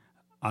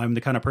I'm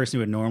the kind of person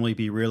who would normally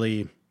be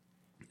really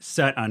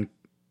set on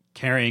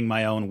carrying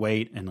my own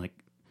weight and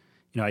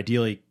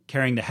ideally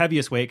carrying the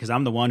heaviest weight because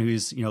I'm the one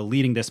who's,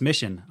 leading this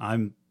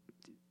mission.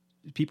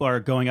 People are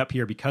going up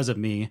here because of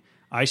me.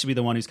 I should be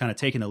the one who's kind of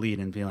taking the lead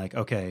and being like,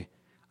 okay,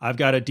 I've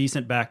got a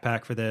decent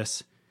backpack for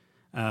this.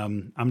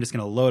 I'm just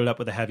going to load it up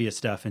with the heaviest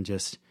stuff and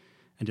just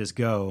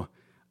go.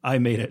 I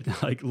made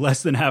it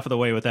less than half of the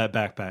way with that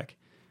backpack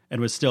and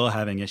was still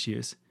having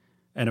issues.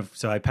 And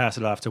so I passed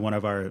it off to one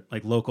of our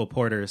local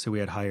porters who we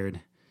had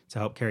hired to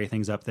help carry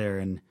things up there.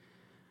 And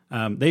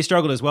they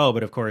struggled as well,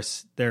 but of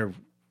course they're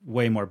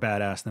way more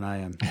badass than I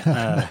am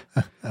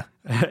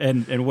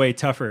and way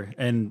tougher.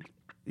 And,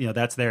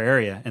 that's their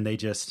area. And they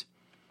just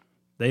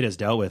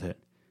dealt with it.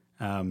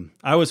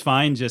 I was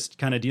fine just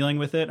kind of dealing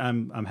with it.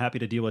 I'm happy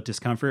to deal with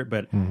discomfort,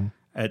 but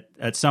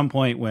at some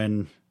point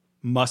when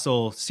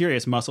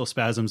serious muscle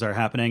spasms are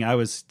happening, I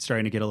was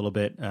starting to get a little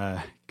bit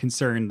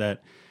concerned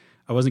that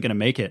I wasn't going to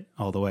make it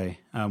all the way,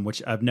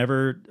 which I've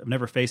never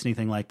faced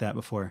anything like that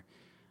before.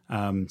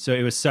 So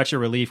it was such a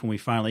relief when we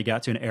finally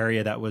got to an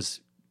area that was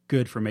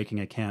good for making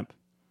a camp.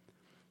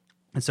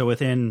 And so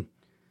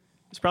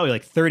it's probably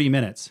 30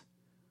 minutes,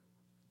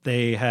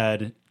 they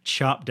had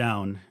chopped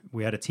down.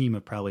 We had a team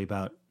of probably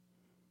about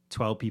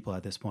 12 people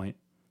at this point.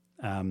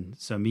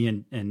 So me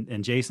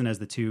and Jason as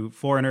the two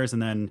foreigners,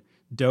 and then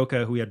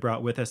Doka, who we had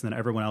brought with us, and then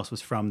everyone else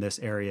was from this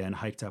area and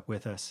hiked up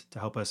with us to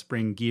help us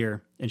bring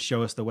gear and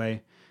show us the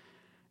way.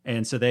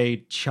 And so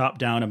they chopped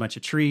down a bunch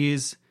of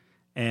trees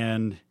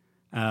and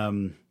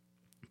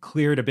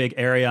cleared a big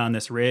area on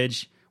this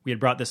ridge. We had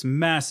brought this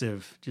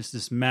massive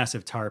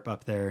tarp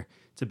up there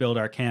to build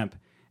our camp.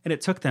 And it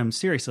took them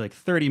seriously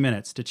 30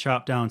 minutes to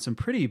chop down some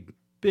pretty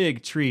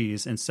big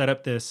trees and set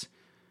up this.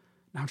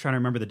 Now I'm trying to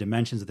remember the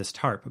dimensions of this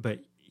tarp, but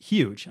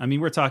huge. I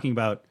mean, we're talking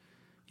about,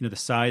 the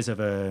size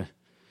of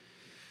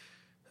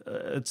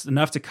it's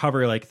enough to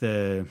cover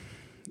a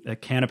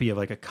canopy of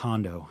a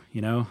condo,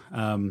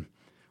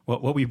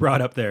 what we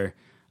brought up there.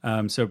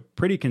 So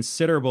pretty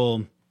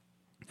considerable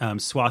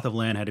swath of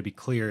land had to be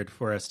cleared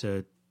for us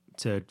to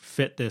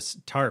fit this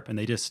tarp, and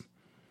they just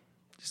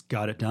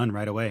got it done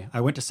right away.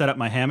 I went to set up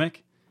my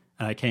hammock,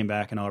 and I came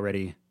back and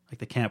already like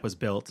the camp was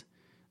built,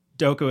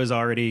 Doko is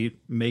already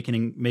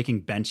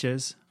making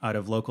benches out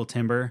of local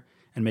timber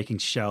and making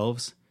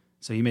shelves.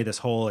 So he made this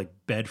whole like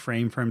bed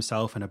frame for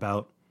himself in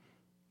about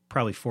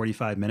probably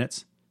 45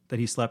 minutes that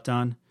he slept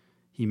on.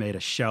 He made a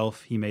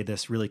shelf. He made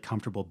this really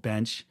comfortable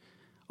bench.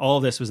 All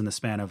of this was in the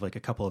span of like a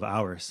couple of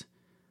hours.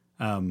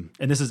 And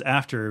this is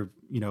after,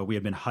 we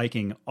had been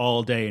hiking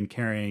all day and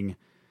carrying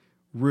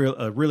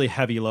a really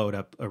heavy load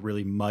up a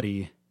really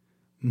muddy,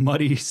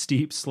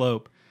 steep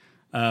slope.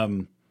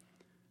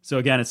 So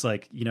again, it's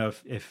like,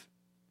 if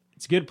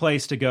it's a good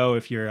place to go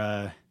if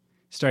you're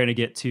starting to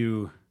get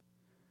too,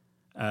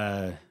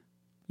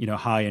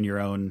 high in your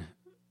own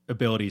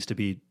abilities to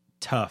be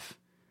tough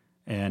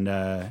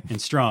and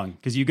strong,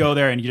 because you go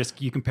there and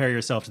you compare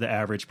yourself to the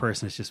average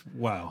person. It's just,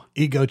 wow,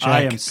 ego check.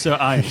 I am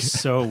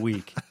so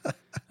weak.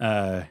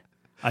 I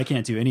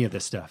can't do any of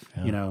this stuff,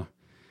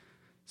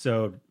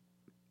 So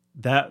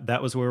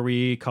that was where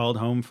we called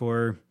home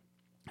for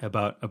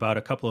about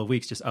a couple of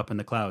weeks, just up in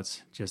the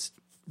clouds, just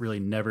really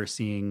never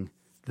seeing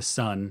the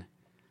sun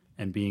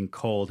and being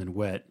cold and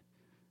wet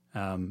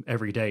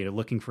every day,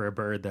 looking for a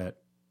bird that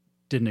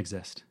didn't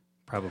exist,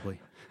 probably.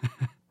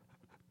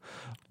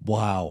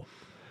 Wow.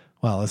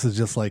 This is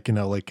just like, you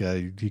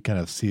kind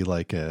of see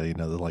like,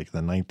 like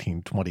the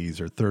 1920s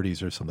or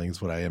 30s or something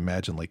is what I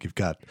imagine. Like you've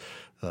got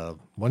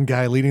one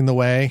guy leading the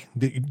way.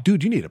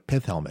 Dude, you need a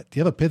pith helmet. Do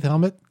you have a pith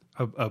helmet?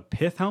 A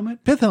pith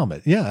helmet? Pith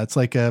helmet. Yeah. It's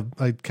like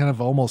it kind of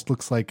almost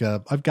looks like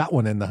I've got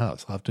one in the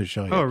house. I'll have to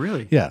show you. Oh,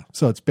 really? Yeah.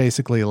 So it's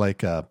basically like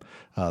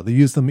they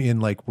use them in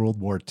like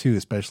World War II,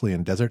 especially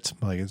in deserts,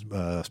 like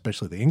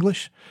especially the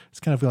English. It's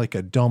kind of like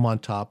a dome on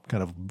top,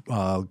 kind of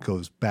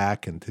goes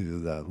back into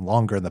the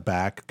longer in the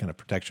back, kind of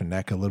protects your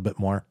neck a little bit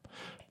more.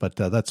 But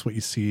that's what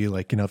you see,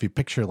 like, if you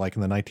picture like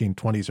in the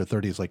 1920s or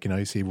 30s, like,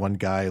 you see one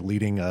guy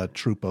leading a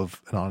troop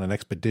on an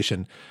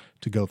expedition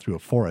to go through a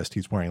forest.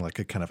 He's wearing like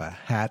a kind of a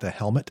hat, a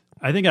helmet.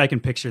 I think I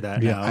can picture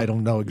that. Yeah, now. I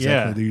don't know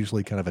exactly. Yeah. They're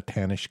usually kind of a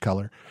tannish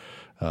color.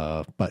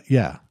 But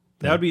yeah.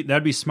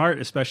 That'd be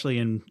smart, especially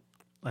in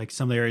like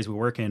some of the areas we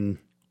work in.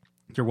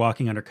 You're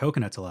walking under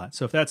coconuts a lot.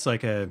 So if that's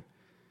like if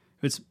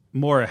it's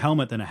more a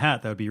helmet than a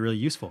hat, that would be really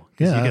useful.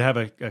 Because you could have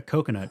a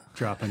coconut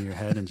drop on your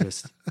head and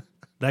just...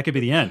 That could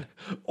be the end.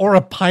 Or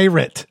a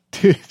pirate.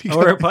 Or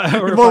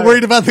you're more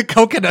worried about the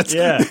coconuts.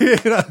 Yeah.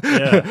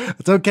 Yeah.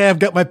 It's okay. I've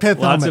got my pith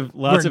helmet.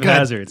 Lots of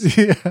hazards.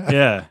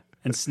 Yeah.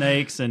 And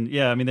snakes. And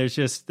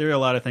there are a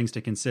lot of things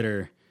to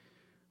consider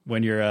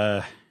when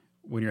you're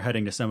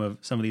heading to some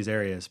of these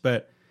areas.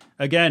 But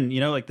again,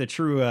 like the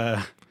true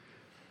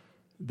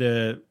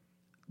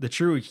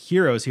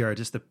heroes here are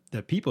just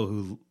the people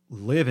who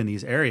live in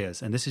these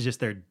areas. And this is just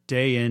their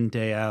day in,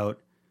 day out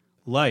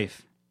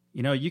life.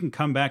 You can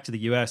come back to the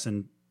U.S.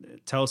 and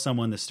tell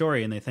someone the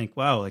story and they think,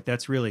 wow, like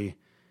that's really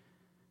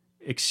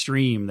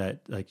extreme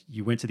that like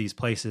you went to these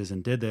places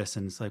and did this.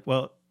 And it's like,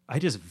 well, I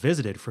just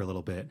visited for a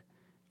little bit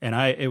and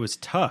it was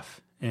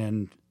tough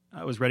and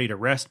I was ready to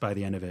rest by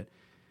the end of it.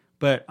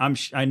 But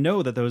I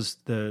know that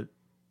the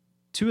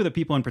two of the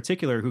people in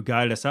particular who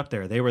guided us up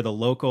there, they were the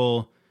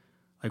local,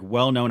 like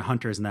well-known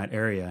hunters in that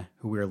area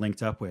who we were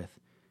linked up with.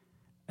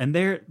 And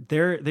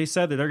they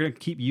said that they're going to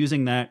keep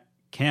using that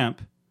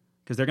camp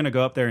because they're going to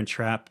go up there and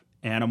trap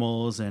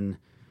animals and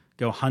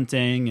go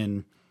hunting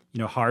and,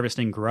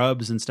 harvesting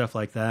grubs and stuff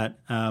like that.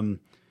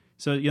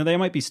 So, they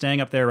might be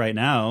staying up there right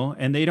now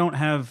and they don't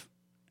have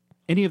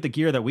any of the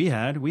gear that we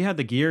had. We had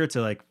the gear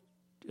to like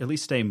at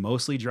least stay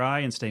mostly dry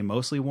and stay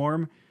mostly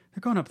warm.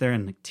 They're going up there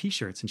in like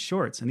t-shirts and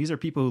shorts. And these are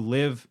people who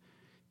live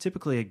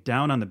typically like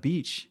down on the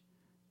beach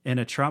in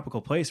a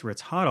tropical place where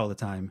it's hot all the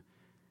time.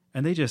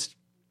 And they just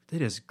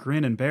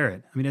grin and bear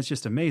it. I mean, it's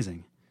just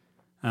amazing.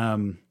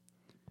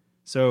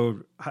 So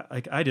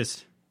like,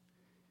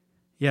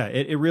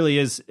 it really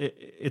is.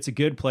 It's a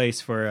good place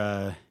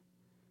for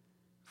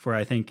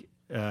I think,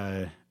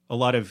 a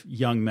lot of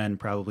young men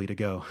probably to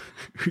go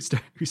who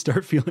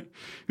start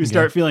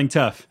feeling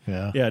tough.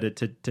 Yeah. Yeah.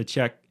 To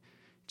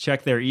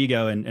check their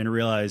ego and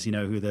realize,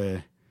 who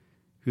the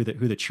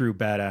true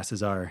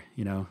badasses are,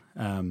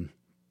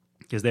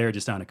 because they're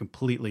just on a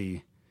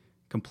completely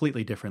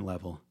different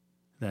level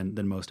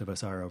than most of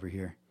us are over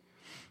here.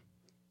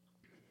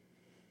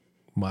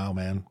 Wow,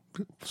 man.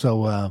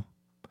 So,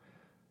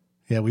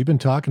 we've been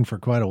talking for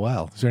quite a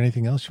while. Is there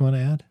anything else you want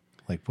to add?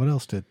 Like, what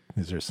else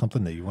is there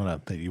something that you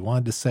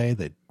wanted to say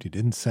that you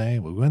didn't say?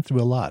 We went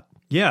through a lot.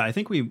 Yeah, I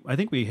think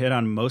we hit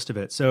on most of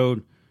it.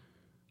 So,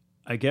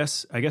 I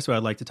guess what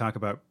I'd like to talk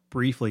about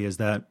briefly is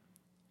that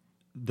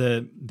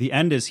the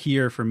end is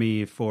here for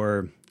me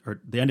or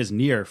the end is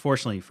near,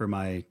 fortunately, for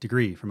my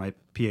degree, for my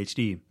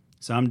PhD.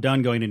 So I'm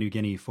done going to New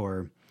Guinea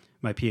for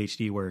my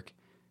PhD work,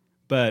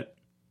 but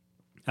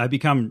I've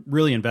become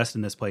really invested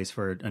in this place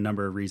for a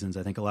number of reasons.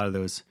 I think a lot of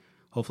those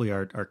hopefully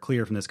are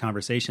clear from this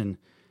conversation.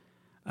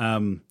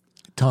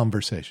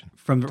 Conversation.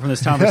 From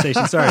this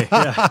conversation. Sorry.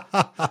 Yeah.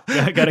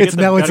 Gotta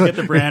get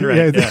the brand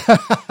right.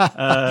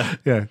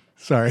 Yeah.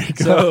 Sorry.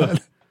 So,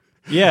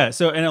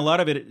 and a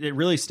lot of it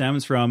really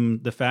stems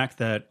from the fact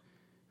that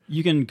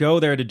you can go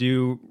there to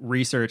do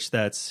research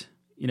that's,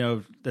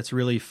 that's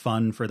really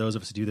fun for those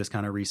of us who do this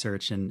kind of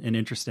research and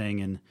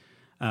interesting.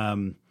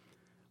 And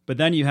but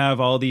then you have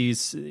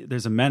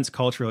there's immense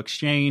cultural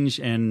exchange,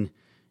 and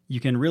you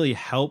can really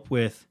help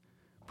with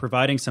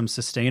providing some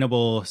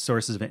sustainable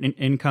sources of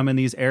income in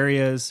these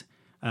areas,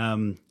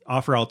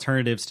 offer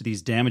alternatives to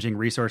these damaging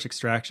resource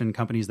extraction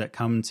companies that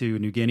come to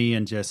New Guinea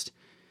and just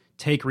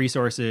take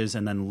resources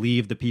and then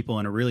leave the people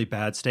in a really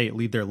bad state,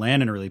 leave their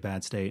land in a really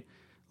bad state.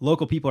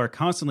 Local people are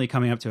constantly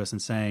coming up to us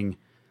and saying,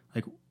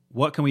 like,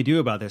 what can we do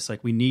about this?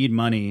 Like, we need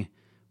money,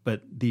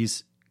 but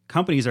these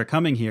companies are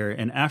coming here,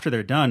 and after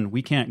they're done,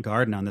 we can't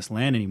garden on this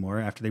land anymore.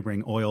 After they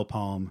bring oil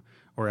palm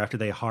or after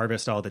they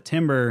harvest all the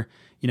timber,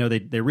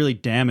 they really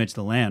damage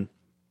the land.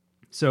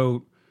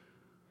 So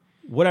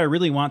what I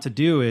really want to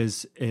do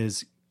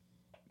is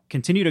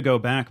continue to go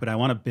back, but I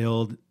want to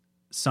build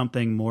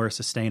something more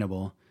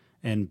sustainable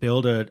and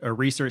build a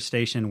research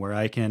station where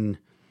I can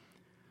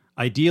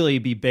ideally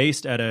be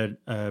based at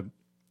a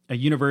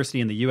university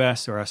in the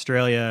US or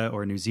Australia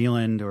or New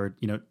Zealand, or,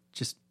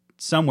 just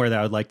somewhere that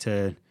I would like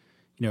to,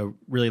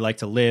 really like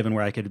to live, and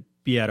where I could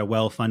be at a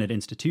well-funded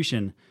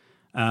institution,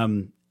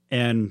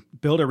 and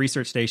build a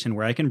research station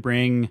where I can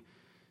bring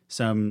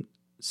some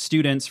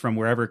students from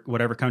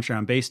whatever country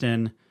I'm based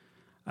in,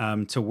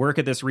 to work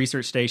at this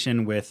research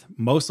station with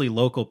mostly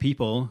local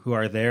people who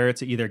are there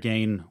to either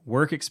gain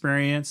work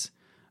experience,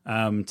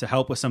 to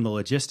help with some of the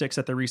logistics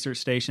at the research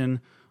station,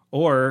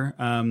 or,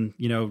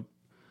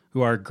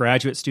 who are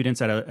graduate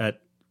students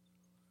at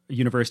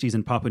universities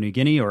in Papua New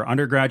Guinea, or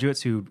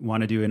undergraduates who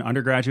want to do an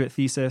undergraduate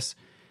thesis.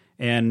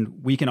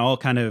 And we can all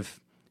kind of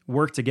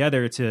work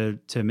together to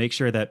make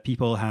sure that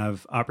people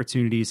have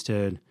opportunities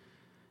to,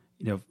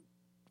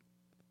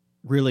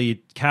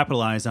 really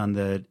capitalize on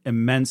the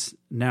immense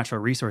natural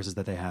resources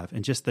that they have,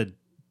 and just the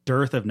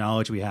dearth of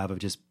knowledge we have of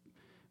just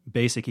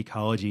basic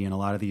ecology in a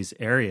lot of these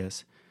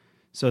areas.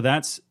 So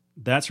that's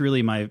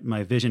really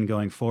my vision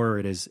going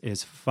forward,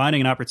 is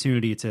finding an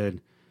opportunity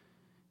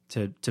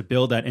to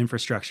build that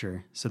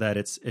infrastructure so that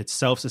it's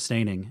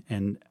self-sustaining.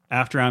 And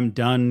after I'm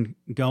done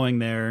going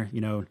there,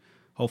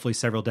 hopefully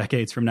several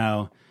decades from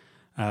now,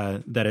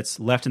 that it's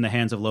left in the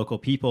hands of local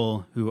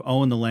people who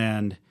own the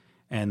land,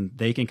 and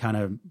they can kind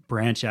of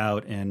branch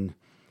out and,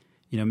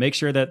 make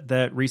sure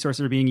that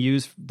resources are being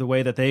used the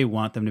way that they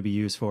want them to be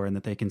used for, and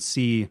that they can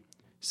see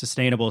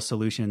sustainable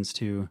solutions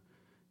to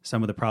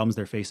some of the problems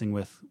they're facing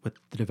with the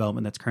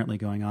development that's currently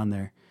going on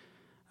there.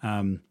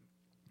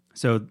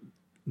 So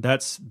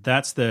that's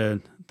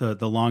the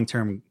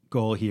long-term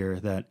goal here,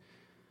 that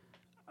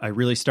I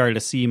really started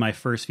to see my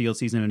first field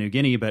season in New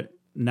Guinea, but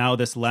now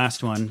this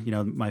last one,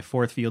 my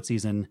fourth field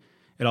season,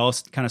 it all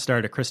kind of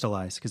started to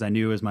crystallize, because I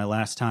knew it was my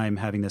last time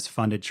having this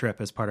funded trip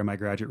as part of my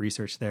graduate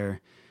research there.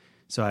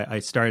 So I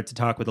started to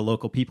talk with the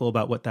local people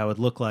about what that would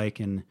look like,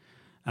 and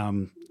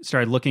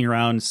started looking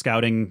around,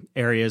 scouting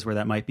areas where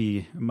that might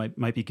be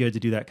good to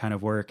do that kind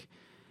of work.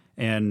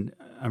 And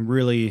I'm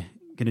really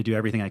going to do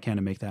everything I can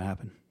to make that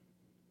happen.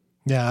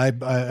 Yeah,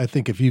 I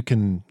think if you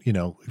can,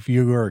 if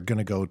you are going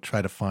to go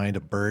try to find a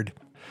bird,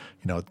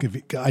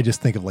 I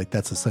just think of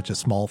that's such a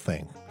small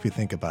thing. If you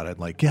think about it,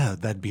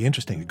 that'd be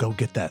interesting to go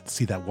get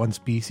see that one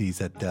species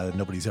that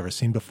nobody's ever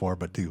seen before,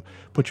 but to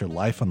put your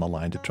life on the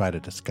line to try to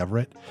discover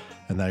it,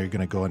 and now you're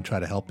going to go and try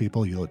to help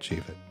people, you'll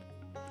achieve it.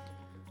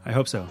 I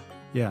hope so.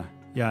 Yeah.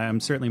 I'm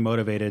certainly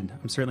motivated.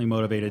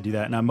 To do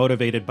that, and I'm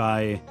motivated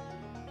by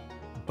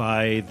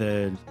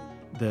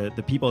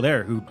the people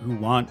there who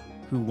want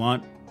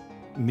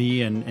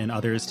me and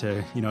others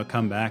to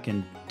come back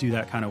and do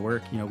that kind of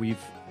work.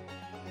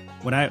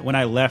 When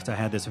I left, I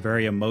had this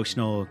very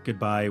emotional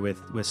goodbye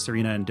with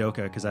Serena and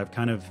Doka, because I've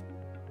kind of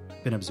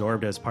been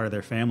absorbed as part of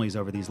their families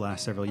over these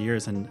last several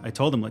years. And I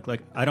told them,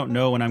 like I don't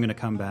know when I'm going to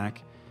come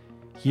back.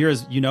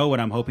 Here's what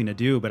I'm hoping to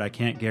do, but I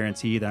can't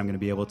guarantee that I'm going to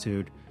be able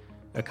to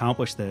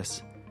accomplish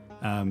this.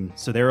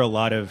 So there were a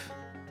lot of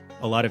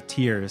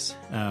tears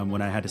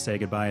when I had to say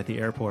goodbye at the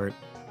airport.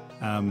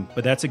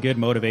 But that's a good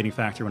motivating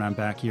factor when I'm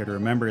back here, to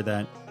remember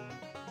that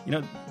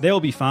they'll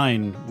be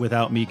fine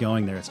without me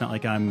going there. It's not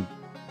like I'm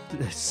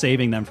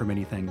saving them from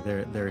anything.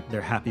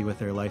 They're happy with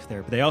their life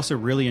there, but they also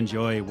really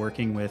enjoy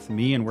working with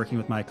me and working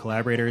with my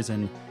collaborators,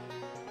 and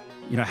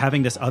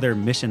having this other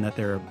mission that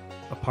they're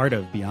a part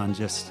of beyond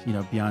just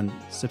beyond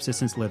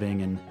subsistence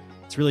living. And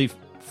it's really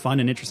fun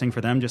and interesting for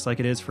them, just like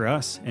it is for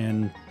us.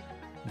 And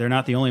they're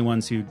not the only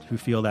ones who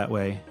feel that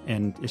way.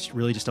 And it's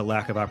really just a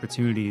lack of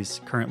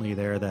opportunities currently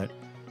there that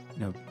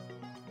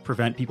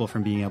prevent people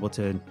from being able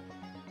to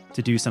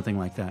do something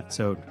like that.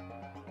 So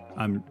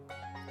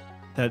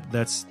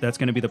that's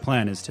going to be the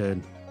plan, is to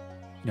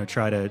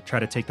try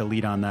to take the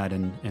lead on that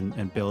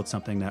and build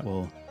something that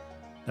will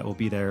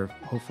be there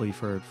hopefully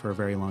for a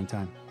very long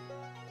time.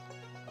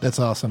 That's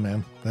awesome,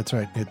 man. That's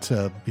right. It's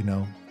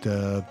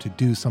to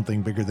do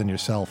something bigger than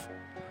yourself.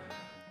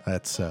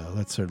 That's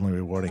certainly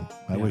rewarding.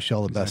 I wish you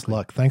all the best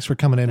luck. Thanks for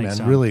coming in, man.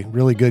 Tom. Really,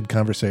 really good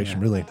conversation.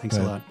 Yeah, really. Thanks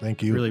a lot.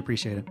 Thank you. Really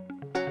appreciate it.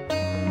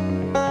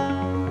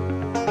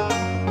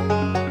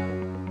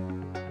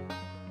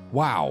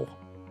 Wow.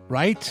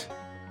 Right?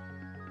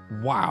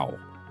 Wow.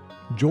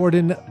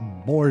 Jordan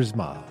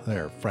Boersma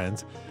there,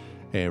 friends.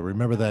 Hey,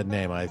 remember that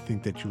name. I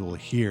think that you will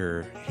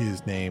hear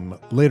his name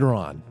later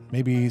on,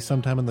 maybe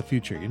sometime in the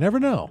future. You never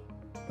know.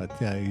 But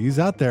he's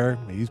out there.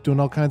 He's doing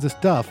all kinds of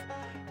stuff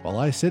while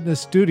I sit in a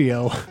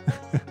studio.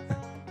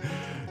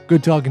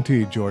 Good talking to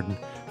you, Jordan.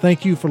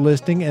 Thank you for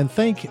listening, and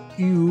thank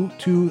you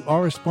to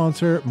our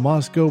sponsor,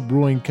 Moscow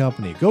Brewing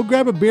Company. Go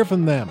grab a beer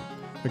from them.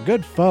 They're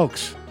good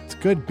folks. It's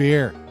good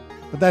beer.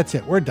 But that's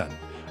it. We're done.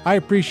 I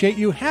appreciate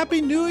you.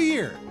 Happy New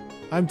Year.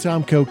 I'm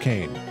Tom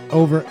Cocaine.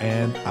 Over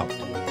and out.